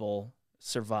seeing people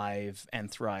survive and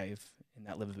thrive in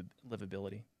that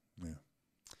livability. Yeah.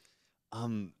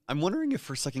 I'm wondering if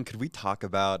for a second, could we talk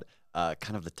about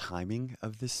kind of the timing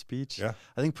of this speech? Yeah.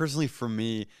 I think personally for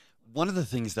me, one of the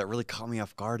things that really caught me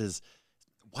off guard is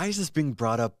why is this being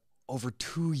brought up over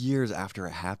 2 years after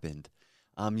it happened?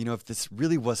 if this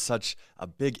really was such a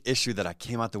big issue that I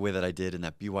came out the way that I did, and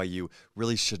that BYU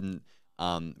really shouldn't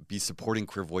be supporting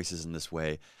queer voices in this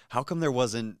way, how come there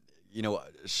wasn't, a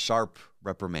sharp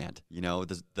reprimand?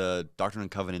 The Doctrine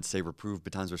and Covenants say, reprove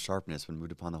betimes with sharpness when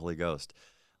moved upon the Holy Ghost.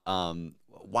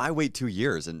 Why wait 2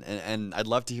 years? And I'd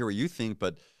love to hear what you think,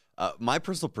 but my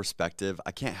personal perspective,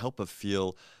 I can't help but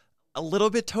feel a little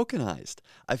bit tokenized.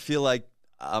 I feel like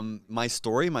my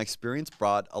story, my experience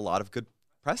brought a lot of good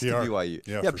press to BYU.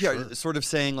 Yeah, PR, sure. Sort of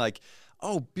saying like,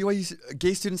 oh, BYU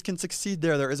gay students can succeed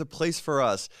there. There is a place for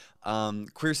us.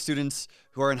 Queer students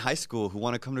who are in high school who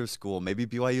want to come to school, maybe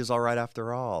BYU is all right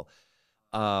after all.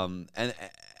 And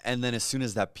then as soon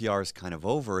as that PR is kind of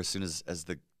over, as soon as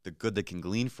the good they can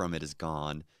glean from it is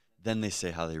gone, then they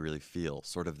say how they really feel,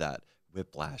 sort of that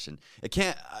whiplash. And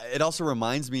it also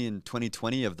reminds me in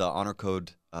 2020 of the honor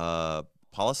code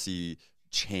policy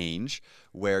change,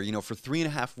 where for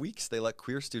 3.5 weeks they let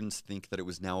queer students think that it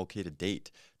was now okay to date,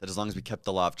 that as long as we kept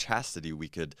the law of chastity we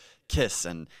could kiss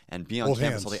and be on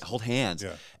campus all day, hold hands.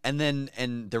 Yeah.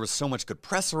 And there was so much good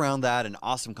press around that and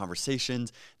awesome conversations,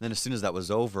 and then as soon as that was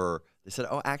over, they said,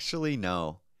 oh, actually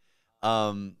no.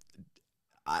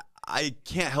 I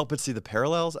can't help but see the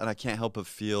parallels, and I can't help but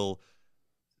feel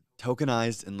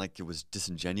tokenized and like it was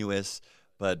disingenuous.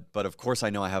 But of course, I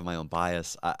know I have my own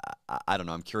bias. I don't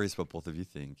know. I'm curious what both of you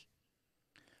think.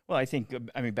 Well, I think,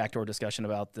 back to our discussion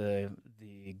about the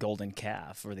golden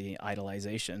calf or the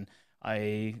idolization.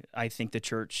 I think the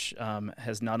church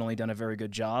has not only done a very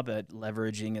good job at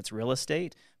leveraging its real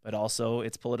estate, but also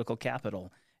its political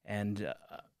capital. And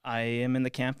I am in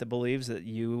the camp that believes that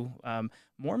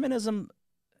Mormonism,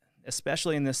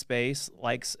 especially in this space,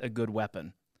 likes a good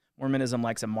weapon. Mormonism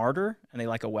likes a martyr, and they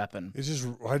like a weapon. It's just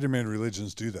high demand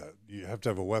religions do that. You have to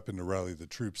have a weapon to rally the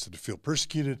troops, to feel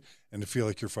persecuted and to feel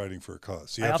like you're fighting for a cause.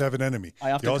 So you have to have an enemy.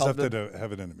 You always have to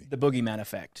have an enemy. The boogeyman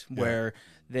effect, where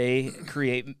they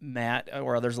create Matt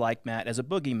or others like Matt as a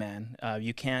boogeyman.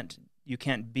 You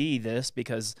can't be this,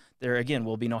 because there, again,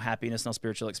 will be no happiness, no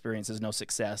spiritual experiences, no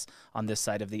success on this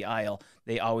side of the aisle.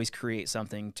 They always create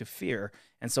something to fear.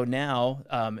 And so now,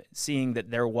 seeing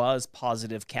that there was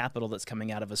positive capital that's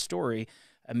coming out of a story,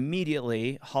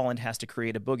 immediately Holland has to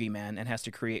create a boogeyman and has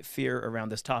to create fear around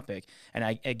this topic.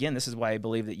 And again, this is why I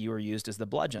believe that you were used as the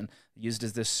bludgeon, used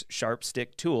as this sharp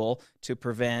stick tool to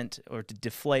prevent or to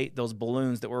deflate those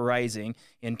balloons that were rising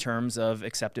in terms of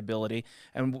acceptability.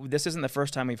 And this isn't the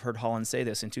first time we've heard Holland say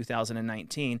this. In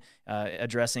 2019,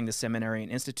 addressing the Seminary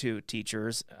and Institute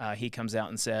teachers, he comes out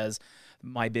and says,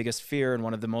 my biggest fear and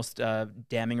one of the most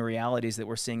damning realities that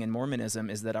we're seeing in Mormonism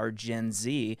is that our Gen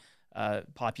Z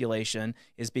population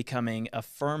is becoming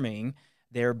affirming.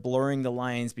 They're blurring the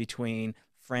lines between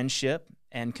friendship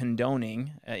and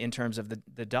condoning in terms of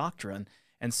the doctrine.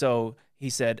 And so he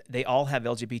said they all have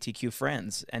LGBTQ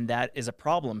friends, and that is a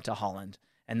problem to Holland.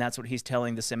 And that's what he's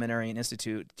telling the Seminary and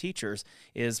Institute teachers,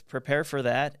 is prepare for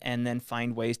that and then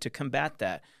find ways to combat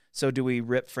that. So do we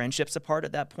rip friendships apart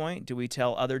at that point? Do we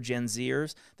tell other Gen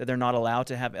Zers that they're not allowed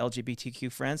to have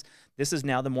LGBTQ friends? This is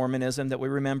now the Mormonism that we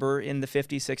remember in the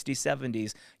 50s, 60s,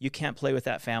 70s. You can't play with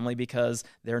that family because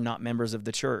they're not members of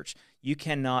the church. You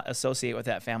cannot associate with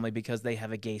that family because they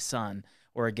have a gay son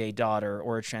or a gay daughter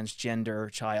or a transgender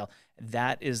child.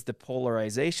 That is the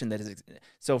polarization that is.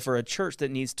 So for a church that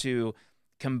needs to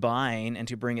combine and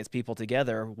to bring its people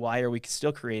together, why are we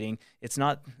still creating? It's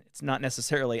not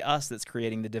necessarily us that's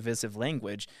creating the divisive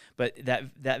language, but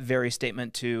that very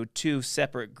statement to two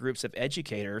separate groups of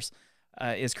educators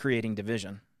is creating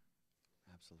division.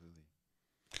 Absolutely.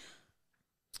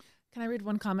 Can I read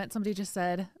one comment? Somebody just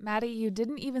said, Maddie, you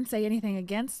didn't even say anything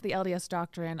against the LDS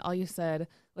doctrine. All you said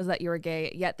was that you were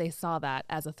gay, yet they saw that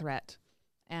as a threat.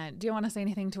 And do you want to say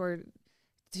anything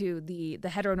to the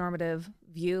heteronormative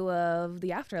view of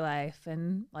the afterlife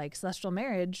and like celestial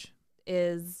marriage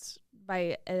is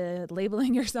by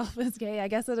labeling yourself as gay, I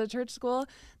guess, at a church school,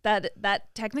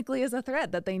 that technically is a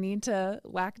threat that they need to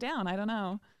whack down? I don't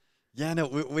know. Yeah, no,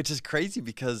 which is crazy,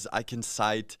 because I can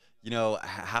cite,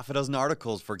 half a dozen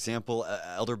articles. For example,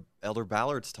 Elder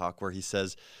Ballard's talk, where he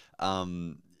says,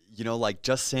 like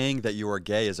just saying that you are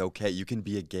gay is okay. You can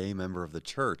be a gay member of the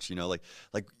church. Like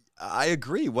I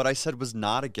agree. What I said was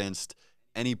not against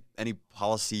any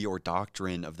policy or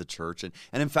doctrine of the church, and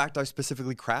in fact, I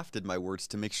specifically crafted my words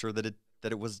to make sure that it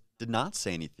did not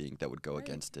say anything that would go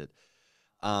against it.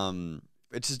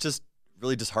 Which is just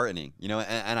really disheartening,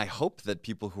 and I hope that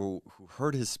people who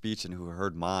heard his speech and who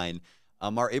heard mine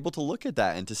are able to look at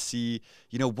that and to see,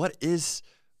 what is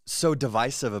so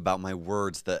divisive about my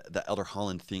words that Elder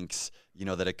Holland thinks,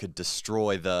 that it could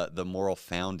destroy the moral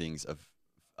foundation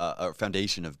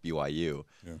of BYU.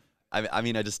 Yeah. I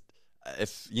mean,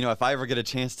 if I ever get a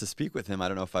chance to speak with him, I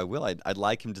don't know if I will. I'd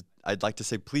like to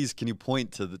say, please, can you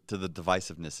point to the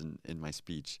divisiveness in my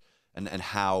speech and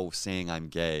how saying I'm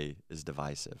gay is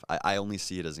divisive? I only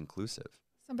see it as inclusive.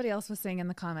 Somebody else was saying in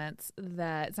the comments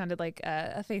that it sounded like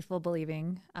a faithful,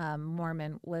 believing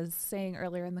Mormon was saying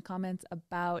earlier in the comments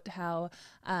about how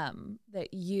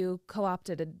that you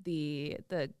co-opted the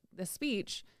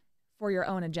speech for your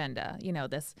own agenda. You know,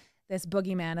 this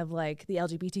boogeyman of like the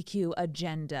LGBTQ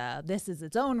agenda. This is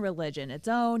its own religion, its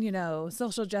own,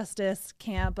 social justice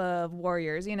camp of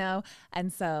warriors,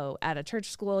 And so at a church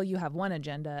school, you have one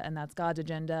agenda, and that's God's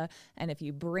agenda. And if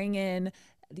you bring in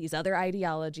these other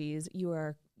ideologies, you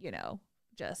are,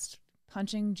 just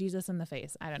punching Jesus in the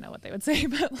face. I don't know what they would say,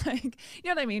 but like, you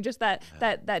know what I mean? Just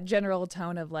that general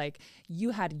tone of like, you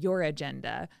had your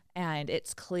agenda and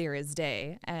it's clear as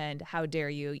day. And how dare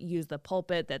you use the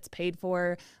pulpit that's paid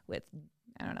for with,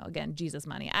 I don't know, again, Jesus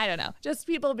money. I don't know. Just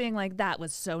people being like, that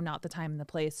was so not the time and the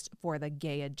place for the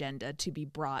gay agenda to be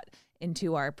brought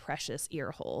into our precious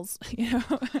ear holes. I know,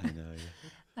 yeah.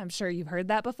 I'm sure you've heard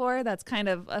that before. That's kind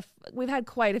of, we've had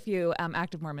quite a few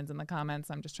active Mormons in the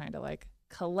comments. I'm just trying to like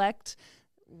collect.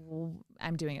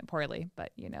 I'm doing it poorly,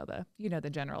 but the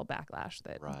general backlash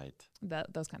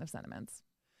that those kind of sentiments.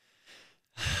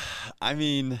 I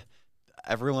mean,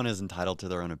 everyone is entitled to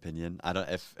their own opinion. I don't,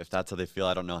 if that's how they feel,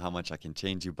 I don't know how much I can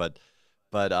change you, but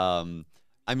I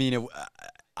mean,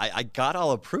 I got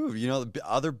all approved.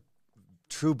 Other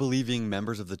true believing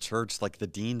members of the church, like the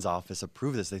dean's office,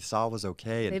 approved this. They saw it was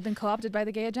okay. They've been co-opted by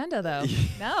the gay agenda, though.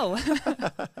 No.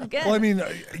 Again. Well, I mean,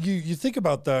 you think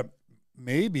about that.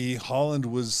 Maybe Holland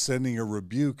was sending a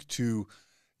rebuke to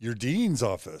your dean's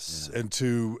office and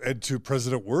to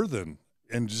President Worthen,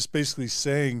 and just basically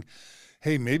saying,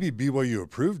 hey, maybe BYU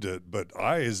approved it, but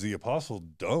I, as the apostle,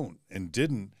 don't and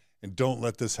didn't, and don't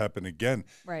let this happen again.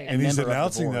 Right. And he's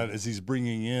announcing that as he's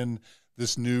bringing in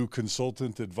this new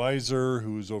consultant advisor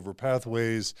who's over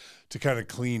pathways to kind of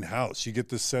clean house. You get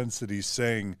the sense that he's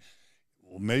saying,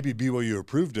 well, maybe BYU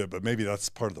approved it, but maybe that's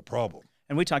part of the problem.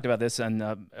 And we talked about this in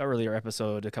an earlier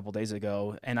episode a couple days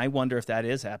ago, and I wonder if that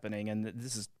is happening. And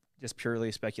this is just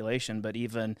purely speculation, but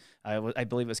even I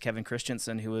believe it was Kevin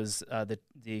Christensen, who was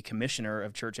the commissioner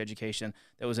of church education,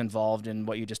 that was involved in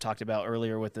what you just talked about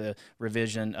earlier with the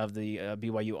revision of the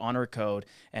BYU Honor Code,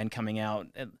 and coming out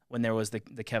when there was the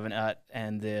Kevin Utt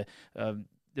and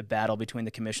the battle between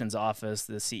the commission's office,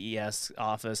 the CES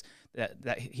office,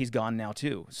 that he's gone now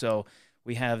too. So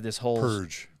we have this whole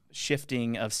purge,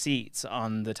 shifting of seats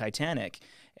on the Titanic.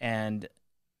 And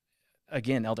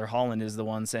again, Elder Holland is the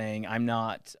one saying,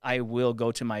 I will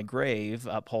go to my grave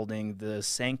upholding the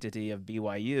sanctity of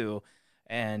BYU.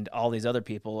 And all these other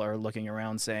people are looking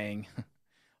around saying,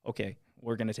 okay,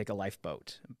 we're going to take a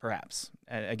lifeboat, perhaps.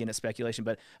 And again, it's speculation,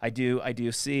 but I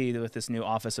do see that with this new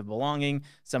Office of Belonging,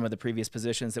 some of the previous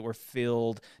positions that were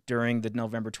filled during the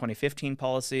November 2015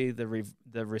 policy, the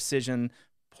rescission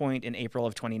point in April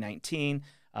of 2019,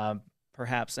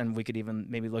 perhaps, and we could even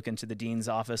maybe look into the dean's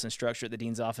office and structure at the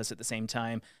dean's office at the same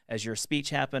time as your speech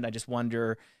happened. I just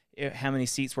wonder how many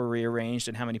seats were rearranged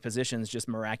and how many positions just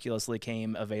miraculously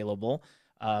came available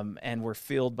and were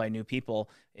filled by new people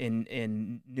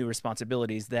in new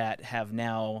responsibilities that have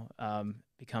now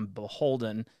become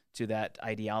beholden to that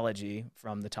ideology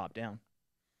from the top down.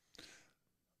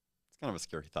 Kind of a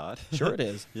scary thought. Sure it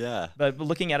is. Yeah. But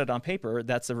looking at it on paper,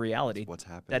 that's a reality. What's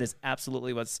happening? That is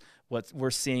absolutely what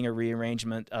we're seeing, a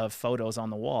rearrangement of photos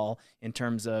on the wall in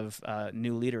terms of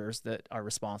new leaders that are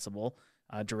responsible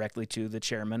directly to the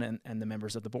chairman and the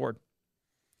members of the board.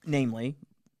 Namely,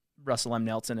 Russell M.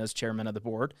 Nelson as chairman of the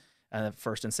board,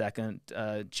 first and second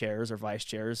chairs or vice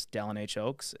chairs, Dallin H.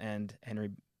 Oaks and Henry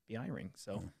B. Eyring.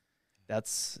 So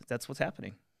that's what's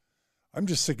happening. I'm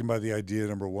just sticking by the idea,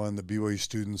 number one, that BYU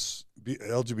students,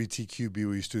 LGBTQ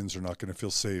BYU students are not going to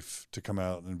feel safe to come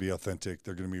out and be authentic.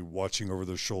 They're going to be watching over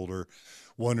their shoulder,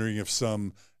 wondering if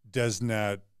some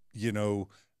DesNat,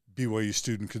 BYU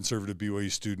student, conservative BYU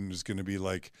student is going to be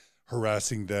like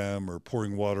harassing them or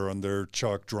pouring water on their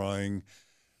chalk drawing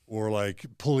or like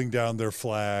pulling down their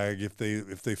flag if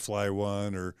they fly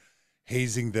one, or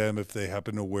hazing them if they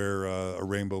happen to wear a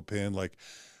rainbow pin. Like,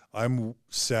 I'm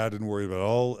sad and worried about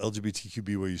all LGBTQ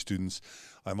BYU students.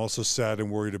 I'm also sad and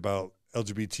worried about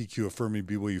LGBTQ affirming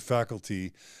BYU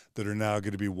faculty that are now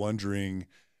going to be wondering,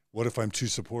 what if I'm too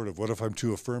supportive? What if I'm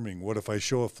too affirming? What if I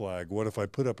show a flag? What if I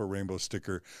put up a rainbow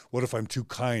sticker? What if I'm too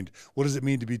kind? What does it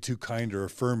mean to be too kind or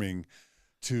affirming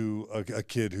to a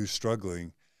kid who's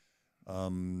struggling?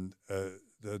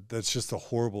 That's just a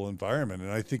horrible environment.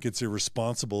 And I think it's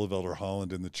irresponsible of Elder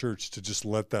Holland and the church to just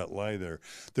let that lie there.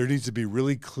 There needs to be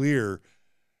really clear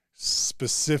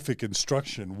specific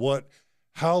instruction.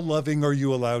 How loving are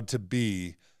you allowed to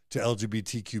be to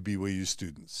LGBTQ BYU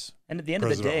students? And at the end of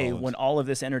the day, when all of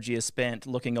this energy is spent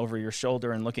looking over your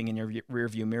shoulder and looking in your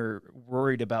rearview mirror,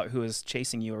 worried about who is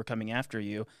chasing you or coming after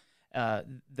you,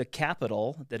 the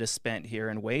capital that is spent here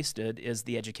and wasted is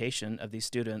the education of these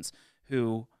students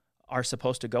who are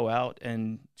supposed to go out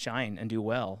and shine and do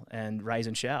well and rise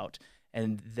and shout.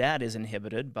 And that is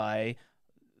inhibited by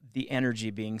the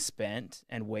energy being spent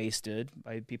and wasted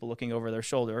by people looking over their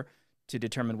shoulder to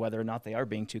determine whether or not they are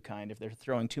being too kind, if they're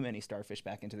throwing too many starfish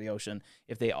back into the ocean,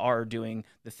 if they are doing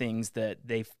the things that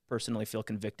they personally feel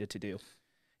convicted to do.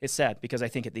 It's sad because I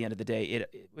think at the end of the day,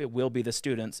 it will be the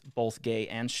students, both gay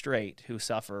and straight, who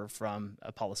suffer from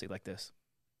a policy like this.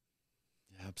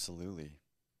 Yeah, absolutely.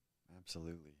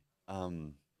 Absolutely.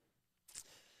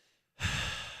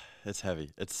 It's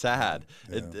heavy. It's sad.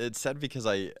 Yeah. It's sad because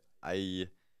I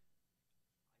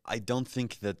don't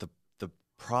think that the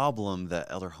problem that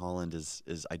Elder Holland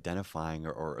is identifying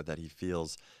or that he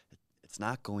feels, it's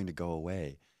not going to go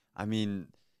away. I mean,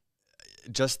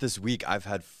 just this week, I've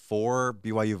had 4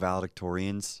 BYU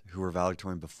valedictorians who were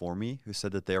valedictorian before me who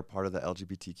said that they are part of the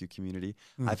LGBTQ community.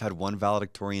 I've had 1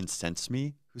 valedictorian since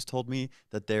me who's told me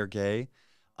that they're gay.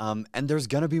 And there's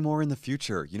going to be more in the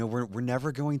future. You know, we're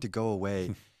never going to go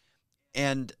away.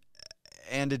 And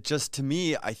it just, to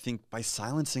me, I think by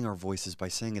silencing our voices, by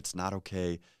saying it's not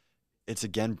okay, it's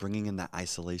again bringing in that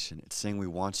isolation. It's saying we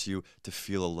want you to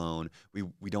feel alone.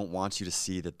 We don't want you to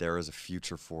see that there is a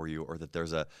future for you, or that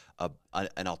there's an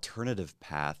alternative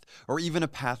path, or even a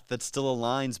path that still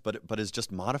aligns but is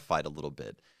just modified a little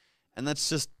bit. And that's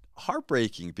just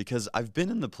heartbreaking because I've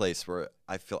been in the place where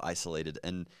I feel isolated,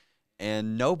 and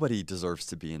nobody deserves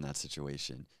to be in that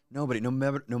situation. Nobody, no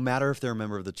matter if they're a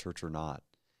member of the church or not.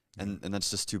 And that's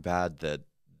just too bad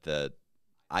that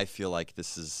I feel like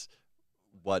this is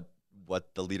what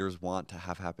the leaders want to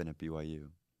have happen at BYU.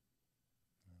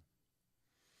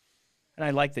 And I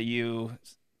like that you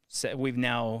said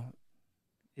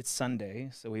it's Sunday,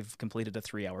 so we've completed a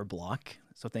 3-hour block.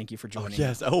 So thank you for joining. Oh,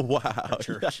 yes. Oh, wow. Our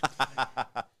church.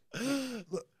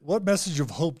 What message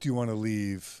of hope do you want to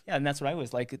leave? Yeah, and that's what I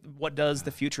was like. What does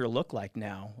the future look like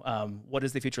now? What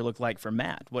does the future look like for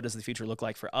Matt? What does the future look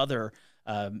like for other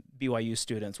BYU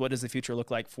students? What does the future look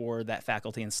like for that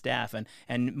faculty and staff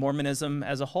and Mormonism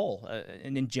as a whole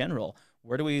and in general?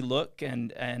 Where do we look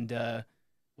and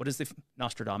what does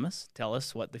Nostradamus tell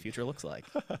us what the future looks like?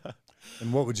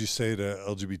 And what would you say to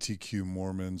LGBTQ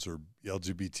Mormons or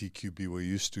LGBTQ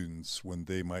BYU students when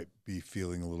they might be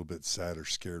feeling a little bit sad or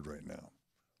scared right now?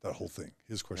 That whole thing,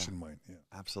 his question, mine. Yeah,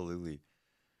 absolutely.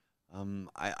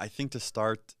 I think to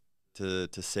start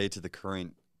to say to the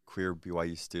current queer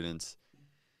BYU students,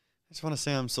 I just want to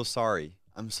say I'm so sorry.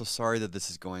 I'm so sorry that this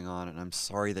is going on, and I'm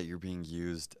sorry that you're being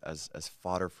used as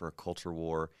fodder for a culture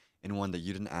war, in one that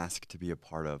you didn't ask to be a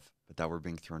part of, but that we're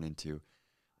being thrown into.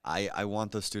 I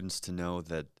want those students to know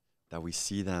that we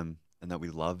see them and that we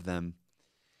love them,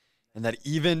 and that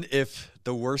even if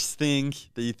the worst thing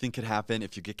that you think could happen,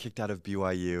 if you get kicked out of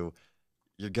BYU,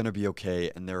 you're going to be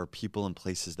okay, and there are people and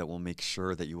places that will make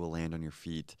sure that you will land on your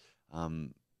feet.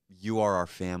 You are our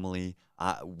family.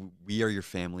 We are your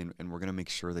family, and we're going to make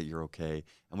sure that you're okay,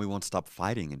 and we won't stop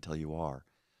fighting until you are.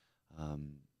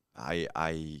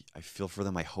 I feel for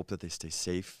them. I hope that they stay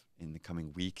safe in the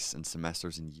coming weeks and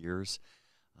semesters and years,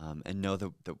 and know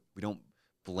that we don't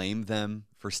blame them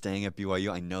for staying at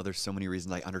BYU. I know there's so many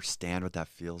reasons. I understand what that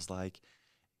feels like,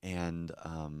 and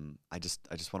I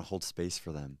just want to hold space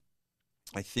for them.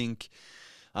 I think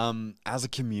as a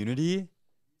community,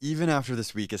 even after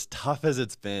this week, as tough as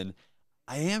it's been,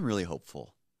 I am really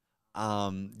hopeful.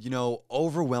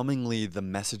 Overwhelmingly, the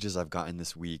messages I've gotten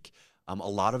this week, a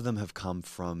lot of them have come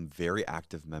from very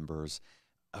active members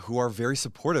who are very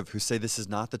supportive, who say, this is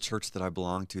not the church that I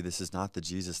belong to. This is not the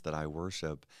Jesus that I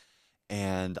worship.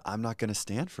 And I'm not going to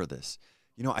stand for this.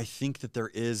 I think that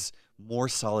there is more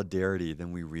solidarity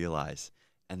than we realize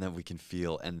and that we can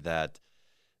feel, and that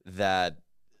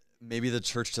maybe the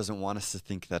church doesn't want us to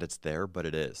think that it's there, but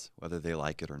it is, whether they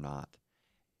like it or not.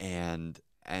 And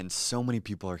so many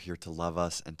people are here to love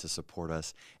us and to support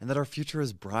us, and that our future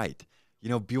is bright.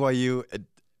 BYU,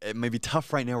 it may be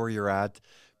tough right now where you're at,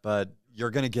 but you're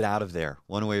going to get out of there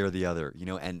one way or the other,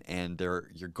 and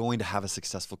you're going to have a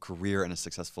successful career and a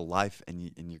successful life, and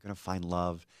you're going to find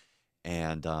love.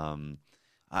 And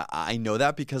I know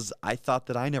that because I thought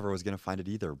that I never was going to find it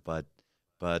either, but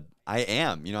I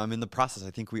am. I'm in the process.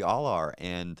 I think we all are.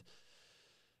 And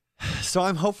so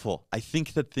I'm hopeful. I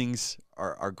think that things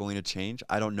are going to change.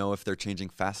 I don't know if they're changing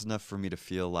fast enough for me to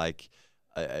feel like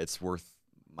it's worth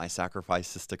my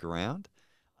sacrifice to stick around.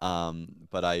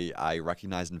 But I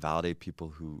recognize and validate people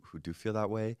who do feel that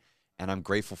way, and I'm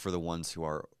grateful for the ones who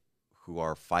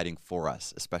are fighting for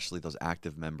us, especially those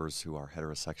active members who are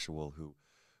heterosexual,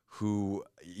 who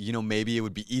maybe it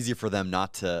would be easier for them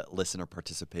not to listen or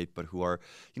participate, but who are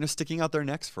sticking out their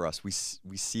necks for us. We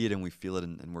see it and we feel it,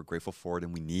 and we're grateful for it,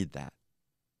 and we need that.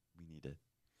 We need it.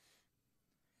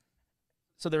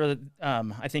 So there are,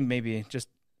 I think maybe just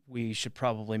we should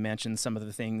probably mention some of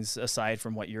the things aside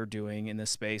from what you're doing in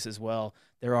this space as well.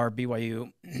 There are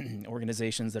BYU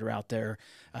organizations that are out there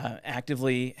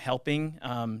actively helping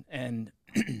and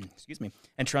excuse me,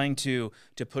 and trying to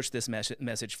push this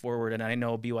message forward. And I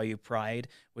know BYU Pride,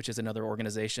 which is another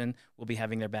organization, will be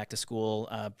having their back to school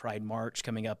Pride March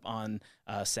coming up on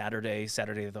Saturday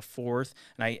the 4th.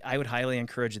 And I would highly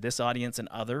encourage this audience and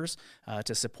others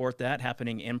to support that,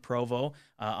 happening in Provo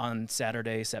on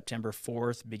Saturday, September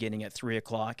 4th, beginning at 3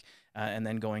 o'clock and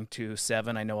then going to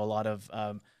 7. I know a lot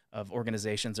of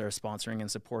organizations are sponsoring and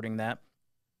supporting that.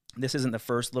 This isn't the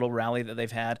first little rally that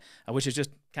they've had, which is just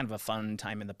kind of a fun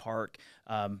time in the park.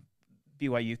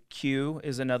 BYUQ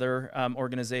is another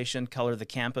organization. Color the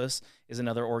Campus is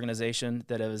another organization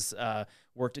that has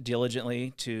worked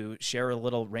diligently to share a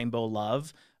little rainbow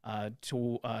love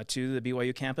to the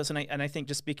BYU campus. And I think,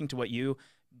 just speaking to what you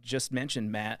just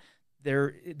mentioned, Matt,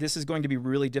 this is going to be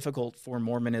really difficult for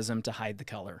Mormonism to hide the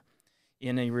color.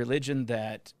 In a religion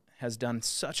that has done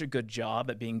such a good job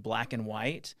at being black and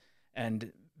white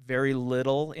and very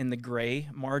little in the gray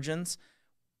margins,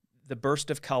 the burst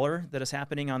of color that is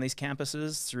happening on these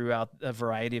campuses throughout a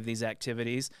variety of these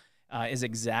activities is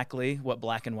exactly what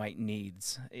black and white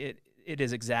needs. It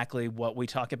is exactly what we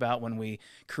talk about when we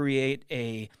create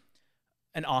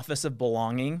an office of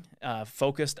belonging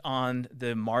focused on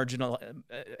the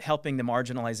helping the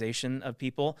marginalization of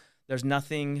people. There's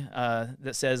nothing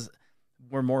that says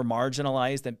we're more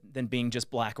marginalized than being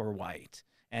just black or white.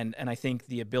 And I think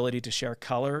the ability to share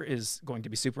color is going to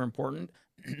be super important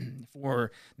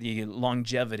for the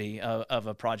longevity of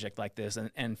a project like this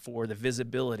and for the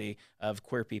visibility of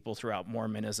queer people throughout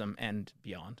Mormonism and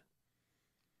beyond.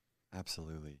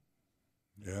 Absolutely.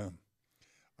 Yeah.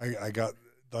 I got,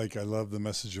 I love the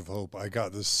message of hope. I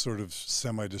got this sort of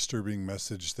semi-disturbing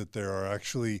message that there are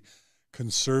actually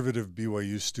conservative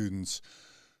BYU students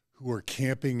who are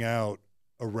camping out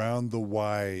around the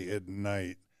Y at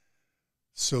night,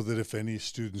 so that if any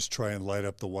students try and light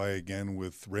up the Y again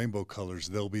with rainbow colors,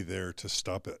 they'll be there to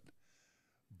stop it.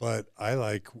 But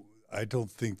I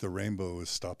don't think the rainbow is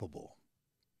stoppable.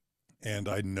 And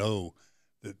I know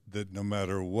that no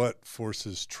matter what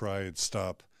forces try and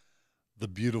stop the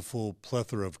beautiful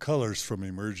plethora of colors from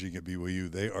emerging at BYU,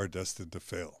 they are destined to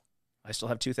fail. I still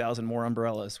have 2,000 more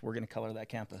umbrellas. We're going to color that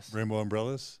campus. Rainbow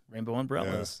umbrellas? Rainbow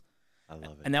umbrellas. Yeah. I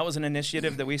love it. And that was an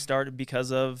initiative that we started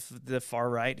because of the far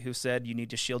right, who said you need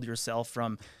to shield yourself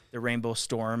from the rainbow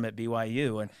storm at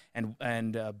BYU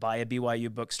and buy a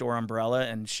BYU bookstore umbrella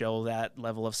and show that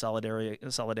level of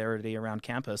solidarity around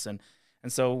campus. And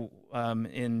so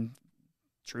in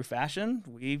true fashion,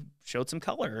 we showed some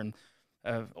color and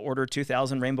ordered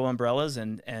 2,000 rainbow umbrellas,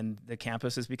 and the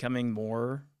campus is becoming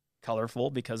more colorful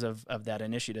because of that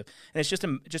initiative. And it's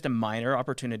just a minor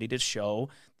opportunity to show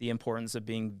the importance of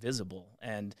being visible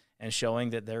and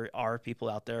showing that there are people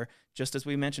out there, just as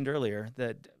we mentioned earlier,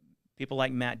 that people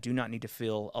like Matt do not need to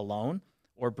feel alone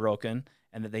or broken,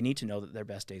 and that they need to know that their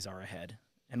best days are ahead.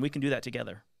 And we can do that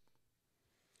together.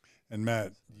 And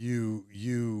Matt,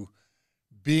 you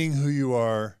being who you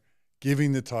are,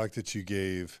 giving the talk that you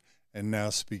gave, and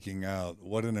now speaking out,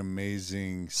 what an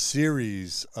amazing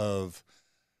series of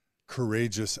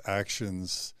courageous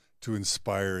actions to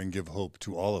inspire and give hope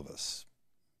to all of us.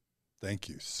 Thank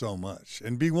you so much.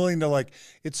 And being willing to,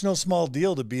 it's no small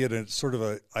deal to be at a sort of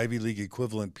a Ivy League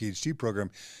equivalent PhD program.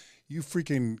 You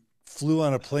freaking flew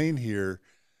on a plane here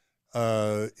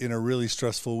in a really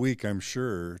stressful week, I'm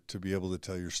sure, to be able to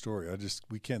tell your story.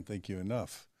 We can't thank you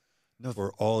enough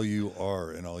for all you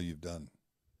are and all you've done.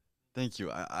 Thank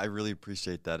you. I really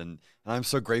appreciate that. And I'm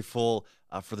so grateful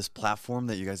for this platform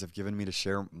that you guys have given me to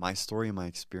share my story and my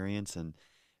experience. And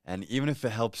even if it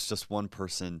helps just one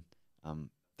person,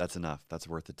 that's enough. That's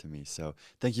worth it to me. So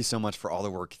thank you so much for all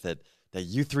the work that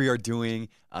you three are doing.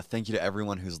 Thank you to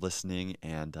everyone who's listening.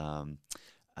 And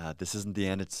this isn't the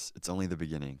end. It's only the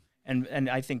beginning. And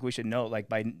I think we should note,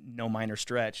 by no minor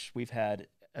stretch, we've had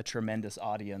a tremendous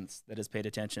audience that has paid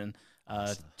attention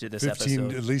to this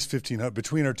episode. At least 1,500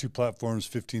 between our two platforms.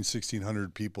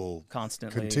 1,600 people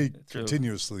constantly,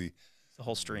 continuously, the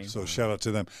whole stream. So shout out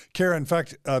to them, Kara. In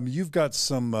fact, you've got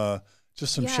some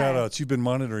just some shout outs. You've been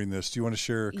monitoring this. Do you want to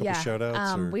share a couple shout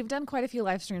outs? We've done quite a few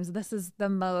live streams. This is the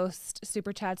most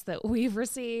super chats that we've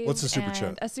received. What's a super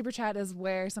chat? A super chat is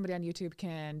where somebody on YouTube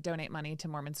can donate money to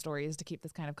Mormon Stories to keep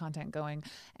this kind of content going.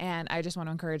 And I just want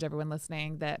to encourage everyone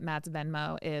listening that Matt's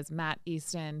Venmo is Matt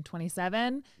Easton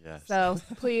 27. Yes. So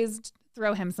please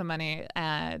throw him some money.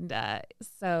 And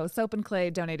so Soap and Clay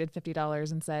donated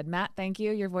 $50 and said, Matt, thank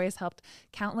you. Your voice helped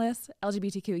countless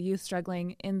LGBTQ youth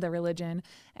struggling in the religion,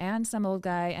 and some old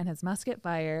guy and his musket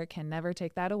fire can never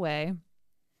take that away.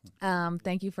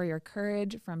 Thank you for your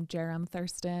courage from Jerem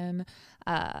Thurston.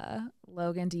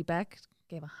 Logan D. Beck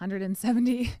gave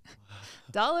 $170.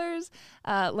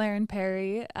 Laren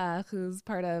Perry, who's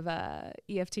part of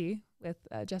EFT with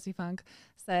Jesse Funk,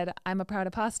 said, I'm a proud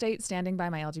apostate standing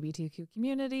by my LGBTQ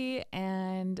community.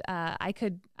 And I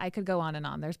could go on and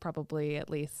on. There's probably at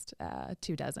least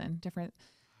 24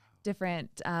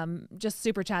 different just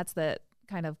super chats that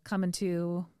kind of come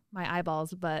into my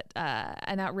eyeballs, but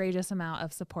an outrageous amount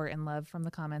of support and love from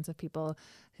the comments of people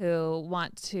who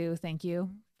want to thank you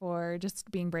for just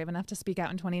being brave enough to speak out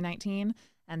in 2019,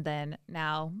 and then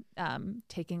now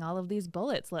taking all of these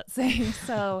bullets, let's say.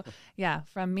 So yeah,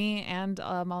 from me and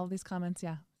all of these comments,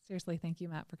 seriously, thank you,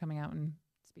 Matt, for coming out and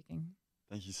speaking.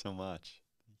 Thank you so much.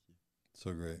 Thank you.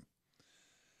 So great.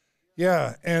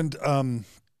 Yeah, and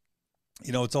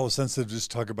it's always sensitive to just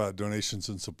talk about donations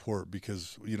and support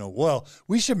because,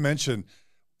 we should mention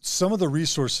some of the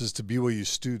resources to BYU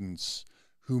students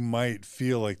who might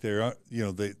feel like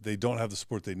they don't have the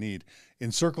support they need.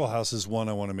 Encircle House is one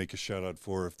I want to make a shout out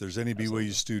for. If there's any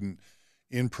BYU student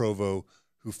in Provo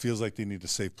who feels like they need a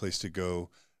safe place to go,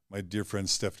 my dear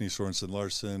friends Stephanie Sorensen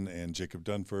Larson and Jacob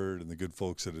Dunford and the good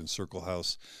folks at Encircle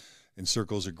House.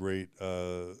 Encircle's a great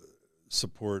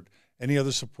support. Any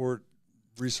other support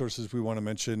resources we want to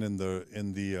mention in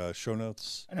the show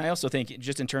notes? And I also think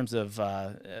just in terms of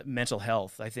mental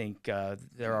health, I think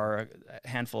there are a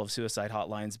handful of suicide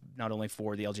hotlines, not only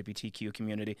for the LGBTQ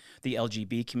community, the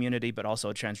LGB community, but also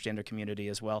a transgender community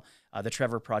as well. The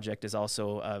Trevor Project is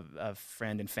also a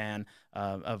friend and fan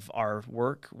of our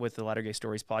work with the Latter-day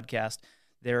Stories podcast.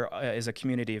 There is a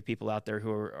community of people out there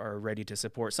who are ready to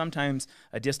support. Sometimes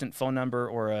a distant phone number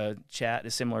or a chat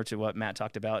is similar to what Matt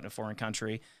talked about in a foreign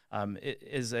country. It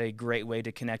is a great way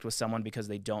to connect with someone because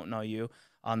they don't know you.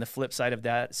 On the flip side of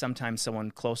that, sometimes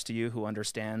someone close to you who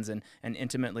understands and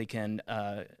intimately can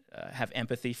have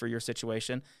empathy for your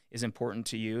situation is important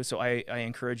to you. So I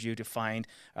encourage you to find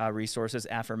resources.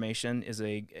 Affirmation is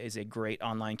a great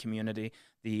online community.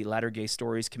 The Latter-day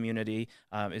Stories community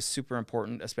is super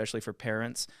important, especially for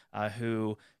parents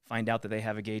who find out that they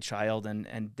have a gay child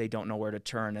and they don't know where to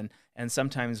turn. And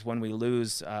sometimes when we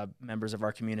lose members of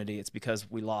our community, it's because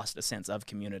we lost a sense of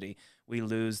community. We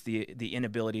lose the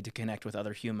inability to connect with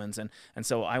other humans. And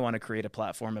so I want to create a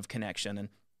platform of connection.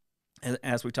 And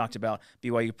as we talked about,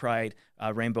 BYU Pride,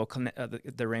 the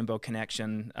Rainbow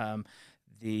Connection,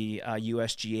 the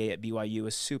USGA at BYU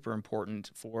is super important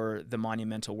for the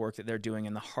monumental work that they're doing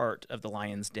in the heart of the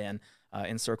Lion's Den,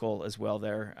 Encircle as well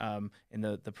there in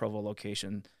the Provo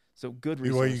location. So good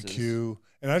resources. BYUQ.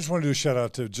 And I just want to do a shout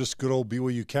out to just good old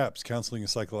BYU CAPS, Counseling and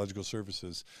Psychological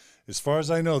Services. As far as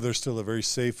I know, they're still a very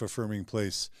safe, affirming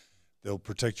place. They'll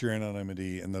protect your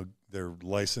anonymity, and they're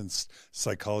licensed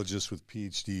psychologists with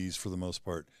PhDs for the most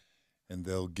part, and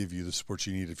they'll give you the support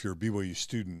you need if you're a BYU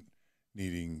student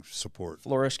needing support.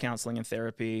 Flourish Counseling and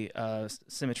Therapy,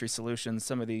 Symmetry Solutions,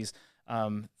 some of these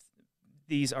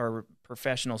are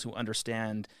professionals who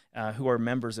understand, who are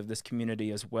members of this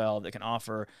community as well, that can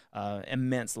offer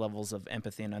immense levels of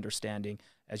empathy and understanding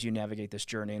as you navigate this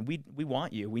journey. And we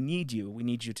want you. We need you. We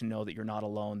need you to know that you're not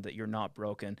alone, that you're not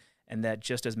broken, and that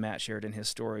just as Matt shared in his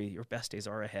story, your best days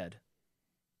are ahead.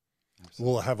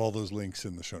 We'll have all those links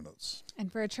in the show notes.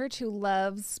 And for a church who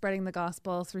loves spreading the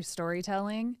gospel through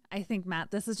storytelling, I think,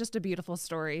 Matt, this is just a beautiful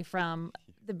story from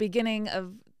the beginning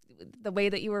of the way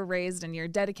that you were raised and your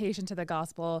dedication to the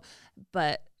gospel,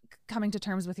 but coming to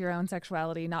terms with your own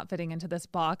sexuality, not fitting into this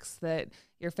box that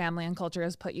your family and culture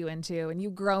has put you into, and you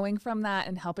growing from that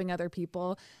and helping other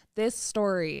people. This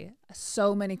story,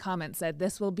 so many comments said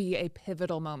this will be a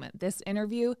pivotal moment. This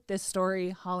interview, this story,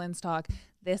 Holland's talk,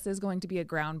 this is going to be a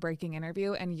groundbreaking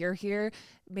interview, and you're here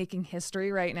making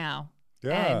history right now.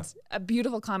 Yeah. And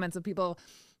beautiful comments of people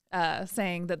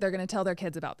saying that they're going to tell their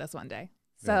kids about this one day.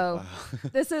 So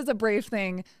this is a brave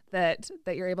thing that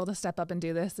you're able to step up and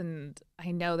do this. And I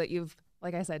know that you've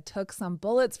like I said, took some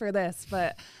bullets for this,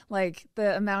 but like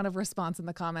the amount of response in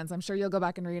the comments, I'm sure you'll go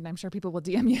back and read, and I'm sure people will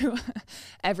DM you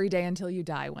every day until you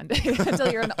die one day,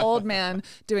 until you're an old man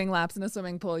doing laps in a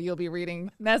swimming pool. You'll be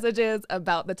reading messages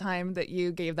about the time that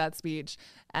you gave that speech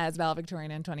as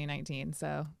valedictorian in 2019.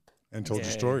 So, and told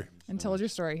your story. And told your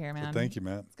story here, man. So thank you,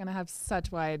 Matt. It's going to have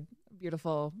such wide,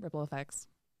 beautiful ripple effects.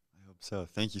 I hope so.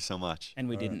 Thank you so much. And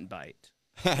we didn't bite.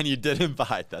 And you didn't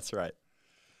bite. That's right.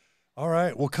 All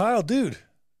right. Well, Kyle, dude,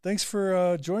 thanks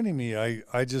for joining me.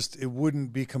 It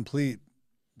wouldn't be complete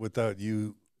without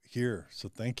you here. So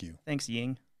thank you. Thanks,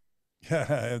 Ying. Yeah,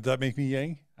 does that make me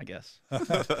Yang? I guess.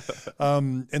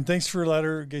 And thanks for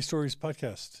Latter Gay Stories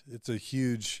podcast. It's a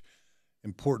huge,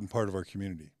 important part of our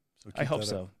community. So I hope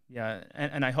so. Yeah,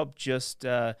 and I hope just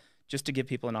to give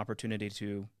people an opportunity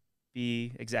to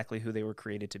be exactly who they were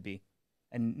created to be,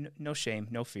 and no shame,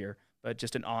 no fear, but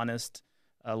just an honest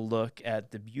look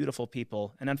at the beautiful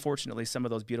people, and unfortunately some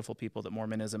of those beautiful people that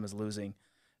Mormonism is losing,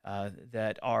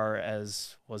 that are,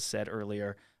 as was said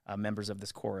earlier, members of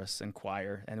this chorus and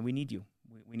choir, and we need you.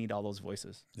 We need all those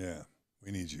voices. Yeah,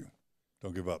 we need you.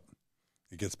 Don't give up.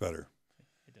 It gets better.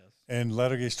 It does. And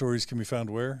Latter Gay Stories can be found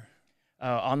where?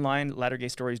 Online,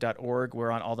 lattergaystories.org. We're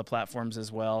on all the platforms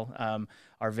as well.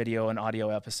 Our video and audio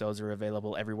episodes are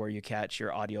available everywhere you catch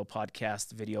your audio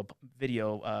podcast. Video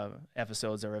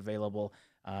episodes are available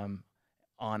on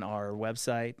our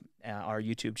website, our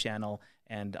YouTube channel,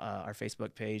 and our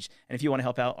Facebook page. And if you want to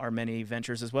help out our many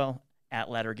ventures as well, at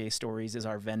Latter Gay Stories is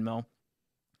our Venmo.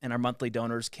 And our monthly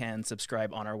donors can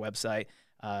subscribe on our website,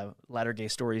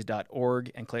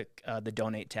 lattergaystories.org, and click the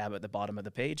donate tab at the bottom of the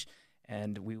page.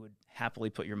 And we would happily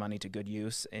put your money to good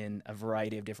use in a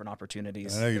variety of different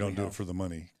opportunities. I know you don't do it for the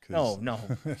money. No,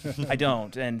 I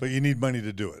don't. But you need money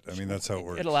to do it. I mean, that's how it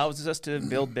works. It allows us to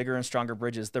build bigger and stronger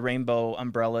bridges. The Rainbow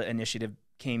Umbrella Initiative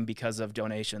came because of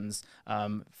donations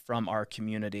from our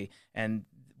community. And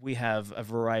we have a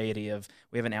variety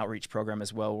we have an outreach program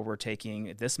as well where we're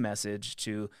taking this message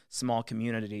to small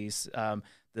communities,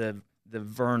 the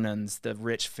Vernons, the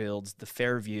Richfields, the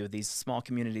Fairview, these small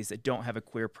communities that don't have a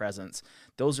queer presence.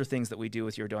 Those are things that we do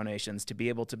with your donations to be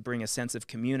able to bring a sense of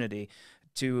community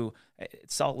to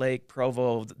Salt Lake,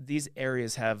 Provo. These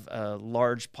areas have a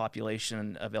large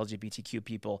population of LGBTQ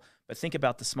people, but think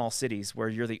about the small cities where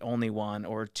you're the only one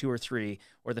or two or three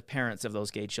or the parents of those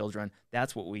gay children.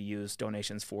 That's what we use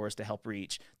donations for, is to help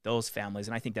reach those families.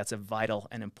 And I think that's a vital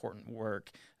and important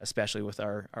work, especially with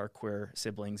our queer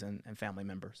siblings and family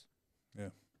members. Yeah.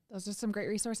 Those are some great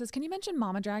resources. Can you mention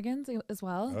Mama Dragons as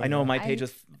well? I know my page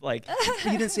was like,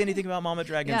 you didn't say anything about Mama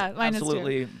Dragons. Yeah, mine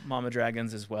absolutely, is too. Mama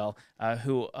Dragons as well,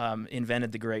 who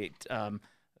invented the great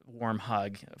warm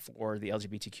hug for the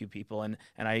LGBTQ people, and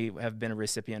I have been a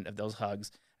recipient of those hugs.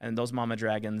 And those Mama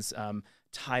Dragons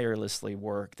tirelessly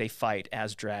work. They fight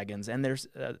as dragons, and there's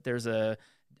a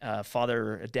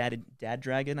dad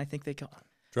dragon, I think they call it.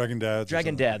 Dragon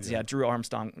Dads. Yeah. Drew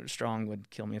Armstrong would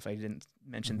kill me if I didn't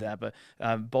mention that. But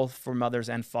both for mothers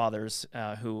and fathers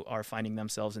who are finding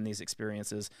themselves in these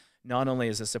experiences, not only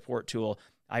as a support tool,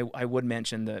 I would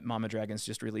mention that Mama Dragons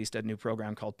just released a new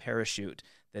program called Parachute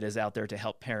that is out there to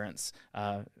help parents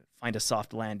find a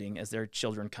soft landing as their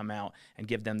children come out and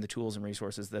give them the tools and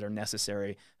resources that are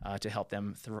necessary to help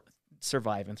them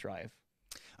survive and thrive.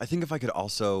 I think if I could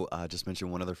also just mention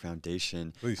one other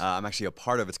foundation, I'm actually a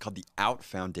part of. It's called the Out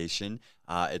Foundation.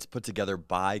 It's put together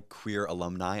by queer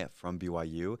alumni from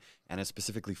BYU, and it's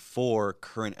specifically for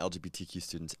current LGBTQ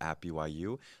students at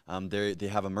BYU. They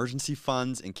have emergency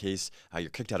funds in case you're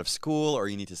kicked out of school or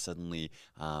you need to suddenly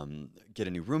get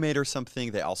a new roommate or something.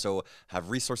 They also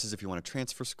have resources if you want to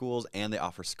transfer schools, and they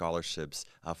offer scholarships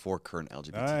for current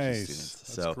LGBTQ students.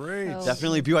 That's so great.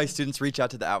 Definitely BYU students, reach out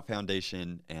to the Out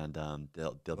Foundation, and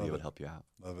they'll be able to help you out.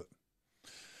 Love it.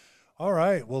 All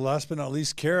right. Well, last but not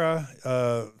least, Kara,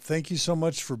 thank you so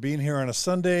much for being here on a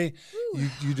Sunday.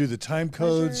 You do the time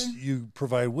codes. Pleasure. You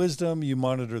provide wisdom. You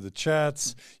monitor the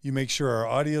chats. You make sure our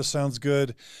audio sounds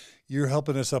good. You're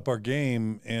helping us up our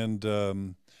game, and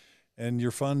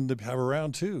you're fun to have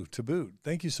around too, to boot.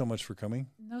 Thank you so much for coming.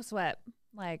 No sweat.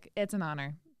 Like, it's an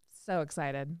honor. So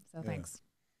excited. So thanks.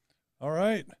 All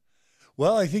right.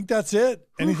 Well, I think that's it.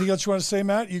 Anything else you want to say,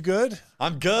 Matt? You good?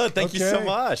 I'm good. Thank you so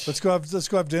much. Let's go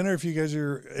have dinner if you guys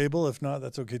are able. If not,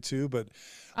 that's okay too. But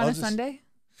on a Sunday?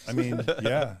 I mean,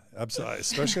 yeah, absolutely,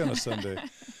 especially on a Sunday.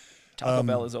 Taco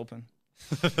Bell is open.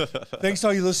 Thanks to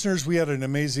all you listeners. We had an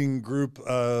amazing group.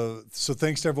 So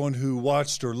thanks to everyone who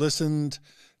watched or listened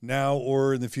now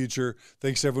or in the future.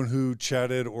 Thanks to everyone who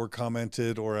chatted or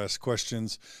commented or asked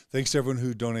questions. Thanks to everyone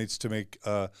who donates to make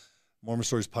Mormon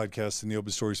Stories podcast and the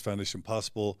Open Stories Foundation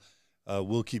possible.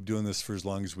 we'll keep doing this for as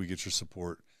long as we get your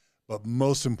support. But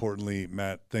most importantly,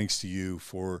 Matt, thanks to you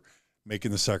for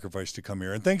making the sacrifice to come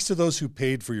here. And thanks to those who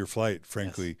paid for your flight,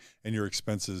 frankly, and your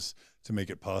expenses to make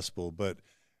it possible. But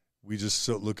we just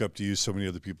look up to you. So many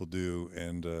other people do.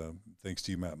 And thanks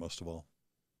to you, Matt, most of all.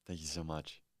 Thank you so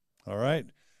much. All right.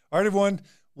 All right, everyone.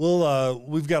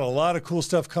 We've got a lot of cool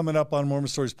stuff coming up on Mormon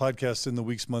Stories podcast in the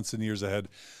weeks, months, and years ahead.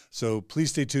 So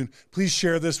please stay tuned. Please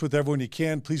share this with everyone you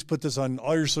can. Please put this on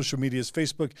all your social medias,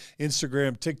 Facebook,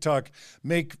 Instagram, TikTok.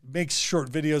 Make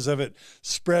short videos of it.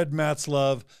 Spread Matt's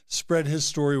love. Spread his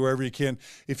story wherever you can.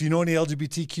 If you know any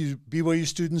LGBTQ BYU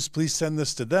students, please send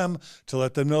this to them to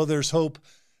let them know there's hope.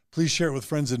 Please share it with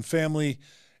friends and family.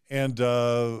 And,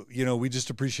 we just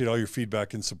appreciate all your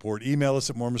feedback and support. Email us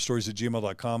at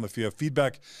mormonstories@gmail.com. If you have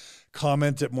feedback,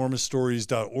 comment at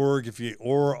mormonstories.org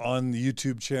or on the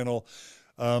YouTube channel.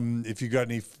 If you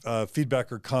got any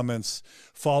feedback or comments,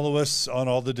 follow us on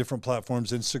all the different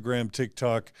platforms, Instagram,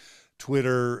 TikTok,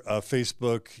 Twitter,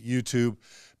 Facebook, YouTube,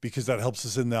 because that helps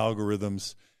us in the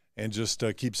algorithms. And just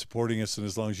keep supporting us. And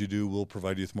as long as you do, we'll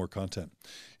provide you with more content.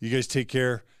 You guys take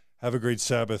care. Have a great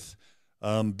Sabbath.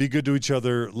 Be good to each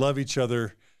other, love each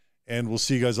other, and we'll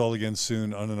see you guys all again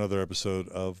soon on another episode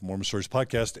of Mormon Stories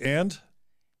Podcast and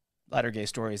Latter Gay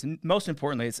Stories. And most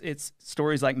importantly, it's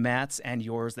stories like Matt's and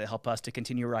yours that help us to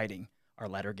continue writing our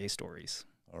Latter Gay Stories.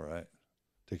 All right.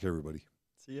 Take care, everybody.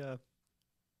 See ya.